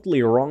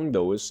totally wrong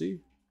though, is he?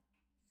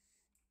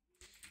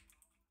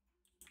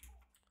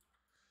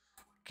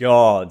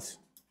 God.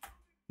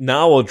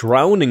 Now a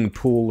Drowning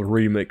Pool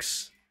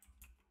remix.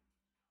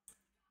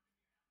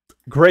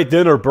 Great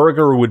dinner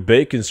burger with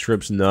bacon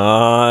strips.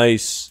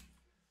 Nice.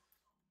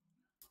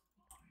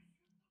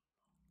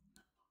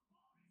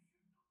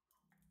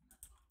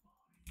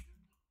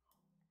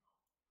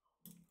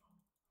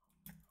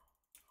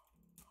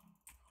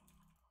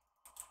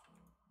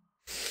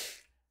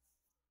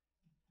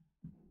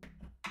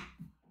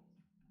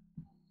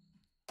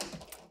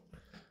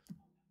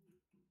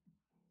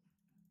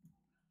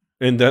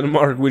 In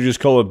Denmark, we just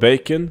call it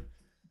bacon.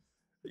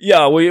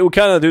 Yeah, we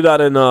kind of do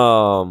that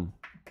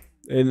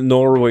in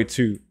Norway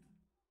too.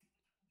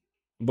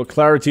 But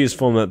Clarity is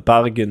from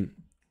Bergen.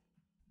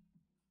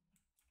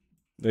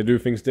 They do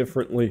things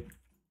differently.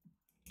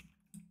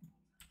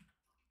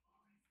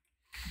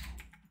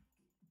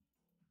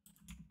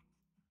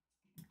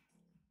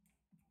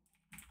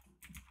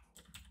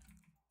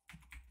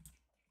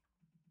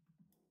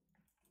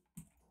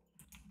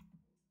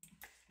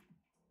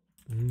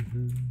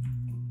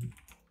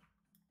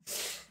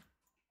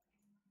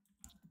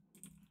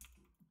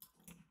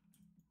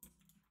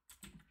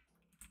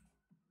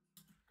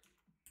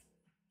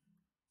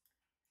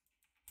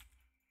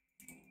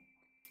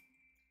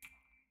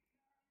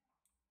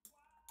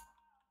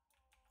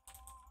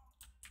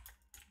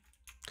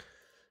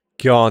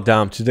 God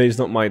damn, today's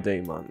not my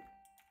day, man.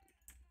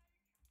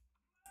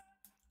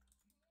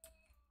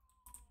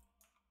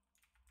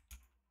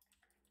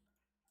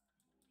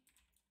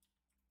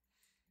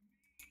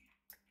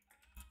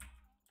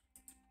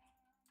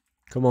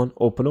 Come on,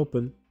 open,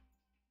 open.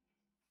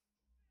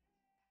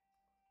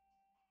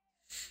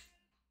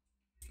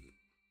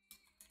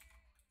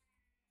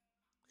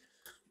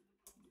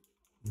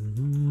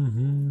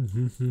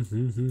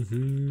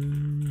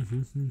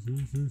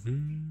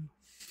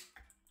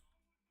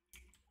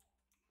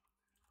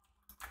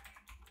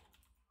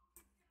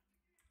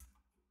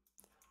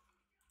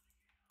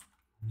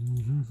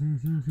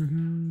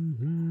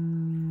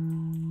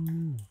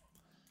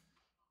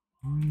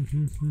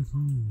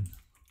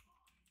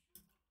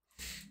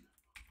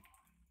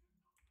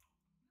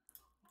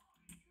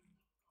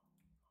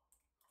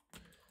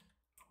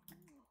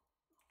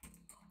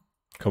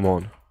 Come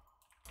on.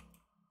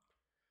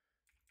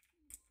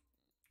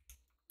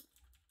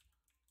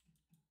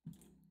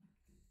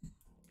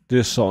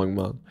 This song,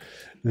 man.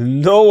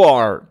 No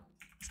art.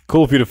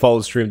 Cool of you to follow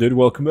the stream, dude.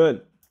 Welcome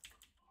in.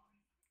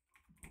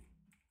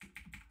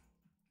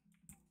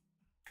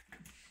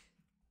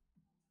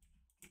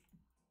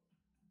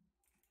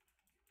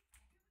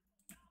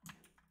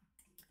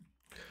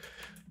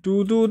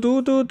 Do.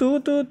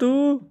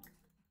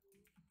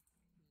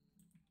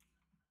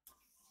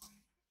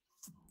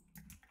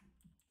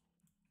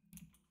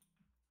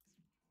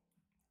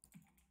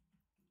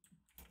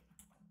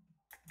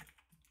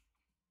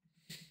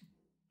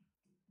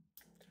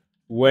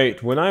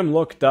 Wait, when I'm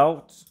locked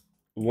out,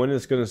 when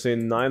it's gonna say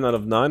 9 out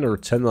of 9 or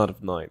 10 out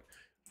of 9?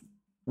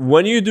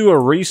 When you do a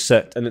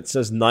reset and it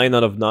says 9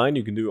 out of 9,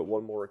 you can do it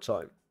one more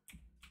time.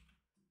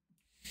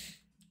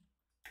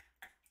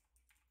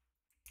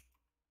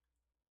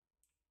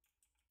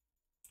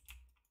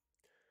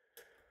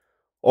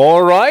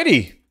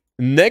 Alrighty.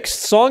 Next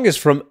song is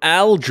from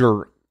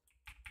Alger.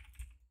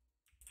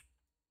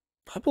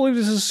 I believe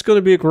this is going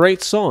to be a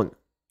great song.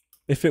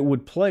 If it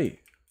would play.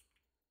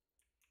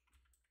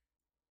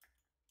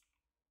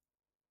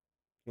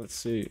 Let's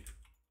see.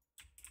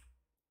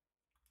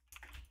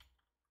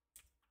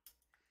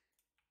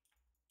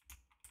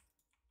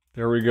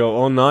 There we go.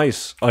 Oh,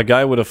 nice. A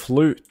guy with a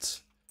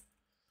flute.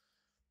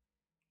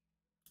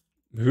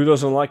 Who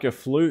doesn't like a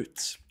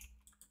flute?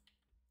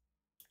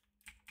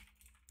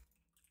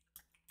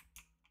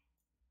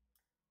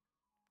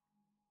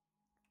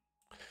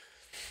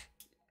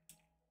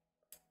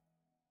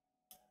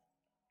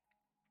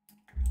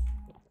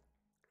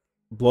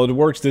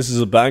 Bloodworks, this is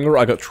a banger.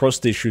 I got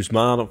trust issues,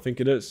 man. I don't think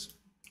it is.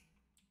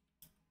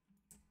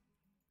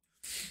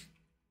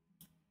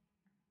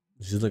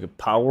 Is it like a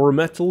power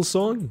metal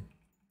song?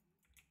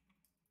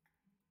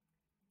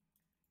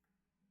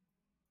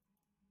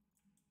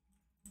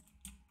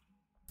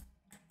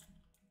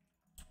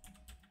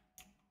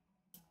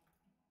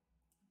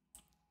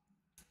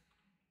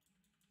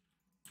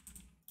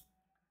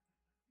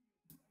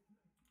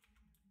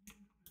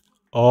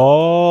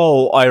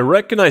 Oh, I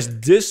recognize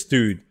this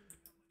dude.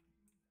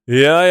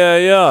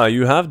 Yeah.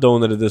 You have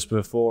donated this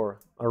before.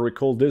 I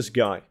recall this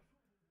guy.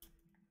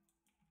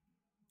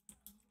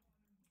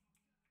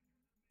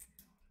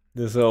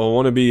 This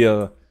wanna be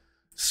a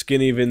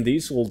skinny Vin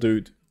Diesel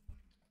dude.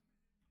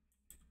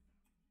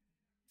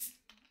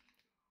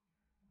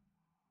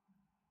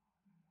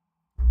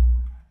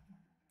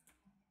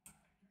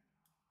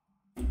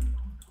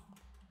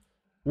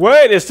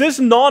 Wait, is this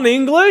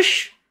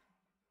non-English?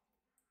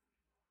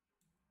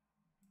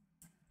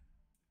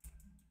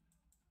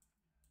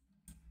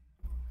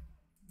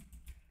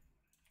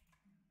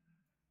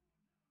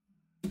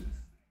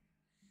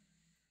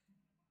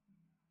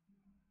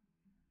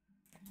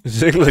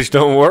 It's English,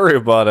 don't worry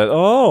about it.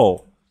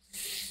 Oh.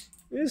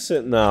 Is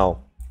it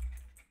now?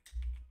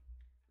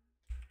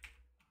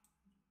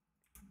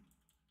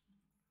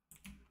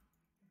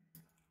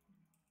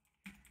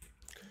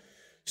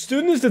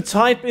 Students to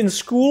type in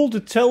school to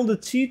tell the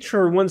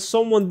teacher when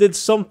someone did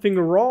something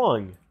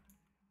wrong.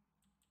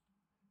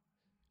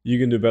 You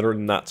can do better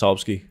than that,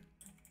 Topsky.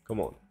 Come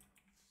on.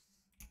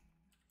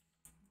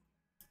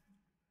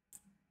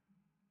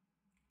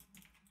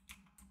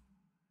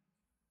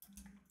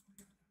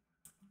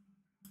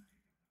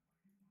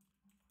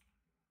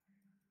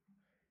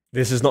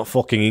 This is not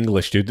fucking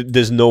English, dude.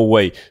 There's no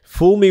way.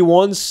 Fool me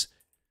once,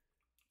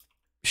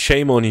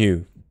 shame on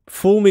you.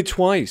 Fool me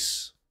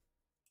twice.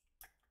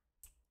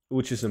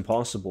 Which is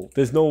impossible.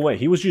 There's no way.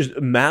 He was just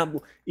mad.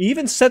 He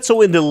even said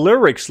so in the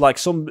lyrics, like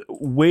some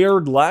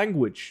weird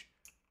language.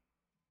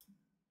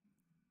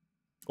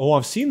 Oh,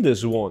 I've seen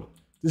this one.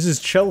 This is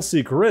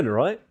Chelsea Grin,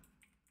 right?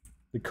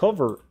 The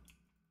cover.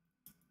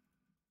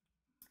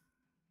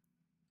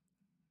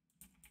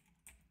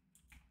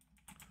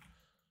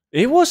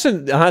 It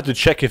wasn't... I had to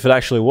check if it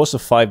actually was a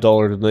 $5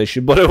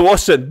 donation, but it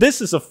wasn't. This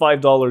is a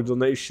 $5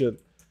 donation.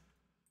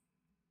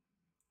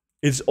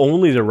 It's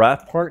only the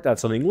rap part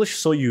that's on English,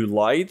 so you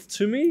lied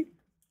to me?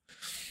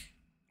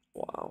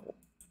 Wow.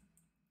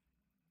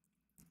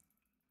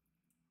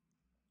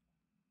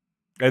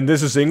 And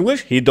this is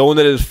English? He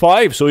donated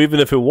 5, so even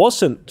if it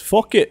wasn't,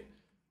 fuck it.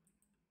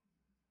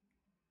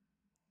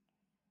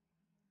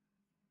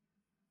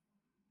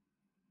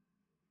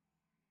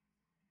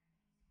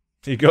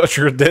 You got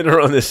your dinner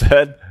on his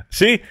head.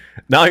 See?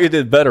 Now you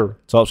did better.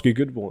 Topsky,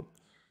 good one.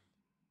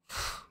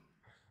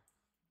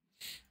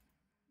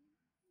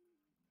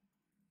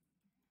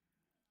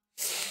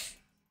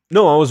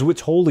 No, I was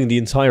withholding the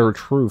entire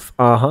truth.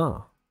 Uh-huh.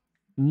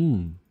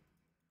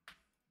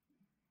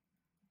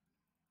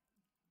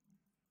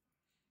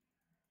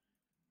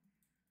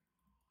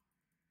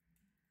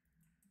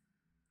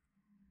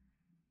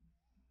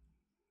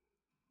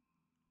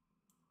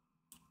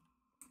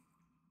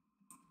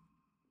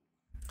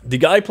 The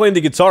guy playing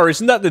the guitar,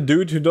 isn't that the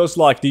dude who does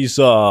like these,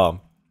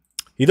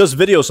 he does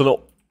videos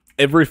on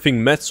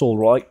everything metal,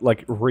 right?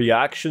 Like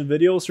reaction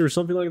videos or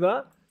something like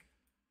that?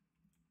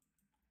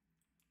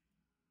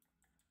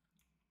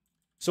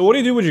 So what do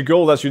you do with your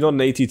gold as you're not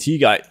an ATT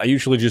guy? I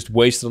usually just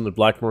waste it on the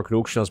black market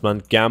auctions,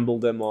 man. Gamble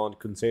them on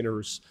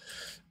containers.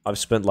 I've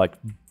spent like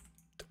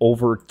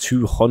over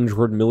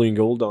 200 million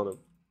gold on them.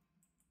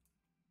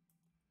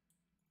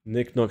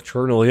 Nick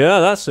Nocturnal, yeah,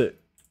 that's it.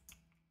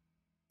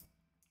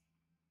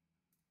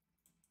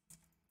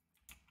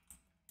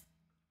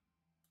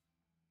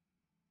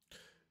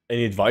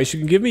 Any advice you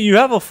can give me? You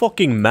have a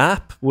fucking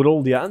map with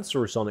all the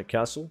answers on it,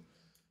 Castle.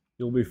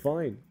 You'll be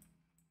fine.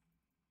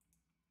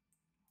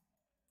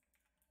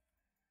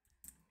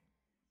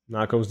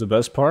 Now comes the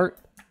best part.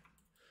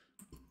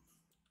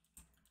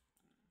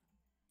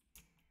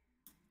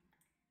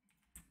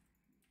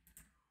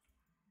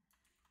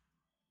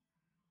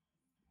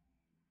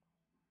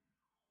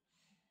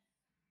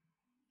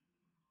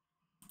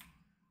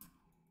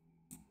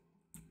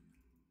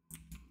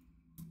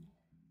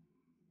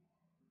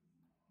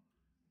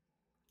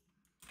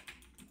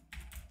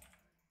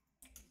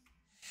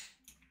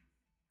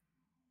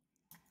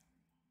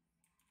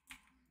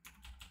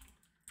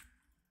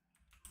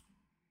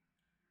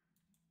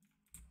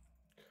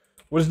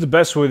 What is the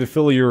best way to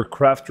fill your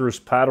crafter's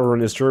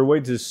pattern? Is there a way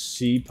to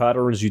see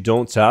patterns you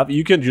don't have?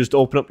 You can just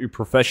open up your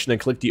profession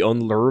and click the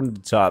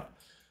Unlearned tab.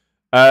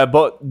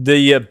 But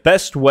the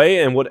best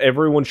way, and what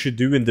everyone should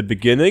do in the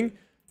beginning,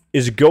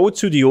 is go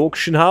to the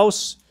auction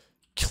house,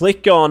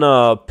 click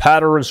on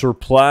patterns or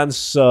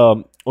plans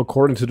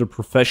according to the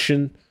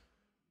profession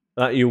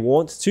that you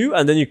want to,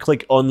 and then you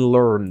click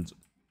Unlearned.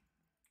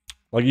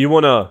 Like you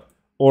wanna,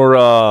 or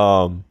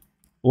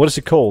what is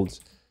it called?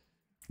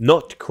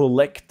 Not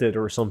collected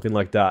or something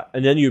like that.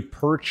 And then you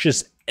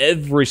purchase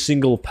every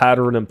single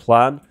pattern and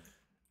plan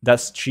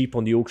that's cheap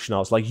on the auction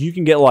house. Like you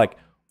can get like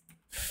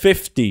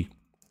 50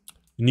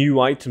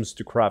 new items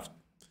to craft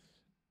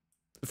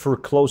for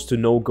close to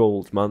no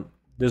gold, man.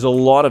 There's a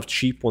lot of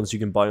cheap ones you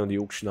can buy on the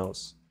auction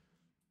house.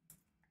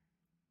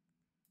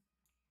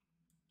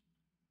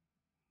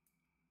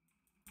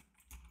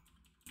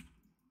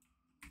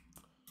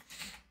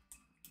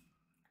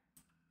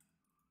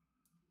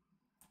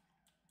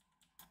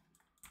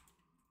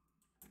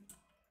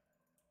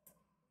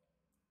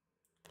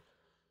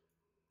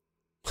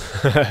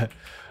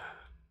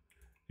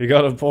 You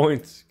got a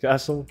point,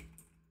 Castle.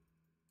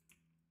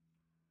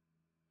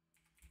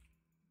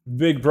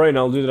 Big brain,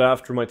 I'll do that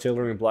after my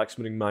tailoring and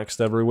blacksmithing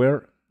maxed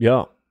everywhere.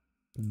 Yeah,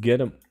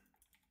 get him.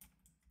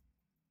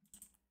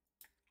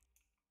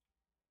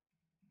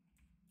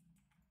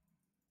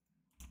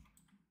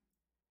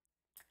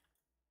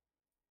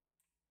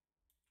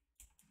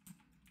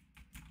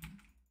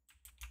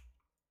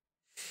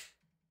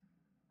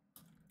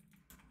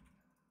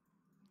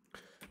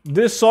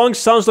 This song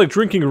sounds like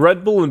drinking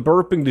Red Bull and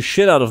burping the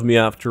shit out of me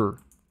after.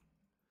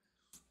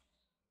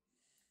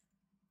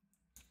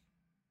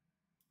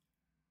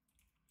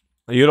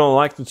 You don't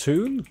like the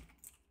tune?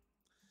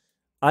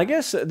 I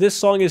guess this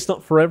song is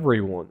not for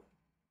everyone.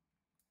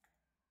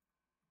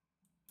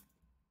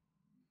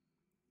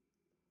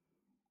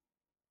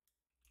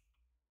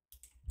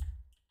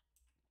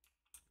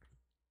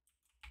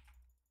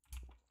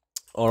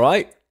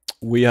 Alright,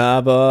 we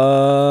have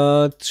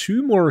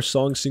 2 more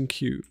songs in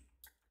queue.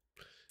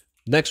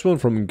 Next one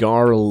from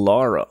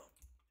Garlara.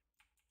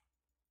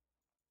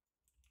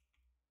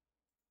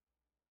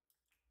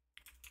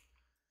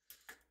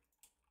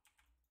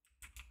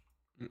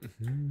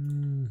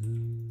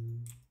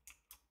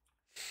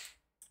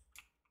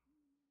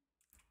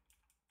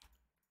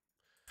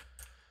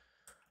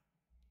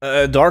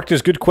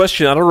 Darkness, good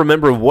question. I don't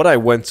remember what I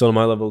went on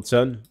my level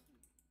 10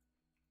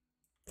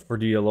 for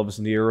the Loves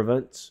in the Air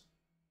event.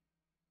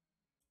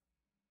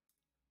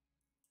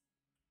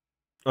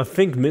 I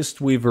think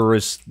Mistweaver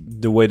is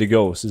the way to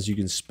go, since you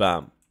can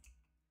spam.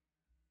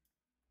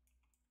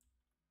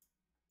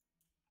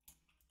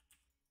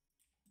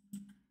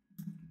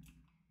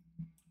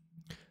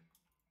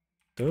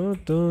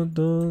 Dun, dun,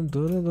 dun,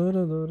 dun, dun, dun,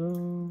 dun,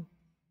 dun.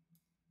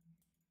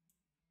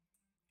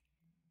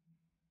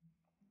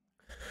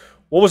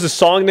 What was the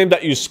song name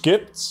that you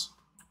skipped?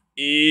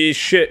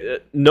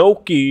 Shit,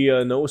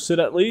 Noki knows it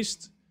at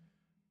least.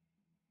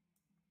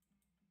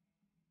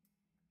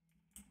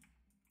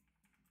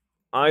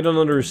 I don't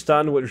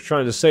understand what you're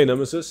trying to say,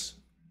 Nemesis.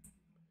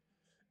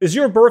 Is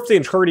your birthday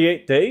in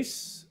 38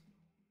 days?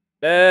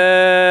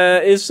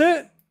 Is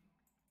it?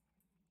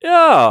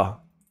 Yeah.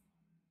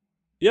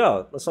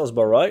 Yeah, that sounds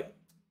about right.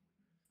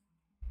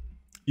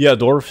 Yeah,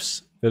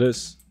 dwarfs. It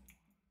is.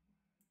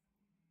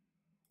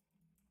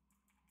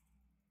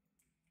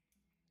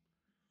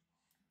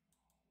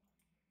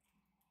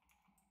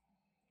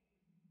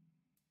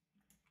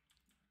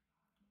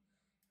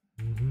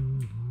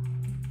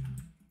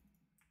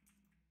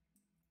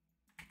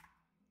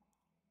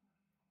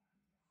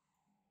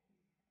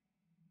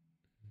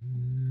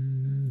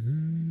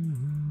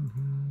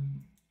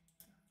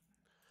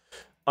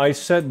 I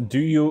said, do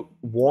you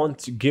want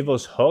to give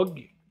us hug?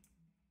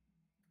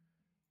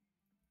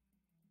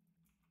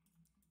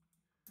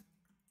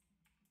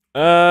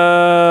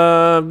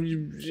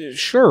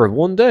 Sure,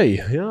 one day,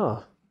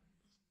 yeah.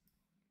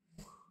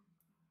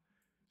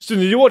 So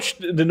did you watch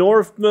The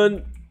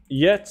Northman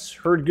yet?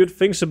 Heard good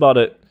things about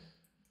it.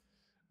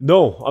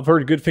 No, I've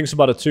heard good things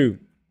about it too.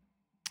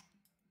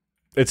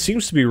 It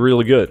seems to be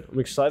really good. I'm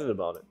excited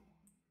about it.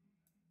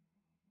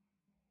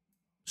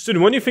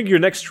 Student, when do you think your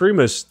next stream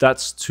is?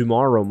 That's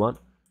tomorrow, man.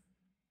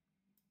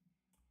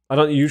 I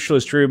don't usually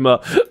stream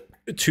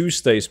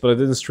Tuesdays, but I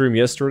didn't stream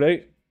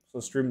yesterday. So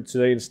I'll stream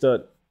today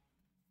instead.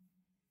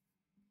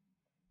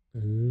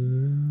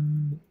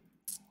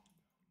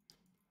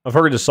 I've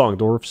heard the song,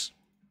 Dwarfs.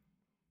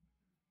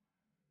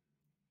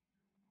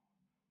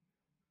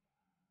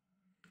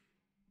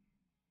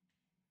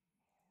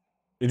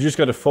 You just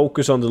gotta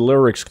focus on the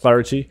lyrics,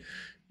 Clarity.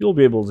 You'll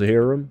be able to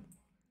hear them.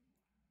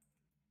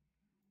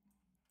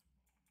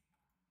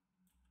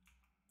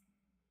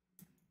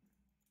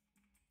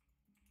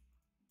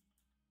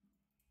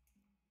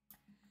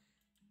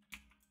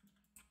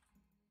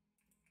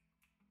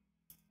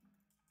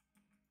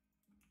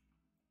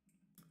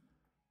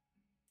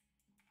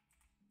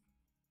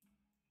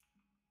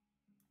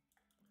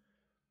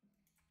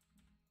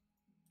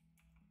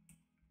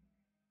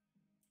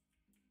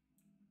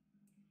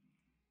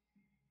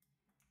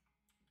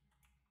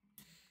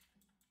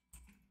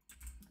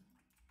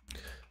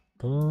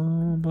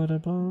 Bum, ba, da,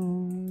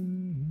 bum.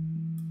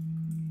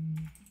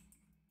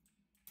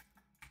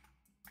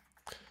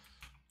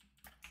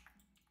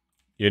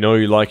 You know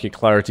you like it,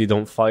 Clarity.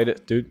 Don't fight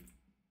it, dude.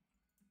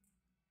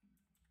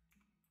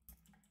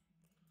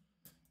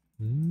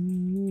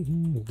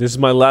 This is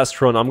my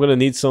last run. I'm gonna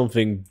need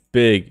something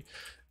big.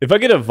 If I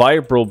get a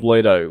Vibro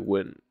Blade, I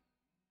win.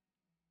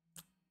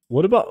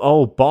 What about...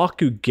 Oh,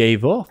 Baku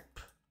gave up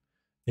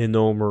in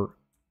Gnomer.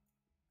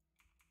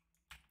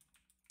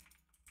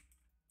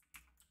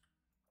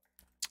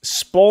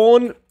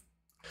 Spawn.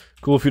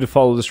 Cool of you to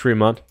follow the stream,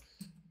 man.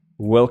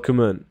 Welcome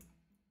in.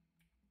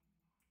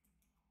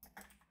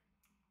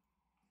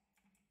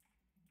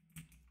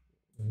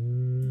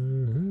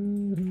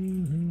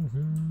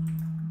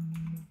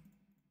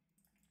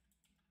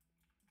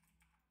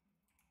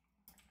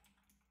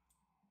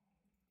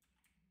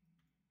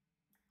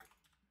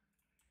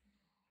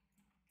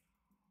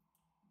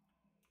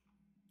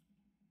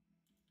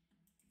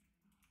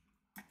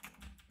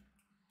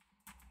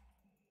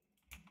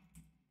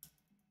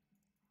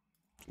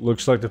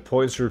 Looks like the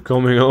points are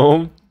coming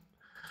home.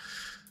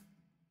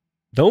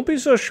 Don't be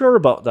so sure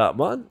about that,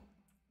 man.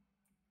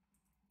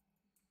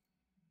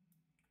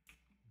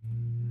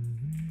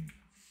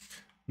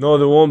 No,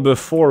 the one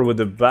before with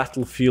the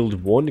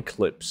Battlefield 1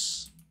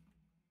 clips.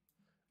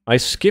 I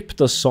skipped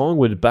a song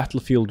with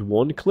Battlefield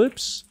 1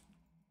 clips.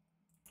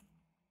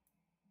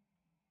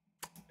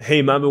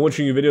 Hey man, been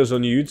watching your videos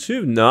on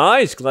YouTube.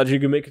 Nice, glad you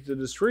can make it to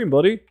the stream,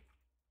 buddy.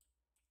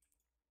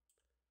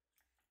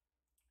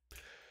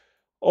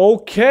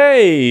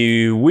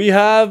 Okay, we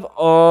have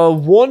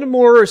one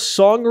more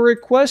song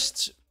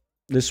request.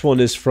 This one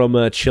is from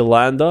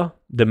Chilanda,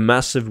 the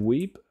Massive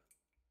Weep.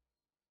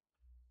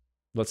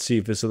 Let's see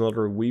if it's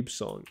another Weep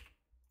song.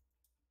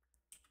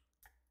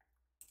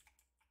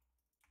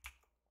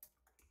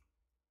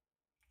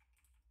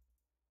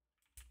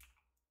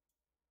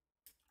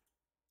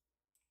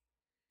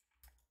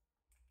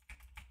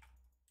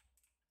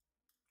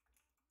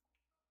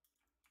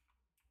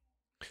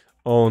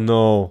 Oh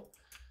no.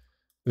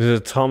 This is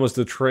a Thomas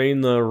the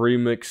Train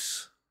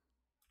remix.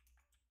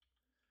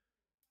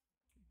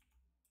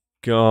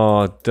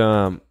 God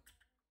damn.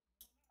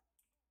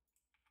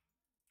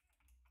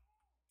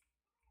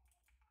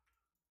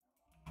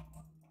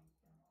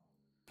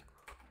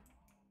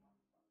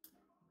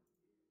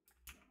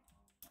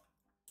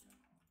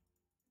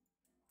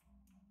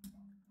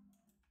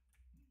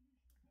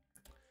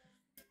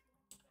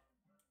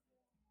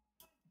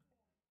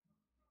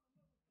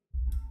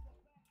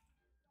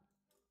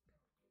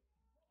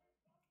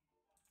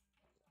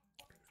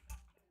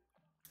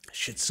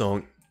 Shit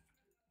song.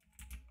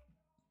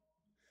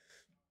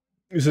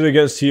 Is it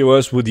against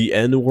TOS with the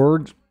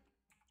N-word?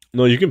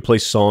 No, you can play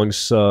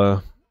songs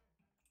where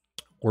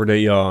they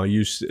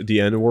use the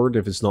N-word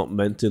if it's not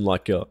meant in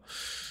like a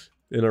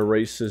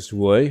racist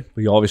way.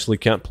 We obviously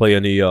can't play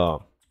any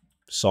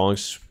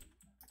songs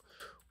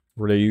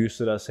where they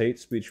use it as hate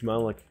speech, man,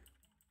 like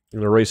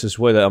in a racist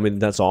way. That, I mean,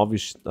 that's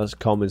obvious. That's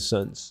common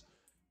sense.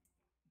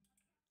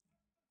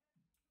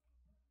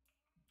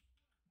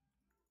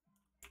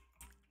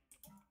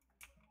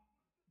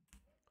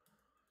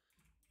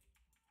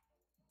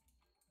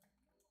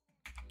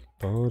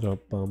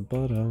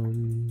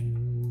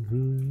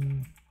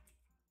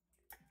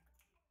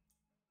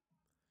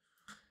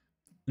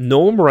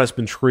 Gnomer has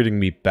been treating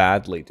me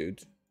badly,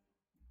 dude.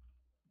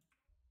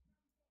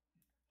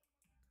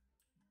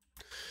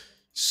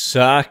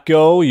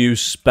 Sacco, you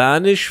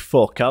Spanish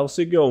fuck. How's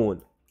it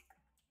going?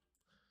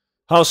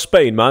 How's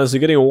Spain, man? Is it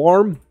getting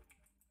warm?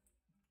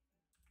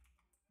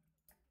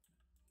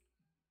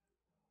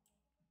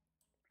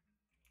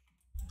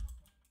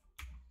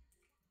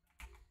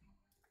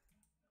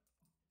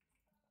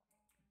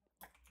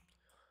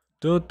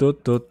 Dun, dun,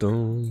 dun,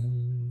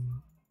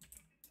 dun.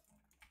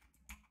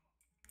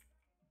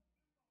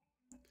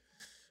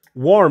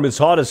 Warm, it's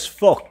hot as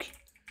fuck.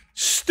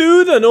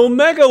 Student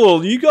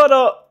Omegalol, you got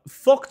a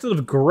fucked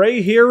up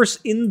gray hairs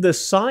in the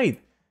side.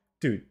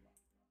 Dude,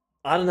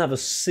 I don't have a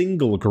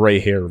single gray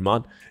hair,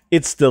 man.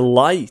 It's the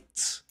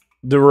light.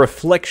 The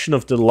reflection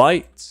of the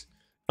light.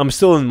 I'm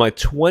still in my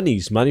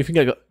 20s, man. You think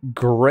I got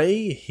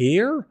gray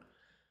hair?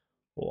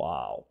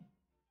 Wow.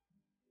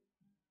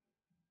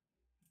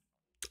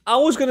 I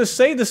was gonna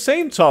say the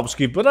same,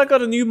 Topsky, but I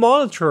got a new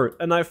monitor,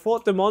 and I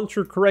thought the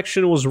monitor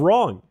correction was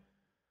wrong.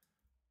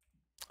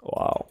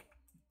 Wow.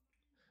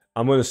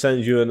 I'm gonna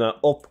send you an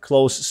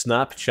up-close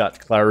Snapchat,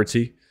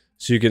 Clarity,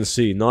 so you can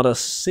see. Not a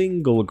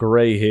single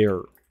gray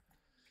hair.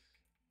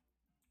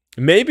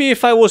 Maybe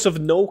if I was of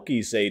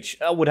Noki's age,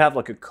 I would have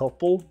like a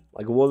couple.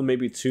 Like one,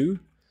 maybe two.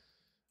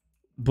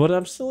 But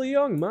I'm still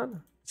young,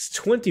 man. It's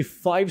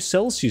 25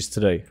 Celsius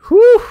today.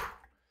 Whew!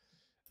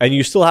 And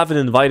you still haven't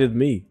invited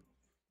me.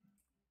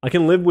 I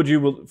can live with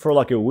you for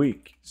like a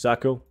week,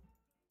 Sacco.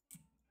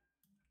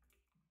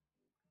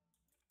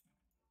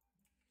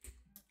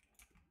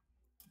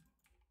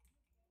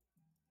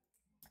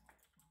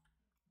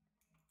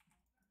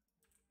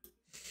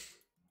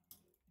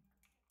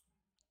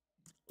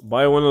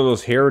 Buy one of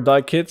those hair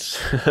dye kits.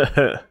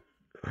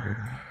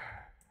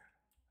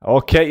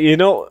 Okay, you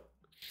know,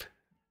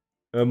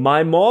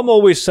 my mom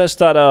always says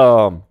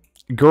that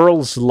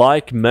girls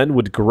like men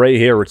with gray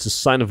hair. It's a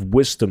sign of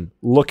wisdom.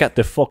 Look at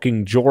the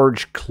fucking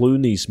George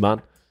Clooney's,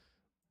 man.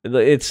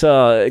 It's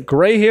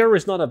gray hair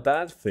is not a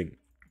bad thing.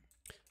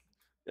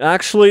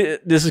 Actually,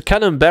 this is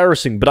kind of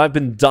embarrassing, but I've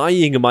been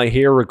dyeing my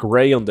hair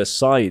gray on the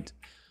side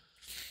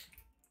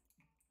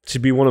to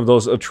be one of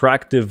those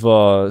attractive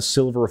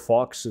silver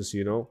foxes,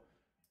 you know?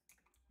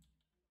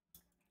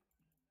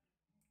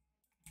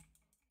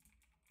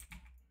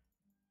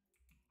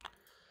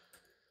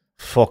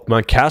 Fuck,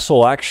 man.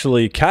 Castle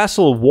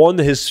won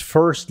his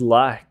first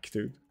lack,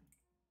 dude.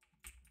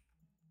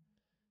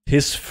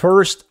 His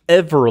first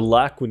ever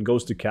lack win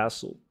goes to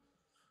Castle.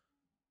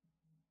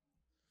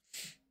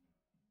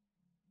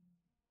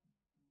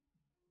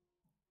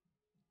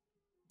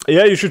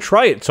 Yeah, you should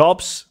try it,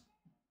 Tops.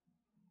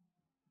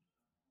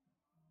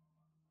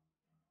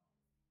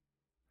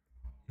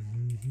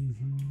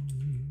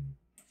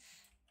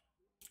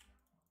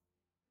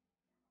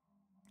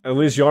 At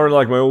least you aren't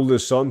like my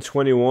oldest son,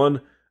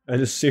 21,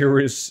 and a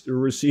serious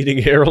receding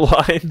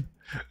hairline.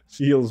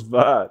 Feels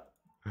bad.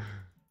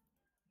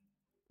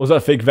 Was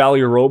that fake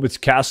value robe? It's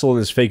Castle and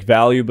his fake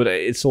value, but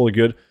it's all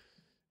good.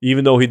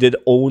 Even though he did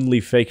only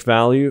fake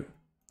value,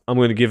 I'm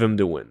going to give him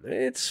the win.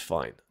 It's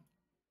fine.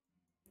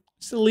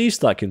 It's the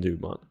least I can do,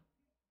 man.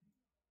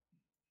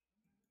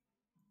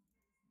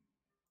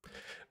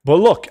 But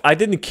look, I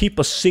didn't keep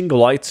a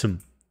single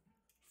item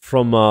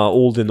from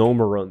all the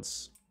Gnomer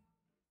runs.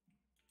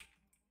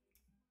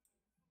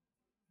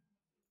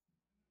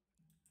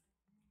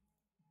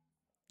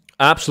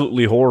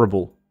 Absolutely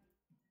horrible.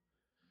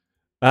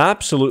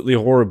 Absolutely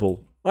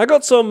horrible. I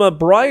got some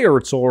Briar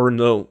Torn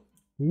though.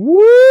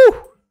 Woo!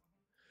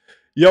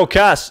 Yo,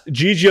 Cass,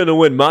 GG on the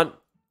win, man.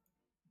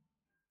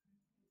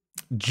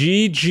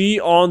 GG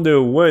on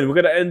the win. We're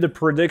gonna end the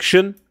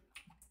prediction.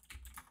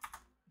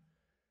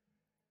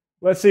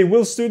 Let's see.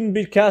 Will Student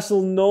beat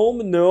Castle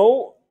Gnome?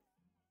 No.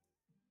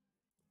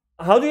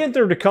 How do you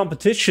enter the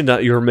competition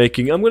that you're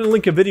making? I'm gonna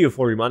link a video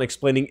for you, man,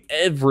 explaining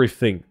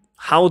everything.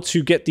 How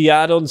to get the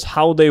add-ons,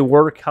 how they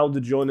work, how to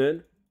join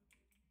in.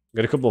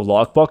 Got a couple of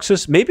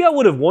lockboxes. Maybe I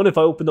would have won if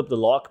I opened up the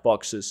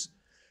lockboxes.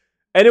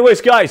 Anyways,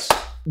 guys,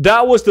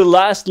 that was the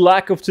last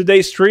lack of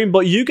today's stream.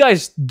 But you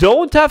guys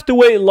don't have to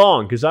wait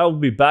long, because I will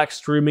be back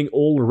streaming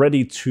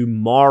already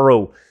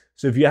tomorrow.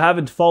 So if you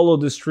haven't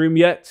followed the stream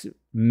yet,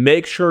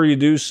 make sure you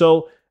do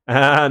so.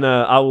 And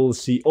I will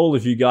see all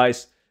of you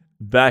guys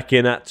back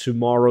in at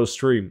tomorrow's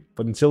stream.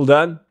 But until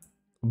then,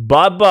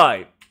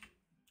 bye-bye.